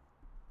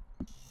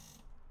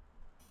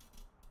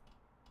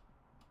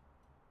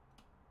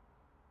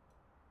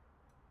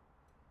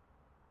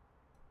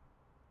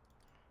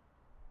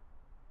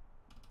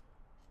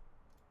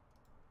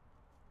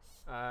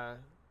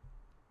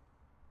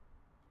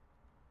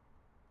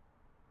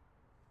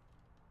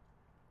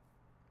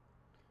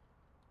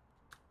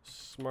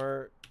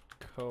 Smart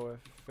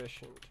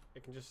coefficient.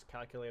 It can just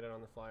calculate it on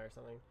the fly or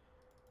something.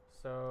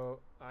 So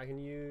I can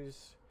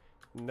use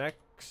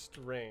next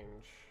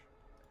range.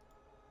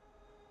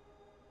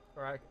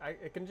 Or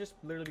it can just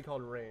literally be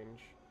called range.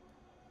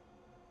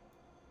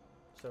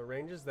 So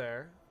range is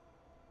there.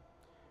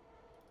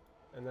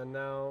 And then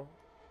now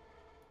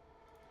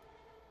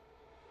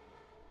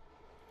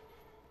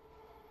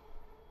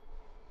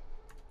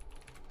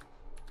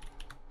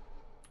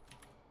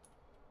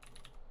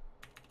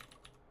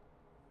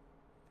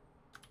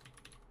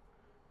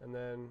and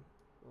then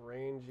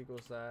range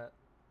equals that.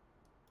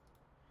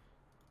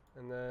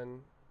 And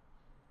then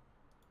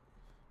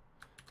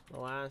the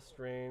last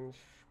range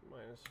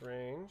minus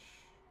range.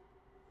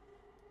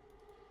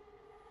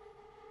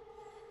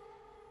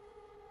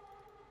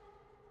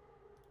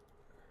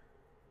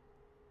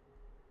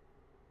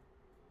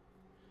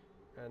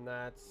 And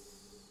that's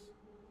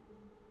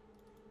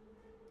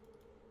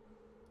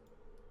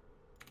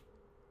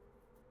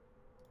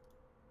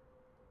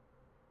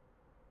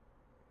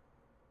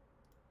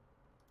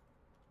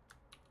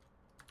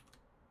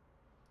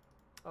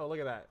oh, look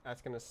at that.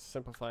 That's going to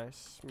simplify.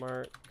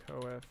 Smart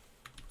coefficient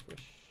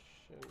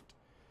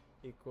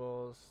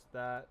equals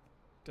that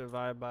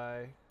divided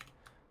by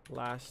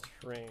last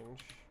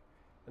range.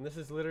 And this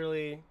is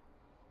literally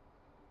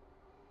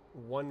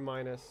 1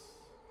 minus.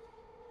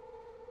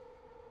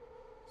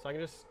 So I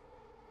can just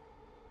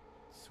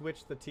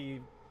switch the t.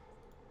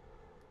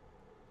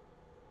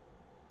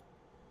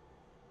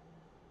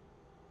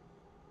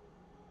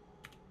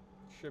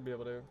 Should be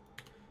able to.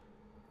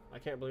 I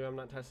can't believe I'm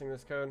not testing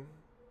this code.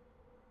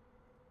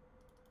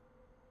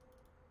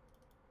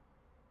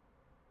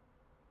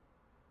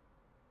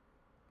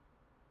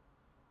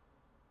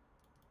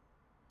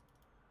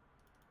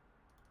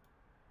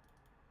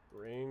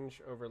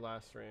 Range over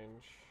last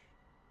range.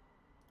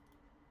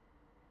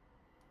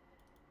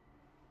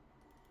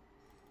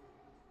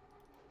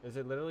 Is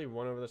it literally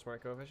 1 over the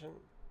smart coefficient?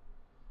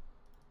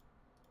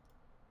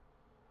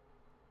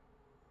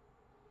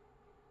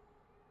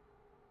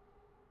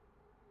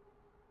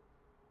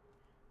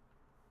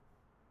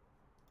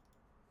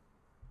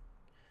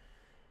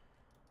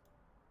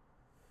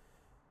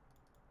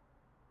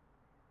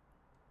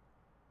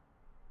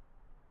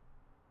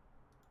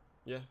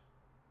 Yeah.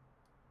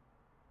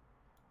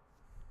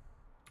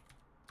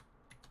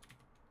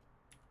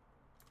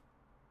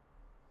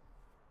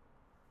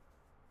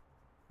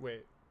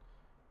 Wait.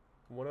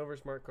 1 over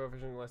smart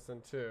coefficient less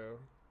than 2.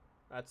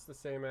 That's the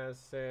same as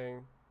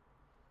saying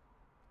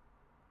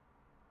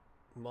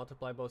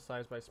multiply both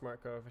sides by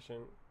smart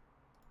coefficient.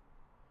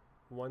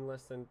 1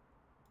 less than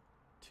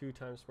 2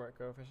 times smart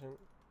coefficient.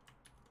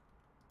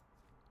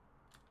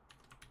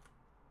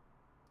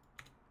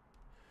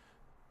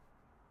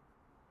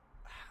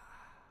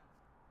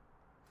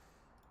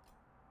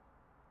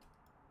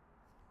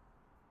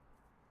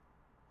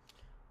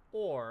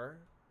 Or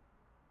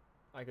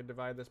I could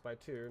divide this by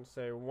 2 and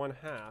say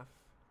 1/2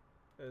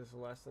 is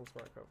less than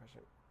smart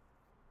coefficient.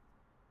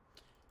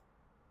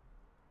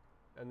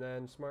 And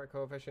then smart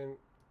coefficient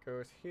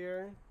goes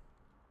here.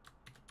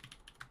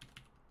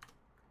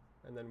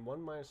 And then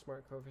 1 minus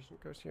smart coefficient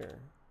goes here.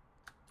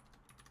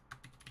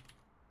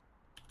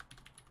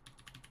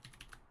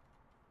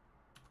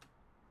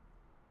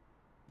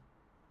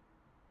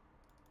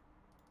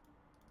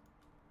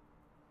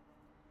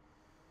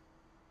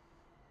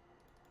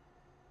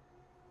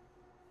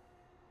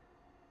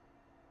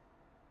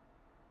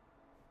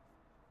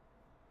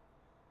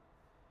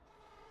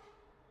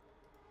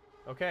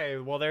 Okay,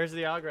 well there's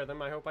the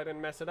algorithm. I hope I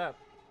didn't mess it up.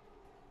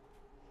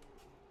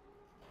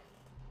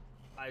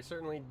 I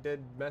certainly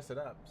did mess it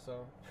up,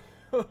 so.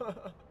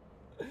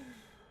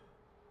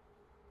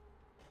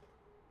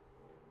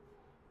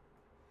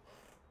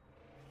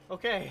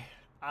 Okay,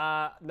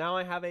 now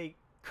I have a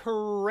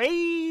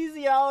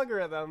crazy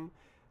algorithm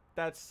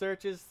that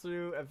searches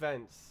through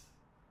events.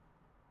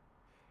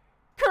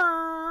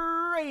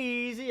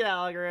 Crazy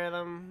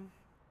algorithm.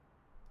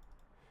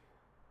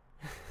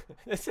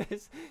 This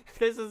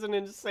is an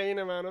insane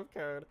amount of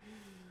code.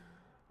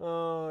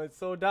 Oh, it's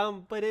so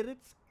dumb, but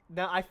it's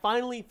now I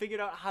finally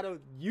figured out how to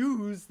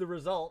use the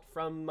result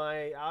from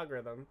my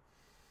algorithm.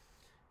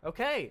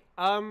 Okay,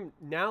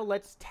 now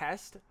let's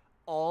test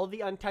all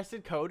the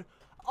untested code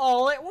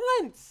all at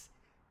once.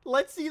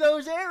 Let's see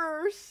those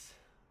errors.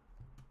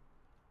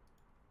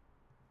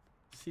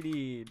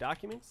 CD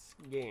documents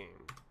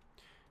game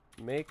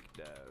make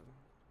dev.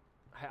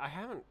 I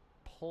haven't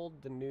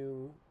pulled the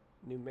new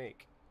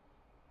make.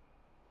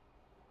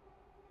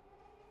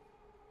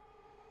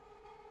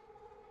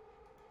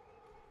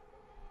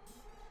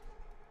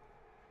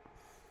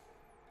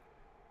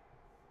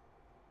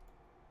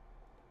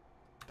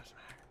 Doesn't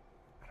matter.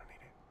 I don't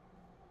need it.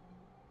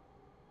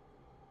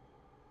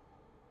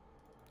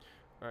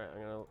 Alright,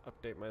 I'm gonna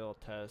update my little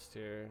test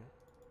here.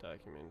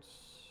 Documents.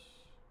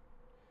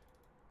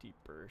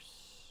 Deepers.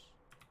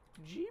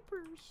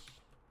 Jeepers.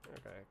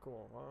 Okay,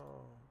 cool.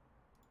 Wow.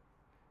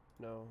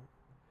 No.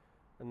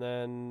 And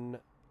then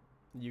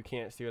you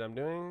can't see what I'm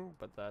doing,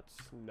 but that's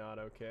not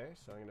okay.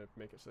 So I'm gonna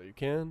make it so you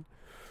can.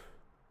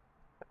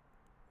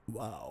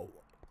 Wow.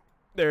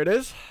 There it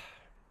is.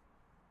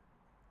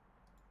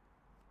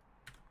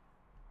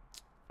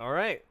 All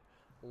right.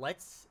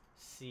 Let's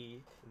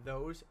see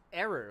those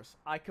errors.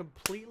 I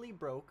completely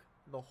broke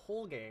the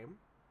whole game,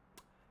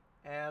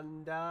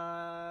 and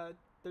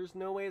there's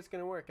no way it's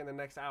gonna work in the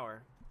next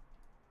hour.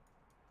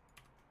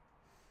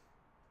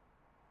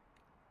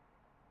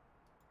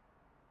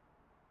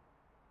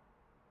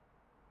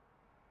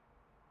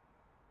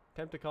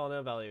 Attempt to call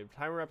no value.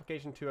 Timer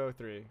replication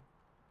 203.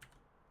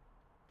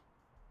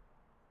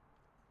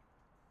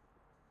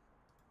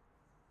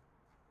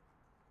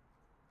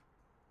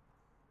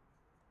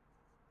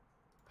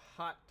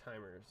 Hot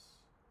timers.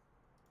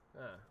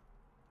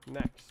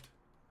 Next.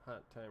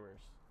 Hot timers.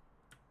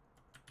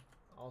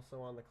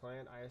 Also on the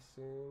client, I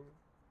assume.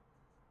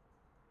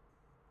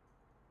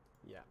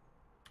 Yeah.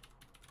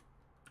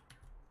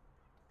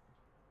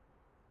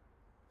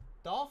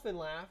 Dolphin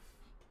Laugh.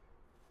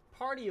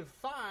 Party of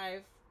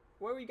 5.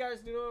 What were you guys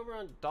doing over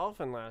on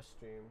Dolphin Laugh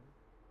stream?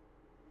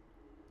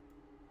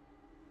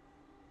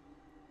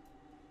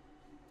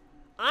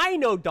 I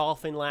know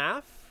Dolphin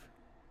Laugh.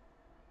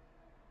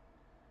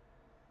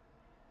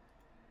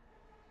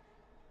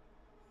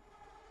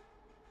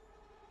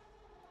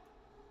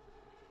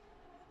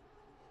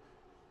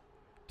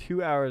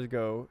 Two hours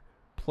ago,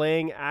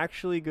 playing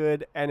actually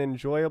good and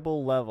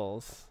enjoyable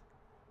levels.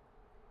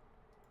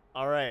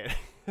 All right.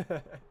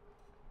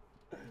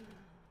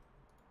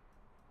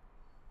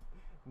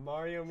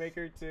 Mario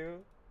Maker 2.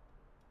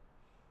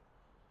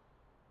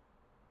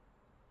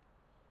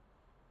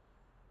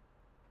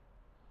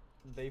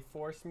 They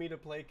forced me to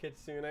play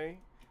Kitsune.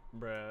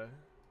 Bruh.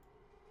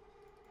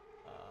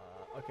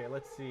 Okay,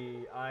 let's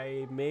see.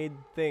 I made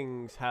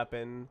things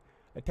happen.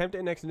 Attempt to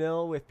index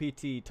nil with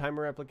PT.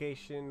 Timer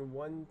replication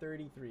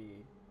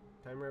 133.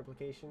 Timer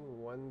replication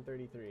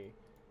 133.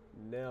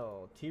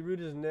 Nil. T-root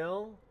is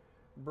nil?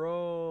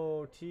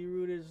 Bro,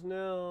 T-root is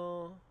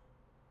nil.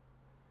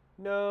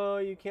 No,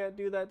 you can't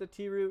do that to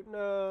T-root.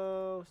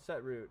 No.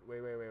 Set root.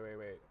 Wait.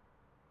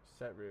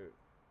 Set root.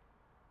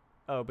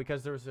 Oh,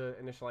 because there was an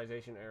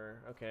initialization error.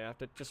 Okay, I have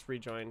to just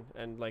rejoin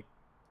and, like,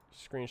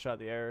 screenshot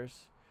the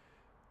errors.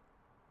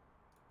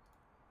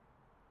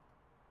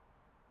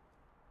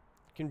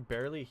 Can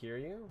barely hear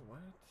you?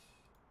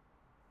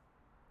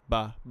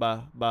 What?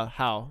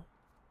 How?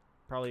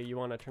 Probably you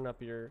want to turn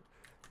up your...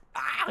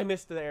 Ah, I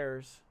missed the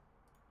errors.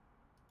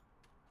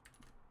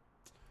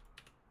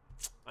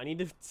 I need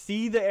to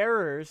see the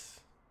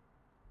errors.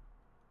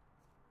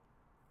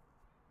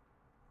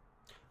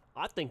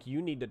 I think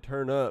you need to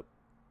turn up.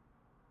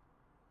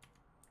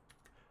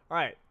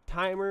 Alright,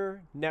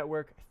 timer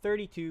network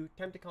 32.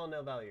 Attempt to call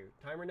nil value.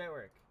 Timer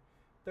network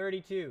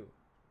 32.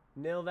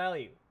 Nil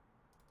value.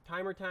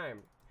 Timer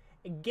time.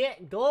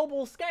 Get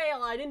global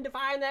scale. I didn't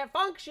define that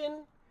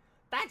function.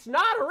 That's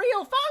not a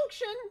real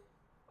function.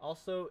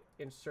 Also,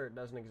 insert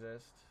doesn't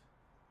exist.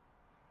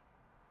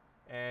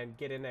 And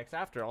get index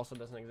after also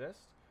doesn't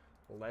exist.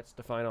 Let's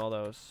define all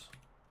those.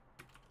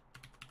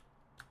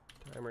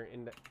 Timer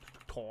index.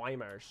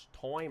 Timers.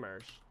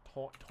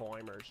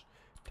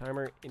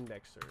 Timer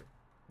indexer.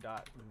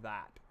 Dot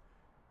that.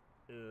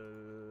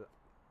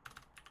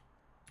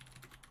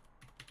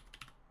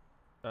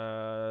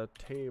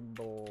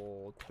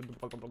 Table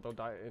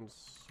dot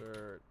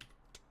insert.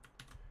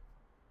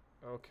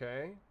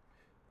 Okay.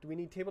 Do we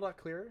need table dot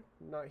clear?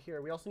 Not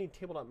here. We also need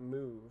table dot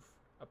move.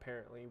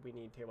 Apparently, we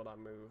need table dot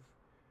move.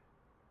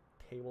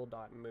 Table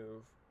dot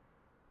move.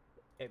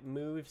 It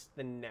moves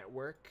the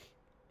network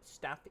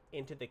stuff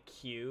into the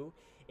queue,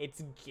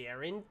 it's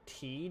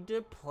guaranteed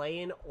to play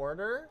in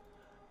order.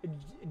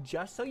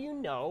 Just so you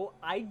know,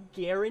 I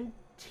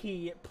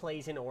guarantee it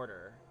plays in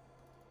order.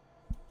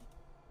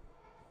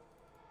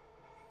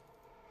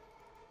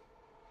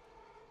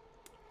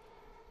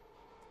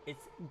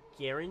 It's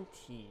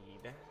guaranteed.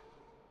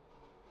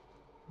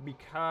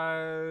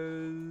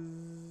 Because...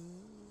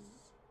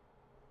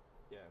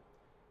 yeah.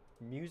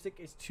 Music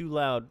is too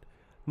loud.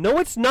 No,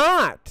 it's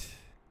not!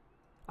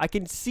 I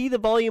can see the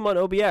volume on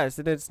OBS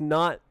and it's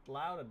not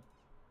loud.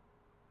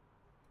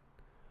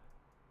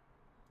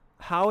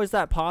 How is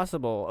that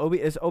possible?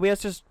 Is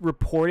OBS just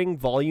reporting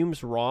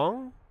volumes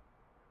wrong?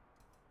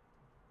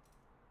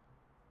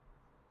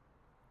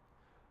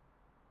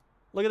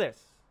 Look at this.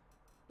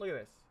 Look at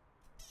this.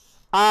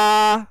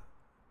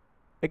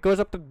 It goes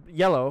up to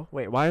yellow.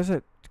 Wait, why is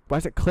it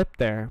clipped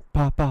there?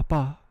 Ba ba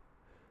ba.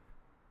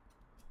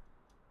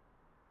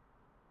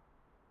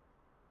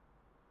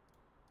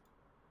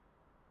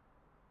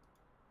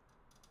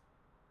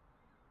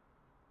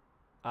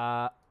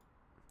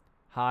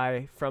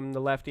 Hi from the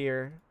left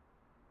ear.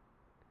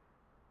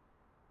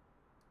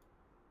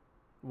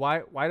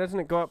 Why doesn't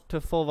it go up to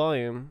full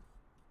volume?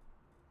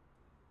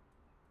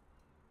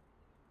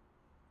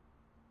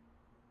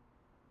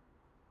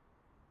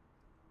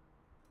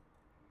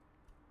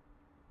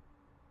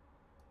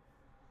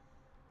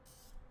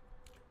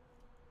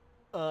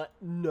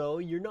 No,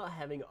 you're not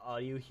having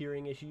audio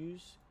hearing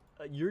issues.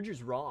 You're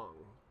just wrong.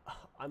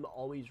 I'm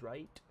always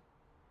right.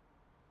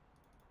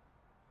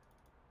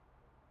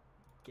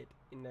 Get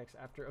index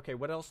after. Okay,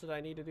 what else did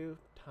I need to do?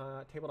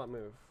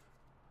 Table.move.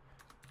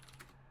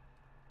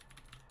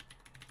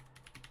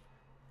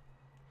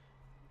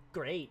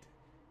 Great.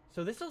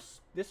 So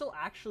this'll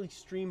actually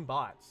stream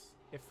bots.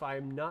 If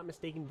I'm not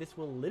mistaken, this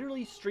will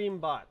literally stream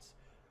bots.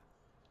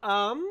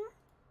 I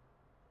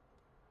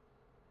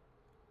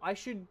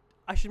should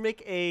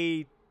make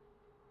a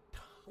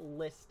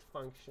list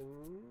function,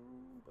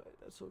 but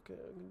that's okay.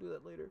 I can do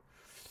that later.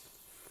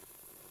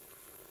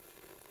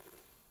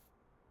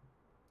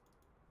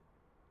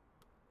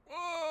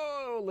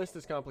 Oh, list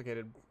is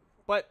complicated,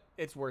 but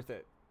it's worth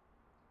it.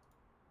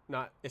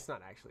 It's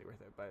not actually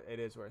worth it, but it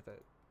is worth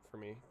it for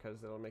me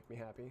because it'll make me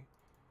happy.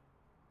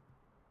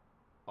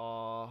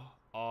 Yeah.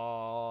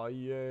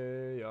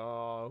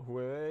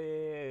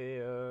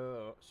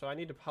 So I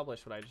need to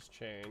publish what I just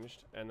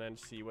changed and then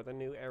see what the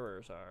new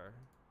errors are.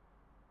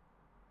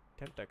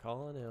 Attempt to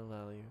call an L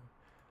value.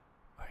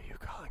 Are you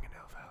calling an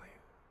L value?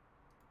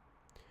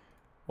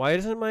 Why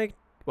doesn't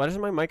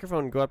my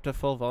microphone go up to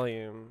full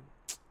volume?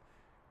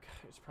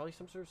 God, it's probably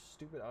some sort of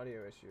stupid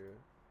audio issue.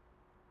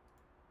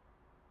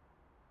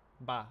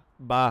 Ba.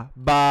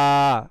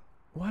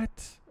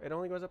 What? It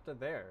only goes up to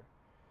there.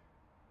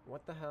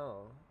 What the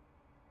hell?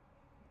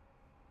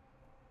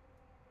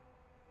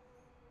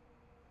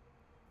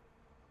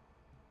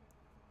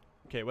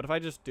 Okay, what if I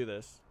just do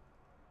this?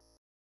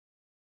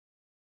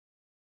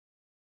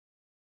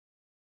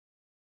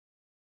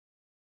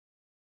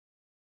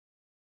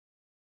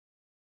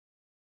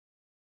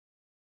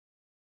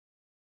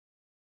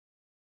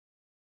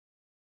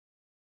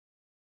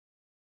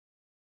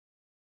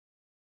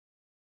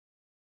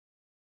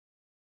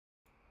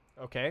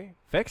 Okay,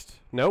 fixed?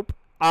 Nope.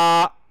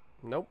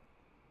 Nope.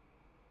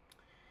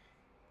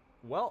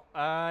 Well,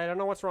 I don't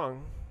know what's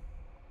wrong.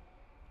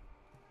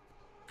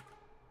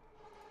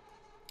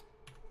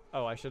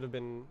 Oh, I should have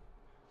been...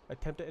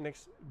 Attempt to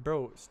index...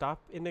 Bro,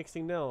 stop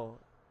indexing nil.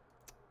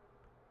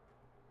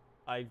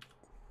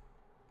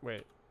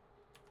 Wait.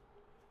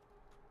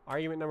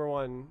 Argument number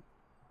 1.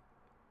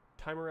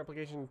 Timer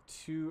replication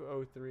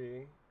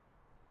 203.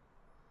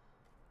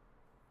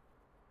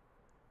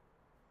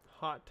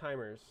 Hot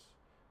timers.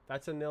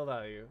 That's a nil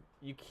value.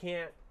 You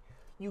can't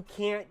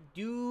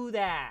do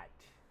that.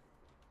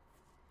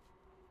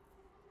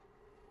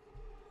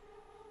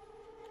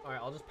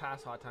 Alright, I'll just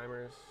pass hot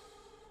timers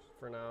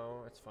for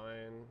now. It's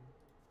fine.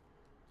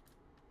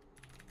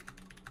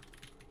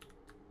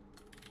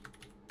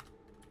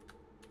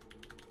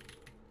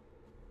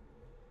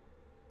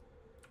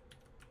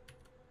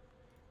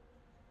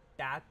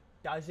 That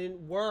doesn't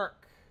work.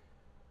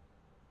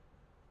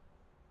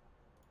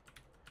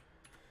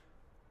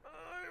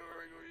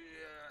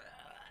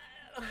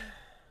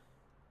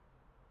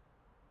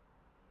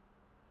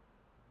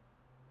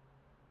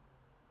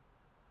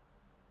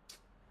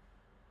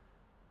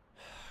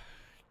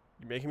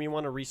 You're making me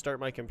want to restart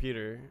my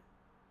computer.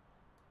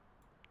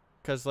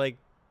 Because, like,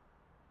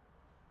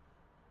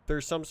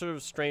 there's some sort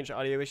of strange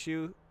audio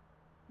issue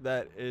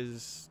that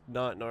is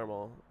not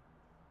normal.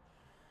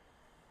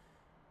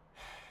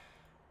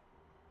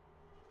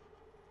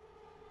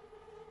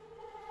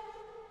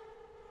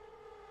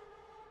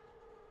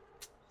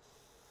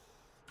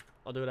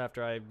 I'll do it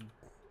after I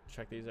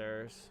check these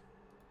errors.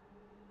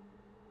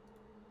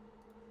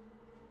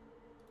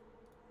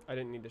 I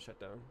didn't need to shut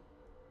down.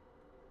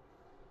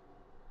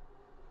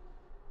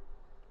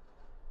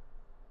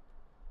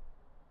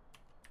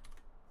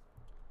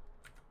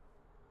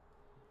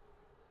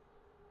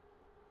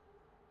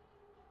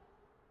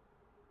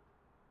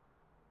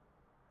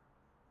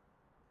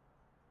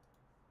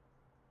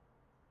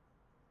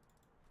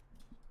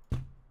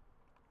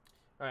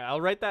 All right,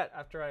 I'll write that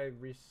after I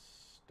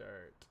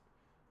restart.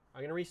 I'm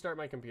going to restart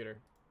my computer.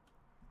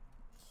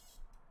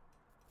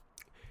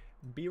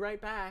 Be right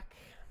back.